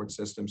smaller airport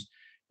systems,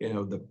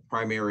 the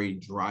primary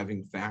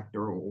driving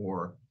factor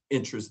or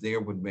interest there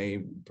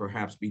may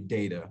perhaps be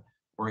data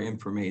or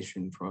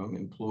information from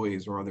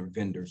employees or other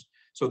vendors.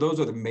 So those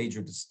are the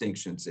major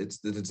distinctions. It's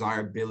the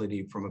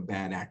desirability from a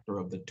bad actor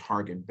of the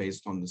target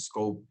based on the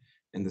scope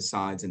and the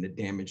size and the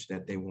damage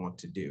that they want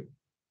to do.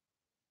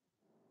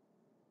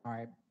 All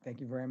right, thank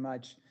you very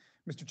much.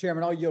 Mr.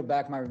 Chairman, I'll yield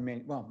back my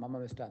remaining, well, I'm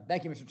almost done.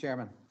 Thank you, Mr.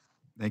 Chairman.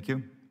 Thank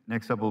you.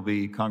 Next up will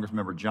be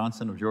Congressmember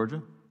Johnson of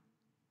Georgia.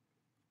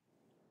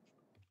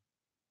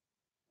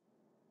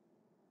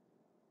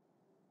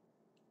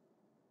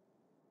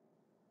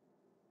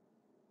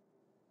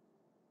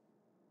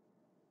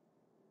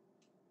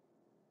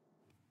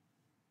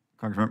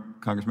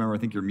 Congressmember, I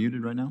think you're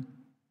muted right now.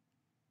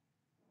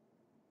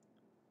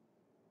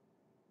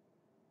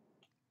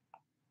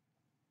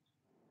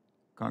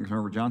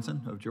 Congressmember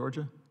Johnson of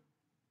Georgia.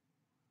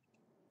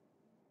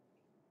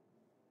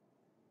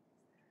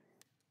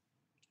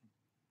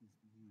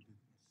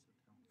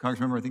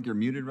 Congressmember, I think you're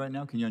muted right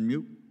now. Can you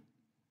unmute?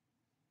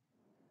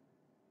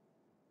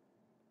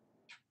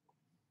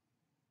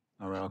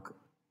 All right,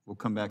 we'll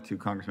come back to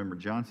Congressmember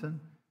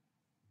Johnson.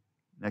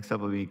 Next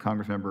up will be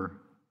Congressmember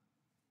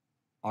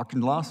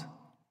Auchincloss.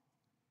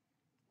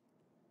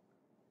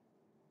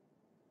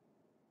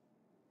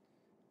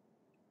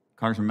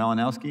 Congressman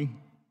Malinowski.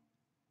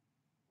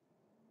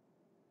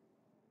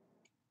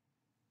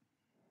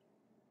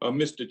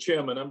 Mr.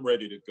 Chairman, I'm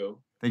ready to go.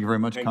 Thank you very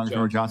much. Hank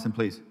Congressmember Johnson,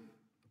 please.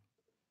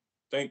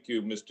 Thank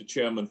you, Mr.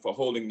 Chairman, for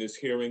holding this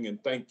hearing,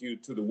 and thank you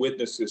to the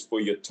witnesses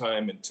for your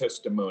time and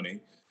testimony.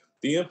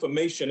 The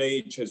information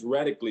age has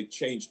radically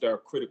changed our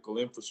critical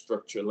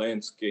infrastructure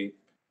landscape.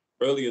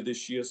 Earlier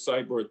this year,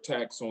 cyber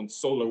attacks on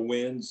solar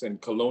winds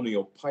and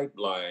Colonial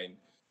Pipeline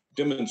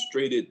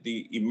demonstrated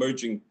the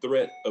emerging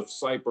threat of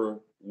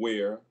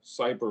cyberware,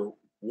 cyber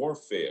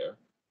warfare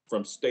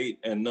from state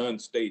and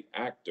non-state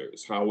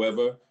actors.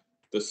 However,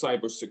 the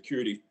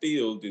cybersecurity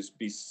field is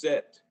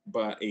beset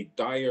by a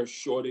dire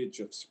shortage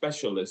of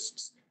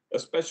specialists,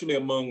 especially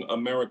among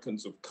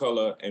Americans of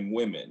color and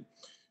women.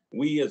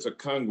 We as a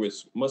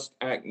Congress must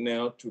act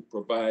now to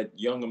provide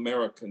young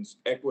Americans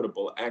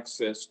equitable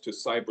access to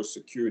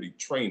cybersecurity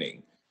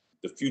training.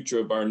 The future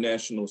of our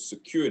national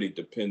security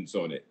depends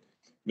on it.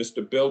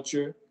 Mr.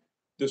 Belcher,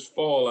 this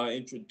fall I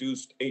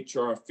introduced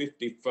H.R.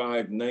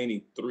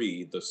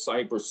 5593, the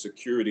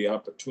Cybersecurity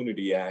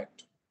Opportunity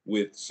Act,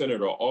 with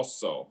Senator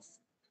Ossoff,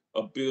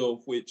 a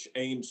bill which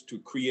aims to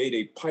create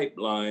a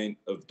pipeline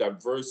of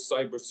diverse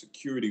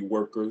cybersecurity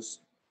workers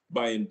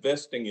by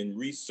investing in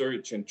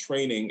research and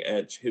training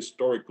at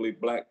historically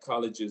Black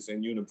colleges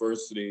and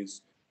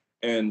universities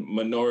and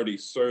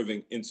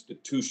minority-serving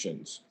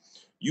institutions.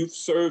 You've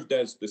served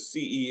as the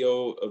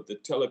CEO of the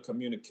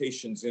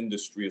Telecommunications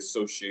Industry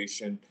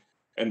Association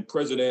and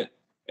president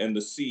and the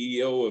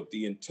CEO of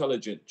the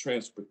Intelligent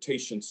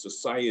Transportation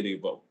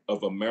Society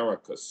of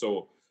America.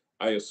 So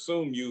I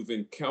assume you've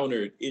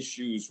encountered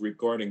issues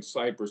regarding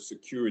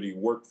cybersecurity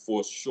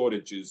workforce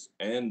shortages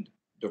and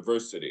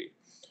diversity.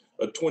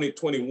 A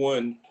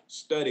 2021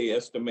 study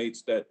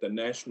estimates that the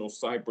national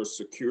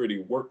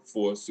cybersecurity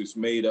workforce is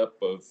made up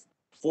of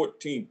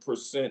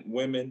 14%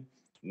 women,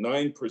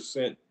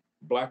 9%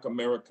 Black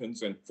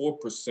Americans, and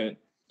 4%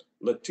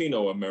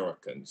 Latino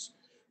Americans.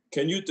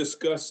 Can you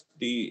discuss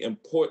the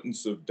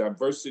importance of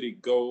diversity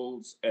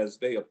goals as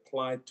they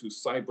apply to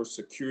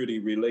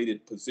cybersecurity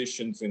related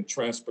positions in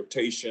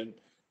transportation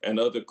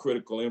and other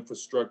critical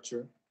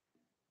infrastructure?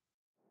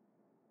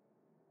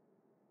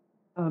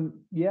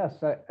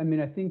 Yes, I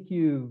mean, I think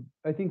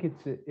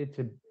it's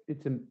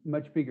a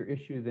much bigger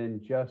issue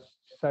than just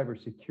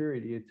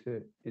cybersecurity.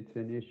 It's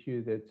an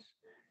issue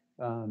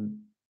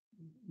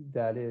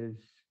that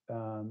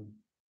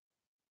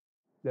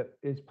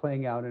is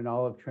playing out in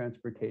all of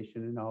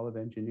transportation and all of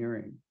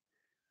engineering.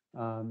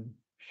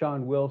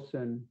 Sean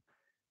Wilson,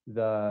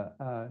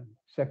 the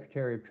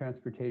Secretary of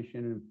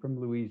Transportation from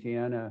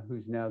Louisiana,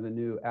 who's now the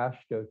new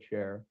AASHTO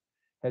chair,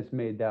 has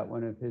made that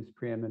one of his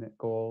preeminent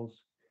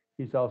goals.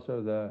 He's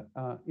also the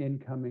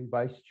incoming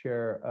vice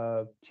chair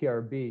of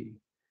TRB.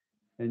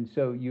 And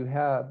so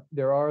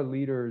there are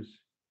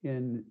leaders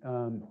in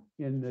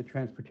the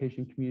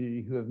transportation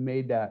community who have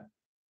made that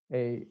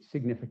a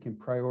significant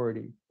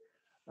priority.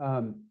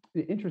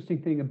 The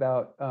interesting thing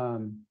about, I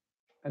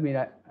mean,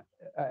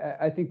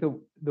 I think the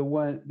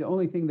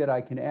only thing that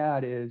I can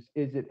add is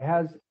it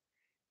has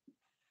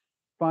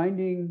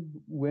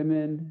finding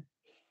women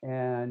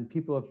and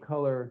people of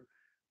color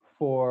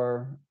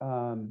for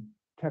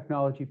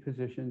technology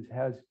positions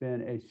has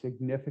been a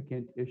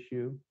significant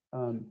issue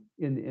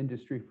in the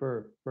industry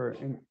for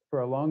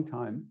a long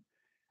time.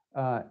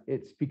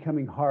 It's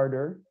becoming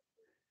harder,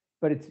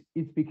 but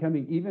it's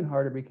becoming even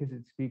harder because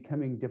it's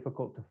becoming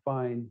difficult to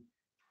find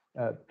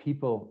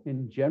people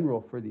in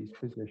general for these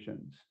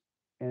positions.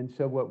 And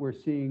so what we're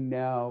seeing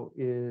now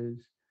is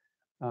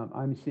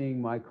I'm seeing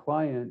my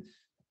clients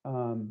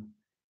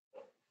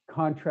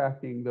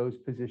contracting those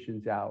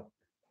positions out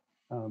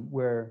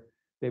where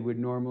they would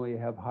normally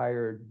have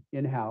hired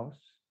in-house.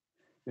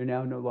 They're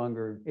now no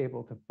longer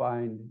able to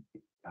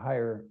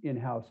hire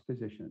in-house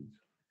positions.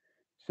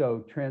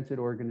 So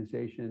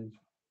transportation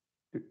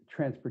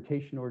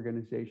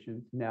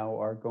organizations now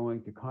are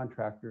going to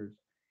contractors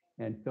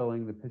and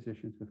filling the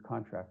positions with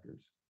contractors.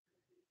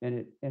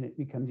 And it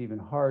becomes even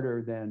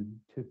harder then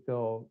to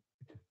fill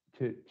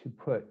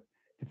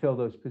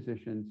those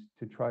positions,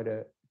 to try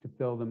to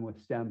fill them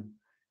with STEM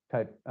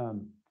type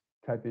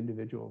type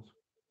individuals.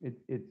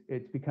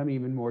 It's becoming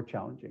even more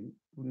challenging,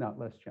 not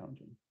less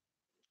challenging.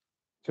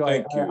 So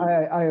Thank you.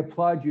 I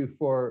applaud you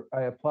for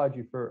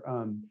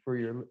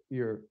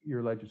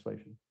your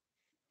legislation.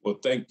 Well,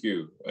 thank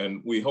you,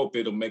 and we hope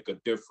it'll make a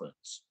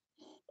difference.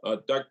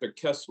 Dr.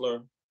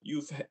 Kessler,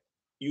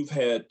 you've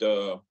had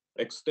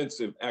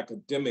extensive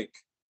academic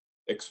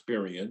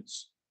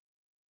experience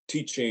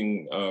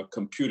teaching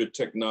computer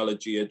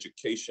technology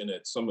education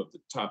at some of the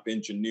top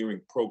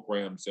engineering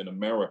programs in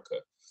America.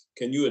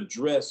 Can you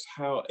address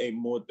how a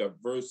more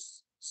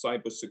diverse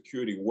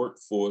cybersecurity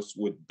workforce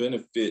would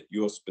benefit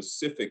your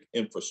specific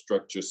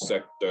infrastructure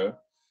sector,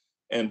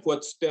 and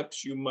what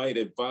steps you might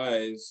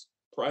advise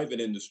private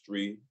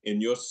industry in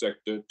your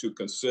sector to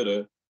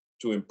consider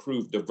to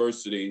improve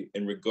diversity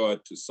in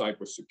regard to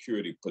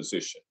cybersecurity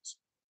positions?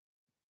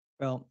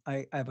 Well,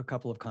 I have a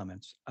couple of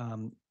comments.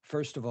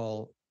 First of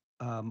all,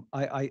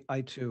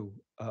 I too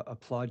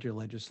applaud your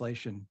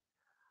legislation.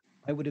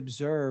 I would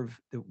observe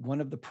that one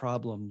of the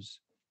problems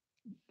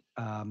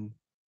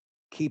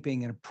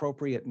keeping an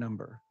appropriate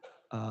number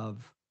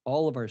of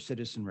all of our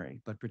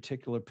citizenry, but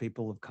particular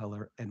people of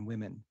color and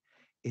women,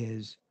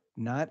 is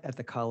not at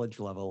the college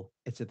level,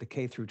 it's at the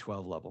K through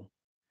 12 level.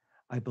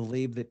 I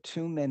believe that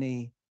too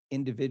many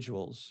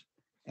individuals,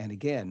 and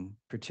again,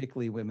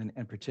 particularly women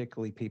and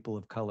particularly people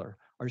of color,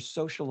 are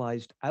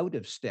socialized out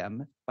of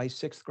STEM by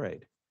 6th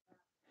grade.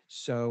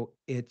 So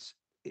it's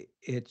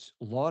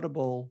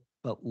laudable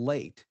but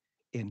late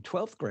in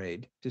 12th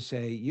grade to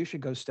say you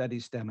should go study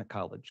STEM at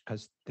college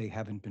because they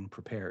haven't been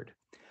prepared.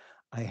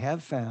 I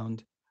have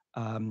found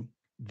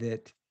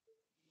that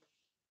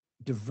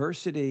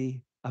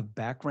diversity of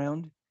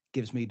background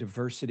gives me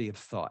diversity of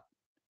thought.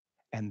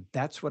 And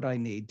that's what I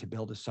need to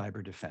build a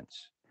cyber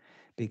defense.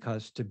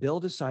 Because to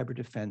build a cyber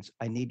defense,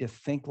 I need to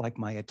think like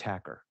my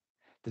attacker.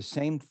 The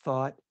same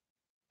thought,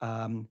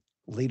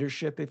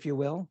 leadership, if you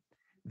will,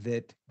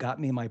 that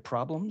got me my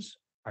problems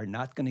are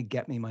not going to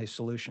get me my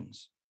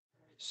solutions.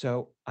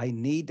 So I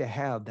need to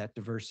have that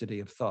diversity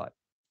of thought.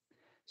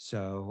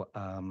 So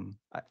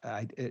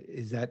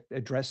is that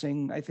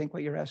addressing, I think,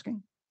 what you're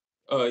asking?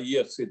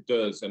 Yes, it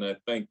does, and I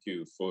thank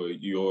you for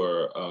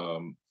your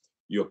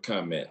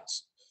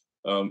comments.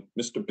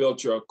 Mr.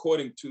 Belcher,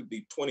 according to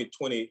the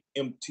 2020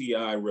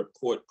 MTI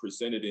report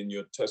presented in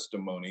your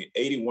testimony,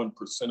 81%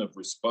 of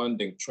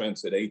responding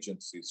transit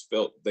agencies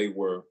felt they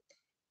were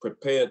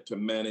prepared to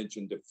manage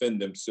and defend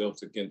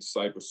themselves against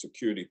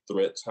cybersecurity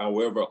threats.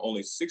 However,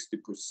 only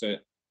 60%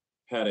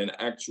 had an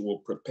actual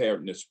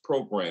preparedness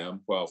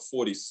program, while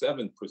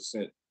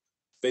 47%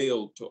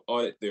 failed to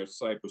audit their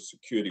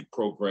cybersecurity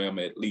program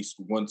at least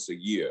once a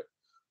year.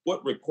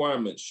 What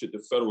requirements should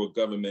the federal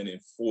government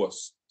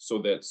enforce so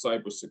that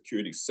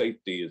cybersecurity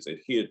safety is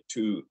adhered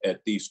to at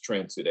these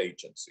transit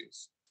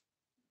agencies?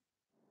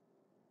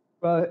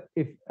 Well,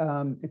 if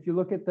you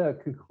look at the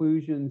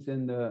conclusions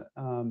in the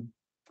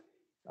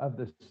of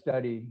the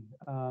study,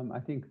 I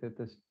think that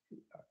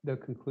the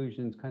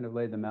conclusions kind of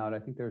lay them out. I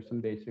think there are some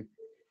basic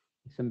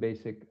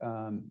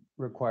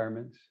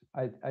requirements.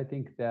 I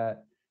think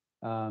that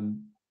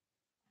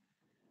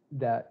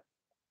that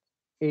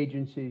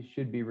agencies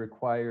should be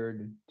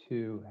required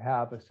to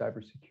have a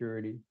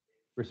cybersecurity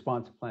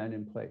response plan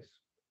in place.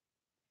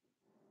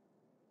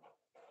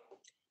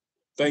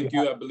 Thank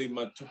you. I believe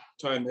my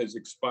time has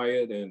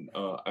expired, and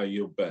I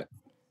yield back.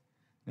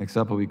 Next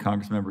up will be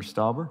Congressmember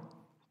Stauber.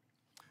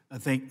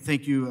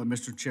 Thank you,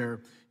 Mr.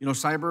 Chair. You know,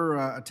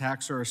 cyber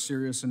attacks are a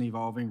serious and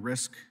evolving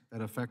risk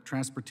that affect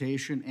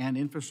transportation and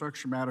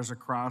infrastructure matters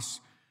across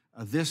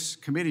this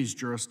committee's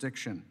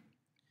jurisdiction.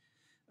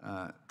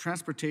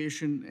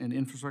 Transportation and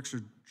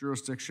infrastructure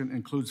jurisdiction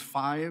includes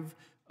 5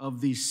 of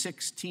the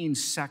 16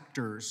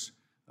 sectors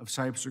of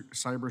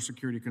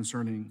cybersecurity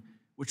concerning,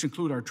 which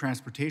include our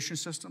transportation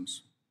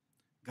systems,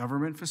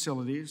 government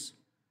facilities,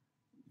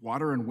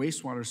 water and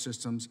wastewater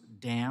systems,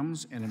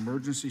 dams, and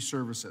emergency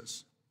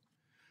services.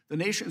 The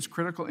nation's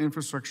critical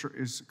infrastructure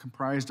is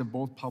comprised of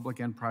both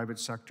public and private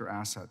sector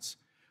assets.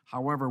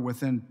 However,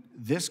 within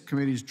this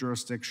committee's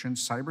jurisdiction,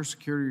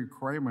 cybersecurity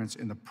requirements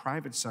in the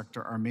private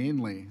sector are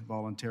mainly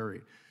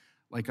voluntary.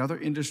 Like other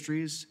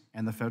industries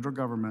and the federal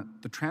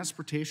government, the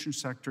transportation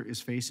sector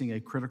is facing a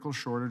critical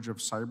shortage of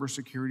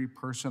cybersecurity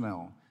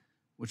personnel,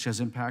 which has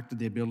impacted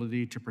the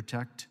ability to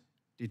protect,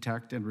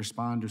 detect, and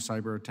respond to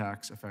cyber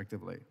attacks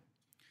effectively.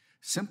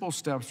 Simple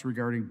steps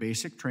regarding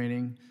basic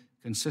training,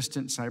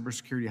 consistent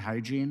cybersecurity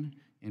hygiene,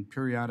 and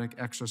periodic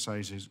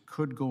exercises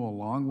could go a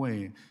long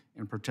way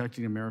in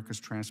protecting America's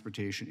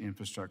transportation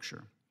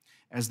infrastructure.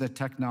 As the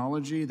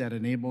technology that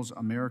enables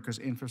America's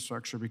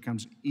infrastructure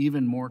becomes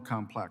even more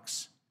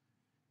complex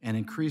and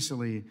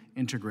increasingly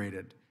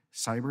integrated,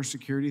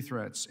 cybersecurity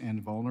threats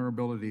and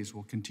vulnerabilities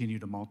will continue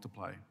to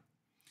multiply.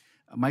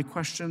 My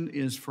question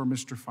is for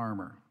Mr.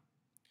 Farmer.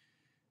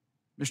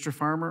 Mr.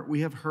 Farmer, we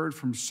have heard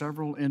from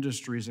several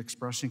industries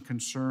expressing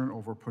concern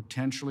over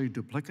potentially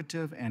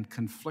duplicative and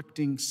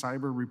conflicting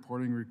cyber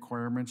reporting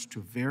requirements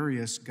to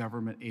various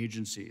government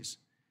agencies.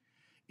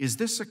 Is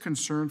this a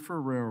concern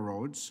for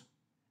railroads?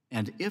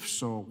 And if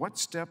so, what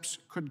steps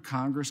could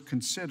Congress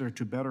consider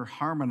to better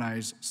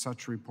harmonize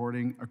such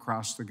reporting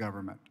across the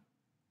government?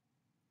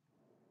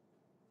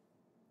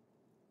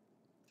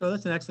 So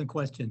that's an excellent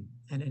question,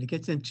 and it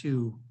gets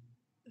into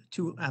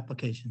two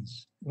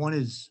applications. One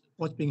is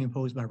what's being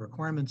imposed by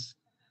requirements,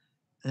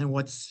 and then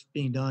what's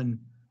being done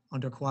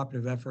under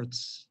cooperative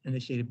efforts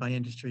initiated by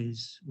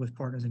industries with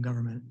partners in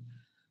government.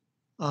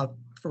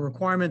 For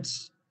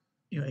requirements,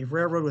 a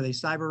railroad with a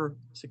cyber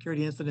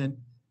security incident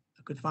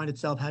could find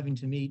itself having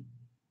to meet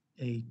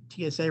a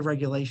TSA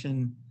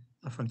regulation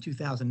from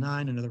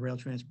 2009 under the Rail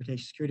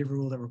Transportation Security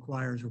Rule that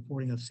requires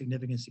reporting of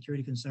significant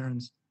security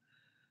concerns,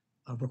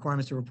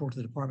 requirements to report to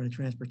the Department of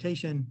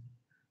Transportation.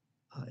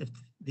 If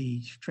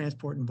the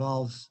transport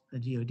involves a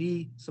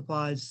DoD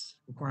supplies,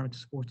 requirement to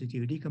support the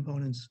DoD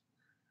components.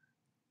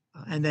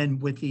 And then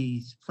with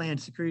these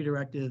planned security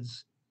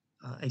directives,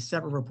 a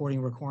separate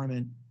reporting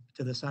requirement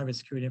to the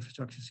Cybersecurity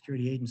Infrastructure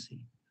Security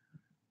Agency.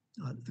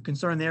 The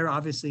concern there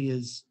obviously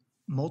is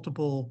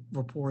multiple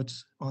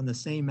reports on the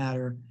same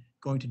matter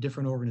going to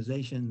different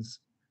organizations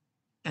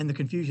and the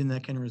confusion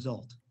that can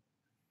result.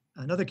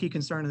 Another key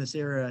concern in this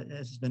area,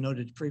 as has been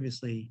noted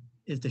previously,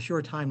 is the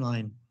short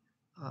timeline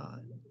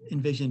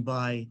envisioned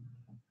by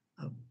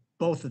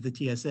both of the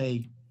TSA,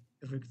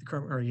 the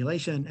current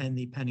regulation, and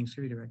the pending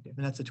security directive,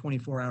 and that's a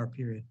 24-hour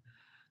period.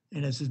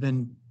 And as has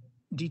been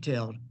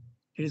detailed,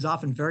 it is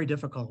often very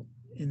difficult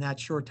in that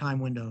short time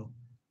window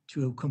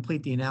to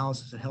complete the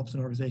analysis that helps an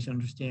organization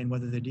understand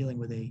whether they're dealing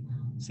with a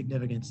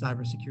significant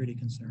cybersecurity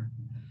concern.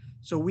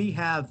 So we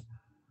have,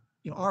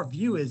 our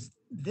view is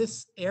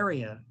this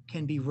area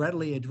can be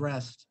readily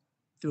addressed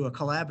through a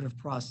collaborative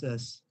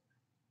process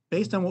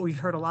based on what we've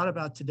heard a lot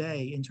about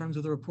today in terms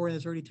of the reporting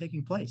that's already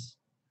taking place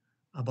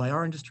by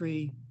our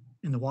industry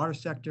in the water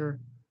sector,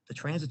 the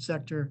transit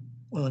sector,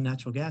 oil and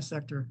natural gas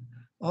sector.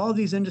 All of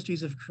these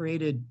industries have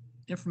created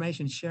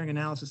information sharing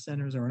analysis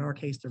centers, or in our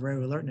case, the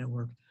Radio Alert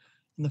Network.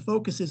 And the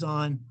focus is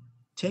on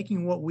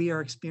taking what we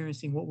are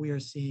experiencing, what we are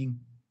seeing,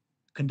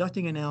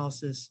 conducting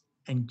analysis,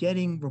 and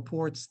getting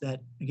reports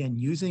that, again,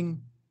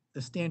 using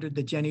the standard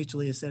that Jen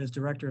Easterly has said as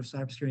Director of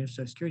Cybersecurity and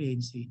Infrastructure Security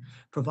Agency,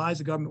 provides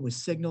the government with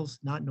signals,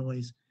 not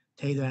noise,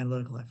 to aid their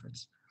analytical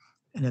efforts.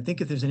 And I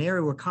think if there's an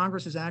area where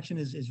Congress's action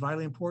is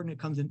vitally important, it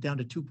comes down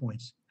to 2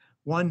 points.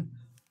 One,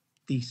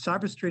 the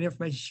Cybersecurity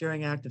Information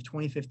Sharing Act of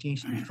 2015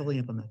 should be fully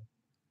implemented,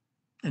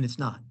 and it's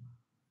not.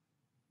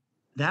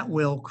 That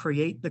will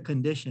create the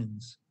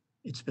conditions.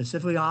 It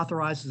specifically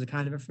authorizes the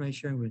kind of information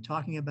sharing we've been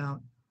talking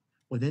about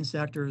within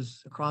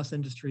sectors, across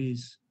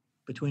industries,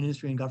 between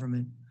industry and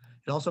government.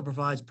 It also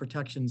provides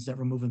protections that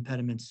remove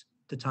impediments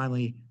to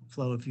timely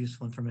flow of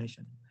useful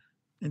information.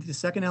 And the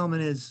second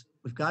element is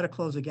we've got to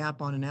close the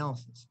gap on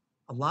analysis.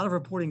 A lot of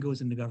reporting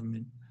goes into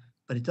government,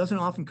 but it doesn't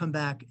often come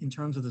back in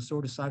terms of the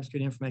sort of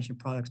cybersecurity information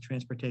products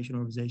transportation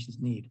organizations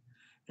need.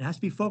 It has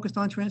to be focused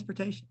on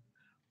transportation.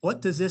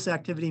 What does this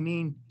activity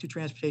mean to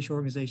transportation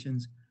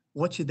organizations?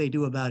 What should they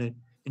do about it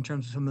in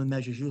terms of some of the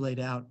measures you laid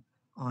out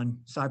on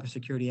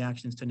cybersecurity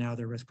actions to narrow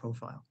their risk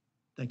profile?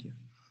 Thank you.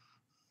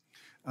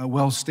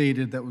 Well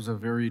stated. That was a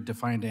very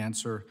defined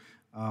answer.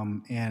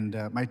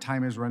 My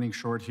time is running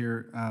short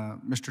here.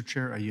 Mr.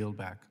 Chair, I yield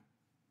back.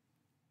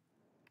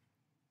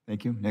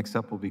 Thank you. Next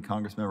up will be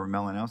Congressmember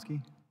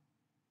Malinowski.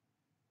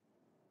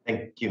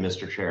 Thank you,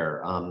 Mr.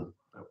 Chair.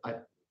 I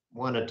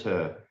wanted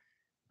to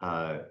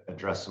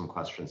address some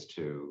questions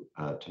to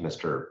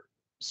Mr.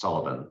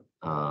 Sullivan,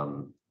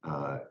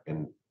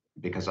 and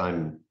because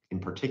I'm in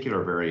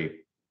particular very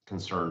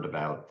concerned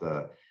about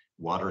the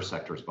water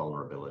sector's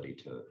vulnerability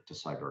to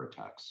cyber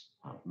attacks.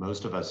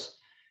 Most of us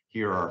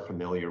here are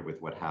familiar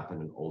with what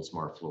happened in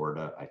Oldsmar,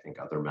 Florida. I think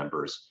other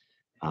members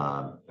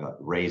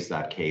raised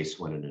that case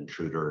when an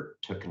intruder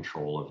took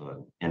control of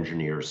an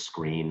engineer's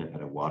screen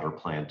at a water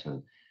plant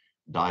and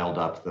dialed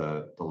up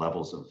the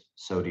levels of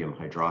sodium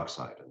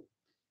hydroxide. And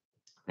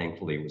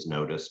thankfully, it was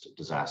noticed,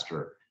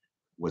 disaster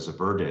was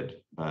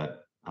averted.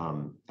 But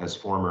as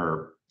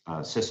former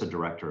CISA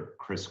Director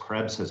Chris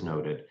Krebs has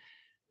noted,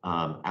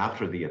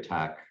 after the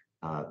attack,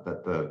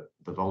 that the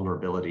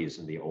vulnerabilities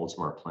in the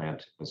Oldsmar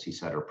plant, as he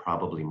said, are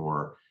probably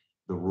more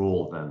the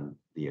rule than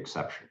the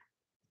exception.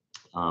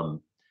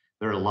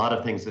 There are a lot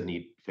of things that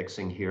need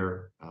fixing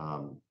here,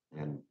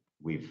 and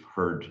we've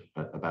heard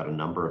about a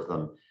number of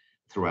them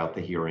throughout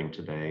the hearing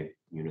today.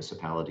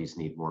 Municipalities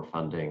need more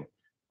funding,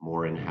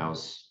 more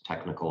in-house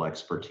technical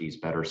expertise,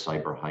 better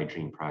cyber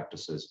hygiene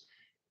practices,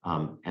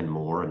 and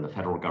more. And the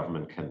federal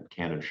government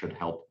can and should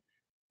help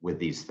with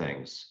these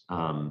things.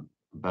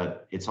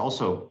 But it's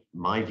also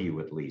my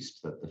view, at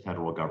least, that the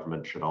federal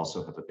government should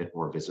also have a bit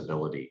more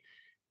visibility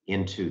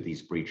into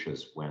these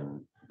breaches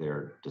when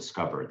they're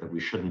discovered, that we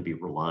shouldn't be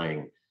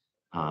relying,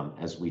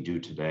 as we do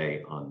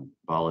today, on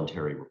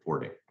voluntary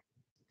reporting.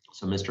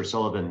 So, Mr.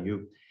 Sullivan,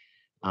 you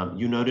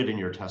noted in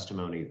your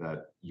testimony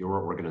that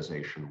your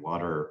organization,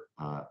 Water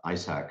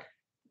ISAC,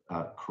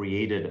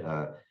 created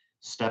a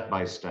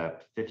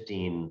step-by-step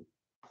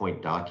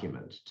 15-point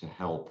document to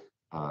help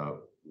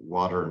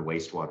water and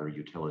wastewater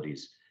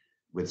utilities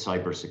with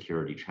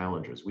cybersecurity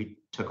challenges. We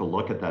took a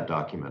look at that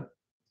document,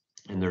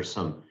 And there's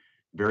some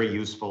very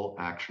useful,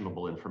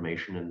 actionable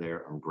information in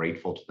there. I'm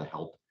grateful to the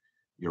help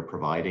you're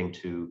providing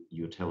to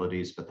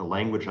utilities, but the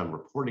language on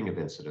reporting of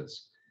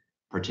incidents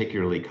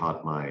particularly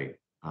caught my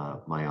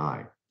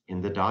eye.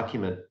 In the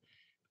document,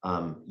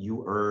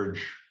 you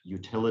urge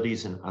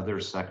utilities and other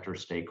sector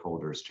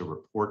stakeholders to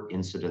report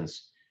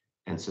incidents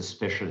and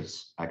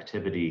suspicious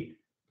activity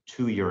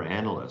to your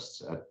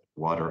analysts at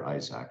Water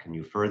ISAC. And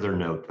you further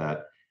note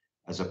that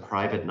as a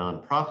private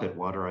nonprofit,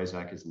 Water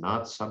ISAC is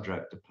not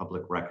subject to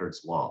public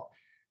records law,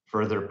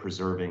 further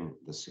preserving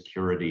the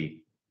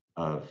security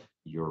of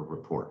your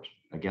report.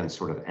 Again,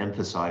 sort of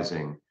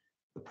emphasizing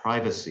the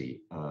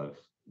privacy of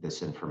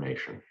this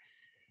information.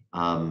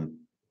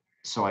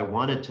 So I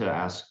wanted to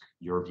ask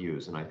your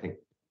views, and I think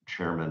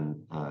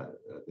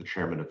the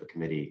chairman of the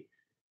committee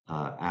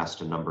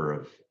asked a number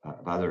of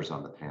others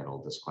on the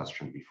panel this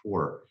question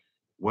before.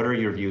 What are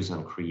your views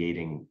on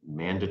creating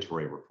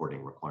mandatory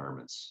reporting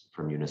requirements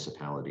for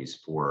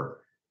municipalities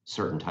for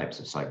certain types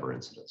of cyber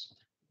incidents?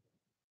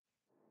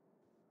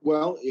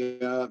 Well,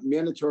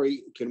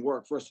 mandatory can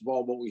work. First of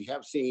all, what we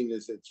have seen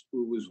is it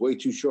was way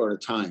too short a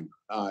time.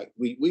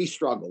 We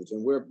struggled,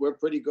 and we're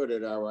pretty good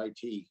at our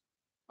IT.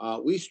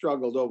 We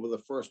struggled over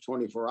the first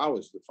 24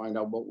 hours to find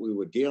out what we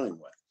were dealing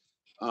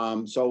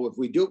with. So if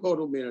we do go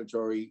to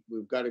mandatory,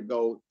 we've got to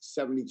go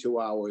 72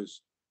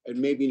 hours, and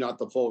maybe not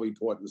the full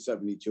report in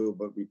 72,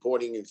 but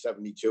reporting in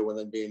 72, and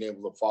then being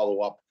able to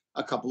follow up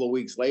a couple of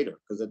weeks later,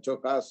 because it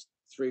took us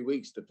 3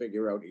 weeks to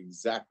figure out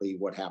exactly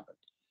what happened.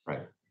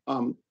 Right.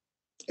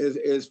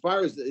 As far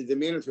as the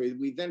mandatory,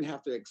 we then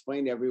have to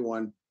explain to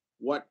everyone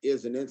what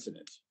is an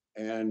incident.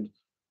 And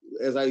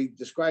as I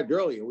described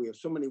earlier, we have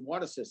so many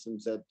water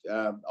systems that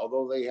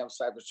although they have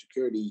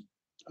cybersecurity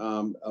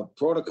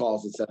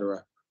protocols, et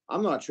cetera,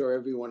 I'm not sure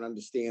everyone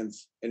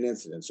understands an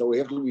incident. So we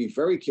have to be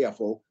very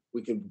careful.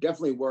 We can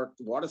definitely work,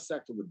 the water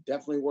sector would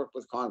definitely work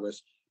with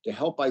Congress to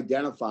help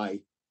identify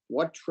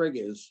what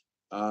triggers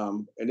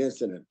an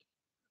incident.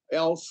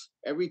 Else,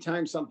 every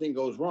time something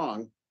goes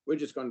wrong, we're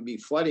just going to be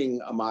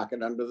flooding a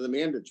market under the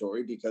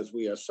mandatory because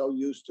we are so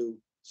used to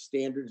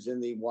standards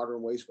in the water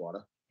and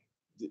wastewater.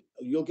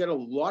 You'll get a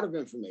lot of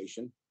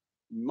information,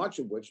 much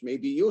of which may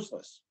be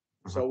useless.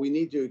 So we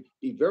need to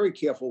be very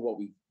careful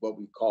what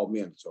we call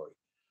mandatory.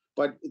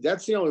 But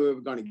that's the only way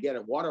we're going to get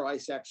it. Water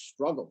ISAC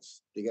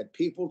struggles to get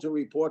people to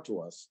report to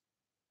us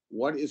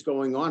what is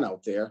going on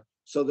out there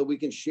so that we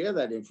can share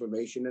that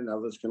information and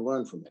others can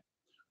learn from it.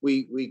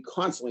 We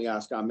constantly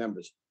ask our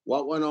members,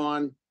 what went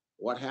on,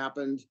 what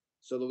happened,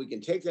 so that we can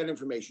take that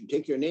information,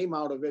 take your name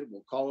out of it.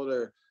 We'll call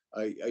it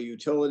a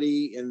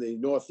utility in the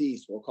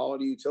Northeast. We'll call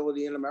it a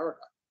utility in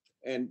America.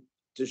 And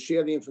to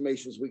share the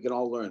information so we can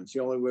all learn. It's the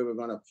only way we're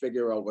going to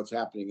figure out what's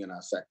happening in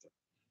our sector.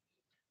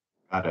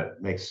 Got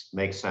it.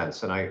 Makes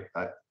sense. And I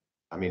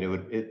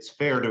mean, it's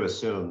fair to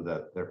assume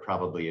that there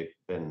probably have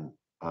been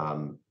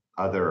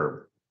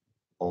other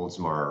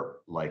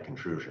Oldsmar-like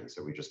intrusions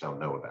that we just don't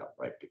know about,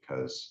 right?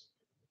 Because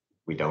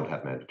we don't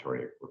have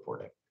mandatory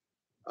reporting.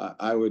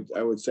 I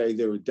would say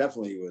there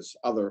definitely was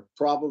other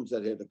problems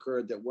that had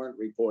occurred that weren't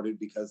reported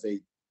because they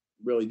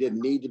really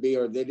didn't need to be,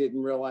 or they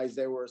didn't realize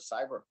they were a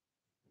cyber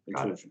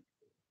intrusion.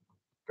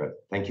 Good.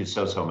 Thank you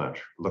so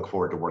much. Look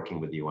forward to working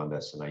with you on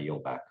this, and I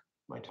yield back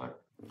my time.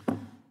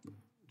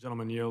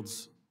 Gentleman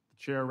yields. The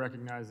chair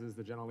recognizes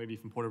the gentlelady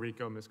from Puerto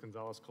Rico, Ms.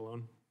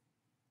 Gonzalez-Colon.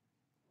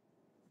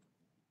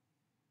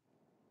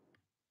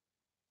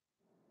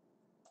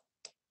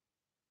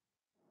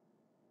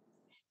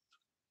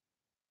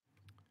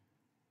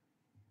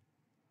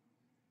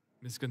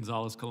 Ms.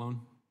 Gonzalez-Colon.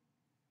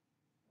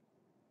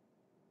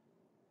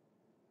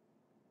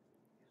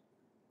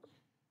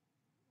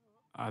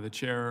 The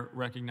chair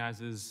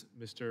recognizes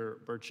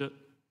Mr. Burchett.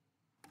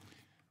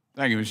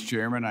 Thank you, Mr.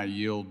 Chairman. I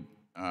yield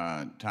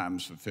time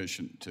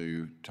sufficient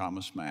to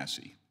Thomas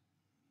Massey.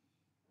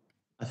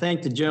 I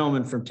thank the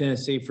gentleman from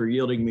Tennessee for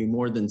yielding me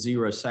more than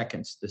 0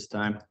 seconds this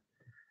time.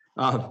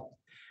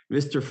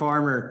 Mr.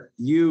 Farmer,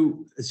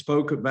 you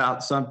spoke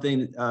about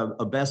something,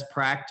 a best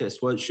practice.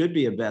 Well, it should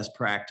be a best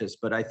practice,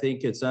 but I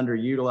think it's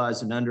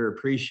underutilized and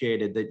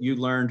underappreciated that you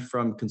learned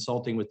from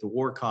consulting with the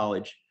War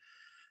College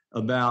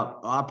about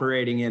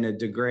operating in a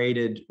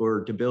degraded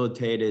or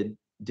debilitated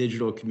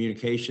digital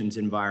communications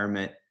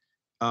environment.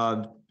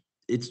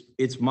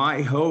 It's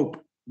my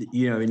hope,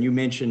 and you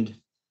mentioned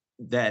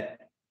that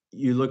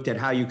you looked at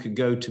how you could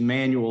go to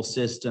manual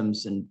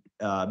systems and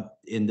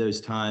in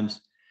those times.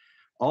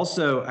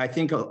 Also, I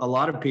think a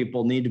lot of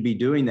people need to be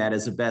doing that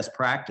as a best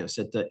practice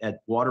at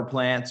water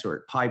plants or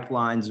at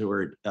pipelines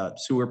or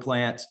sewer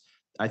plants.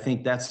 I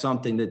think that's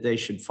something that they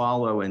should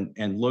follow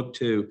and look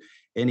to,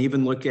 and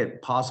even look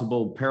at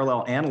possible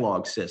parallel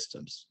analog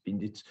systems.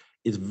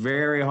 It's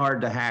very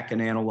hard to hack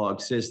an analog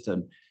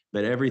system,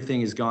 but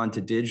everything has gone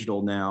to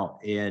digital now.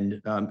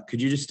 And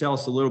could you just tell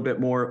us a little bit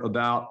more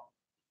about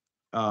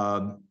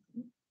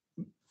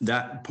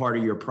that part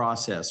of your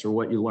process or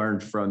what you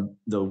learned from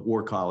the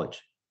War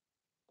College?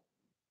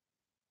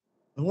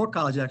 The War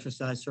College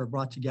exercise sort of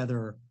brought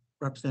together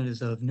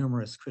representatives of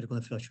numerous critical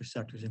infrastructure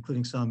sectors,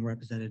 including some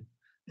represented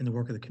in the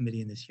work of the committee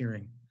in this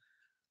hearing.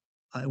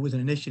 It was an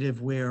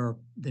initiative where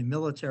the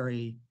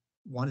military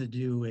wanted to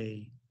do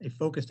a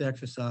focused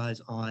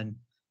exercise on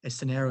a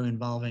scenario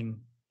involving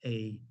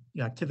a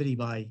activity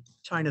by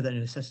China that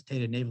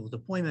necessitated naval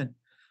deployment,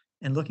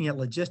 and looking at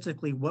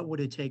logistically what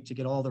would it take to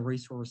get all the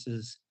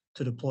resources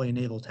to deploy a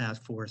naval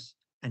task force,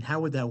 and how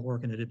would that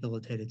work in a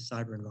debilitated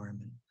cyber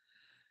environment.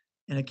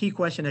 And a key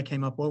question that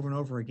came up over and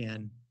over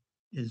again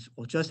is,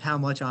 well, just how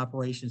much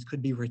operations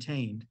could be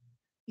retained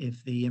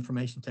if the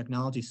information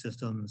technology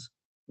systems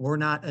were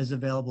not as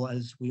available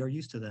as we are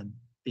used to them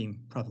being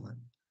prevalent.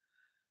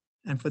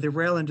 And for the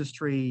rail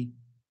industry,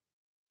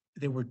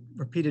 there were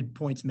repeated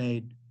points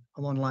made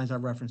along the lines I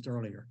referenced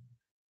earlier.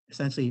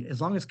 Essentially, as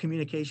long as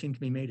communication can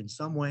be made in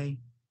some way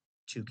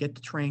to get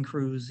the train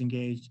crews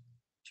engaged,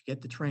 to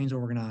get the trains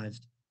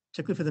organized,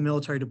 particularly for the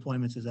military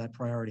deployments as that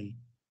priority,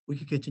 we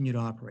could continue to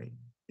operate.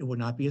 It would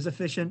not be as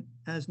efficient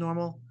as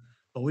normal,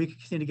 but we could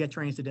continue to get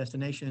trains to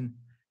destination,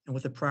 and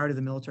with the priority of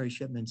the military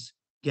shipments,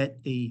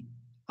 get the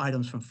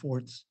items from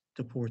forts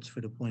to ports for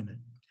deployment.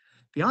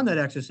 Beyond that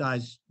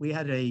exercise, we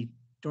had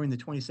during the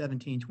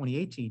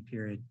 2017-2018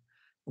 period,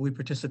 we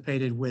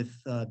participated with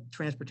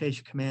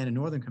Transportation Command and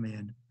Northern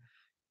Command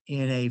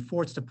in a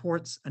forts to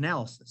ports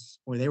analysis,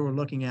 where they were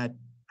looking at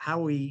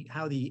how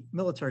the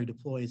military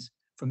deploys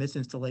from its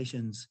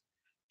installations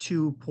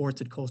to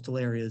ports at coastal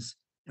areas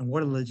and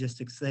what are the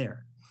logistics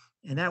there.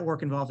 And that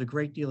work involved a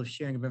great deal of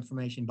sharing of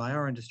information by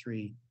our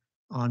industry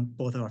on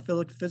both our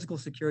physical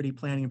security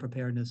planning and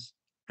preparedness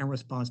and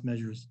response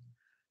measures,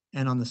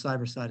 and on the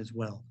cyber side as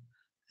well.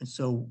 And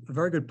so a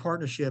very good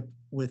partnership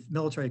with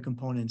military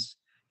components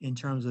in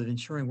terms of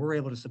ensuring we're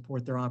able to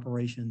support their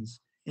operations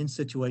in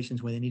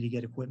situations where they need to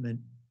get equipment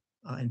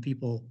and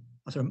people,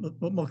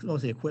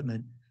 mostly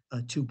equipment,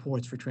 to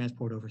ports for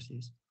transport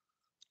overseas.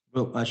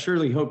 Well, I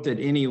surely hope that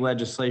any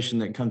legislation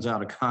that comes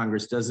out of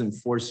Congress doesn't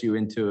force you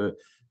into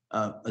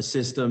a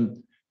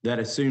system that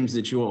assumes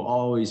that you will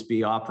always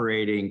be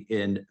operating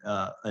in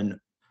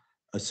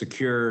a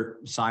secure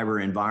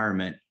cyber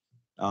environment.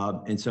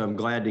 And so I'm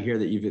glad to hear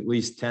that you've at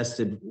least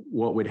tested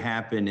what would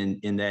happen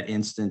in that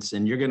instance.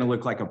 And you're going to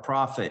look like a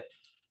prophet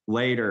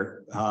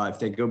later if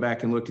they go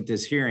back and look at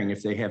this hearing,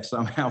 if they have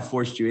somehow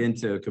forced you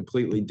into a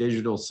completely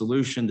digital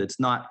solution that's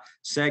not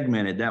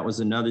segmented. That was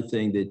another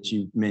thing that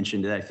you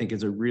mentioned that I think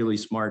is a really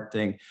smart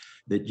thing,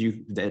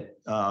 that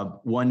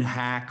one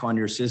hack on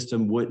your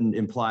system wouldn't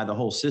imply the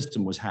whole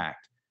system was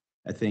hacked.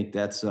 I think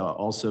that's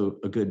also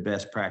a good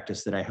best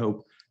practice that I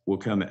hope will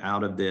come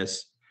out of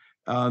this.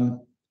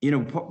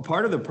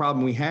 Part of the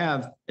problem we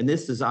have, and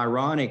this is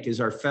ironic, is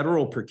our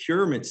federal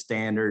procurement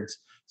standards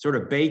sort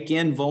of bake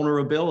in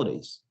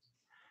vulnerabilities.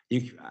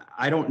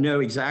 I don't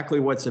know exactly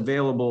what's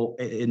available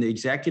in the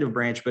executive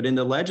branch, but in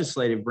the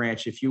legislative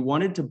branch, if you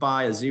wanted to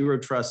buy a zero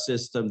trust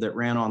system that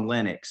ran on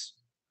Linux,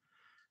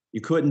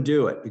 you couldn't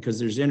do it because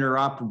there's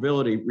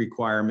interoperability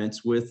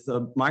requirements with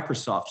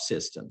Microsoft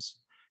systems,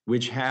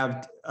 which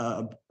have,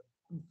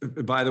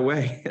 by the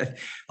way,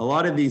 a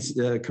lot of these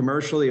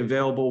commercially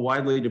available,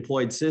 widely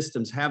deployed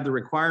systems have the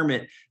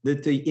requirement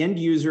that the end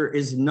user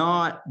is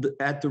not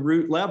at the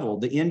root level.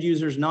 The end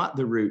user is not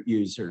the root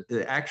user.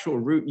 The actual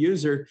root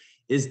user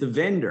is the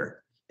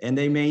vendor, and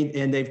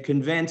they've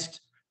convinced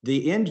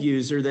the end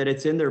user that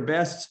it's in their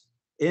best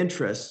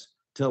interest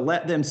to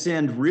let them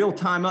send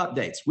real-time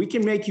updates. We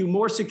can make you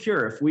more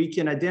secure if we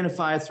can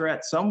identify a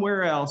threat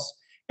somewhere else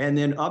and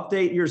then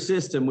update your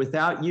system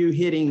without you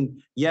hitting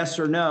yes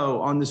or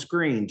no on the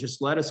screen. Just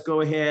let us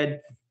go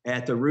ahead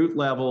at the root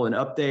level and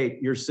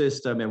update your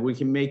system, and we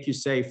can make you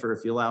safer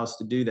if you allow us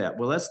to do that.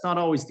 Well, that's not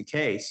always the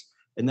case,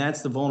 and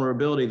that's the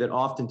vulnerability that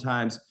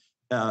oftentimes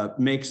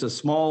makes a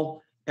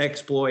small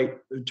exploit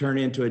turn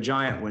into a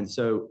giant one.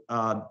 So,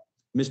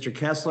 Mr.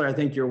 Kessler, I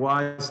think you're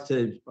wise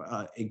to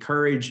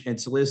encourage and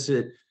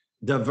solicit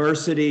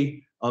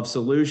diversity of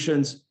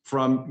solutions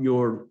from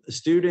your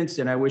students,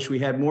 and I wish we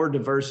had more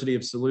diversity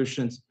of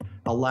solutions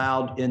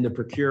allowed in the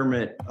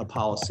procurement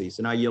policies,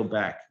 and I yield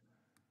back.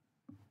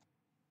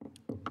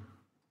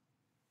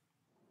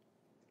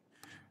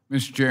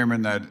 Mr.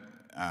 Chairman, that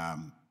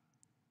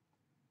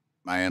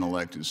my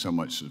intellect is so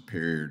much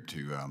superior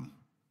to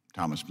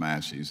Thomas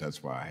Massey's.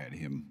 That's why I had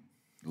him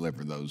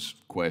deliver those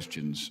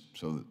questions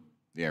so that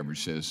the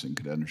average citizen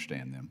could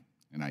understand them.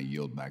 And I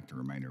yield back the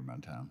remainder of my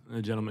time.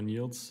 The gentleman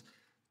yields.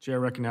 Chair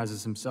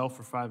recognizes himself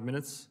for 5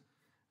 minutes.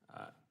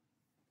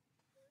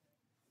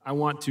 I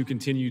want to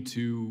continue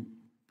to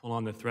pull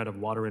on the thread of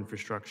water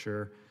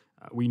infrastructure.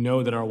 We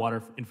know that our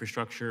water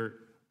infrastructure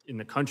in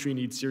the country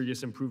needs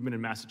serious improvement.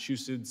 In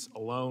Massachusetts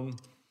alone,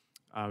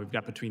 we've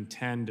got between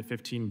 $10 to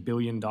 $15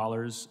 billion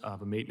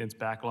of a maintenance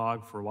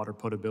backlog for water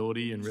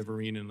potability and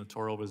riverine and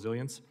littoral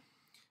resilience.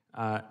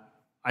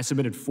 I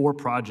submitted 4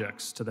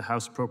 projects to the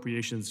House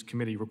Appropriations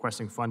Committee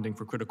requesting funding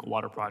for critical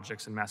water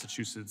projects in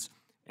Massachusetts.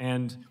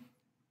 And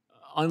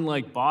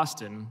unlike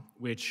Boston,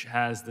 which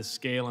has the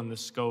scale and the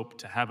scope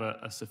to have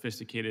a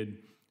sophisticated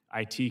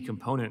IT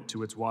component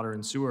to its water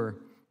and sewer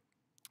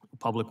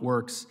public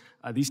works,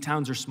 these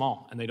towns are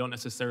small and they don't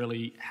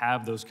necessarily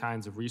have those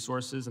kinds of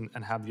resources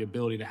and have the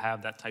ability to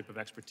have that type of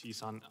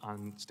expertise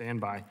on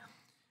standby.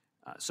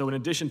 So in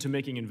addition to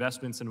making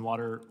investments in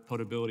water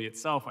potability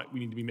itself, we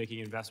need to be making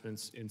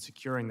investments in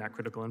securing that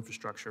critical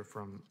infrastructure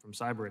from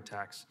cyber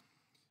attacks.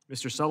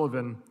 Mr.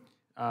 Sullivan,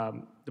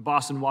 the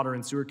Boston Water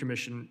and Sewer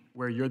Commission,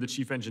 where you're the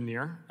chief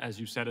engineer, as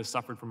you said, has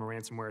suffered from a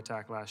ransomware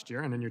attack last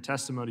year. And in your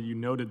testimony, you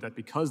noted that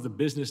because the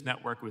business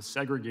network was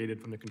segregated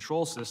from the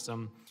control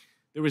system,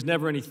 there was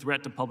never any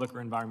threat to public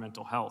or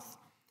environmental health.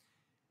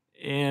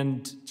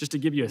 And just to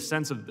give you a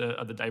sense of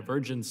the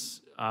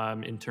divergence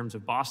in terms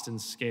of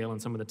Boston's scale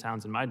and some of the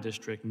towns in my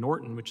district,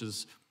 Norton, which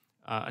is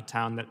a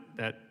town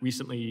that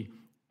recently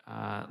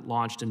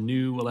launched a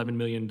new $11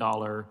 million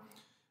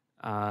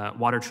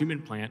water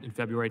treatment plant in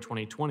February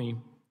 2020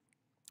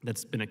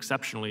 that's been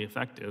exceptionally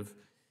effective.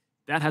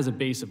 That has a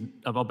base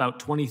of about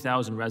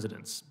 20,000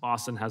 residents.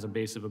 Boston has a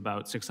base of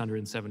about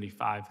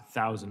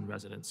 675,000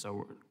 residents,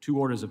 so 2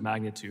 orders of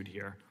magnitude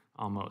here,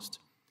 almost.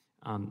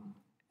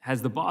 Has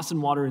the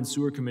Boston Water and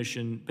Sewer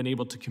Commission been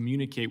able to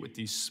communicate with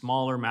these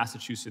smaller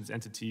Massachusetts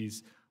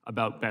entities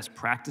about best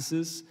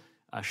practices,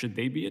 should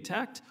they be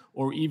attacked,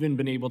 or even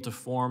been able to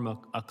form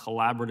a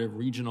collaborative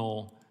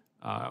regional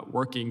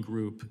working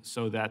group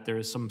so that there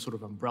is some sort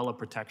of umbrella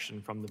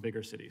protection from the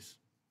bigger cities?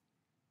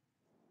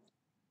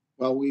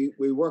 Well,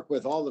 we work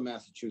with all the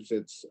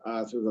Massachusetts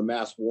through the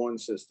Mass Warn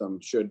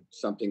system should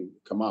something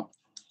come up.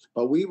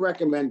 But we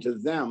recommend to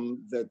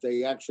them that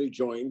they actually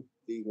join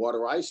the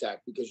Water Ice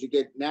Act because you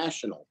get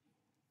national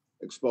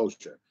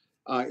exposure.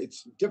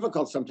 It's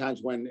difficult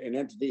sometimes when an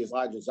entity as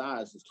large as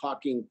ours is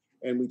talking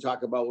and we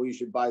talk about, well, you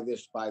should buy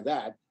this, buy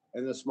that.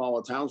 And the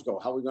smaller towns go,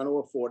 how are we going to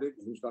afford it?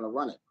 Who's going to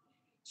run it?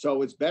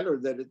 So it's better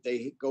that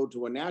they go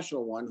to a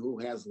national one who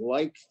has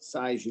like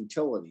size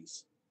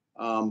utilities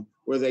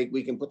where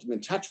we can put them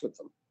in touch with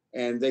them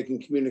and they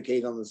can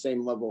communicate on the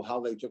same level how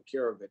they took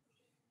care of it.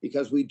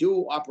 Because we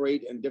do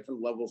operate in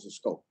different levels of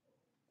scope.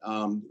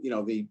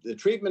 The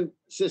treatment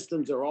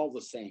systems are all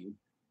the same.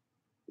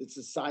 It's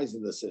the size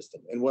of the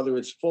system. And whether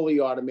it's fully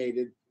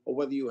automated or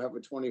whether you have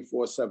a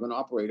 24/7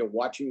 operator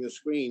watching the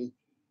screen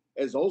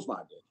as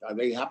Oldsmar did.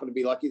 They happen to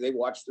be lucky they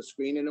watched the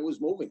screen and it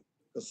was moving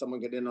because someone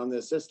got in on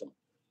their system.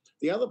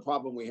 The other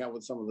problem we have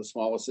with some of the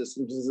smaller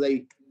systems is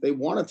they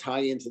want to tie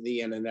into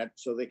the internet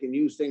so they can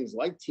use things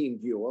like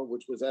TeamViewer,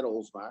 which was at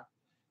Oldsmar,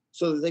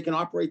 so that they can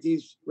operate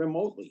these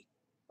remotely.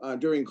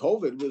 During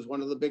COVID was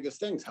one of the biggest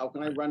things. How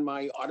can I run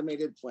my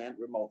automated plant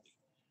remotely?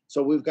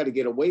 So we've got to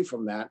get away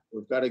from that.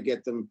 We've got to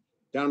get them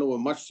down to a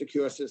much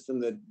secure system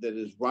that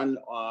is run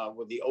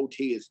where the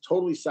OT is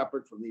totally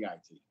separate from the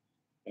IT.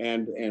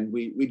 And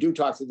we do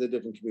talk to the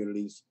different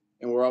communities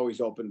and we're always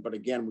open. But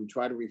again, we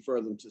try to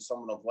refer them to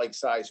someone of like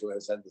size who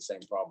has had the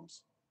same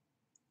problems.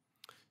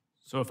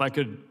 So if I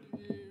could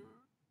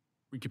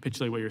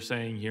recapitulate what you're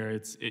saying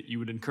here, you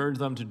would encourage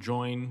them to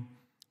join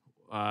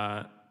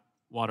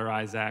Water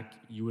Isaac.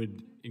 You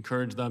would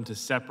encourage them to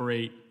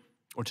separate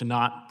or to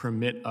not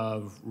permit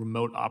of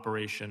remote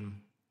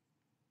operation,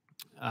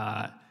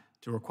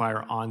 to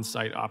require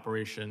on-site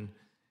operation.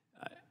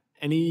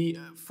 Any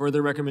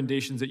further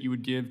recommendations that you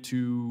would give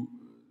to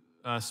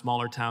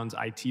smaller towns'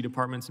 IT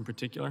departments in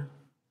particular?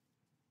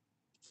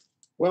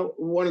 Well,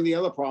 one of the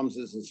other problems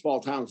is in small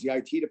towns, the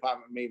IT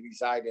department may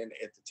reside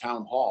at the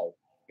town hall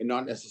and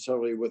not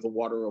necessarily with the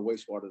water or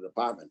wastewater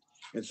department.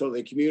 And so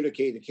they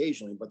communicate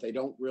occasionally, but they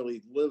don't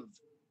really live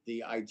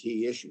the IT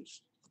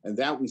issues. And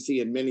that we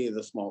see in many of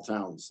the small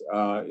towns.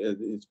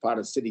 It's part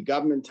of city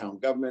government, town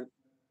government.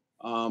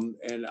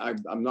 And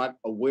I'm not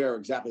aware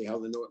exactly how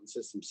the Norton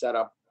system's set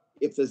up.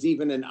 If there's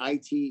even an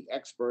IT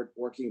expert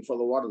working for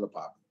the water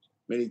department,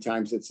 many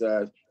times it's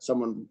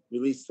someone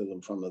released to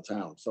them from the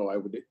town. So I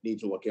would need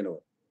to look into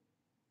it.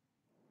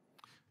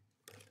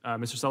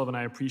 Mr. Sullivan,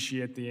 I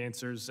appreciate the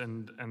answers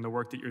and the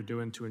work that you're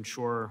doing to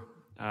ensure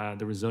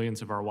the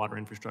resilience of our water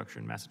infrastructure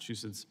in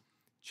Massachusetts.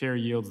 Chair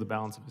yields the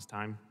balance of his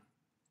time.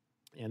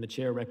 And the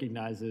chair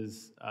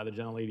recognizes the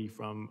gentlelady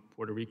from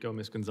Puerto Rico,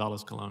 Ms.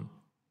 Gonzalez-Colon.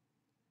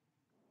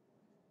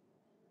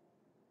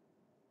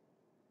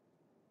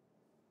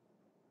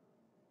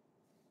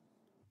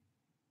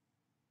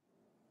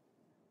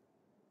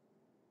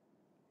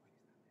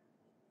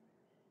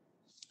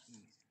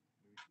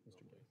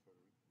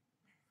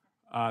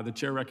 The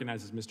chair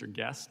recognizes Mr.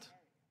 Guest.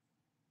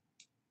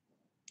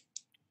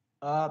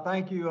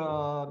 Thank you,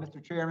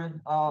 Mr.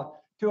 Chairman.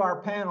 To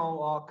our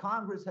panel,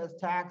 Congress has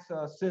taxed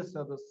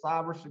CISA, the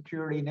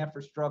Cybersecurity and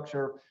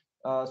Infrastructure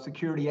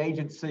Security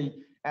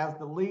Agency, as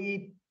the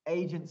lead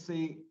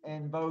agency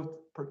in both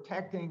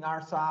protecting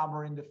our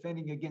cyber and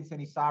defending against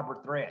any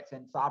cyber threats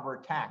and cyber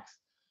attacks.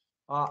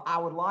 I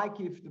would like,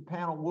 if the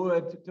panel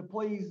would, to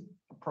please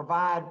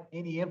provide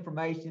any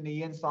information,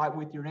 any insight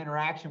with your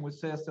interaction with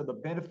CISA, the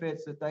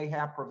benefits that they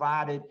have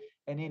provided,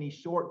 and any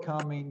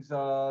shortcomings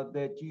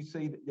that you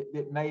see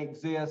that may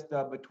exist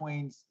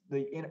between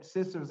the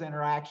CISA's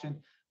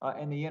interaction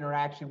and the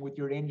interaction with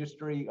your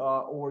industry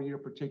or your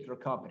particular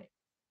company.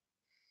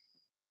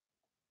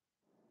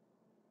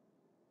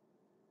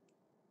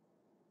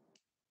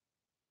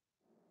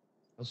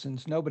 Well,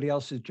 since nobody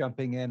else is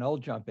jumping in, I'll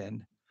jump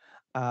in.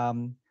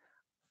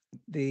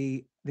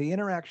 The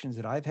interactions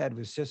that I've had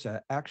with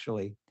CISA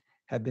actually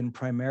have been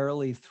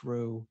primarily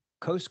through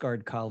Coast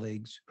Guard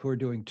colleagues who are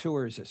doing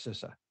tours at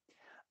CISA.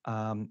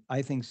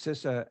 I think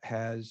CISA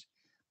has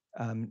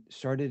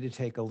started to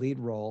take a lead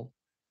role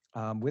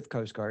with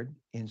Coast Guard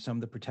in some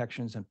of the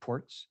protections and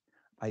ports.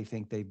 I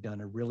think they've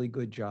done a really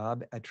good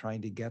job at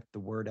trying to get the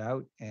word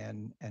out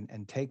and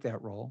take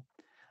that role.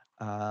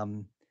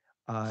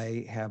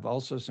 I have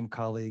also some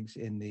colleagues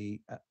in the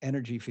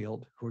energy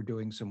field who are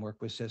doing some work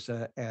with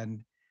CISA.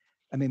 And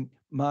I mean,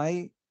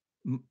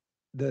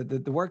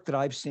 the work that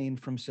I've seen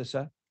from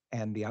CISA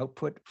and the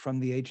output from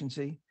the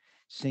agency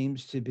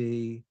seems to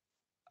be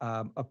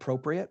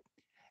appropriate.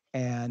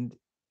 And,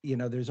 you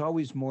know, there's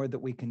always more that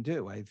we can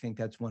do. I think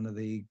that's one of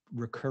the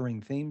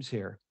recurring themes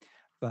here.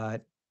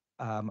 But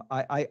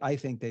I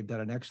think they've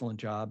done an excellent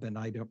job, and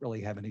I don't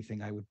really have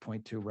anything I would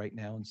point to right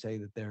now and say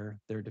that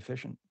they're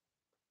deficient.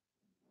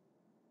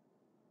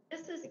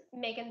 This is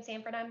Megan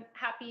Sanford. I'm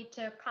happy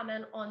to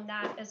comment on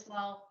that as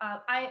well.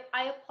 I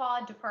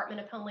applaud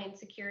Department of Homeland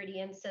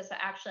Security and CISA.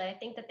 Actually, I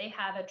think that they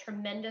have a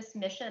tremendous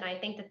mission. I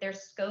think that their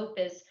scope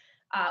is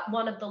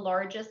one of the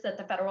largest that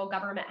the federal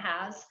government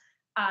has.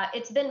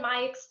 It's been my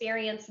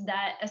experience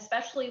that,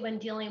 especially when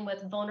dealing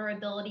with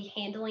vulnerability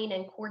handling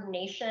and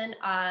coordination,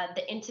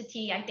 the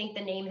entity, I think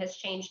the name has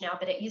changed now,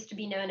 but it used to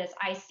be known as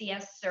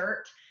ICS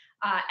CERT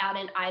out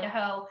in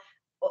Idaho.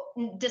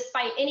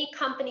 Despite any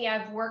company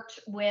I've worked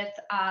with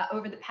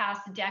over the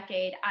past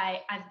decade,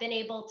 I've been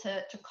able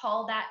to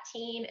call that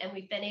team, and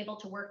we've been able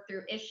to work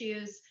through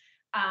issues.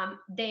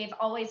 They've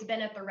always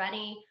been at the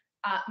ready.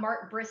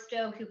 Mark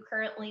Bristow, who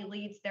currently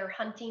leads their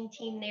hunting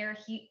team there,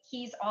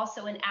 he's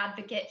also an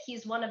advocate.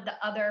 He's one of the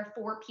other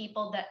 4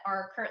 people that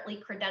are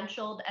currently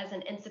credentialed as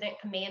an incident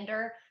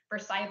commander for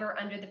cyber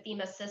under the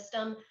FEMA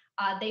system.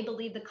 They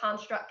believe the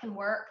construct can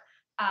work.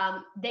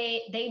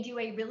 They do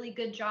a really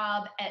good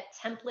job at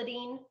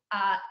templating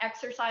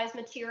exercise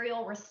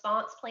material,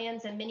 response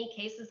plans. In many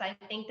cases, I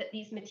think that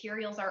these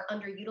materials are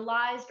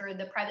underutilized or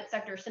the private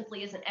sector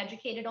simply isn't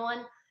educated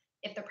on.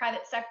 If the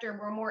private sector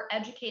were more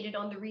educated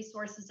on the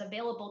resources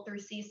available through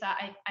CISA,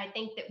 I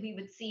think that we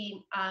would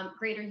see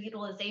greater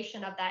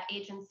utilization of that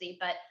agency.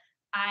 But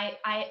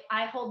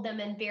I hold them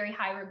in very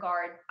high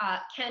regard.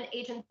 Can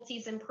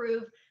agencies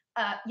improve?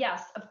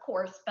 Yes, of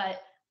course.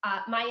 But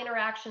my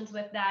interactions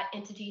with that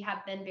entity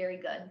have been very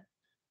good.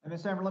 And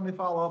Ms. Sanford, let me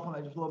follow up on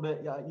that just a little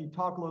bit. You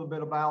talk a little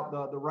bit about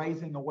the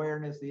raising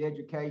awareness, the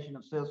education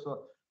of CISA.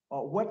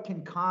 What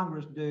can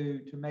Congress do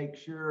to make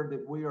sure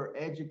that we are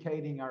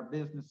educating our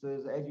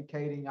businesses,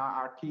 educating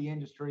our key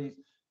industries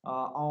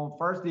on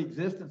first the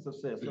existence of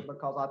CISA,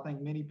 because I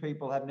think many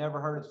people have never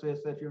heard of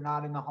CISA. If you're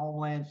not in the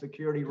Homeland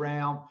Security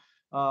realm,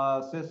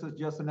 CISA is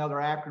just another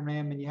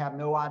acronym and you have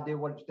no idea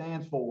what it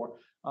stands for.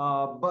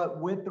 But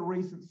with the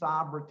recent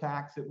cyber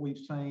attacks that we've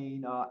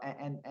seen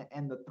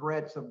and the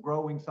threats of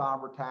growing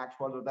cyber attacks,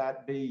 whether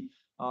that be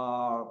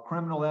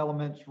criminal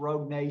elements,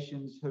 rogue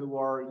nations who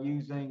are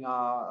using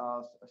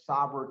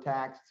cyber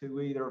attacks to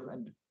either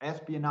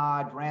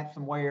espionage,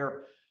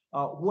 ransomware,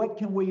 what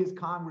can we as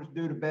Congress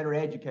do to better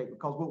educate?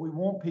 Because what we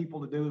want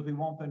people to do is we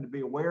want them to be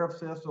aware of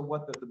CISA,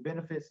 what the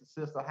benefits that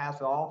CISA has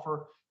to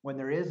offer. When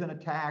there is an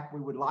attack,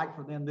 we would like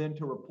for them then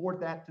to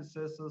report that to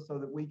CISA so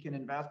that we can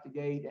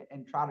investigate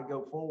and try to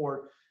go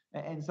forward.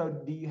 And so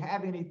do you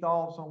have any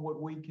thoughts on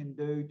what we can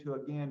do to,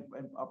 again,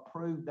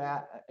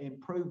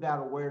 improve that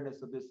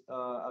awareness of this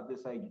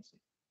agency?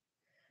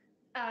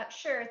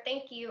 Sure.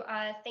 Thank you.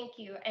 Thank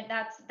you. And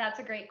that's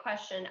a great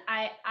question.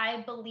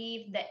 I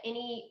believe that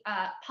any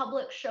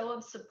public show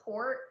of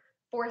support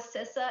for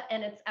CISA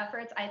and its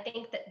efforts, I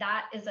think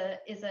that is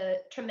a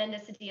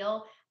tremendous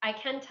deal. I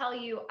can tell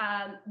you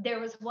there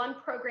was one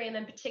program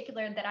in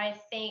particular that I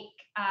think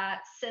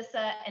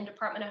CISA and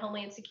Department of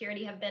Homeland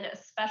Security have been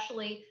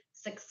especially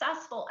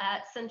successful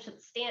at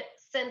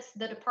since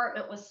the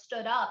department was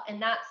stood up,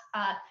 and that's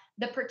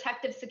the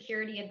Protective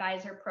Security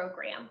Advisor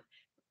Program.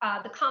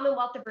 The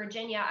Commonwealth of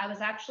Virginia, I was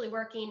actually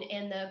working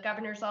in the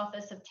governor's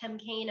office of Tim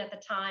Kaine at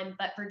the time,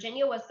 but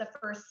Virginia was the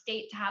first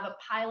state to have a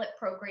pilot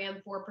program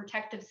for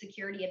protective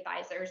security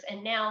advisors.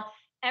 And now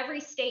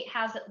every state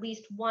has at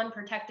least one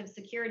protective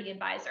security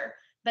advisor.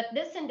 But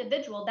this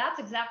individual, that's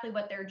exactly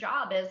what their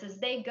job is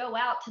they go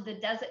out to the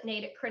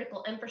designated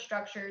critical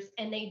infrastructures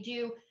and they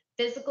do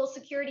physical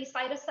security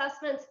site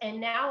assessments.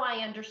 And now I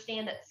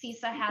understand that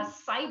CISA has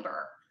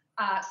cyber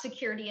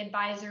security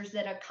advisors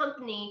that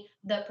accompany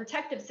the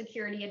protective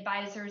security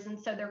advisors. And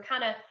so they're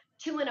kind of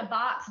 2 in a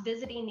box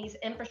visiting these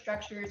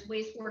infrastructures,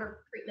 wastewater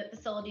treatment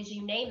facilities,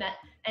 you name it.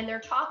 And they're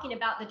talking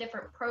about the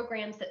different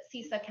programs that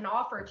CISA can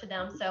offer to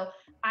them. So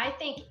I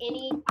think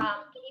any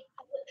public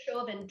show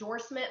of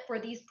endorsement for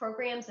these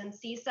programs in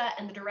CISA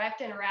and the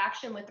direct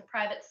interaction with the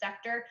private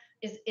sector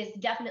is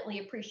definitely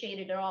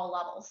appreciated at all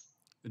levels.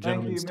 The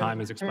gentleman's time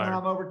has expired.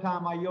 I'm over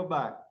time. I yield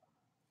back.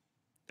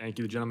 Thank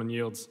you. The gentleman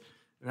yields.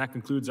 And that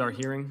concludes our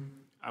hearing.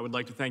 I would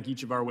like to thank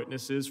each of our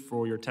witnesses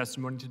for your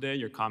testimony today.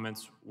 Your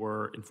comments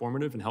were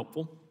informative and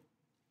helpful.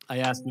 I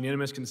ask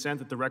unanimous consent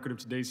that the record of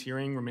today's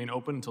hearing remain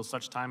open until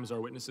such time as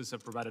our witnesses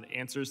have provided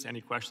answers to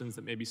any questions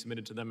that may be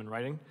submitted to them in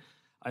writing.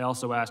 I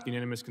also ask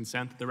unanimous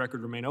consent that the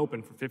record remain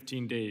open for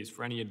 15 days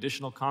for any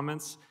additional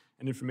comments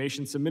and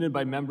information submitted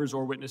by members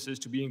or witnesses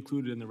to be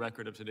included in the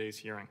record of today's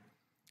hearing.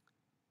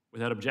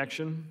 Without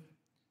objection,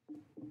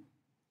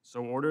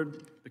 so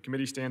ordered. The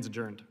committee stands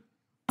adjourned.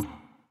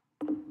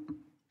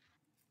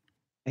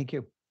 Thank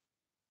you.